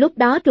 Cùng lúc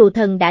đó trù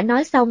thần đã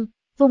nói xong,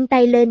 vung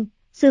tay lên,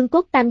 xương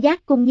cốt tam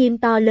giác cung nhiêm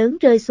to lớn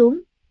rơi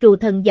xuống, trù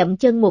thần dậm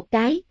chân một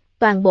cái,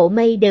 toàn bộ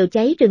mây đều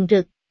cháy rừng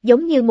rực,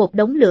 giống như một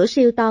đống lửa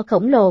siêu to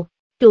khổng lồ.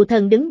 Trù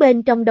thần đứng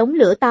bên trong đống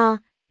lửa to,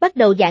 bắt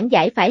đầu giảng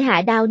giải phải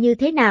hạ đao như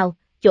thế nào,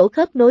 chỗ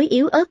khớp nối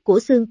yếu ớt của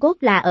xương cốt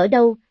là ở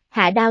đâu,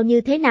 hạ đao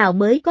như thế nào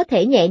mới có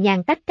thể nhẹ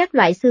nhàng tách các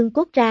loại xương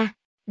cốt ra.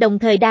 Đồng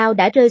thời đao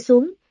đã rơi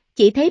xuống,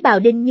 chỉ thấy bào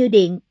đinh như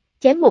điện,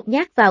 chém một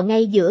nhát vào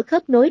ngay giữa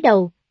khớp nối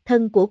đầu,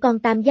 thân của con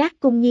tam giác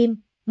cung nhiêm,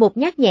 một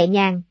nhát nhẹ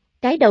nhàng,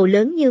 cái đầu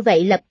lớn như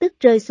vậy lập tức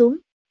rơi xuống.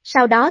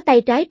 Sau đó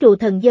tay trái trù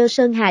thần giơ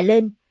sơn hà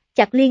lên,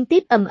 chặt liên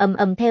tiếp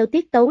ầm theo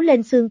tiết tấu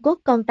lên xương cốt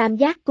con tam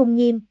giác cung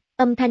nhiêm,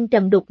 âm thanh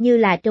trầm đục như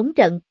là trống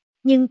trận.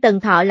 Nhưng Tần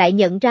Thọ lại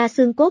nhận ra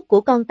xương cốt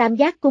của con tam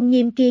giác cung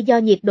nhiêm kia do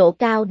nhiệt độ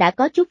cao đã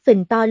có chút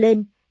phình to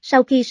lên,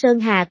 sau khi sơn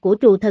hà của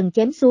trù thần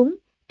chém xuống,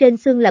 trên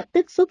xương lập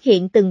tức xuất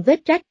hiện từng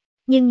vết rách,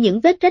 nhưng những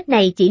vết rách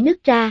này chỉ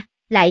nứt ra,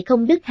 lại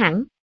không đứt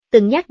hẳn.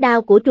 Từng nhát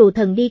đao của trù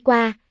thần đi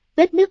qua,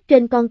 vết nứt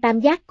trên con tam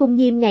giác cung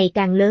nhiêm ngày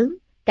càng lớn,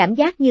 cảm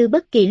giác như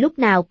bất kỳ lúc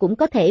nào cũng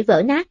có thể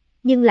vỡ nát,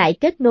 nhưng lại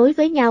kết nối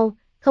với nhau,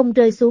 không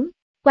rơi xuống.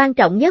 Quan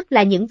trọng nhất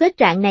là những vết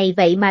rạn này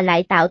vậy mà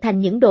lại tạo thành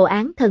những đồ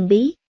án thần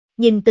bí.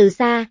 Nhìn từ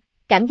xa,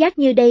 cảm giác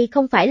như đây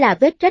không phải là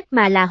vết rách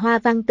mà là hoa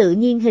văn tự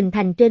nhiên hình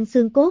thành trên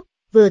xương cốt,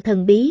 vừa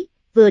thần bí,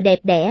 vừa đẹp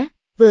đẽ,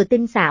 vừa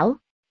tinh xảo.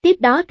 Tiếp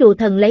đó trù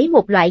thần lấy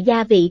một loại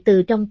gia vị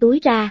từ trong túi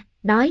ra,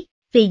 nói,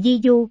 phì di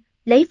du,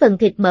 lấy phần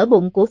thịt mỡ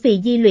bụng của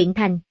phì di luyện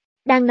thành.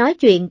 Đang nói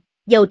chuyện,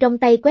 dầu trong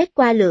tay quét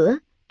qua lửa,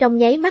 trong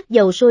nháy mắt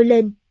dầu sôi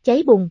lên,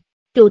 cháy bùng.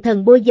 Trù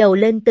thần bôi dầu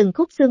lên từng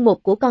khúc xương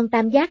một của con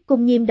tam giác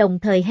cung nhiêm đồng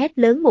thời hét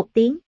lớn một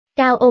tiếng,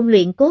 cao ôn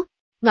luyện cốt,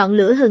 ngọn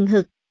lửa hừng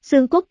hực,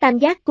 Xương cốt tam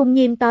giác cung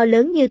nhiêm to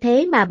lớn như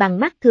thế mà bằng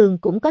mắt thường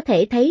cũng có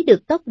thể thấy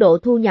được tốc độ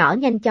thu nhỏ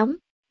nhanh chóng.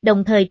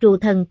 Đồng thời trù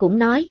thần cũng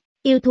nói,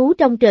 yêu thú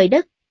trong trời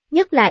đất,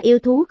 nhất là yêu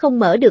thú không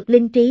mở được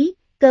linh trí,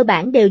 cơ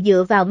bản đều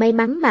dựa vào may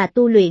mắn mà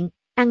tu luyện,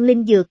 ăn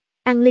linh dược,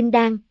 ăn linh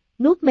đan,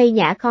 nuốt mây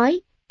nhả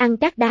khói, ăn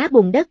các đá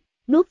bùn đất,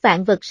 nuốt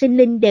vạn vật sinh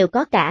linh đều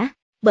có cả.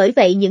 Bởi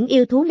vậy những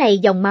yêu thú này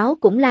dòng máu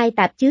cũng lai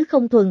tạp chứ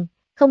không thuần,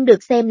 không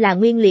được xem là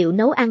nguyên liệu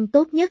nấu ăn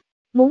tốt nhất.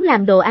 Muốn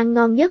làm đồ ăn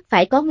ngon nhất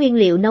phải có nguyên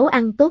liệu nấu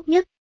ăn tốt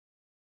nhất.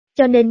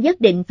 Cho nên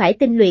nhất định phải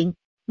tinh luyện.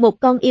 Một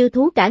con yêu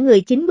thú cả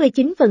người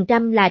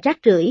 99% là rác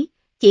rưởi,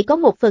 chỉ có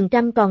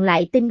 1% còn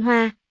lại tinh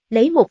hoa,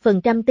 lấy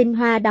 1% tinh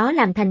hoa đó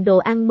làm thành đồ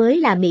ăn mới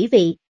là mỹ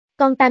vị.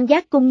 Con tam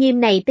giác cung nhiêm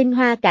này tinh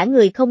hoa cả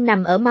người không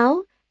nằm ở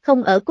máu,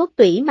 không ở cốt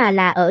tủy mà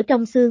là ở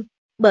trong xương.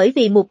 Bởi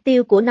vì mục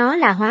tiêu của nó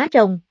là hóa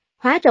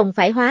rồng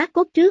phải hóa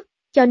cốt trước,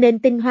 cho nên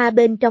tinh hoa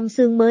bên trong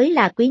xương mới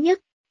là quý nhất.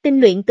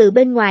 Tinh luyện từ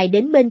bên ngoài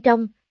đến bên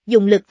trong,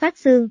 dùng lực phát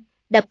xương,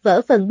 đập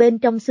vỡ phần bên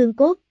trong xương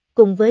cốt,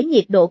 cùng với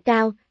nhiệt độ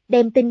cao,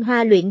 đem tinh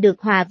hoa luyện được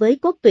hòa với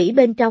cốt tủy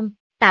bên trong,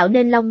 tạo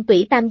nên long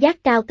tủy tam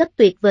giác cao cấp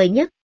tuyệt vời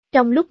nhất.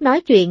 Trong lúc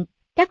nói chuyện,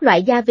 các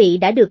loại gia vị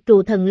đã được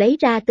trù thần lấy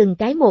ra từng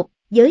cái một,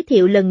 giới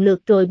thiệu lần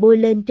lượt rồi bôi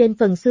lên trên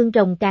phần xương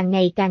rồng càng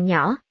ngày càng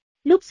nhỏ.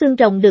 Lúc xương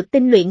rồng được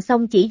tinh luyện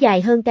xong chỉ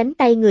dài hơn cánh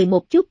tay người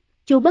một chút,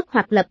 Chu Bất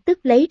Hoặc lập tức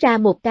lấy ra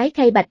một cái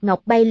khay bạch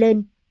ngọc bay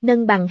lên,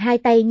 nâng bằng hai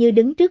tay như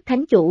đứng trước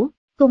thánh chủ,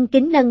 cung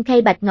kính nâng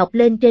khay bạch ngọc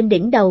lên trên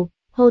đỉnh đầu,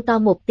 hô to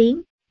một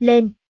tiếng,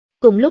 lên.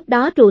 Cùng lúc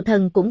đó trù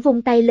thần cũng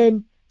vung tay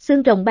lên,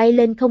 xương rồng bay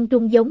lên không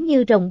trung giống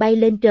như rồng bay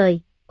lên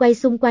trời, quay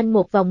xung quanh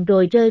một vòng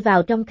rồi rơi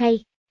vào trong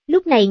khay.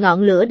 Lúc này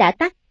ngọn lửa đã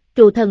tắt,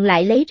 trù thần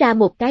lại lấy ra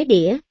một cái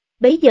đĩa,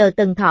 bấy giờ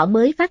Tần Thọ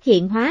mới phát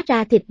hiện hóa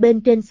ra thịt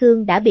bên trên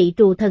xương đã bị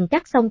trù thần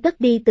cắt xong cất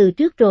đi từ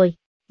trước rồi.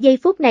 Giây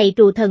phút này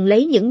trù thần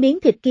lấy những miếng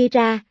thịt kia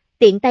ra,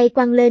 tiện tay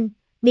quăng lên,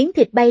 miếng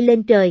thịt bay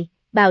lên trời,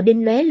 bào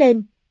đinh lóe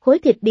lên, khối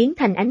thịt biến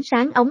thành ánh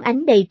sáng óng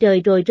ánh đầy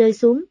trời rồi rơi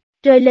xuống,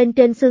 rơi lên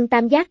trên xương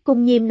tam giác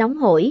cung nhiêm nóng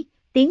hổi,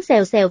 tiếng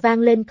xèo xèo vang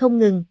lên không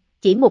ngừng,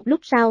 chỉ một lúc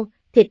sau,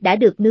 thịt đã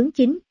được nướng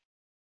chín.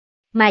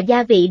 Mà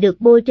gia vị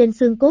được bôi trên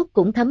xương cốt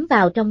cũng thấm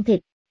vào trong thịt,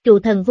 trù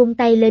thần vung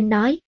tay lên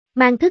nói,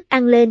 mang thức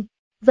ăn lên,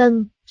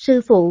 vâng,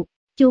 sư phụ,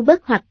 Chu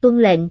Bất Hoặc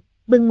tuân lệnh,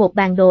 bưng một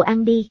bàn đồ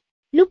ăn đi.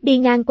 Lúc đi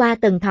ngang qua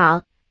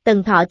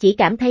Tần Thọ chỉ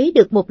cảm thấy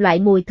được một loại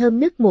mùi thơm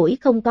nước mũi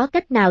không có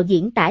cách nào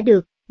diễn tả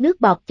được,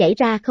 nước bọt chảy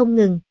ra không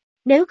ngừng.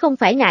 Nếu không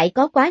phải ngại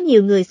có quá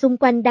nhiều người xung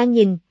quanh đang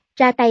nhìn,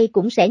 ra tay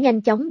cũng sẽ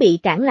nhanh chóng bị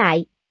cản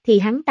lại, thì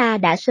hắn ta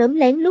đã sớm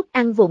lén lút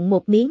ăn vụng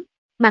một miếng.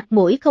 Mặt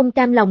mũi không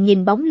cam lòng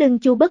nhìn bóng lưng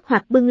Chu Bất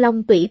Hoặc bưng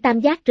long tủy tam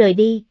giác rời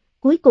đi,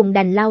 cuối cùng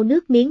đành lau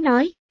nước miếng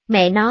nói,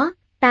 mẹ nó,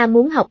 ta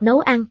muốn học nấu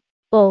ăn.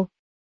 Ồ,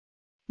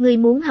 ngươi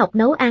muốn học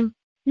nấu ăn?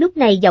 Lúc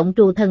này giọng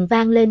trù thần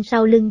vang lên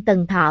sau lưng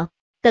Tần Thọ.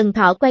 Tần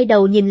Thọ quay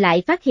đầu nhìn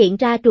lại phát hiện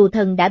ra trù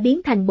thần đã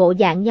biến thành bộ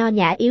dạng nho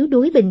nhã yếu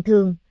đuối bình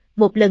thường,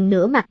 một lần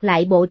nữa mặc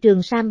lại bộ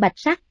trường sam bạch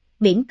sắc,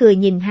 mỉm cười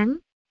nhìn hắn.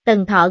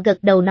 Tần Thọ gật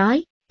đầu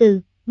nói,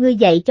 ngươi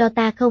dạy cho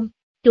ta không?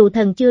 Trù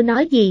thần chưa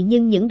nói gì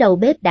nhưng những đầu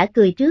bếp đã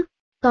cười trước.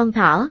 Con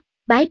thỏ,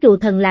 bái trù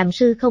thần làm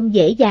sư không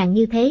dễ dàng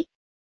như thế.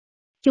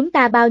 Chúng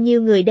ta bao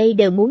nhiêu người đây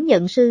đều muốn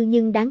nhận sư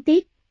nhưng đáng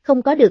tiếc,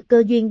 không có được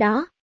cơ duyên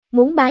đó.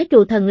 Muốn bái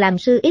trù thần làm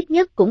sư ít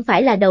nhất cũng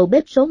phải là đầu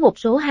bếp số 1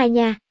 số 2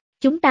 nha.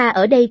 Chúng ta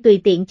ở đây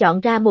tùy tiện chọn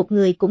ra một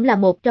người cũng là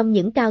một trong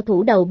những cao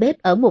thủ đầu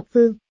bếp ở một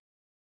phương.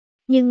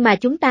 Nhưng mà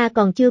chúng ta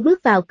còn chưa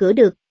bước vào cửa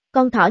được,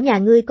 con thỏ nhà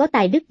ngươi có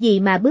tài đức gì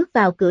mà bước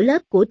vào cửa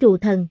lớp của trù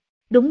thần?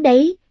 Đúng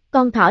đấy,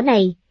 con thỏ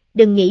này,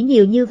 đừng nghĩ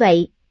nhiều như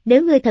vậy,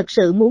 nếu ngươi thật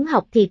sự muốn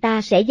học thì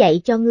ta sẽ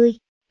dạy cho ngươi.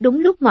 Đúng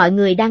lúc mọi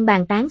người đang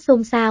bàn tán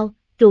xôn xao,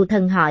 trù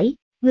thần hỏi,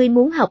 ngươi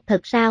muốn học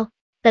thật sao?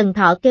 Tần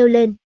Thọ kêu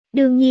lên,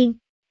 đương nhiên,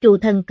 trù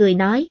thần cười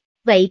nói,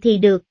 vậy thì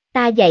được,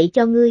 ta dạy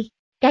cho ngươi.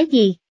 Cái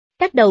gì?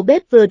 Các đầu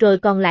bếp vừa rồi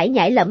còn lải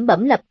nhải lẩm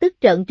bẩm lập tức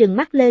trợn trừng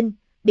mắt lên,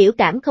 biểu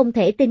cảm không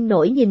thể tin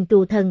nổi nhìn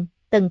trù thần.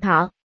 Tần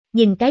Thọ,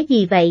 nhìn cái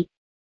gì vậy?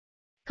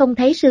 Không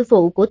thấy sư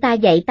phụ của ta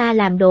dạy ta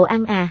làm đồ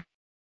ăn à?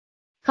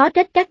 Khó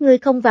trách các ngươi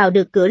không vào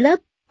được cửa lớp,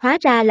 hóa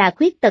ra là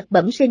khuyết tật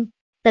bẩm sinh.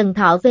 Tần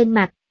Thọ vênh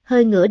mặt,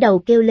 hơi ngửa đầu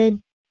kêu lên.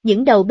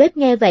 Những đầu bếp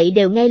nghe vậy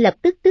đều ngay lập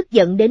tức tức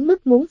giận đến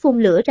mức muốn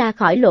phun lửa ra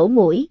khỏi lỗ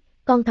mũi,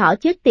 con thỏ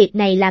chết tiệt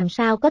này làm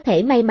sao có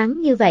thể may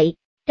mắn như vậy.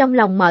 Trong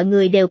lòng mọi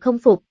người đều không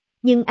phục,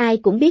 nhưng ai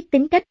cũng biết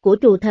tính cách của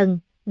trù thần,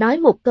 nói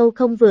một câu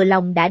không vừa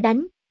lòng đã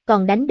đánh,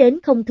 còn đánh đến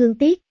không thương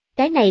tiếc,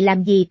 cái này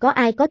làm gì có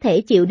ai có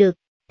thể chịu được.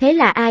 Thế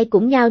là ai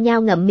cũng nhao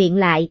nhao ngậm miệng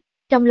lại,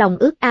 trong lòng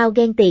ước ao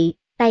ghen tị,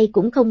 tay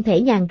cũng không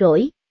thể nhàn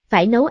rỗi,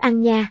 phải nấu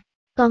ăn nha.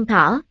 Con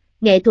thỏ,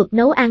 nghệ thuật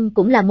nấu ăn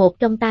cũng là một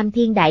trong tam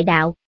thiên đại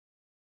đạo.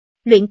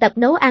 Luyện tập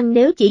nấu ăn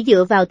nếu chỉ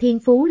dựa vào thiên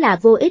phú là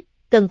vô ích,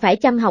 cần phải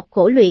chăm học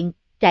khổ luyện,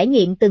 trải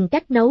nghiệm từng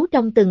cách nấu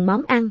trong từng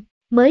món ăn,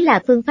 mới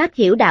là phương pháp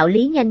hiểu đạo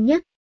lý nhanh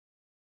nhất.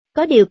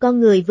 Có điều con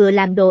người vừa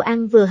làm đồ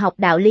ăn vừa học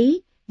đạo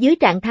lý, dưới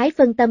trạng thái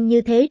phân tâm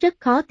như thế rất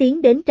khó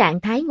tiến đến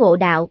trạng thái ngộ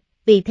đạo,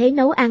 vì thế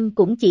nấu ăn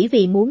cũng chỉ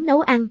vì muốn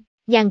nấu ăn,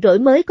 nhàn rỗi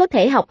mới có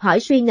thể học hỏi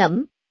suy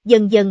ngẫm,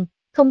 dần dần,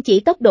 không chỉ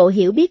tốc độ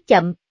hiểu biết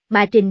chậm,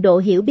 mà trình độ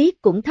hiểu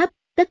biết cũng thấp,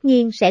 tất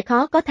nhiên sẽ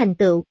khó có thành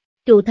tựu.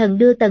 Trù thần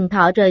đưa Tần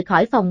Thọ rời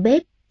khỏi phòng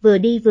bếp, vừa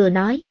đi vừa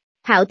nói,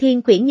 Hạo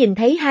Thiên Quyển nhìn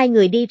thấy hai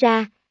người đi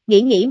ra,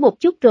 nghĩ một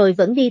chút rồi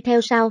vẫn đi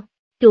theo sau.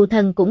 Trù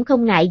thần cũng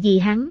không ngại gì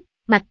hắn,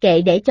 mặc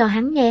kệ để cho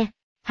hắn nghe.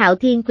 Hạo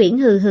Thiên Quyển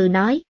hừ hừ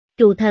nói,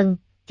 Trù thần,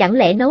 chẳng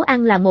lẽ nấu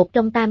ăn là một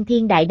trong tam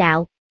thiên đại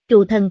đạo?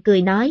 Trù thần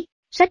cười nói,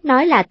 sách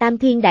nói là tam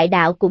thiên đại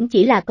đạo cũng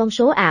chỉ là con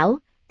số ảo,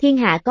 thiên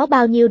hạ có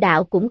bao nhiêu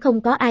đạo cũng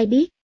không có ai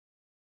biết.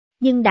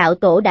 Nhưng đạo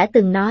tổ đã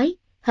từng nói,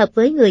 hợp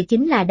với người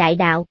chính là đại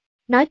đạo.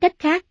 Nói cách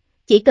khác,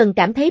 chỉ cần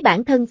cảm thấy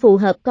bản thân phù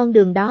hợp con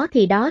đường đó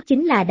thì đó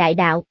chính là đại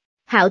đạo.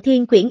 Hạo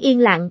Thiên Quyển yên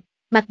lặng,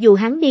 mặc dù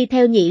hắn đi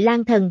theo Nhị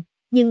Lang Thần,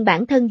 nhưng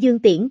bản thân Dương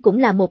Tiễn cũng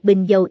là một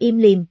bình dầu im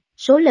lìm,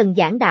 số lần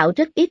giảng đạo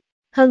rất ít.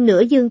 Hơn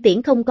nữa Dương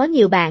Tiễn không có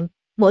nhiều bạn,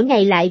 mỗi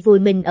ngày lại vùi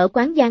mình ở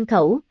quán giang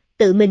khẩu,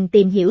 tự mình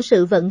tìm hiểu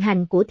sự vận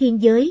hành của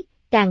thiên giới,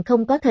 càng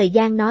không có thời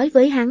gian nói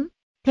với hắn.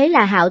 Thế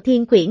là Hạo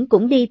Thiên Quyển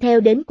cũng đi theo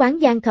đến quán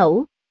giang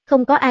khẩu,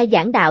 không có ai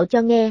giảng đạo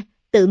cho nghe,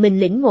 tự mình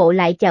lĩnh ngộ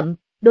lại chậm,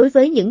 đối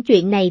với những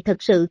chuyện này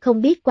thật sự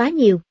không biết quá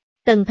nhiều.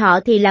 Tần Thọ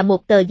thì là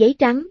một tờ giấy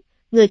trắng,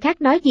 người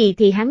khác nói gì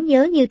thì hắn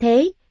nhớ như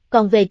thế,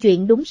 còn về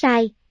chuyện đúng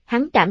sai,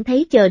 hắn cảm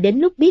thấy chờ đến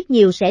lúc biết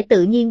nhiều sẽ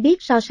tự nhiên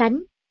biết so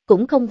sánh,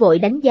 cũng không vội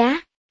đánh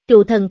giá.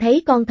 Trù thần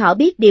thấy con thỏ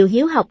biết điều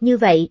hiếu học như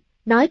vậy,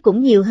 nói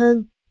cũng nhiều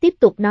hơn, tiếp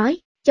tục nói,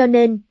 cho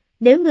nên,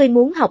 nếu ngươi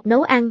muốn học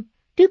nấu ăn,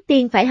 trước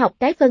tiên phải học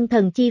cái phân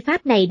thần chi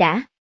pháp này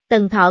đã.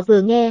 Tần Thọ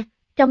vừa nghe,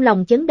 trong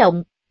lòng chấn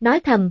động, nói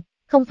thầm,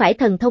 không phải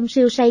thần thông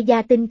siêu say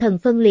gia tinh thần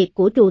phân liệt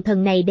của trù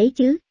thần này đấy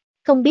chứ,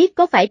 không biết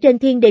có phải trên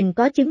thiên đình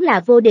có chứng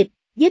là vô địch,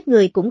 giết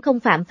người cũng không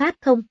phạm pháp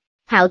không?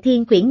 Hạo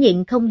Thiên Quyển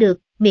nhịn không được,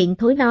 miệng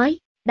thối nói,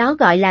 đó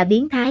gọi là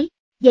biến thái.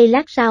 Giây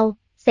lát sau,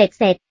 xẹt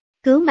xẹt,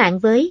 cứu mạng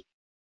với.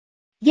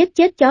 Giết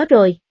chết chó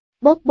rồi,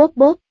 bốt bốt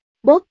bốt,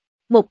 bốt,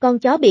 một con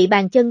chó bị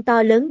bàn chân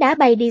to lớn đá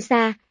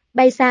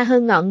bay xa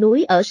hơn ngọn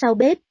núi ở sau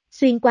bếp,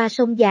 xuyên qua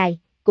sông dài,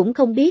 cũng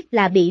không biết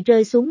là bị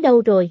rơi xuống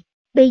đâu rồi.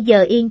 Bây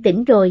giờ yên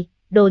tĩnh rồi,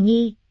 Đồ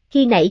Nhi,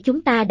 khi nãy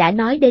chúng ta đã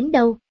nói đến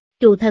đâu?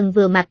 Trù thần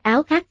vừa mặc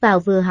áo khác vào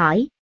vừa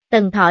hỏi.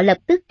 Tần Thọ lập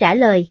tức trả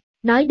lời,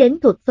 nói đến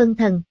thuật phân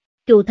thần.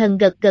 Trù thần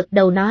gật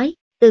đầu nói,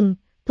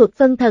 thuật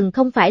phân thần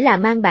không phải là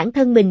mang bản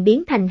thân mình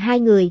biến thành hai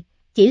người,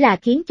 chỉ là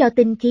khiến cho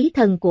tinh khí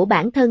thần của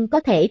bản thân có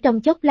thể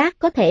trong chốc lát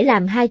có thể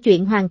làm hai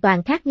chuyện hoàn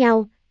toàn khác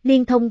nhau,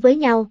 liên thông với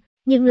nhau,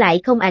 nhưng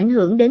lại không ảnh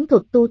hưởng đến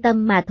thuật tu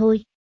tâm mà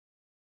thôi.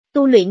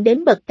 Tu luyện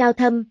đến bậc cao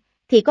thâm,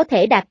 thì có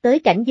thể đạt tới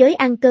cảnh giới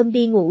ăn cơm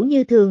đi ngủ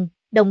như thường,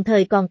 đồng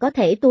thời còn có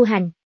thể tu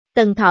hành.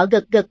 Tần Thọ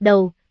gật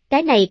đầu,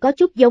 cái này có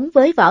chút giống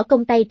với võ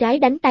công tay trái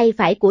đánh tay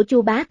phải của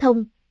Chu Bá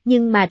Thông,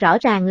 nhưng mà rõ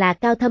ràng là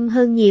cao thâm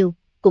hơn nhiều,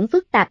 cũng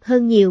phức tạp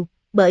hơn nhiều,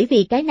 bởi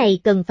vì cái này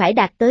cần phải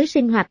đạt tới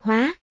sinh hoạt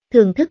hóa,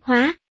 thường thức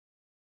hóa.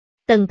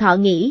 Tần Thọ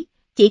nghĩ,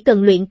 chỉ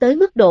cần luyện tới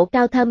mức độ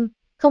cao thâm,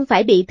 không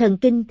phải bị thần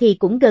kinh thì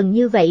cũng gần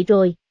như vậy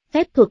rồi,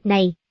 phép thuật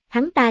này,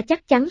 hắn ta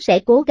chắc chắn sẽ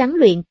cố gắng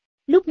luyện.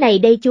 Lúc này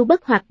đây Chu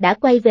Bất Hoạch đã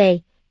quay về,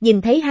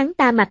 nhìn thấy hắn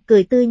ta mặt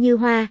cười tươi như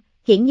hoa,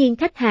 hiển nhiên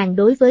khách hàng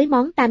đối với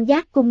món tam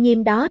giác cung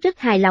nhiêm đó rất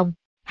hài lòng.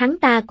 Hắn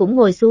ta cũng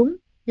ngồi xuống,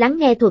 lắng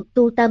nghe thuật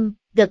tu tâm,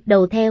 gật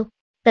đầu theo.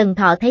 Tần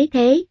Thọ thấy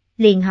thế,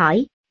 liền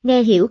hỏi,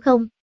 nghe hiểu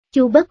không?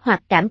 Chu Bất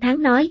Hoạch cảm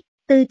thán nói,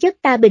 tư chất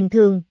ta bình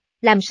thường,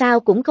 làm sao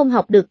cũng không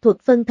học được thuật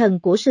phân thần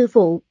của sư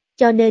phụ,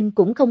 cho nên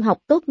cũng không học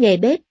tốt nghề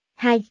bếp.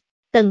 Hai,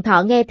 Tần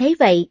Thọ nghe thấy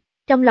vậy,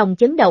 trong lòng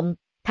chấn động,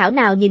 thảo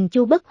nào nhìn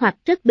Chu Bất Hoạch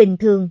rất bình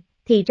thường,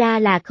 thì ra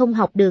là không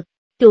học được.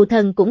 Trù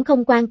thần cũng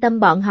không quan tâm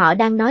bọn họ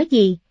đang nói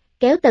gì,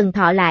 kéo Tần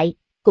Thọ lại,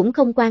 cũng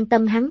không quan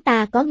tâm hắn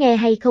ta có nghe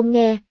hay không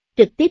nghe,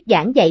 trực tiếp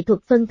giảng dạy thuật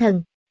phân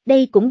thần.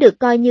 Đây cũng được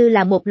coi như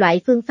là một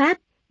loại phương pháp,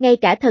 ngay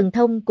cả thần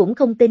thông cũng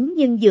không tính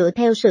nhưng dựa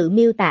theo sự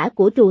miêu tả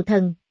của trù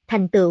thần,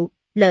 thành tựu,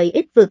 lợi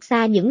ích vượt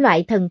xa những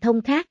loại thần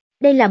thông khác.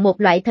 Đây là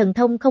một loại thần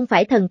thông không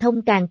phải thần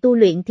thông càng tu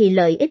luyện thì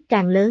lợi ích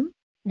càng lớn.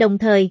 Đồng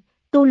thời,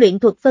 tu luyện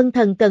thuật phân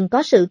thần cần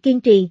có sự kiên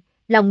trì,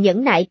 lòng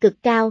nhẫn nại cực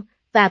cao,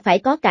 và phải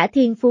có cả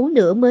thiên phú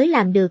nữa mới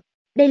làm được.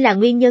 Đây là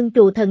nguyên nhân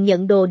trù thần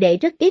nhận đồ đệ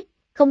rất ít,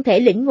 không thể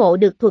lĩnh ngộ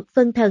được thuật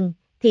phân thần,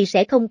 thì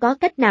sẽ không có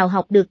cách nào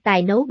học được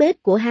tài nấu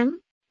bếp của hắn.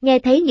 Nghe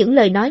thấy những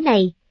lời nói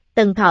này,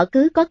 Tần Thọ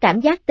cứ có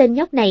cảm giác tên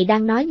nhóc này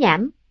đang nói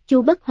nhảm,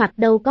 Chu Bất Hoạch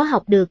đâu có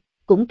học được,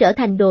 cũng trở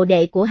thành đồ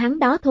đệ của hắn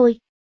đó thôi.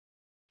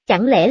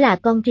 Chẳng lẽ là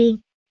con riêng?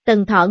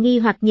 Tần Thọ nghi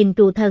hoặc nhìn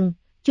trù thần,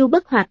 Chu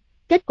Bất Hoạch,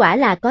 kết quả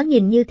là có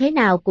nhìn như thế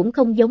nào cũng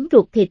không giống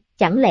ruột thịt,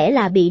 chẳng lẽ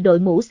là bị đội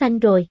mũ xanh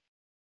rồi?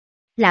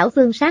 Lão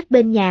Vương sát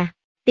bên nhà,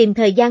 tìm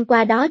thời gian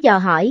qua đó dò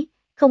hỏi,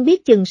 không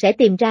biết chừng sẽ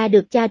tìm ra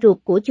được cha ruột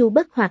của Chu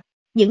Bất Hoạch.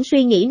 Những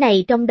suy nghĩ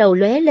này trong đầu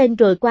lóe lên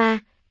rồi qua,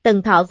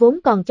 Tần Thọ vốn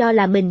còn cho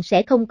là mình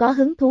sẽ không có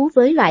hứng thú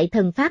với loại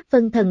thần pháp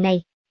phân thần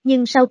này,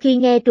 nhưng sau khi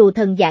nghe trù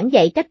thần giảng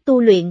dạy cách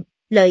tu luyện,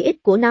 lợi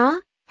ích của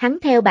nó, hắn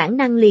theo bản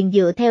năng liền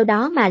dựa theo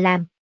đó mà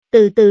làm.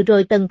 Từ từ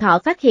rồi Tần Thọ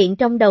phát hiện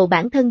trong đầu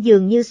bản thân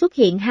dường như xuất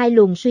hiện hai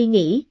luồng suy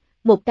nghĩ,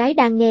 một cái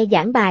đang nghe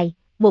giảng bài,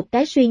 một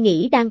cái suy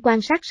nghĩ đang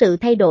quan sát sự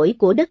thay đổi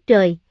của đất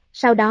trời,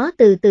 sau đó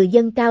từ từ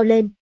dâng cao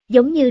lên,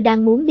 giống như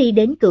đang muốn đi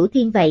đến cửu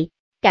thiên vậy.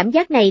 Cảm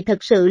giác này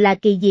thật sự là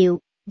kỳ diệu,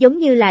 giống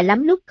như là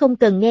lắm lúc không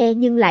cần nghe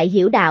nhưng lại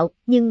hiểu đạo,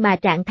 nhưng mà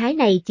trạng thái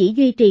này chỉ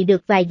duy trì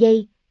được vài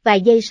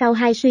giây sau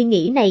hai suy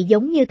nghĩ này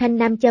giống như thanh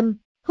nam châm,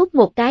 hút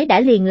một cái đã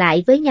liền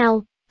lại với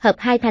nhau, hợp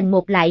hai thành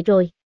một lại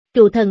rồi.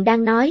 Trù thần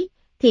đang nói,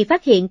 thì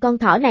phát hiện con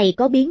thỏ này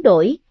có biến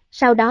đổi,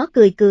 sau đó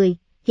cười cười,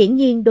 hiển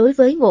nhiên đối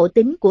với ngộ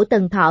tính của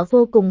Tần Thọ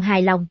vô cùng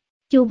hài lòng.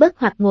 Chu Bất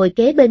Hoặc ngồi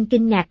kế bên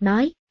kinh ngạc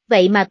nói,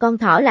 vậy mà con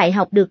thỏ lại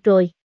học được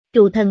rồi.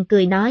 Trù Thần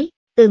cười nói,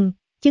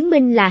 chứng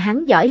minh là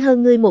hắn giỏi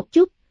hơn ngươi một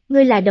chút,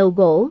 ngươi là đầu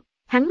gỗ,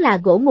 hắn là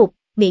gỗ mục,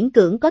 miễn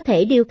cưỡng có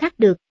thể điêu khắc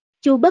được.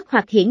 Chu Bất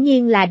Hoặc hiển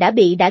nhiên là đã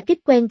bị đả kích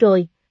quen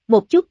rồi,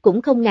 một chút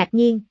cũng không ngạc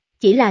nhiên,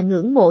 chỉ là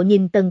ngưỡng mộ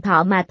nhìn Tần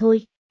Thọ mà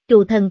thôi.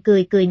 Trù Thần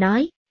cười cười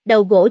nói,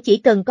 đầu gỗ chỉ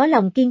cần có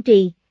lòng kiên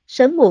trì,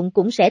 sớm muộn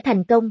cũng sẽ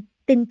thành công,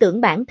 tin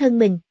tưởng bản thân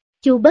mình.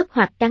 Chu Bất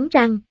Hoặc cắn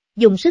răng,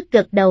 dùng sức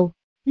gật đầu.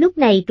 Lúc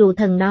này Trù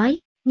Thần nói,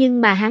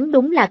 nhưng mà hắn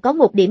đúng là có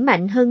một điểm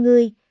mạnh hơn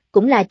ngươi,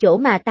 cũng là chỗ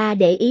mà ta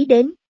để ý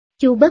đến.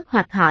 Chu Bất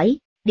Hoặc hỏi,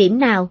 điểm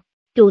nào?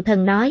 Trù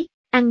Thần nói,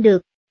 ăn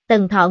được.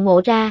 Tần Thọ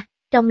ngộ ra,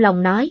 trong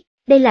lòng nói,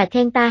 đây là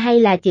khen ta hay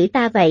là chửi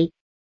ta vậy?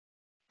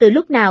 Từ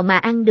lúc nào mà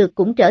ăn được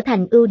cũng trở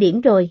thành ưu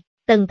điểm rồi.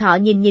 Tần Thọ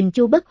nhìn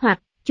Chu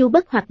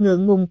Bất Hoặc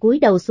ngượng ngùng cúi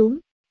đầu xuống.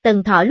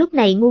 Tần Thọ lúc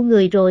này ngu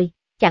người rồi,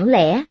 chẳng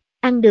lẽ,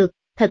 ăn được,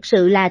 thật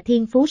sự là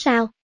thiên phú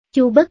sao?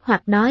 Chu Bất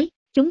Hoặc nói,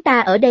 chúng ta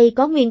ở đây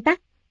có nguyên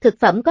tắc, thực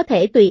phẩm có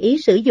thể tùy ý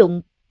sử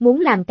dụng,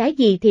 muốn làm cái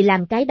gì thì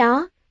làm cái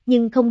đó,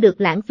 nhưng không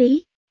được lãng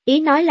phí. Ý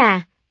nói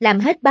là, làm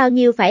hết bao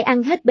nhiêu phải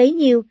ăn hết bấy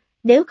nhiêu,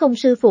 nếu không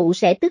sư phụ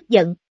sẽ tức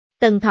giận.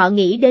 Tần Thọ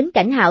nghĩ đến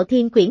cảnh Hạo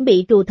Thiên Quyển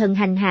bị Trù Thần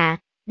hành hạ,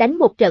 đánh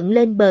một trận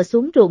lên bờ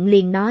xuống ruộng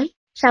liền nói,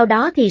 sau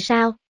đó thì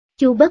sao?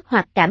 Chu Bất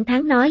Hoặc cảm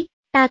thán nói,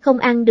 ta không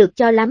ăn được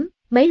cho lắm,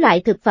 mấy loại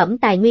thực phẩm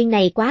tài nguyên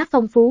này quá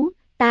phong phú,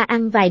 ta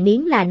ăn vài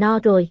miếng là no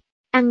rồi.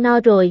 Ăn no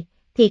rồi,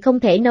 thì không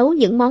thể nấu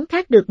những món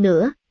khác được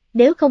nữa,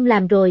 nếu không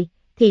làm rồi,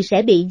 thì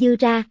sẽ bị dư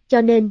ra,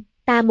 cho nên,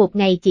 ta một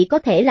ngày chỉ có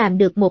thể làm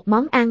được một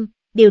món ăn,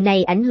 điều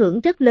này ảnh hưởng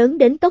rất lớn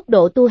đến tốc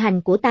độ tu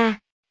hành của ta.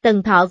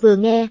 Tần Thọ vừa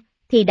nghe,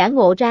 thì đã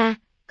ngộ ra,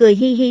 cười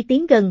hi hi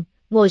tiến gần,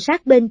 ngồi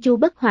sát bên Chu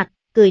Bất Hoặc,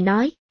 cười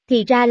nói,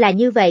 thì ra là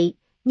như vậy,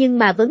 nhưng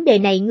mà vấn đề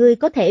này ngươi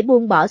có thể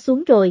buông bỏ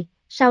xuống rồi,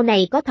 sau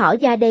này có thỏ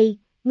ra đây,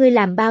 ngươi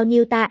làm bao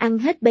nhiêu ta ăn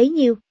hết bấy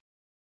nhiêu.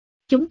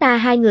 Chúng ta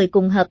hai người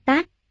cùng hợp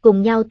tác,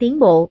 cùng nhau tiến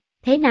bộ,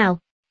 thế nào,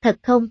 thật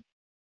không?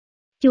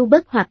 Chu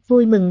Bất Hoặc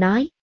vui mừng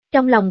nói,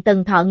 trong lòng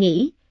Tần Thọ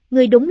nghĩ,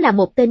 ngươi đúng là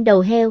một tên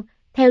đầu heo,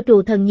 theo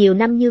Trù Thần nhiều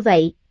năm như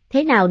vậy,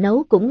 thế nào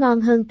nấu cũng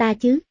ngon hơn ta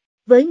chứ.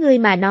 Với ngươi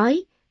mà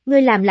nói,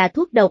 ngươi làm là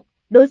thuốc độc,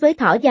 đối với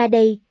thỏ ra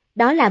đây,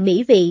 đó là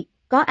mỹ vị,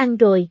 có ăn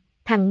rồi,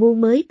 thằng ngu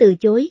mới từ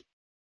chối.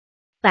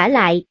 Vả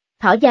lại,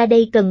 thỏ ra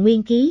đây cần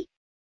nguyên khí.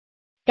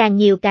 Càng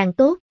nhiều càng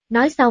tốt,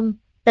 nói xong,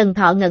 Tần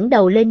Thọ ngẩng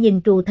đầu lên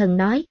nhìn Trù Thần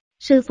nói,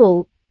 sư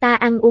phụ, ta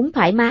ăn uống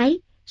thoải mái,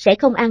 sẽ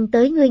không ăn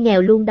tới ngươi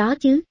nghèo luôn đó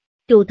chứ.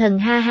 Trù Thần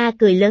ha ha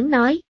cười lớn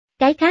nói,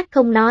 cái khác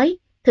không nói,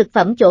 thực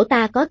phẩm chỗ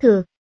ta có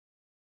thừa.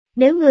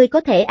 Nếu ngươi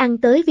có thể ăn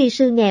tới vi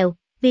sư nghèo,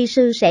 vi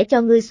sư sẽ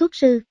cho ngươi xuất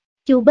sư.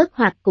 Chu Bất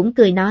Hoặc cũng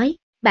cười nói,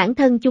 bản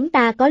thân chúng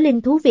ta có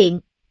linh thú viện,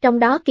 trong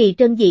đó kỳ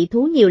trân dị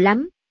thú nhiều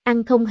lắm,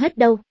 ăn không hết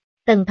đâu.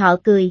 Tần Thọ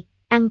cười,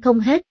 ăn không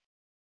hết.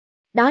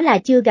 Đó là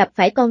chưa gặp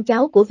phải con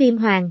cháu của Viêm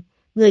Hoàng,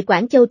 người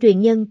Quảng Châu truyền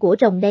nhân của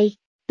rồng đây.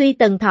 Tuy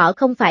Tần Thọ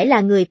không phải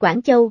là người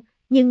Quảng Châu,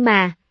 nhưng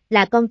mà,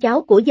 là con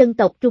cháu của dân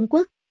tộc Trung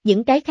Quốc,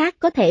 những cái khác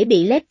có thể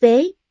bị lép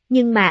vế,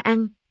 nhưng mà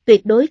ăn,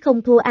 tuyệt đối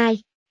không thua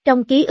ai.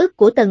 Trong ký ức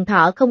của Tần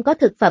Thọ không có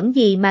thực phẩm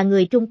gì mà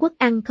người Trung Quốc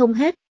ăn không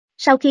hết.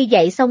 Sau khi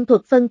dạy xong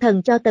thuật phân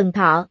thần cho Tần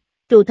Thọ,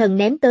 Trù Thần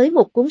ném tới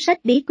một cuốn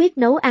sách bí quyết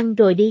nấu ăn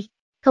rồi đi.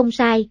 Không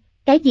sai,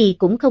 cái gì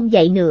cũng không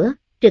dạy nữa,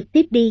 trực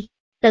tiếp đi.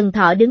 Tần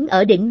Thọ đứng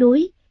ở đỉnh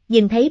núi,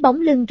 nhìn thấy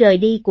bóng lưng rời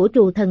đi của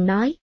Trù Thần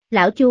nói,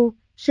 lão Chu,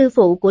 sư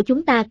phụ của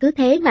chúng ta cứ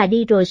thế mà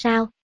đi rồi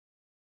sao?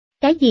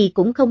 Cái gì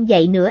cũng không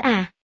dạy nữa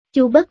à?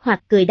 Chu Bất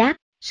Hoặc cười đáp,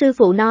 sư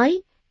phụ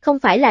nói, không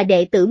phải là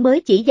đệ tử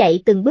mới chỉ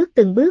dạy từng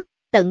bước,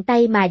 tận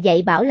tay mà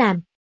dạy bảo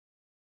làm.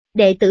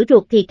 Đệ tử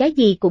ruột thì cái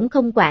gì cũng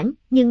không quản,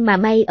 nhưng mà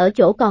may ở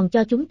chỗ còn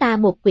cho chúng ta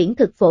một quyển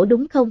thực phổ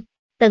đúng không?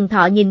 Tần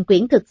Thọ nhìn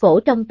quyển thực phổ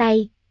trong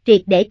tay,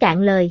 triệt để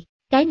cạn lời,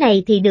 cái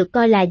này thì được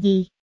coi là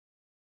gì?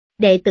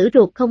 Đệ tử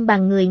ruột không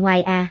bằng người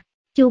ngoài à?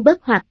 Chu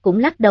Bất Hoặc cũng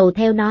lắc đầu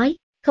theo nói,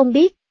 không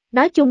biết,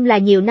 nói chung là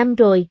nhiều năm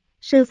rồi,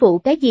 sư phụ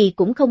cái gì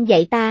cũng không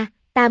dạy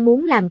ta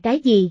muốn làm cái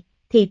gì,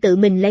 thì tự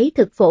mình lấy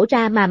thực phổ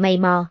ra mà mày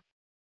mò.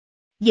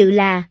 Dự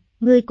là,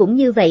 ngươi cũng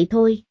như vậy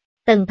thôi.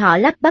 Tần Thọ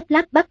lắp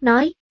bắp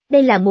nói,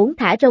 đây là muốn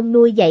thả rông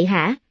nuôi dạy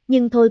hả,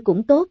 nhưng thôi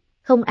cũng tốt,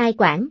 không ai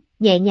quản,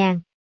 nhẹ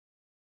nhàng.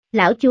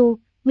 Lão Chu,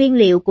 nguyên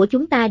liệu của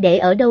chúng ta để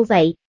ở đâu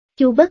vậy?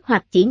 Chu Bất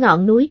Hoặc chỉ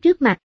ngọn núi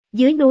trước mặt,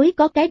 dưới núi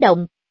có cái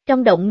động,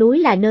 trong động núi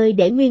là nơi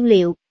để nguyên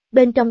liệu,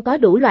 bên trong có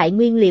đủ loại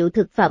nguyên liệu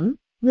thực phẩm,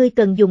 ngươi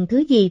cần dùng thứ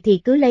gì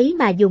thì cứ lấy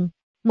mà dùng.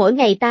 Mỗi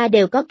ngày ta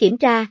đều có kiểm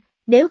tra,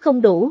 nếu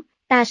không đủ,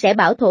 ta sẽ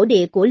bảo thổ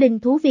địa của linh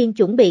thú viên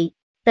chuẩn bị.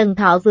 Tần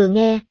Thọ vừa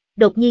nghe,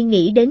 đột nhiên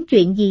nghĩ đến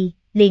chuyện gì,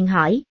 liền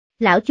hỏi,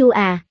 lão Chu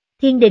à,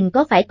 thiên đình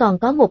có phải còn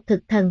có một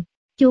thực thần?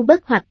 Chu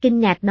Bất Hoặc kinh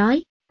ngạc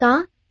nói,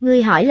 có,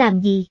 ngươi hỏi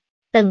làm gì?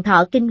 Tần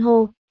Thọ kinh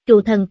hô,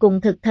 Trù Thần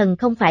cùng thực thần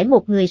không phải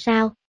một người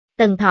sao?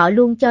 Tần Thọ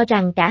luôn cho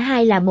rằng cả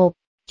hai là một.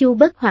 Chu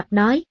Bất Hoặc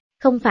nói,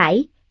 không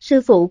phải,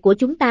 sư phụ của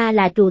chúng ta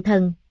là Trù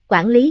Thần,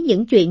 quản lý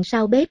những chuyện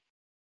sau bếp.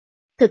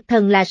 Thực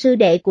thần là sư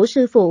đệ của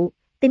sư phụ,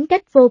 tính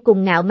cách vô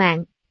cùng ngạo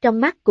mạn,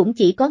 trong mắt cũng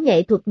chỉ có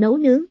nghệ thuật nấu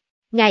nướng.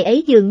 ngài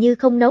ấy dường như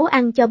không nấu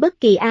ăn cho bất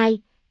kỳ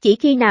ai, chỉ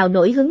khi nào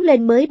nổi hứng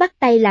lên mới bắt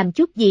tay làm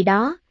chút gì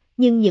đó,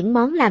 nhưng những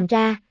món làm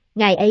ra,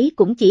 ngài ấy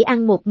cũng chỉ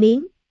ăn một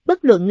miếng,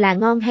 bất luận là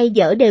ngon hay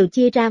dở đều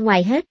chia ra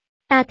ngoài hết.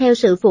 Ta theo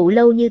sự phụ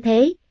lâu như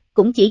thế,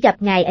 cũng chỉ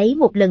gặp ngài ấy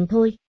một lần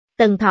thôi.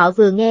 Tần Thọ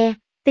vừa nghe,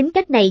 tính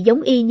cách này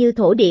giống y như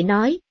thổ địa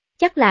nói,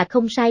 chắc là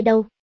không sai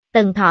đâu.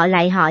 Tần Thọ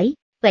lại hỏi,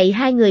 vậy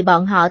hai người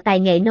bọn họ tài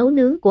nghệ nấu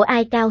nướng của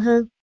ai cao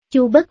hơn?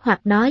 Chu Bất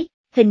Hoặc nói,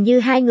 hình như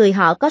hai người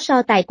họ có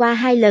so tài qua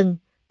 2 lần,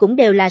 cũng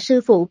đều là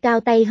sư phụ cao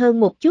tay hơn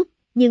một chút,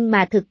 nhưng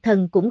mà thực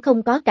thần cũng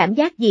không có cảm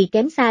giác gì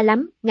kém xa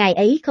lắm, ngài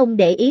ấy không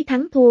để ý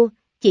thắng thua,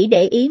 chỉ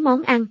để ý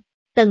món ăn.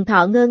 Tần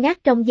Thọ ngơ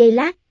ngác trong giây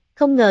lát,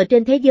 không ngờ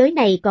trên thế giới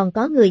này còn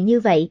có người như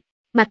vậy.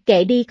 Mặc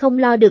kệ đi không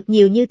lo được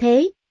nhiều như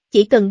thế,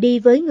 chỉ cần đi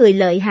với người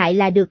lợi hại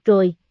là được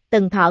rồi.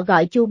 Tần Thọ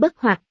gọi Chu Bất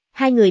Hoặc,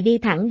 hai người đi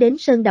thẳng đến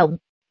sơn động.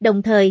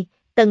 Đồng thời,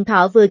 Tần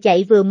Thọ vừa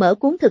chạy vừa mở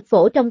cuốn thực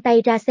phổ trong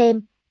tay ra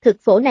xem, thực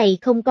phổ này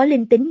không có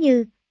linh tính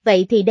như,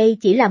 vậy thì đây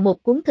chỉ là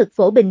một cuốn thực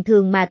phổ bình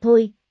thường mà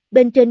thôi,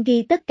 bên trên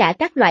ghi tất cả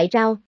các loại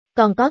rau,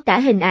 còn có cả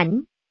hình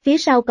ảnh, phía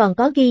sau còn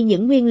có ghi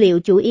những nguyên liệu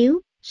chủ yếu,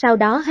 sau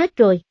đó hết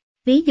rồi.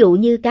 Ví dụ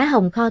như cá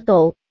hồng kho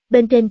tộ,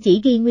 bên trên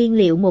chỉ ghi nguyên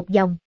liệu một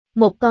dòng,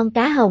 một con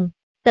cá hồng.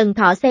 Tần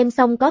Thọ xem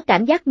xong có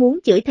cảm giác muốn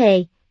chửi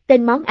thề,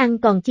 tên món ăn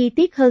còn chi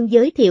tiết hơn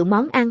giới thiệu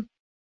món ăn.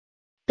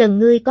 Cần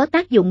ngươi có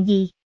tác dụng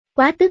gì?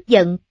 Quá tức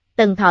giận,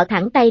 Tần Thọ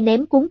thẳng tay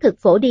ném cuốn thực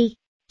phổ đi.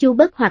 Chu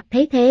Bất Hoặc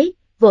thấy thế,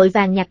 vội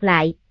vàng nhặt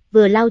lại,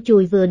 vừa lau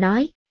chùi vừa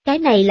nói, cái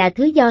này là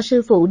thứ do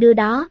sư phụ đưa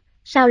đó,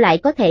 sao lại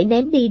có thể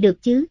ném đi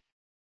được chứ?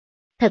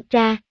 Thật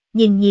ra,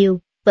 nhìn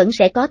nhiều, vẫn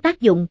sẽ có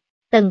tác dụng.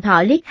 Tần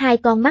Thọ liếc hai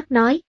con mắt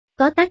nói,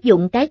 có tác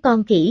dụng cái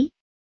con khỉ.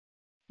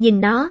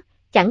 Nhìn nó,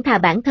 chẳng thà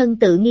bản thân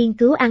tự nghiên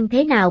cứu ăn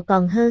thế nào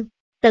còn hơn.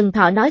 Tần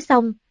Thọ nói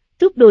xong,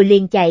 rút đùi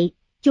liền chạy,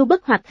 Chu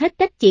Bất Hoặc hết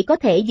cách chỉ có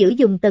thể giữ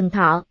dùng Tần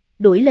Thọ,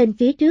 đuổi lên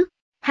phía trước.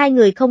 Hai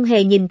người không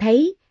hề nhìn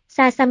thấy,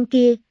 xa xăm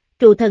kia,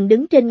 trù thần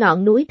đứng trên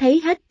ngọn núi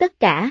thấy hết tất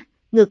cả,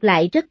 ngược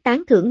lại rất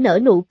tán thưởng nở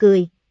nụ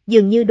cười,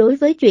 dường như đối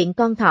với chuyện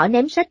con thỏ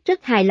ném sách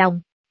rất hài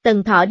lòng.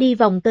 Tần Thọ đi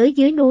vòng tới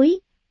dưới núi,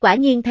 quả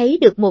nhiên thấy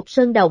được một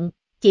sơn động,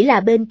 chỉ là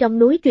bên trong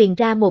núi truyền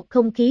ra một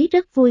không khí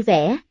rất vui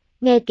vẻ,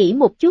 nghe kỹ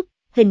một chút,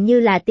 hình như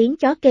là tiếng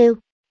chó kêu.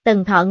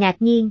 Tần Thọ ngạc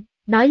nhiên,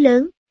 nói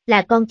lớn,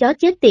 là con chó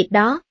chết tiệt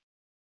đó.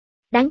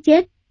 Đáng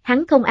chết,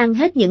 hắn không ăn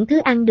hết những thứ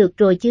ăn được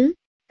rồi chứ.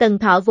 Tần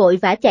Thọ vội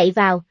vã chạy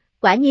vào,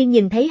 quả nhiên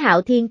nhìn thấy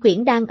Hạo Thiên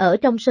Quyển đang ở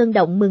trong sơn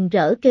động mừng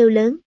rỡ kêu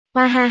lớn,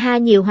 hoa ha ha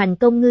nhiều hoành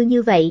công ngư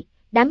như vậy,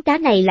 đám cá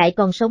này lại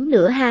còn sống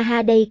nữa ha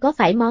ha đây có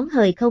phải món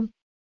hời không?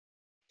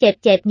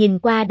 Chẹp chẹp nhìn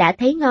qua đã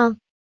thấy ngon.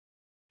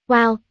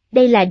 Wow,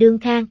 đây là đương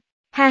khang,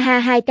 ha ha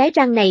hai cái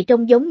răng này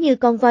trông giống như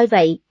con voi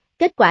vậy,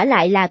 kết quả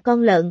lại là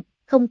con lợn,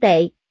 không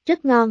tệ,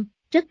 rất ngon,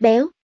 rất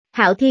béo.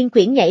 Hạo Thiên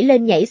Quyển nhảy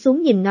lên nhảy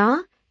xuống nhìn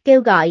ngó,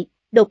 kêu gọi,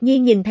 đột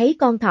nhiên nhìn thấy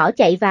con thỏ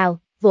chạy vào,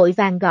 vội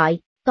vàng gọi,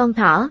 con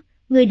thỏ,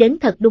 ngươi đến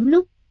thật đúng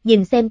lúc,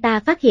 nhìn xem ta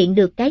phát hiện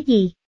được cái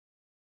gì.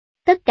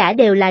 Tất cả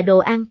đều là đồ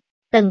ăn.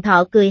 Tần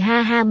Thọ cười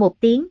ha ha một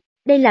tiếng,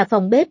 đây là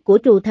phòng bếp của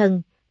trù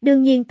thần,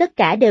 đương nhiên tất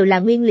cả đều là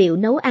nguyên liệu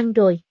nấu ăn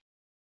rồi.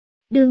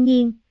 Đương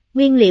nhiên,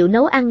 nguyên liệu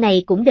nấu ăn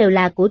này cũng đều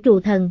là của trù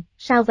thần,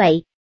 sao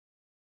vậy?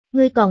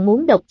 Ngươi còn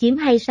muốn độc chiếm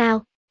hay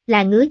sao?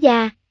 Là ngứa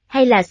da,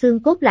 hay là xương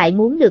cốt lại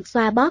muốn được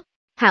xoa bóp?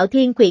 Hạo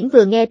Thiên Quyển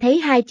vừa nghe thấy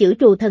hai chữ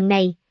trù thần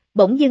này,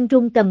 bỗng dưng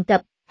run cầm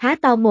cập, há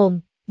to mồm,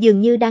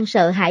 dường như đang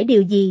sợ hãi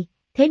điều gì,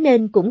 thế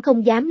nên cũng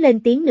không dám lên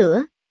tiếng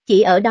nữa,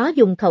 chỉ ở đó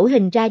dùng khẩu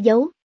hình ra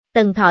dấu.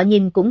 Tần Thọ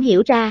nhìn cũng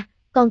hiểu ra,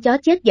 con chó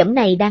chết dẫm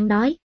này đang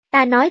nói,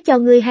 ta nói cho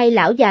ngươi hay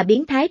lão già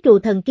biến thái trù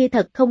thần kia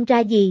thật không ra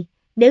gì,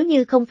 nếu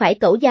như không phải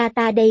cẩu gia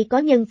ta đây có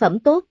nhân phẩm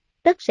tốt,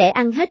 tất sẽ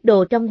ăn hết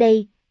đồ trong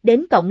đây,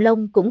 đến cọng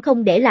lông cũng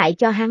không để lại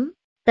cho hắn.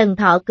 Tần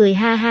Thọ cười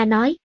ha ha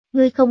nói,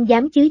 ngươi không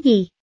dám chứ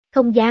gì,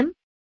 không dám.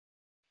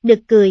 Nực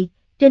cười,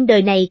 trên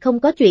đời này không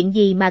có chuyện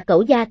gì mà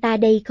cẩu gia ta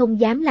đây không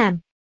dám làm.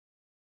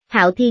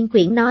 Hạo Thiên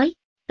Quyển nói,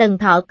 Tần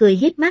Thọ cười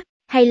hiếp mắt,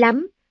 hay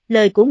lắm,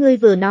 lời của ngươi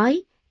vừa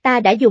nói, ta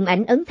đã dùng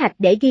ảnh ấn thạch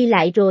để ghi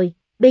lại rồi,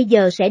 bây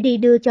giờ sẽ đi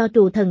đưa cho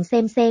trù thần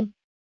xem.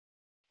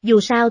 Dù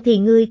sao thì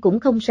ngươi cũng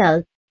không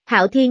sợ.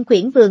 Hạo Thiên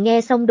Quyển vừa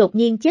nghe xong đột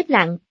nhiên chết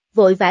lặng,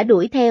 vội vã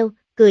đuổi theo,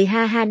 cười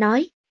ha ha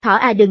nói, Thỏ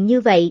à đừng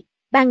như vậy,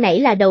 ban nãy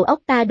là đầu óc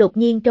ta đột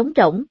nhiên trống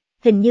rỗng,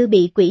 hình như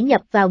bị quỷ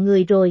nhập vào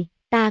người rồi,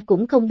 ta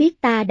cũng không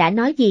biết ta đã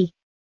nói gì.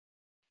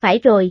 Phải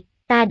rồi,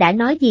 ta đã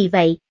nói gì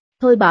vậy,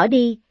 thôi bỏ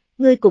đi,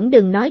 ngươi cũng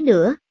đừng nói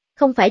nữa,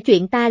 không phải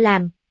chuyện ta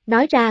làm,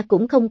 nói ra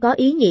cũng không có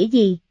ý nghĩa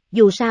gì,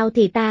 dù sao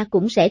thì ta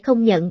cũng sẽ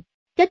không nhận.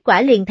 Kết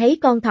quả liền thấy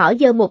con thỏ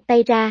giơ một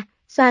tay ra,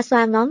 xoa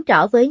xoa ngón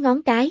trỏ với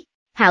ngón cái.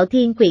 Hạo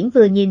Thiên Quyển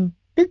vừa nhìn,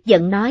 tức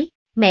giận nói,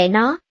 mẹ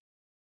nó.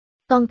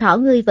 Con thỏ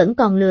ngươi vẫn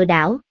còn lừa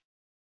đảo.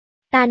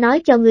 Ta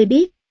nói cho ngươi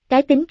biết,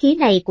 cái tính khí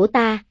này của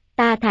ta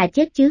thà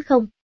chết chứ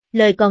không.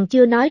 Lời còn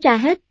chưa nói ra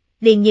hết,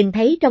 liền nhìn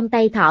thấy trong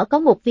tay thỏ có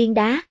một viên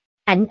đá,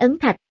 ảnh ấn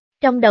thạch.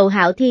 Trong đầu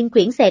Hạo Thiên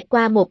Quyển xẹt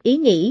qua một ý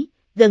nghĩ,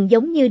 gần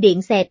giống như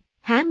điện xẹt,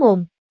 há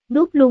mồm,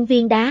 nuốt luôn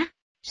viên đá.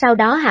 Sau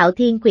đó Hạo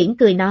Thiên Quyển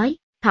cười nói,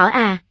 Thỏ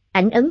à,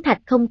 ảnh ấn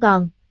thạch không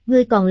còn,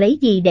 ngươi còn lấy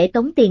gì để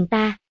tống tiền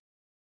ta?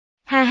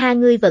 Ha ha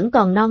ngươi vẫn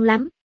còn non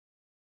lắm.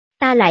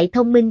 Ta lại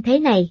thông minh thế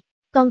này,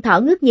 Con thỏ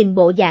ngước nhìn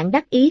bộ dạng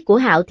đắc ý của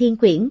Hạo Thiên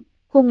Quyển,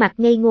 khuôn mặt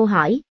ngây ngô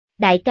hỏi,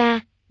 đại ca,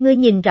 ngươi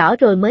nhìn rõ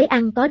rồi mới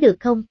ăn có được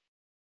không?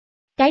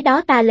 Cái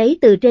đó ta lấy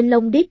từ trên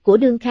lông đít của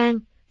Đương Khang,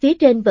 phía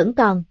trên vẫn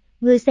còn,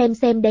 ngươi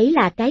xem đấy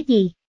là cái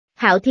gì?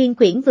 Hạo Thiên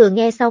Quyển vừa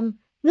nghe xong,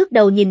 ngước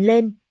đầu nhìn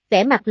lên,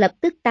 vẻ mặt lập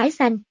tức tái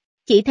xanh.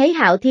 Chỉ thấy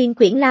Hạo Thiên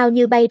Quyển lao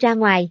như bay ra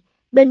ngoài,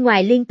 bên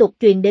ngoài liên tục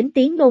truyền đến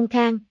tiếng nôn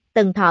khan,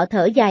 Tần Thọ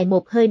thở dài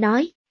một hơi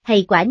nói,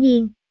 hay quả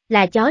nhiên,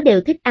 là chó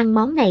đều thích ăn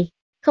món này.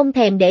 Không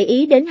thèm để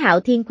ý đến Hạo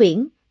Thiên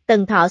Quyển,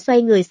 Tần Thọ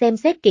xoay người xem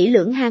xét kỹ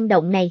lưỡng hang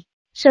động này.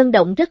 Sơn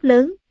động rất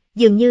lớn,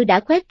 dường như đã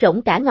khoét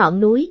rỗng cả ngọn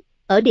núi,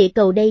 ở địa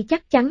cầu đây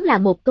chắc chắn là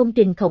một công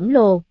trình khổng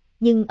lồ,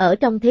 nhưng ở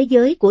trong thế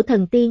giới của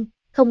thần tiên,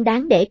 không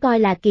đáng để coi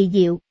là kỳ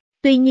diệu.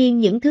 Tuy nhiên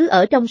những thứ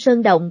ở trong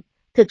sơn động,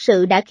 thực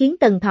sự đã khiến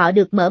Tần Thọ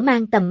được mở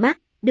mang tầm mắt,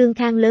 Đương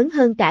Khang lớn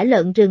hơn cả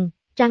lợn rừng,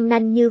 răng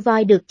nanh như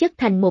voi được chất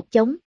thành một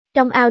chống.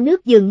 Trong ao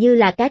nước dường như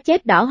là cá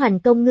chép đỏ hoành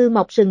công ngư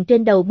mọc sừng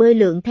trên đầu bơi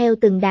lượn theo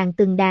từng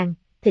đàn,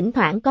 thỉnh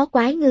thoảng có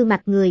quái ngư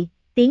mặt người,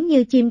 tiếng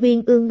như chim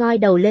uyên ương ngoi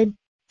đầu lên.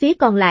 Phía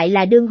còn lại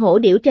là đương hổ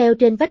điểu treo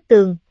trên vách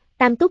tường,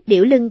 tam túc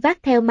điểu lưng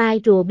vác theo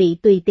mai rùa bị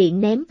tùy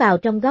tiện ném vào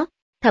trong góc.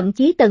 Thậm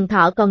chí Tần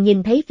Thọ còn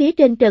nhìn thấy phía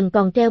trên trần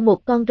còn treo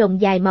một con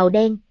rồng dài màu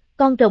đen,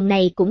 con rồng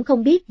này cũng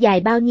không biết dài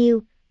bao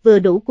nhiêu, vừa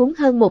đủ cuốn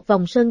hơn một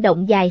vòng sơn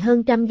động dài hơn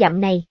 100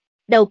 dặm này.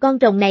 Đầu con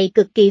rồng này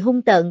cực kỳ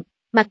hung tợn,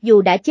 mặc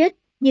dù đã chết,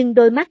 nhưng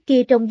đôi mắt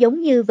kia trông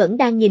giống như vẫn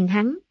đang nhìn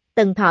hắn,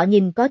 Tần Thọ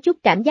nhìn có chút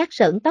cảm giác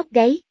sởn tóc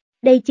gáy.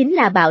 Đây chính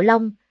là bạo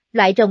long,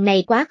 loại rồng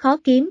này quá khó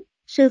kiếm,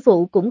 sư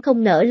phụ cũng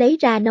không nỡ lấy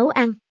ra nấu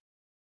ăn.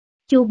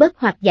 Chu Bất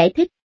Hoặc giải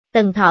thích,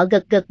 Tần Thọ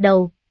gật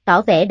đầu,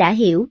 tỏ vẻ đã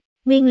hiểu,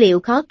 nguyên liệu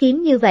khó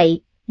kiếm như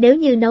vậy, nếu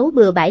như nấu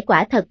bừa bãi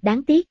quả thật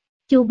đáng tiếc.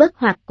 Chu Bất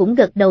Hoặc cũng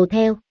gật đầu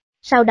theo,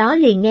 sau đó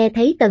liền nghe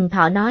thấy Tần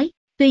Thọ nói,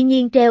 tuy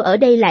nhiên treo ở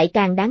đây lại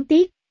càng đáng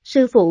tiếc,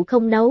 sư phụ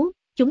không nấu,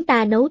 chúng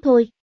ta nấu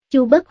thôi.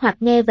 Chu Bất Hoặc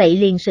nghe vậy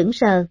liền sững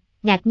sờ,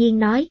 ngạc nhiên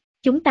nói,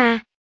 chúng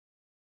ta.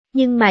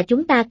 Nhưng mà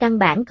chúng ta căn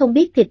bản không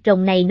biết thịt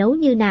rồng này nấu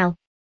như nào.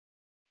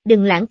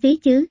 Đừng lãng phí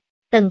chứ,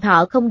 Tần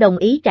Thọ không đồng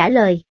ý trả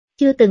lời,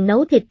 chưa từng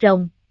nấu thịt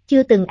rồng,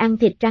 chưa từng ăn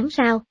thịt trắng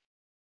sao?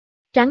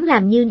 Trắng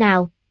làm như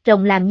nào,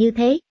 rồng làm như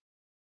thế.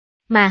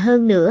 Mà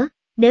hơn nữa,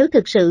 nếu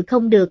thực sự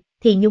không được,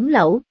 thì nhúng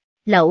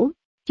lẩu.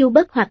 Chu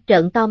Bất Hoặc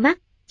trợn to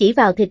mắt, chỉ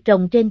vào thịt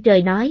rồng trên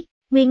trời nói,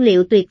 nguyên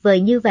liệu tuyệt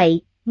vời như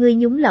vậy, ngươi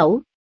nhúng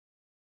lẩu.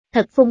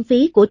 Thật phung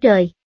phí của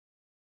trời.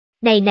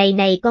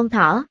 Này con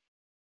thỏ.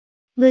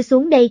 Ngươi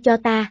xuống đây cho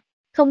ta.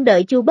 Không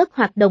đợi Chu Bất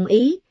Hoặc đồng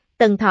ý,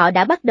 Tần Thọ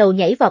đã bắt đầu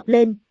nhảy vọt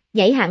lên,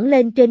 nhảy hẳn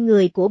lên trên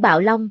người của Bạo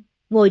Long,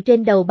 ngồi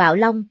trên đầu Bạo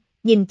Long,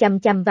 nhìn chằm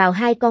chằm vào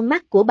hai con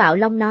mắt của Bạo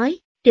Long nói,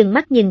 trừng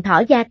mắt nhìn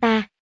thỏ da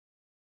ta.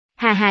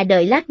 Hà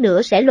đợi lát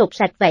nữa sẽ lột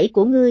sạch vảy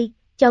của ngươi,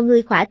 cho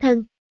ngươi khỏa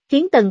thân.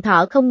 Khiến Tần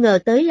Thọ không ngờ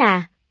tới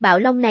là, Bạo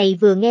Long này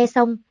vừa nghe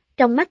xong,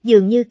 trong mắt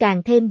dường như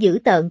càng thêm dữ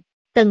tợn.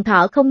 Tần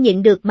Thọ không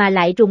nhịn được mà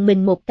lại rùng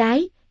mình một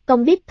cái,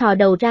 cong đít thò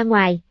đầu ra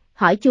ngoài,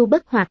 hỏi Chu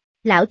Bất Hoặc,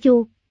 lão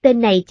Chu,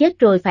 tên này chết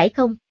rồi phải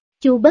không?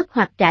 Chu Bất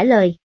Hoặc trả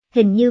lời,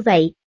 hình như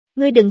vậy,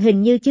 ngươi đừng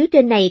hình như chứ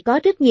trên này có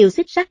rất nhiều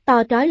xích sắt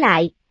to trói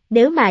lại,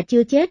 nếu mà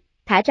chưa chết,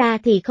 thả ra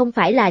thì không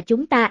phải là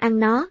chúng ta ăn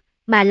nó,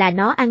 mà là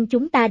nó ăn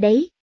chúng ta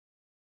đấy.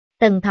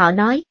 Tần Thọ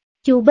nói,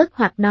 Chu Bất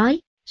Hoặc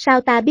nói,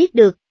 sao ta biết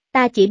được,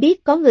 ta chỉ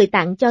biết có người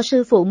tặng cho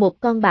sư phụ một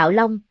con bạo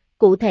long,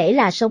 cụ thể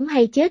là sống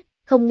hay chết,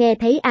 không nghe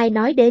thấy ai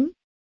nói đến.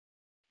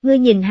 Ngươi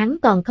nhìn hắn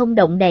còn không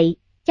động đậy,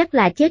 chắc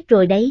là chết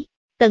rồi đấy.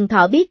 Tần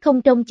Thọ biết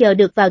không trông chờ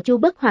được vào Chu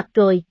Bất Hoặc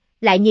rồi,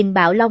 lại nhìn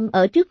bạo long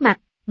ở trước mặt,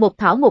 một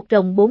thỏ một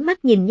rồng bốn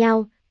mắt nhìn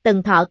nhau,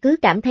 Tần Thọ cứ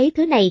cảm thấy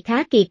thứ này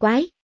khá kỳ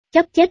quái.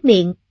 Chớp chết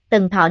miệng,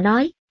 Tần Thọ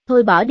nói,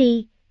 thôi bỏ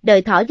đi,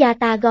 đợi thỏ gia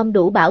ta gom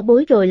đủ bảo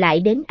bối rồi lại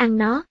đến ăn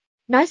nó.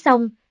 Nói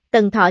xong,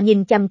 Tần Thọ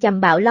nhìn chằm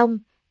chằm bạo long,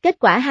 kết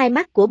quả hai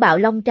mắt của bạo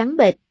long trắng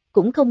bệch,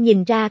 cũng không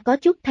nhìn ra có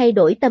chút thay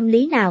đổi tâm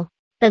lý nào.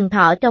 Tần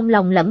Thọ trong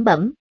lòng lẩm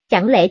bẩm,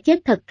 chẳng lẽ chết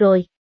thật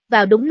rồi.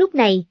 Vào đúng lúc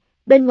này,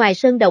 bên ngoài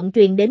sơn động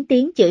truyền đến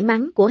tiếng chửi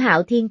mắng của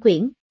Hạo Thiên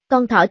Quyển,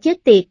 con thỏ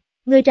chết tiệt,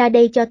 ngươi ra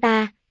đây cho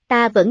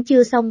ta vẫn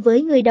chưa xong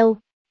với ngươi đâu.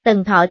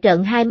 Tần Thọ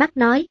trợn hai mắt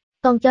nói,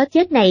 con chó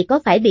chết này có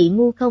phải bị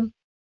ngu không?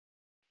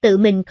 Tự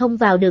mình không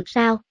vào được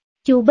sao?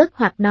 Chu Bất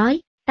Hoặc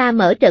nói, ta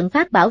mở trận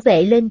pháp bảo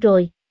vệ lên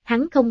rồi,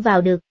 hắn không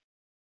vào được.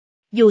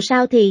 Dù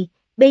sao thì,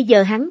 bây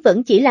giờ hắn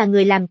vẫn chỉ là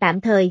người làm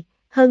tạm thời,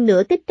 hơn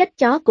nữa tích cách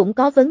chó cũng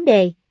có vấn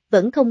đề,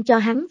 vẫn không cho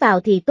hắn vào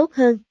thì tốt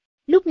hơn.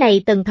 Lúc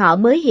này Tần Thọ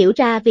mới hiểu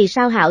ra vì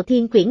sao Hạo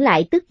Thiên Quyển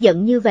lại tức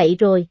giận như vậy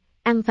rồi,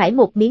 ăn phải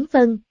một miếng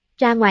phân,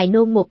 ra ngoài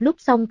nôn một lúc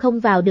xong không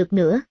vào được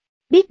nữa.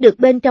 Biết được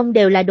bên trong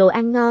đều là đồ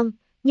ăn ngon,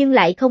 nhưng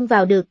lại không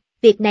vào được,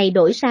 việc này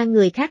đổi sang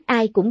người khác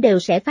ai cũng đều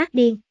sẽ phát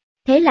điên.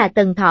 Thế là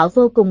Tần Thọ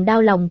vô cùng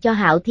đau lòng cho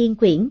Hạo Thiên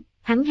Quyển,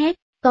 hắn hét,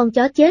 con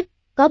chó chết,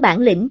 có bản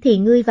lĩnh thì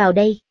ngươi vào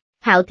đây.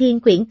 Hạo Thiên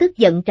Quyển tức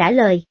giận trả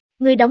lời,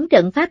 ngươi đóng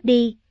trận pháp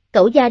đi,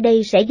 cẩu gia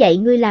đây sẽ dạy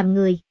ngươi làm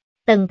người.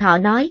 Tần Thọ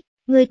nói,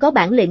 ngươi có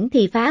bản lĩnh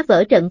thì phá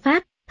vỡ trận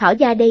pháp, thỏ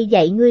gia đây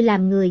dạy ngươi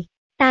làm người,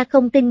 ta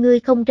không tin ngươi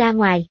không ra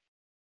ngoài.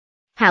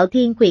 Hạo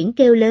Thiên Quyển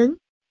kêu lớn,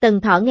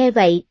 Tần Thọ nghe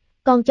vậy,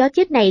 con chó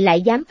chết này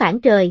lại dám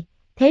phản trời,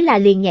 thế là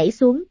liền nhảy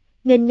xuống,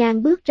 nghênh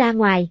ngang bước ra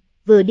ngoài,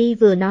 vừa đi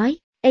vừa nói,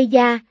 ây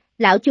da,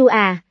 lão Chu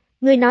à,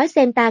 Ngươi nói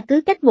xem ta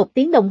cứ cách 1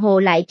 tiếng đồng hồ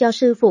lại cho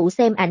sư phụ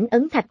xem ảnh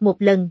ấn thạch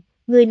một lần,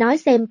 ngươi nói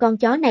xem con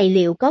chó này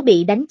liệu có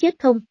bị đánh chết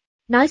không?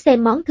 Nói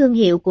xem món thương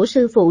hiệu của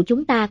sư phụ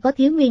chúng ta có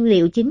thiếu nguyên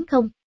liệu chính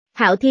không?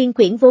 Hạo Thiên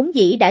Quyển vốn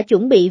dĩ đã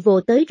chuẩn bị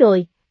vồ tới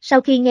rồi,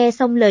 sau khi nghe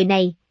xong lời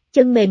này,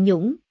 chân mềm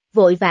nhũn,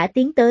 vội vã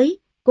tiến tới,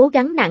 cố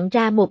gắng nặn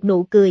ra một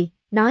nụ cười,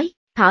 nói,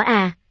 Thỏ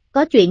à,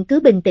 có chuyện cứ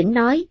bình tĩnh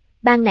nói,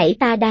 ban nãy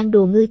ta đang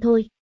đùa ngươi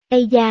thôi,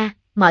 ây da,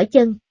 mỏi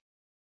chân.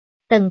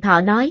 Tần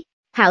Thọ nói,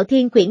 Hạo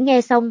Thiên Quyển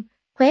nghe xong,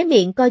 khóe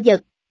miệng co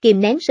giật,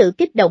 kìm nén sự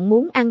kích động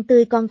muốn ăn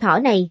tươi con thỏ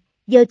này,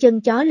 giơ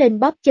chân chó lên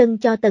bóp chân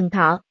cho Tần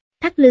Thọ,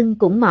 thắt lưng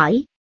cũng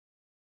mỏi.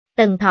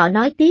 Tần Thọ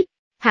nói tiếp,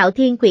 Hạo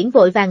Thiên Quyển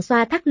vội vàng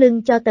xoa thắt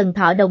lưng cho Tần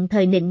Thọ đồng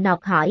thời nịnh nọt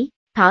hỏi,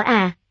 Thỏ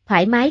à,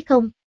 thoải mái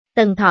không?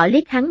 Tần Thọ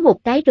liếc hắn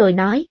một cái rồi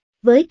nói,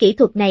 với kỹ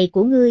thuật này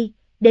của ngươi,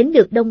 đến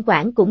được Đông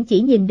Quảng cũng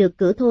chỉ nhìn được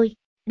cửa thôi.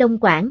 Đông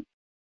Quảng?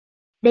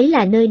 Đấy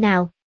là nơi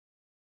nào?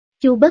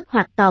 Chu Bất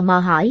Hoặc tò mò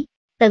hỏi.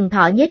 Tần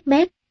Thọ nhếch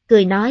mép,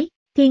 cười nói,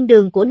 thiên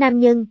đường của nam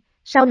nhân,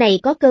 sau này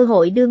có cơ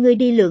hội đưa ngươi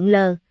đi lượn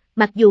lờ,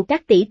 mặc dù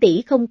các tỷ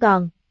tỷ không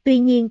còn, tuy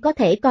nhiên có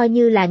thể coi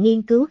như là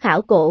nghiên cứu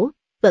khảo cổ,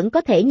 vẫn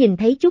có thể nhìn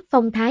thấy chút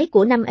phong thái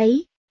của năm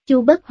ấy.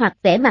 Chu Bất Hoặc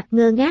vẻ mặt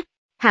ngơ ngác.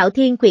 Hạo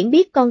Thiên Quyển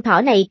biết con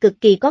thỏ này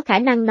cực kỳ có khả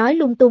năng nói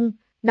lung tung,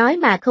 nói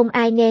mà không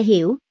ai nghe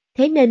hiểu,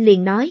 thế nên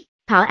liền nói,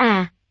 Thỏ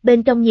à,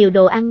 bên trong nhiều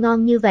đồ ăn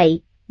ngon như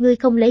vậy, ngươi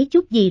không lấy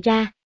chút gì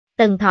ra.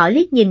 Tần Thọ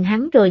liếc nhìn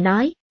hắn rồi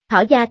nói,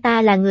 Thỏ gia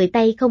ta là người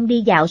Tây không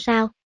đi dạo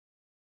sao?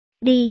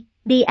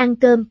 Đi ăn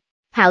cơm.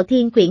 Hạo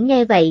Thiên Quyển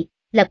nghe vậy,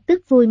 lập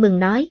tức vui mừng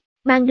nói,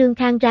 mang Đương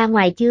Khang ra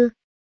ngoài chưa?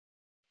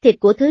 Thịt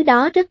của thứ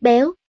đó rất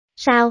béo,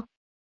 sao?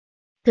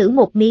 Thử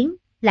một miếng,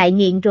 lại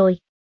nghiện rồi.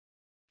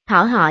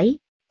 Thỏ hỏi,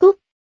 cút.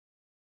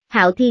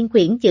 Hạo Thiên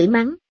Quyển chửi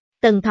mắng,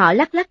 Tần Thọ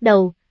lắc lắc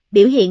đầu,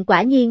 biểu hiện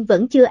quả nhiên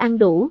vẫn chưa ăn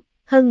đủ,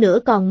 hơn nữa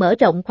còn mở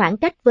rộng khoảng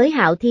cách với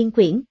Hạo Thiên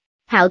Quyển.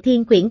 Hạo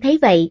Thiên Quyển thấy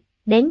vậy,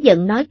 nén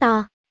giận nói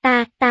to,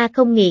 ta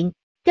không nghiện.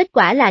 Kết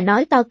quả là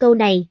nói to câu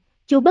này,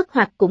 Chu Bất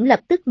Hoặc cũng lập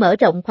tức mở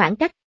rộng khoảng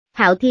cách.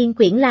 Hạo Thiên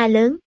Quyển la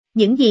lớn,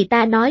 những gì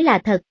ta nói là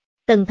thật.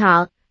 Tần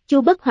Thọ,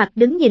 Chu Bất Hoặc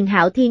đứng nhìn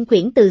Hạo Thiên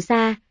Quyển từ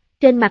xa,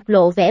 trên mặt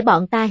lộ vẻ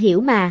bọn ta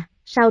hiểu mà,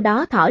 sau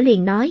đó Thỏ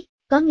liền nói,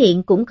 có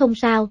nghiện cũng không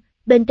sao,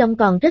 bên trong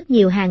còn rất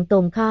nhiều hàng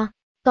tồn kho.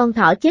 Con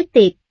thỏ chết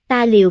tiệt,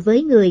 ta liều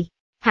với người.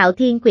 Hạo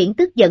Thiên Quyển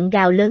tức giận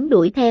gào lớn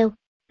đuổi theo.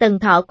 Tần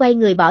Thọ quay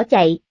người bỏ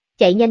chạy,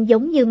 chạy nhanh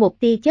giống như một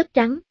tia chớp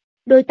trắng.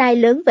 Đôi tai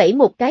lớn vẫy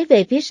một cái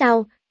về phía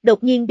sau,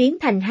 đột nhiên biến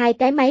thành 2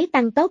 cái máy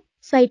tăng tốc,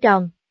 xoay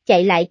tròn,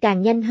 chạy lại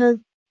càng nhanh hơn.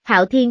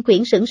 Hạo Thiên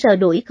Quyển sững sờ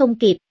đuổi không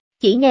kịp,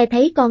 chỉ nghe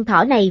thấy con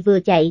thỏ này vừa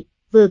chạy,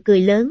 vừa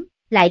cười lớn,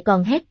 lại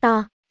còn hét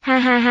to, ha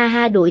ha ha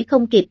ha, đuổi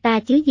không kịp ta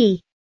chứ gì.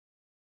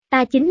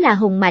 Ta chính là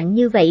hùng mạnh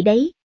như vậy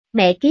đấy,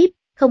 mẹ kiếp,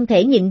 không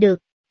thể nhịn được.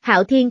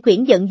 Hạo Thiên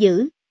Quyển giận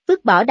dữ,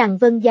 vứt bỏ đằng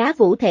vân giá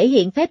vũ thể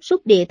hiện phép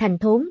xúc địa thành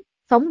thốn,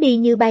 phóng đi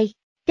như bay.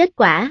 Kết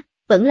quả,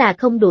 vẫn là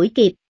không đuổi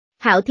kịp.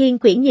 Hạo Thiên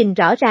Quyển nhìn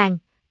rõ ràng,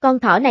 con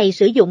thỏ này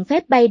sử dụng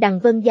phép bay đằng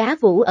vân giá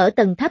vũ ở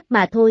tầng thấp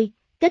mà thôi,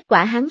 kết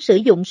quả hắn sử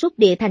dụng xúc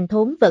địa thành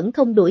thốn vẫn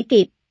không đuổi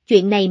kịp,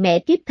 chuyện này mẹ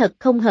kiếp thật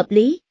không hợp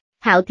lý.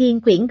 Hạo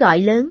Thiên Quyển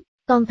gọi lớn,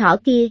 con thỏ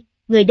kia,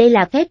 người đây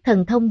là phép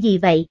thần thông gì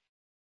vậy?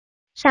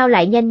 Sao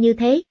lại nhanh như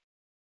thế?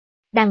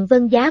 Đằng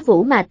vân giá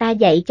vũ mà ta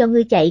dạy cho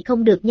ngươi chạy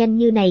không được nhanh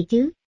như này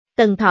chứ.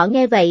 Tần Thọ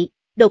nghe vậy,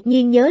 đột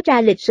nhiên nhớ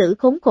ra lịch sử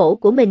khốn khổ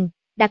của mình,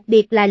 đặc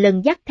biệt là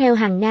lần dắt theo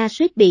Hằng Nga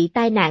suýt bị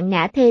tai nạn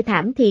ngã thê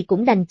thảm thì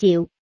cũng đành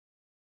chịu.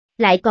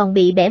 Lại còn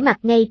bị bẻ mặt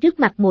ngay trước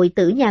mặt muội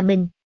tử nhà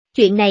mình,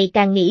 chuyện này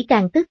càng nghĩ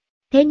càng tức,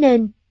 thế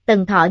nên,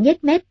 Tần Thọ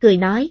nhếch mép cười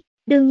nói,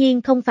 đương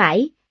nhiên không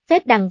phải,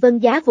 phép đằng vân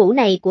giá vũ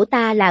này của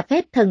ta là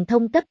phép thần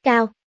thông cấp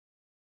cao.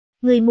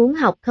 Ngươi muốn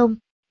học không?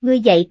 Ngươi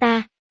dạy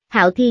ta.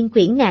 Hạo Thiên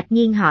Quyển ngạc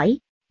nhiên hỏi,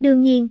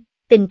 đương nhiên,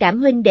 tình cảm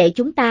huynh đệ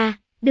chúng ta,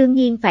 đương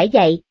nhiên phải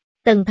dạy.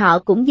 Tần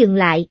Thọ cũng dừng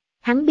lại,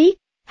 hắn biết,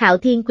 Hạo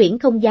Thiên Quyển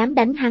không dám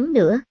đánh hắn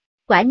nữa.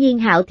 Quả nhiên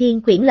Hạo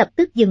Thiên Quyển lập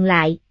tức dừng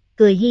lại,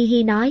 cười hi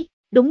hi nói,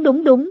 đúng,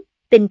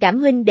 tình cảm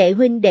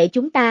huynh đệ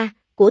chúng ta,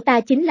 của ta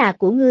chính là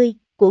của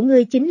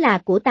ngươi chính là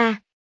của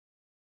ta.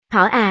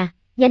 Thỏ à,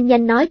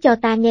 nhanh nói cho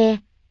ta nghe,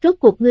 rốt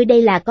cuộc ngươi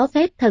đây là có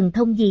phép thần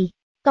thông gì?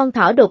 Con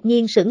thỏ đột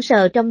nhiên sững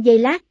sờ trong giây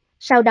lát,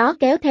 sau đó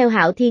kéo theo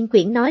Hạo Thiên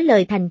Quyển nói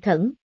lời thành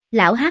khẩn,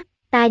 lão hắc,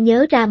 ta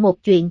nhớ ra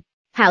một chuyện.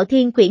 Hạo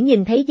Thiên Quyển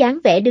nhìn thấy dáng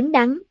vẻ đứng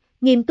đắn,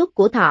 nghiêm túc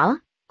của thỏ,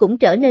 cũng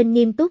trở nên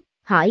nghiêm túc,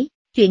 hỏi,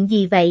 chuyện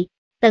gì vậy?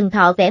 Tần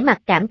Thọ vẻ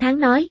mặt cảm thán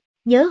nói,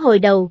 nhớ hồi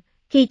đầu,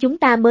 khi chúng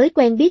ta mới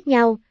quen biết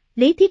nhau,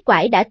 Lý Thiết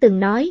Quải đã từng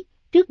nói,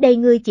 trước đây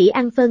ngươi chỉ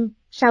ăn phân,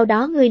 sau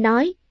đó ngươi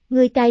nói,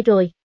 ngươi cai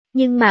rồi,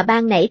 nhưng mà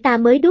ban nãy ta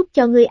mới đút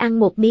cho ngươi ăn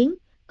một miếng,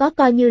 có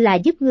coi như là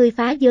giúp ngươi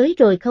phá giới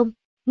rồi không?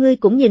 Ngươi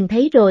cũng nhìn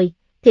thấy rồi,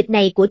 thịt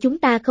này của chúng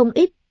ta không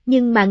ít,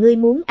 nhưng mà ngươi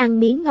muốn ăn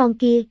miếng ngon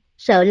kia,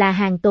 sợ là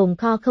hàng tồn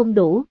kho không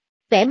đủ.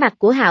 Vẻ mặt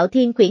của Hạo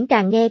Thiên Quyển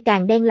càng nghe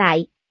càng đen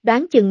lại,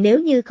 đoán chừng nếu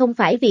như không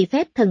phải vì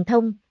phép thần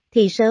thông,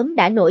 thì sớm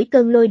đã nổi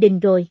cơn lôi đình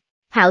rồi.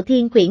 Hạo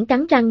Thiên Quyển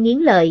cắn răng nghiến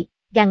lợi,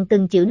 gằn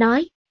từng chữ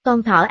nói,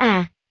 con thỏ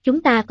à,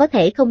 chúng ta có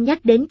thể không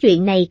nhắc đến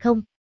chuyện này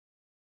không?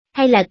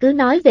 Hay là cứ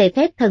nói về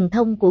phép thần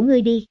thông của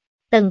ngươi đi.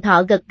 Tần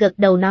Thọ gật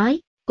đầu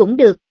nói, cũng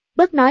được,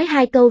 bớt nói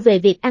 2 câu về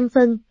việc ăn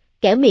phân,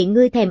 kẻo miệng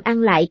ngươi thèm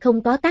ăn lại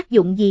không có tác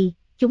dụng gì,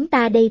 chúng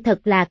ta đây thật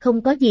là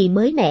không có gì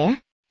mới mẻ.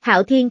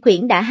 Hạo Thiên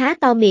Quyển đã há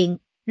to miệng,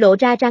 lộ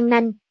ra răng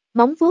nanh,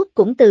 móng vuốt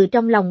cũng từ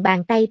trong lòng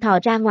bàn tay thò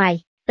ra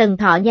ngoài. Tần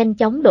Thọ nhanh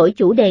chóng đổi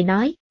chủ đề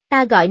nói,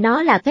 ta gọi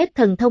nó là phép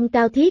thần thông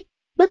cao thiết,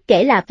 bất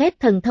kể là phép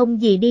thần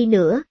thông gì đi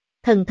nữa,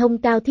 thần thông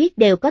cao thiết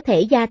đều có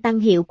thể gia tăng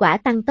hiệu quả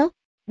tăng tốc.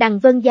 Đằng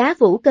vân giá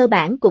vũ cơ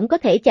bản cũng có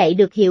thể chạy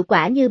được hiệu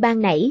quả như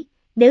ban nãy,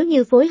 nếu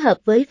như phối hợp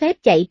với phép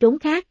chạy trốn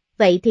khác,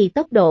 vậy thì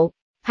tốc độ.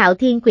 Hạo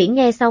Thiên Quyển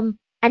nghe xong,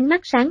 ánh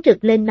mắt sáng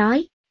rực lên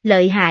nói,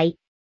 lợi hại.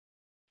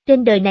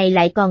 Trên đời này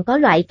lại còn có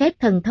loại phép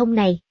thần thông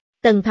này.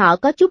 Tần Thọ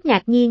có chút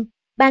ngạc nhiên,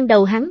 ban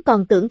đầu hắn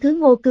còn tưởng thứ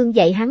Ngô Cương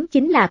dạy hắn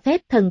chính là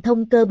phép thần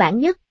thông cơ bản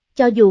nhất,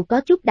 cho dù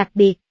có chút đặc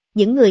biệt,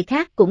 những người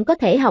khác cũng có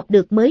thể học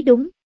được mới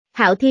đúng.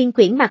 Hạo Thiên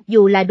Quyển mặc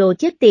dù là đồ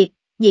chết tiệt,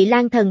 Nhị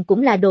Lang Thần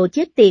cũng là đồ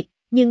chết tiệt,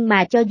 nhưng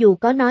mà cho dù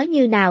có nói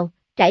như nào,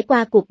 trải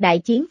qua cuộc đại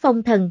chiến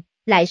phong thần,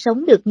 lại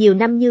sống được nhiều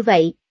năm như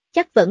vậy,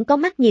 chắc vẫn có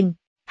mắt nhìn.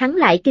 Hắn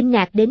lại kinh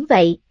ngạc đến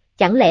vậy,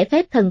 chẳng lẽ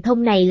phép thần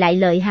thông này lại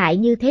lợi hại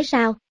như thế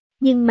sao?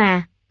 Nhưng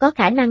mà, có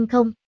khả năng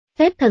không?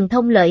 Phép thần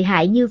thông lợi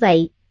hại như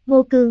vậy,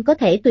 Ngô Cương có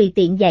thể tùy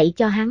tiện dạy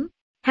cho hắn.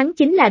 Hắn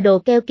chính là đồ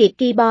keo kiệt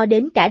ki bo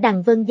đến cả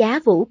đằng vân giá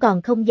vũ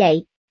còn không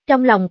dạy.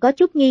 Trong lòng có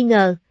chút nghi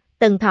ngờ,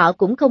 Tần Thọ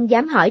cũng không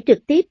dám hỏi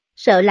trực tiếp,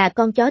 sợ là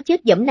con chó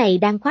chết dẫm này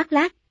đang khoác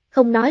lác,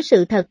 không nói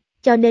sự thật,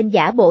 cho nên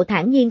giả bộ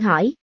thản nhiên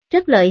hỏi,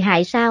 rất lợi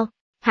hại sao?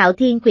 Hạo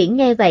Thiên Quyển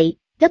nghe vậy,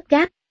 gấp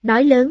gáp,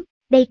 nói lớn,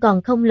 đây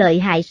còn không lợi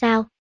hại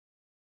sao?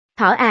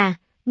 Thỏ à,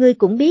 ngươi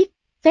cũng biết,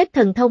 phép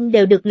thần thông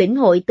đều được lĩnh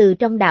hội từ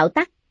trong đạo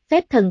tắc,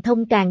 phép thần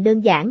thông càng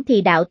đơn giản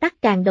thì đạo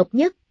tắc càng độc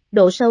nhất,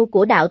 độ sâu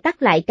của đạo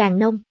tắc lại càng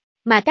nông,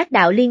 mà các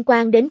đạo liên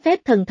quan đến phép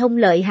thần thông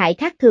lợi hại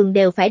khác thường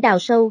đều phải đào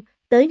sâu,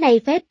 tới nay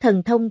phép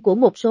thần thông của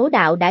một số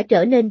đạo đã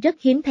trở nên rất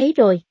hiếm thấy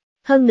rồi.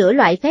 Hơn nữa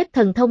loại phép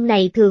thần thông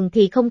này thường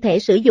thì không thể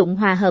sử dụng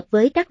hòa hợp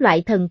với các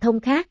loại thần thông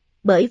khác,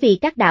 bởi vì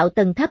các đạo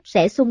tầng thấp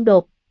sẽ xung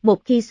đột,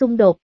 một khi xung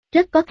đột,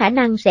 rất có khả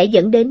năng sẽ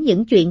dẫn đến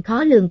những chuyện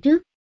khó lường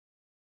trước.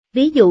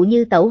 Ví dụ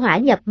như tẩu hỏa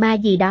nhập ma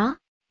gì đó,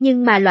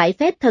 nhưng mà loại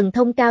phép thần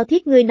thông cao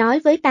thiết ngươi nói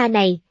với ta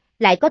này,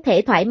 lại có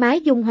thể thoải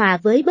mái dung hòa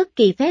với bất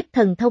kỳ phép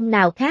thần thông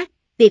nào khác,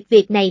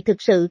 việc này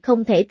thực sự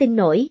không thể tin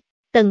nổi.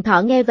 Tần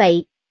Thọ nghe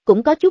vậy,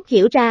 cũng có chút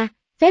hiểu ra,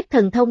 phép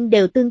thần thông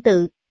đều tương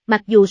tự,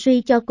 mặc dù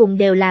suy cho cùng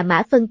đều là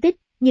mã phân tích,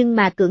 nhưng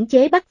mà cưỡng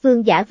chế bắt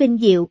vương giả vinh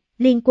diệu,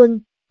 liên quân,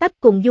 tắp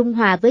cùng dung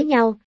hòa với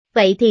nhau,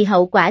 vậy thì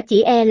hậu quả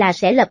chỉ e là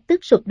sẽ lập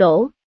tức sụp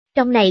đổ.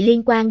 Trong này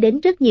liên quan đến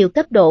rất nhiều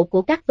cấp độ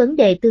của các vấn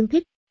đề tương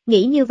thích.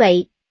 Nghĩ như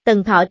vậy,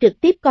 Tần Thọ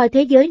trực tiếp coi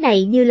thế giới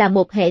này như là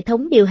một hệ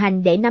thống điều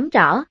hành để nắm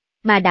rõ,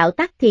 mà đạo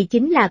tắc thì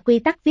chính là quy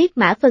tắc viết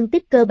mã phân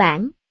tích cơ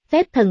bản,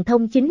 phép thần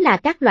thông chính là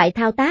các loại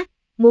thao tác,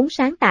 muốn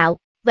sáng tạo,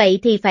 vậy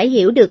thì phải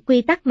hiểu được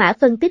quy tắc mã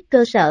phân tích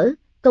cơ sở,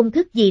 công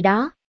thức gì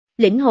đó.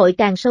 Lĩnh hội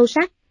càng sâu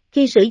sắc,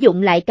 khi sử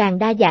dụng lại càng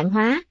đa dạng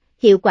hóa,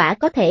 hiệu quả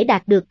có thể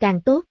đạt được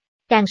càng tốt,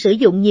 càng sử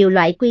dụng nhiều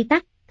loại quy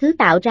tắc, thứ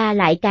tạo ra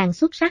lại càng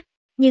xuất sắc.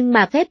 Nhưng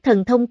mà phép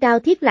thần thông cao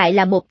thiết lại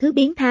là một thứ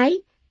biến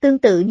thái, tương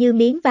tự như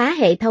miếng vá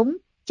hệ thống,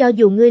 cho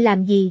dù ngươi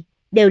làm gì,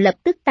 đều lập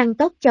tức tăng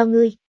tốc cho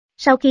ngươi.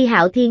 Sau khi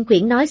Hạo Thiên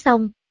Quyển nói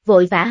xong,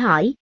 vội vã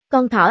hỏi,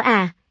 con thỏ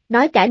à,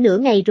 nói cả nửa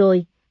ngày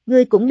rồi,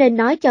 ngươi cũng nên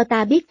nói cho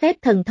ta biết phép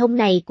thần thông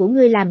này của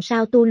ngươi làm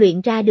sao tu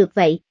luyện ra được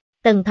vậy.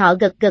 Tần Thọ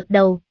gật gật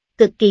đầu,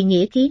 cực kỳ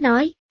nghĩa khí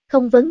nói,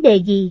 không vấn đề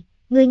gì,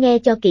 ngươi nghe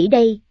cho kỹ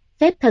đây,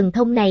 phép thần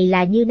thông này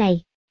là như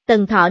này.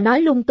 Tần Thọ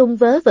nói lung tung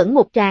vớ vẩn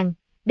một tràng,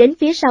 đến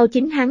phía sau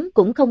chính hắn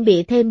cũng không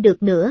bịa thêm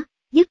được nữa,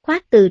 dứt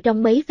khoát từ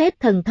trong mấy phép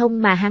thần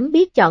thông mà hắn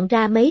biết chọn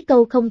ra mấy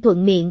câu không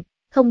thuận miệng,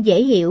 không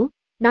dễ hiểu,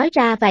 nói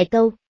ra vài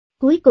câu.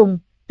 Cuối cùng,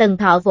 Tần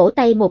Thọ vỗ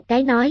tay một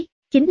cái nói,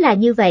 chính là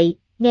như vậy,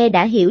 nghe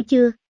đã hiểu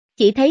chưa?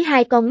 Chỉ thấy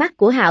hai con mắt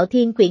của Hạo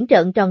Thiên Quyển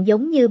trợn tròn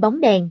giống như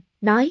bóng đèn,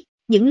 nói,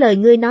 những lời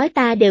ngươi nói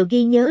ta đều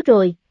ghi nhớ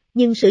rồi,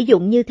 nhưng sử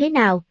dụng như thế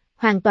nào,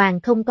 hoàn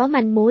toàn không có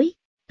manh mối.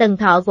 Tần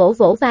Thọ vỗ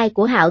vỗ vai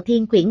của Hạo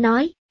Thiên Quyển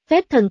nói,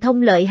 phép thần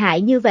thông lợi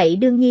hại như vậy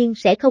đương nhiên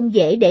sẽ không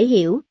dễ để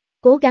hiểu,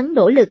 cố gắng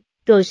nỗ lực,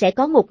 rồi sẽ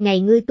có một ngày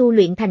ngươi tu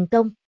luyện thành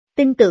công.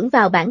 Tin tưởng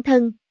vào bản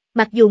thân,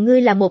 mặc dù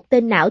ngươi là một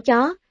tên não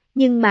chó,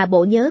 nhưng mà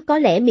bộ nhớ có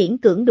lẽ miễn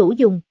cưỡng đủ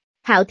dùng.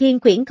 Hạo Thiên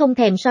Quyển không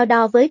thèm so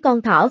đo với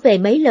con thỏ về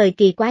mấy lời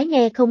kỳ quái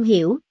nghe không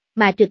hiểu,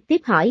 mà trực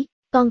tiếp hỏi,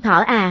 con thỏ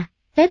à,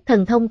 phép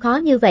thần thông khó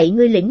như vậy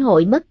ngươi lĩnh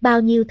hội mất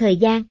bao nhiêu thời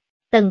gian?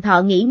 Tần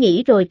Thọ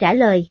nghĩ rồi trả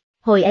lời,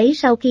 hồi ấy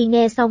sau khi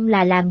nghe xong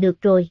là làm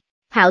được rồi.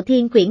 Hạo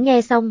Thiên Quyển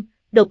nghe xong,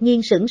 đột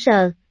nhiên sững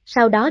sờ,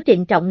 sau đó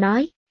trịnh trọng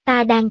nói,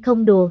 ta đang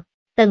không đùa.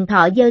 Tần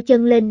Thọ giơ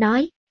chân lên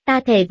nói, ta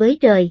thề với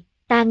trời,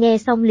 ta nghe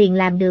xong liền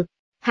làm được.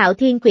 Hạo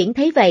Thiên Quyển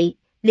thấy vậy,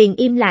 liền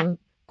im lặng,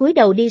 cúi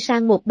đầu đi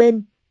sang một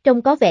bên,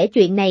 trông có vẻ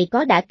chuyện này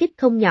có đả kích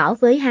không nhỏ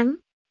với hắn.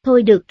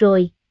 Thôi được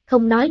rồi,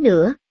 không nói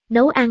nữa,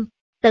 nấu ăn.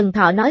 Tần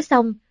Thọ nói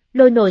xong,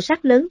 lôi nồi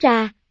sắt lớn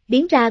ra,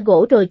 biến ra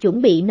gỗ rồi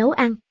chuẩn bị nấu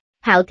ăn.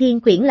 Hạo Thiên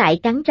Quyển lại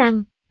cắn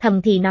răng,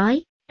 thầm thì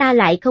nói, ta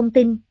lại không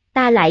tin,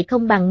 ta lại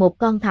không bằng một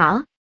con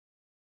thỏ.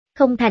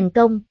 Không thành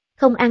công,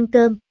 không ăn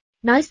cơm.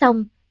 Nói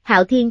xong,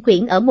 Hạo Thiên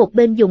Quyển ở một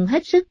bên dùng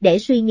hết sức để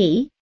suy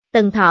nghĩ.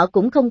 Tần Thọ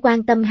cũng không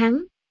quan tâm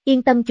hắn,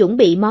 yên tâm chuẩn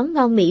bị món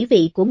ngon mỹ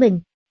vị của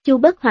mình. Chu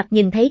Bất Hoặc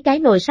nhìn thấy cái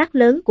nồi sắt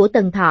lớn của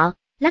Tần Thọ,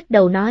 lắc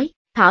đầu nói,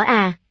 Thỏ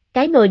à,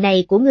 cái nồi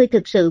này của ngươi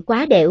thực sự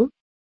quá đểu.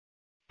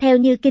 Theo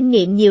như kinh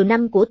nghiệm nhiều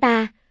năm của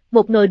ta,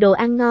 một nồi đồ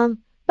ăn ngon,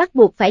 bắt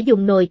buộc phải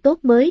dùng nồi tốt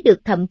mới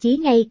được, thậm chí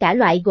ngay cả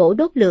loại gỗ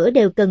đốt lửa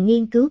đều cần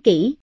nghiên cứu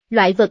kỹ,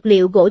 loại vật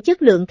liệu gỗ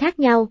chất lượng khác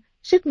nhau,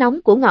 sức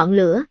nóng của ngọn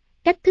lửa,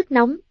 cách thức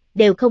nóng,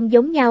 đều không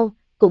giống nhau,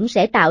 cũng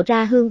sẽ tạo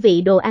ra hương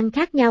vị đồ ăn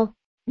khác nhau.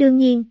 Đương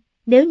nhiên,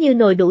 nếu như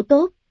nồi đủ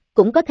tốt,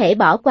 cũng có thể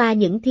bỏ qua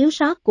những thiếu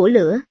sót của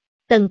lửa.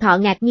 Tần Thọ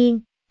ngạc nhiên,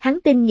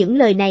 hắn tin những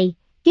lời này,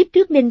 kiếp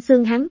trước Ninh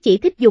Xương hắn chỉ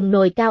thích dùng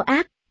nồi cao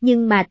áp,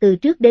 nhưng mà từ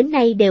trước đến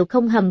nay đều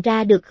không hầm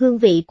ra được hương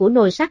vị của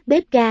nồi sắt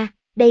bếp ga,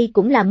 đây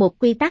cũng là một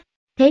quy tắc.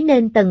 Thế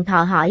nên Tần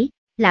Thọ hỏi,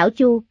 lão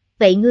Chu,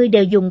 vậy ngươi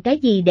đều dùng cái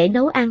gì để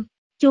nấu ăn?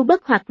 Chu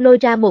Bất Hoặc lôi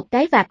ra một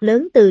cái vạc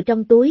lớn từ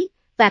trong túi,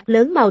 vạc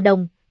lớn màu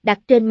đồng, đặt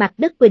trên mặt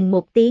đất quỳnh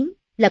một tiếng,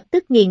 lập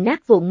tức nghiền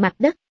nát vụn mặt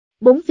đất.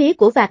 Bốn phía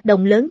của vạc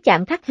đồng lớn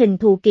chạm khắc hình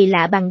thù kỳ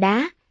lạ bằng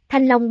đá,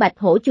 Thanh Long Bạch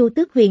Hổ Chu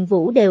Tước Huyền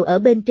Vũ đều ở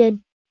bên trên.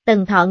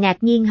 Tần Thọ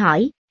ngạc nhiên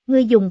hỏi,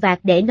 ngươi dùng vạc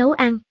để nấu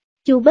ăn?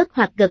 Chu Bất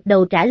Hoặc gật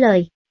đầu trả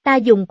lời, ta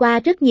dùng qua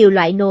rất nhiều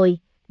loại nồi,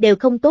 đều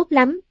không tốt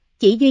lắm,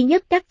 chỉ duy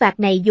nhất các vạc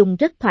này dùng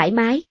rất thoải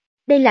mái.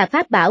 Đây là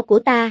pháp bảo của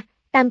ta,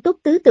 tam túc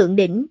tứ tượng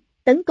đỉnh,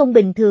 tấn công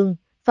bình thường,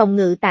 phòng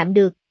ngự tạm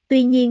được,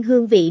 tuy nhiên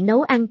hương vị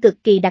nấu ăn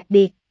cực kỳ đặc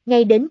biệt,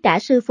 ngay đến cả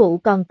sư phụ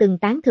còn từng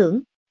tán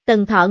thưởng.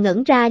 Tần Thọ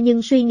ngẩn ra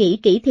nhưng suy nghĩ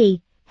kỹ thì,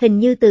 hình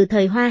như từ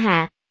thời Hoa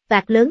Hạ,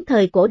 vạc lớn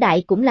thời cổ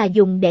đại cũng là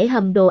dùng để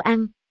hầm đồ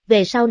ăn,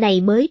 về sau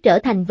này mới trở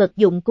thành vật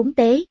dụng cúng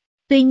tế.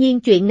 Tuy nhiên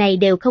chuyện này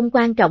đều không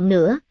quan trọng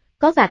nữa,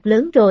 có vạc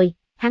lớn rồi,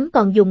 hắn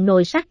còn dùng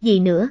nồi sắt gì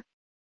nữa.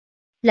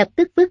 Lập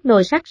tức vứt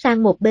nồi sắt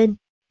sang một bên.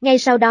 Ngay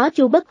sau đó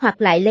Chu Bất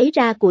Hoặc lại lấy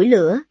ra củi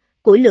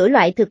lửa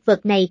loại thực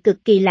vật này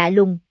cực kỳ lạ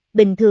lùng,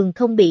 bình thường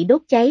không bị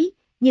đốt cháy,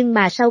 nhưng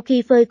mà sau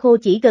khi phơi khô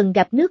chỉ gần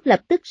gặp nước lập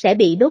tức sẽ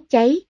bị đốt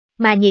cháy,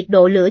 mà nhiệt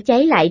độ lửa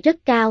cháy lại rất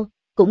cao,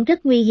 cũng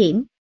rất nguy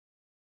hiểm.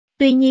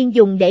 Tuy nhiên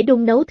dùng để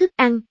đun nấu thức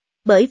ăn,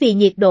 bởi vì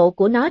nhiệt độ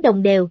của nó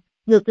đồng đều,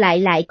 ngược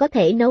lại có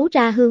thể nấu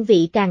ra hương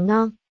vị càng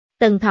ngon.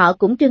 Tần Thọ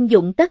cũng trưng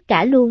dụng tất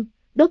cả luôn,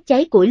 đốt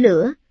cháy củi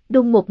lửa,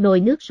 đun một nồi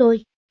nước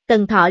sôi.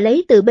 Tần Thọ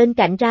lấy từ bên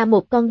cạnh ra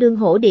một con đương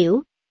hổ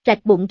điểu,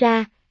 rạch bụng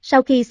ra,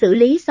 sau khi xử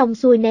lý xong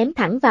xuôi ném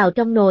thẳng vào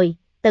trong nồi,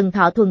 Tần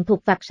Thọ thuần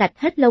thục vặt sạch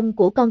hết lông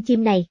của con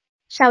chim này.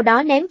 Sau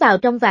đó ném vào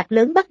trong vạc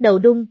lớn bắt đầu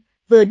đun,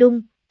 vừa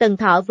đun, Tần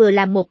Thọ vừa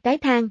làm một cái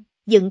thang,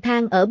 dựng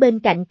thang ở bên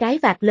cạnh cái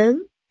vạc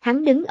lớn,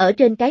 hắn đứng ở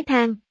trên cái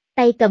thang,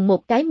 tay cầm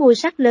một cái muôi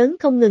sắt lớn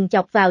không ngừng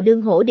chọc vào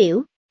đương hổ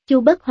điểu.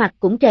 Chu Bất Hoặc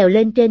cũng trèo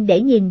lên trên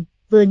để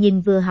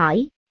nhìn vừa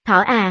hỏi, Thỏ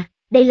à,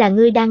 đây là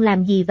ngươi đang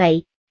làm gì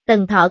vậy?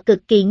 Tần Thọ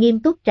cực kỳ nghiêm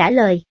túc trả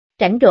lời,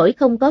 rảnh rỗi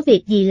không có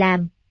việc gì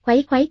làm,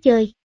 khuấy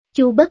chơi.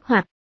 Chu Bất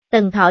Hoặc,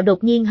 Tần Thọ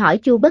đột nhiên hỏi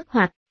Chu Bất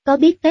Hoặc, có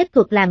biết phép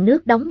thuật làm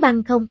nước đóng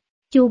băng không?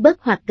 Chu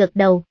Bất Hoặc gật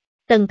đầu.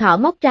 Tần Thọ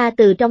móc ra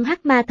từ trong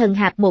hắc ma thần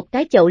hạp một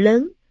cái chậu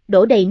lớn,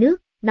 đổ đầy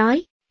nước,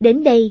 nói,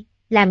 đến đây,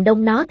 làm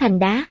đông nó thành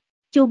đá.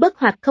 Chu Bất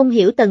Hoặc không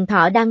hiểu Tần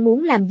Thọ đang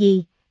muốn làm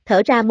gì,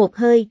 thở ra một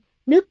hơi,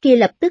 nước kia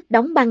lập tức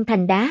đóng băng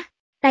thành đá.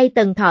 Tay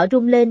Tần Thọ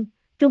rung lên,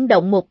 rung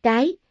động một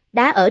cái,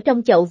 đá ở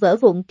trong chậu vỡ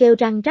vụn kêu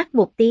răng rắc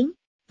một tiếng.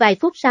 Vài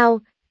phút sau,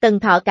 Tần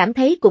Thọ cảm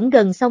thấy cũng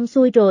gần xong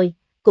xuôi rồi,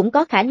 cũng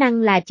có khả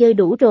năng là chơi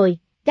đủ rồi,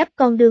 gấp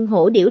con đương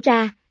hổ điểu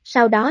ra,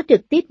 sau đó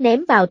trực tiếp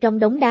ném vào trong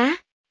đống đá,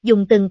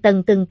 dùng từng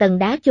tầng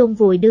đá chôn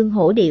vùi đương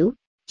hổ điểu.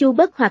 Chu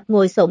Bất Hoặc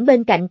ngồi xổm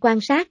bên cạnh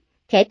quan sát,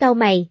 khẽ cau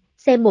mày,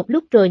 xem một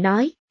lúc rồi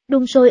nói,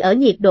 đun sôi ở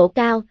nhiệt độ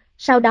cao,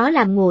 sau đó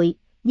làm nguội,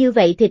 như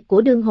vậy thịt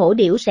của đương hổ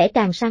điểu sẽ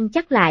càng săn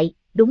chắc lại,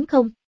 đúng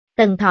không?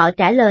 Tần Thọ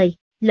trả lời,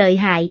 lợi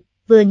hại,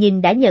 vừa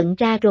nhìn đã nhận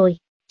ra rồi.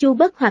 Chu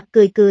Bất Hoặc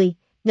cười,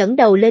 ngẩng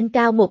đầu lên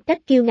cao một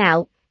cách kiêu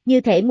ngạo,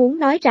 như thể muốn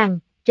nói rằng,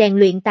 rèn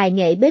luyện tài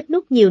nghệ bếp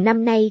núc nhiều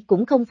năm nay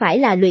cũng không phải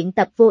là luyện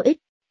tập vô ích.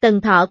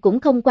 Tần Thọ cũng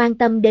không quan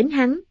tâm đến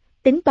hắn,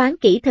 tính toán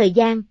kỹ thời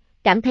gian,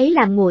 cảm thấy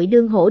làm nguội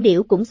đương hổ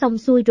điểu cũng xong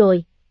xuôi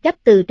rồi, gấp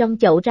từ trong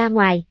chậu ra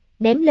ngoài,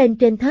 ném lên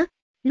trên thớt,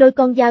 lôi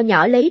con dao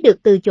nhỏ lấy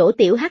được từ chỗ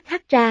tiểu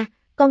hắc ra,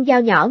 con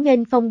dao nhỏ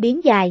nghênh phong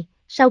biến dài,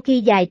 sau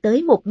khi dài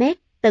tới 1 mét,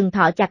 Tần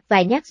Thọ chặt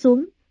vài nhát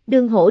xuống,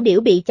 đương hổ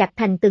điểu bị chặt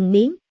thành từng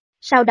miếng.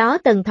 Sau đó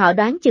Tần Thọ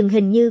đoán chừng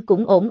hình như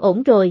cũng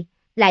ổn rồi,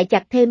 lại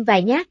chặt thêm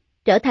vài nhát,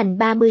 trở thành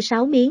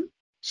 36 miếng.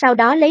 Sau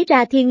đó lấy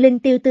ra thiên linh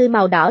tiêu tươi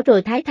màu đỏ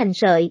rồi thái thành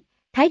sợi,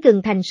 thái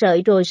gừng thành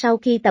sợi rồi sau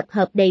khi tập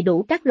hợp đầy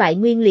đủ các loại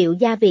nguyên liệu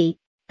gia vị,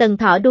 Tần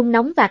Thọ đun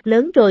nóng vạc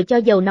lớn rồi cho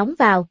dầu nóng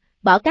vào,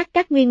 bỏ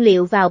các nguyên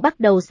liệu vào bắt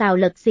đầu xào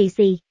lật xì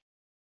xì.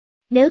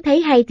 Nếu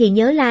thấy hay thì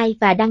nhớ like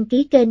và đăng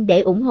ký kênh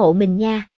để ủng hộ mình nha.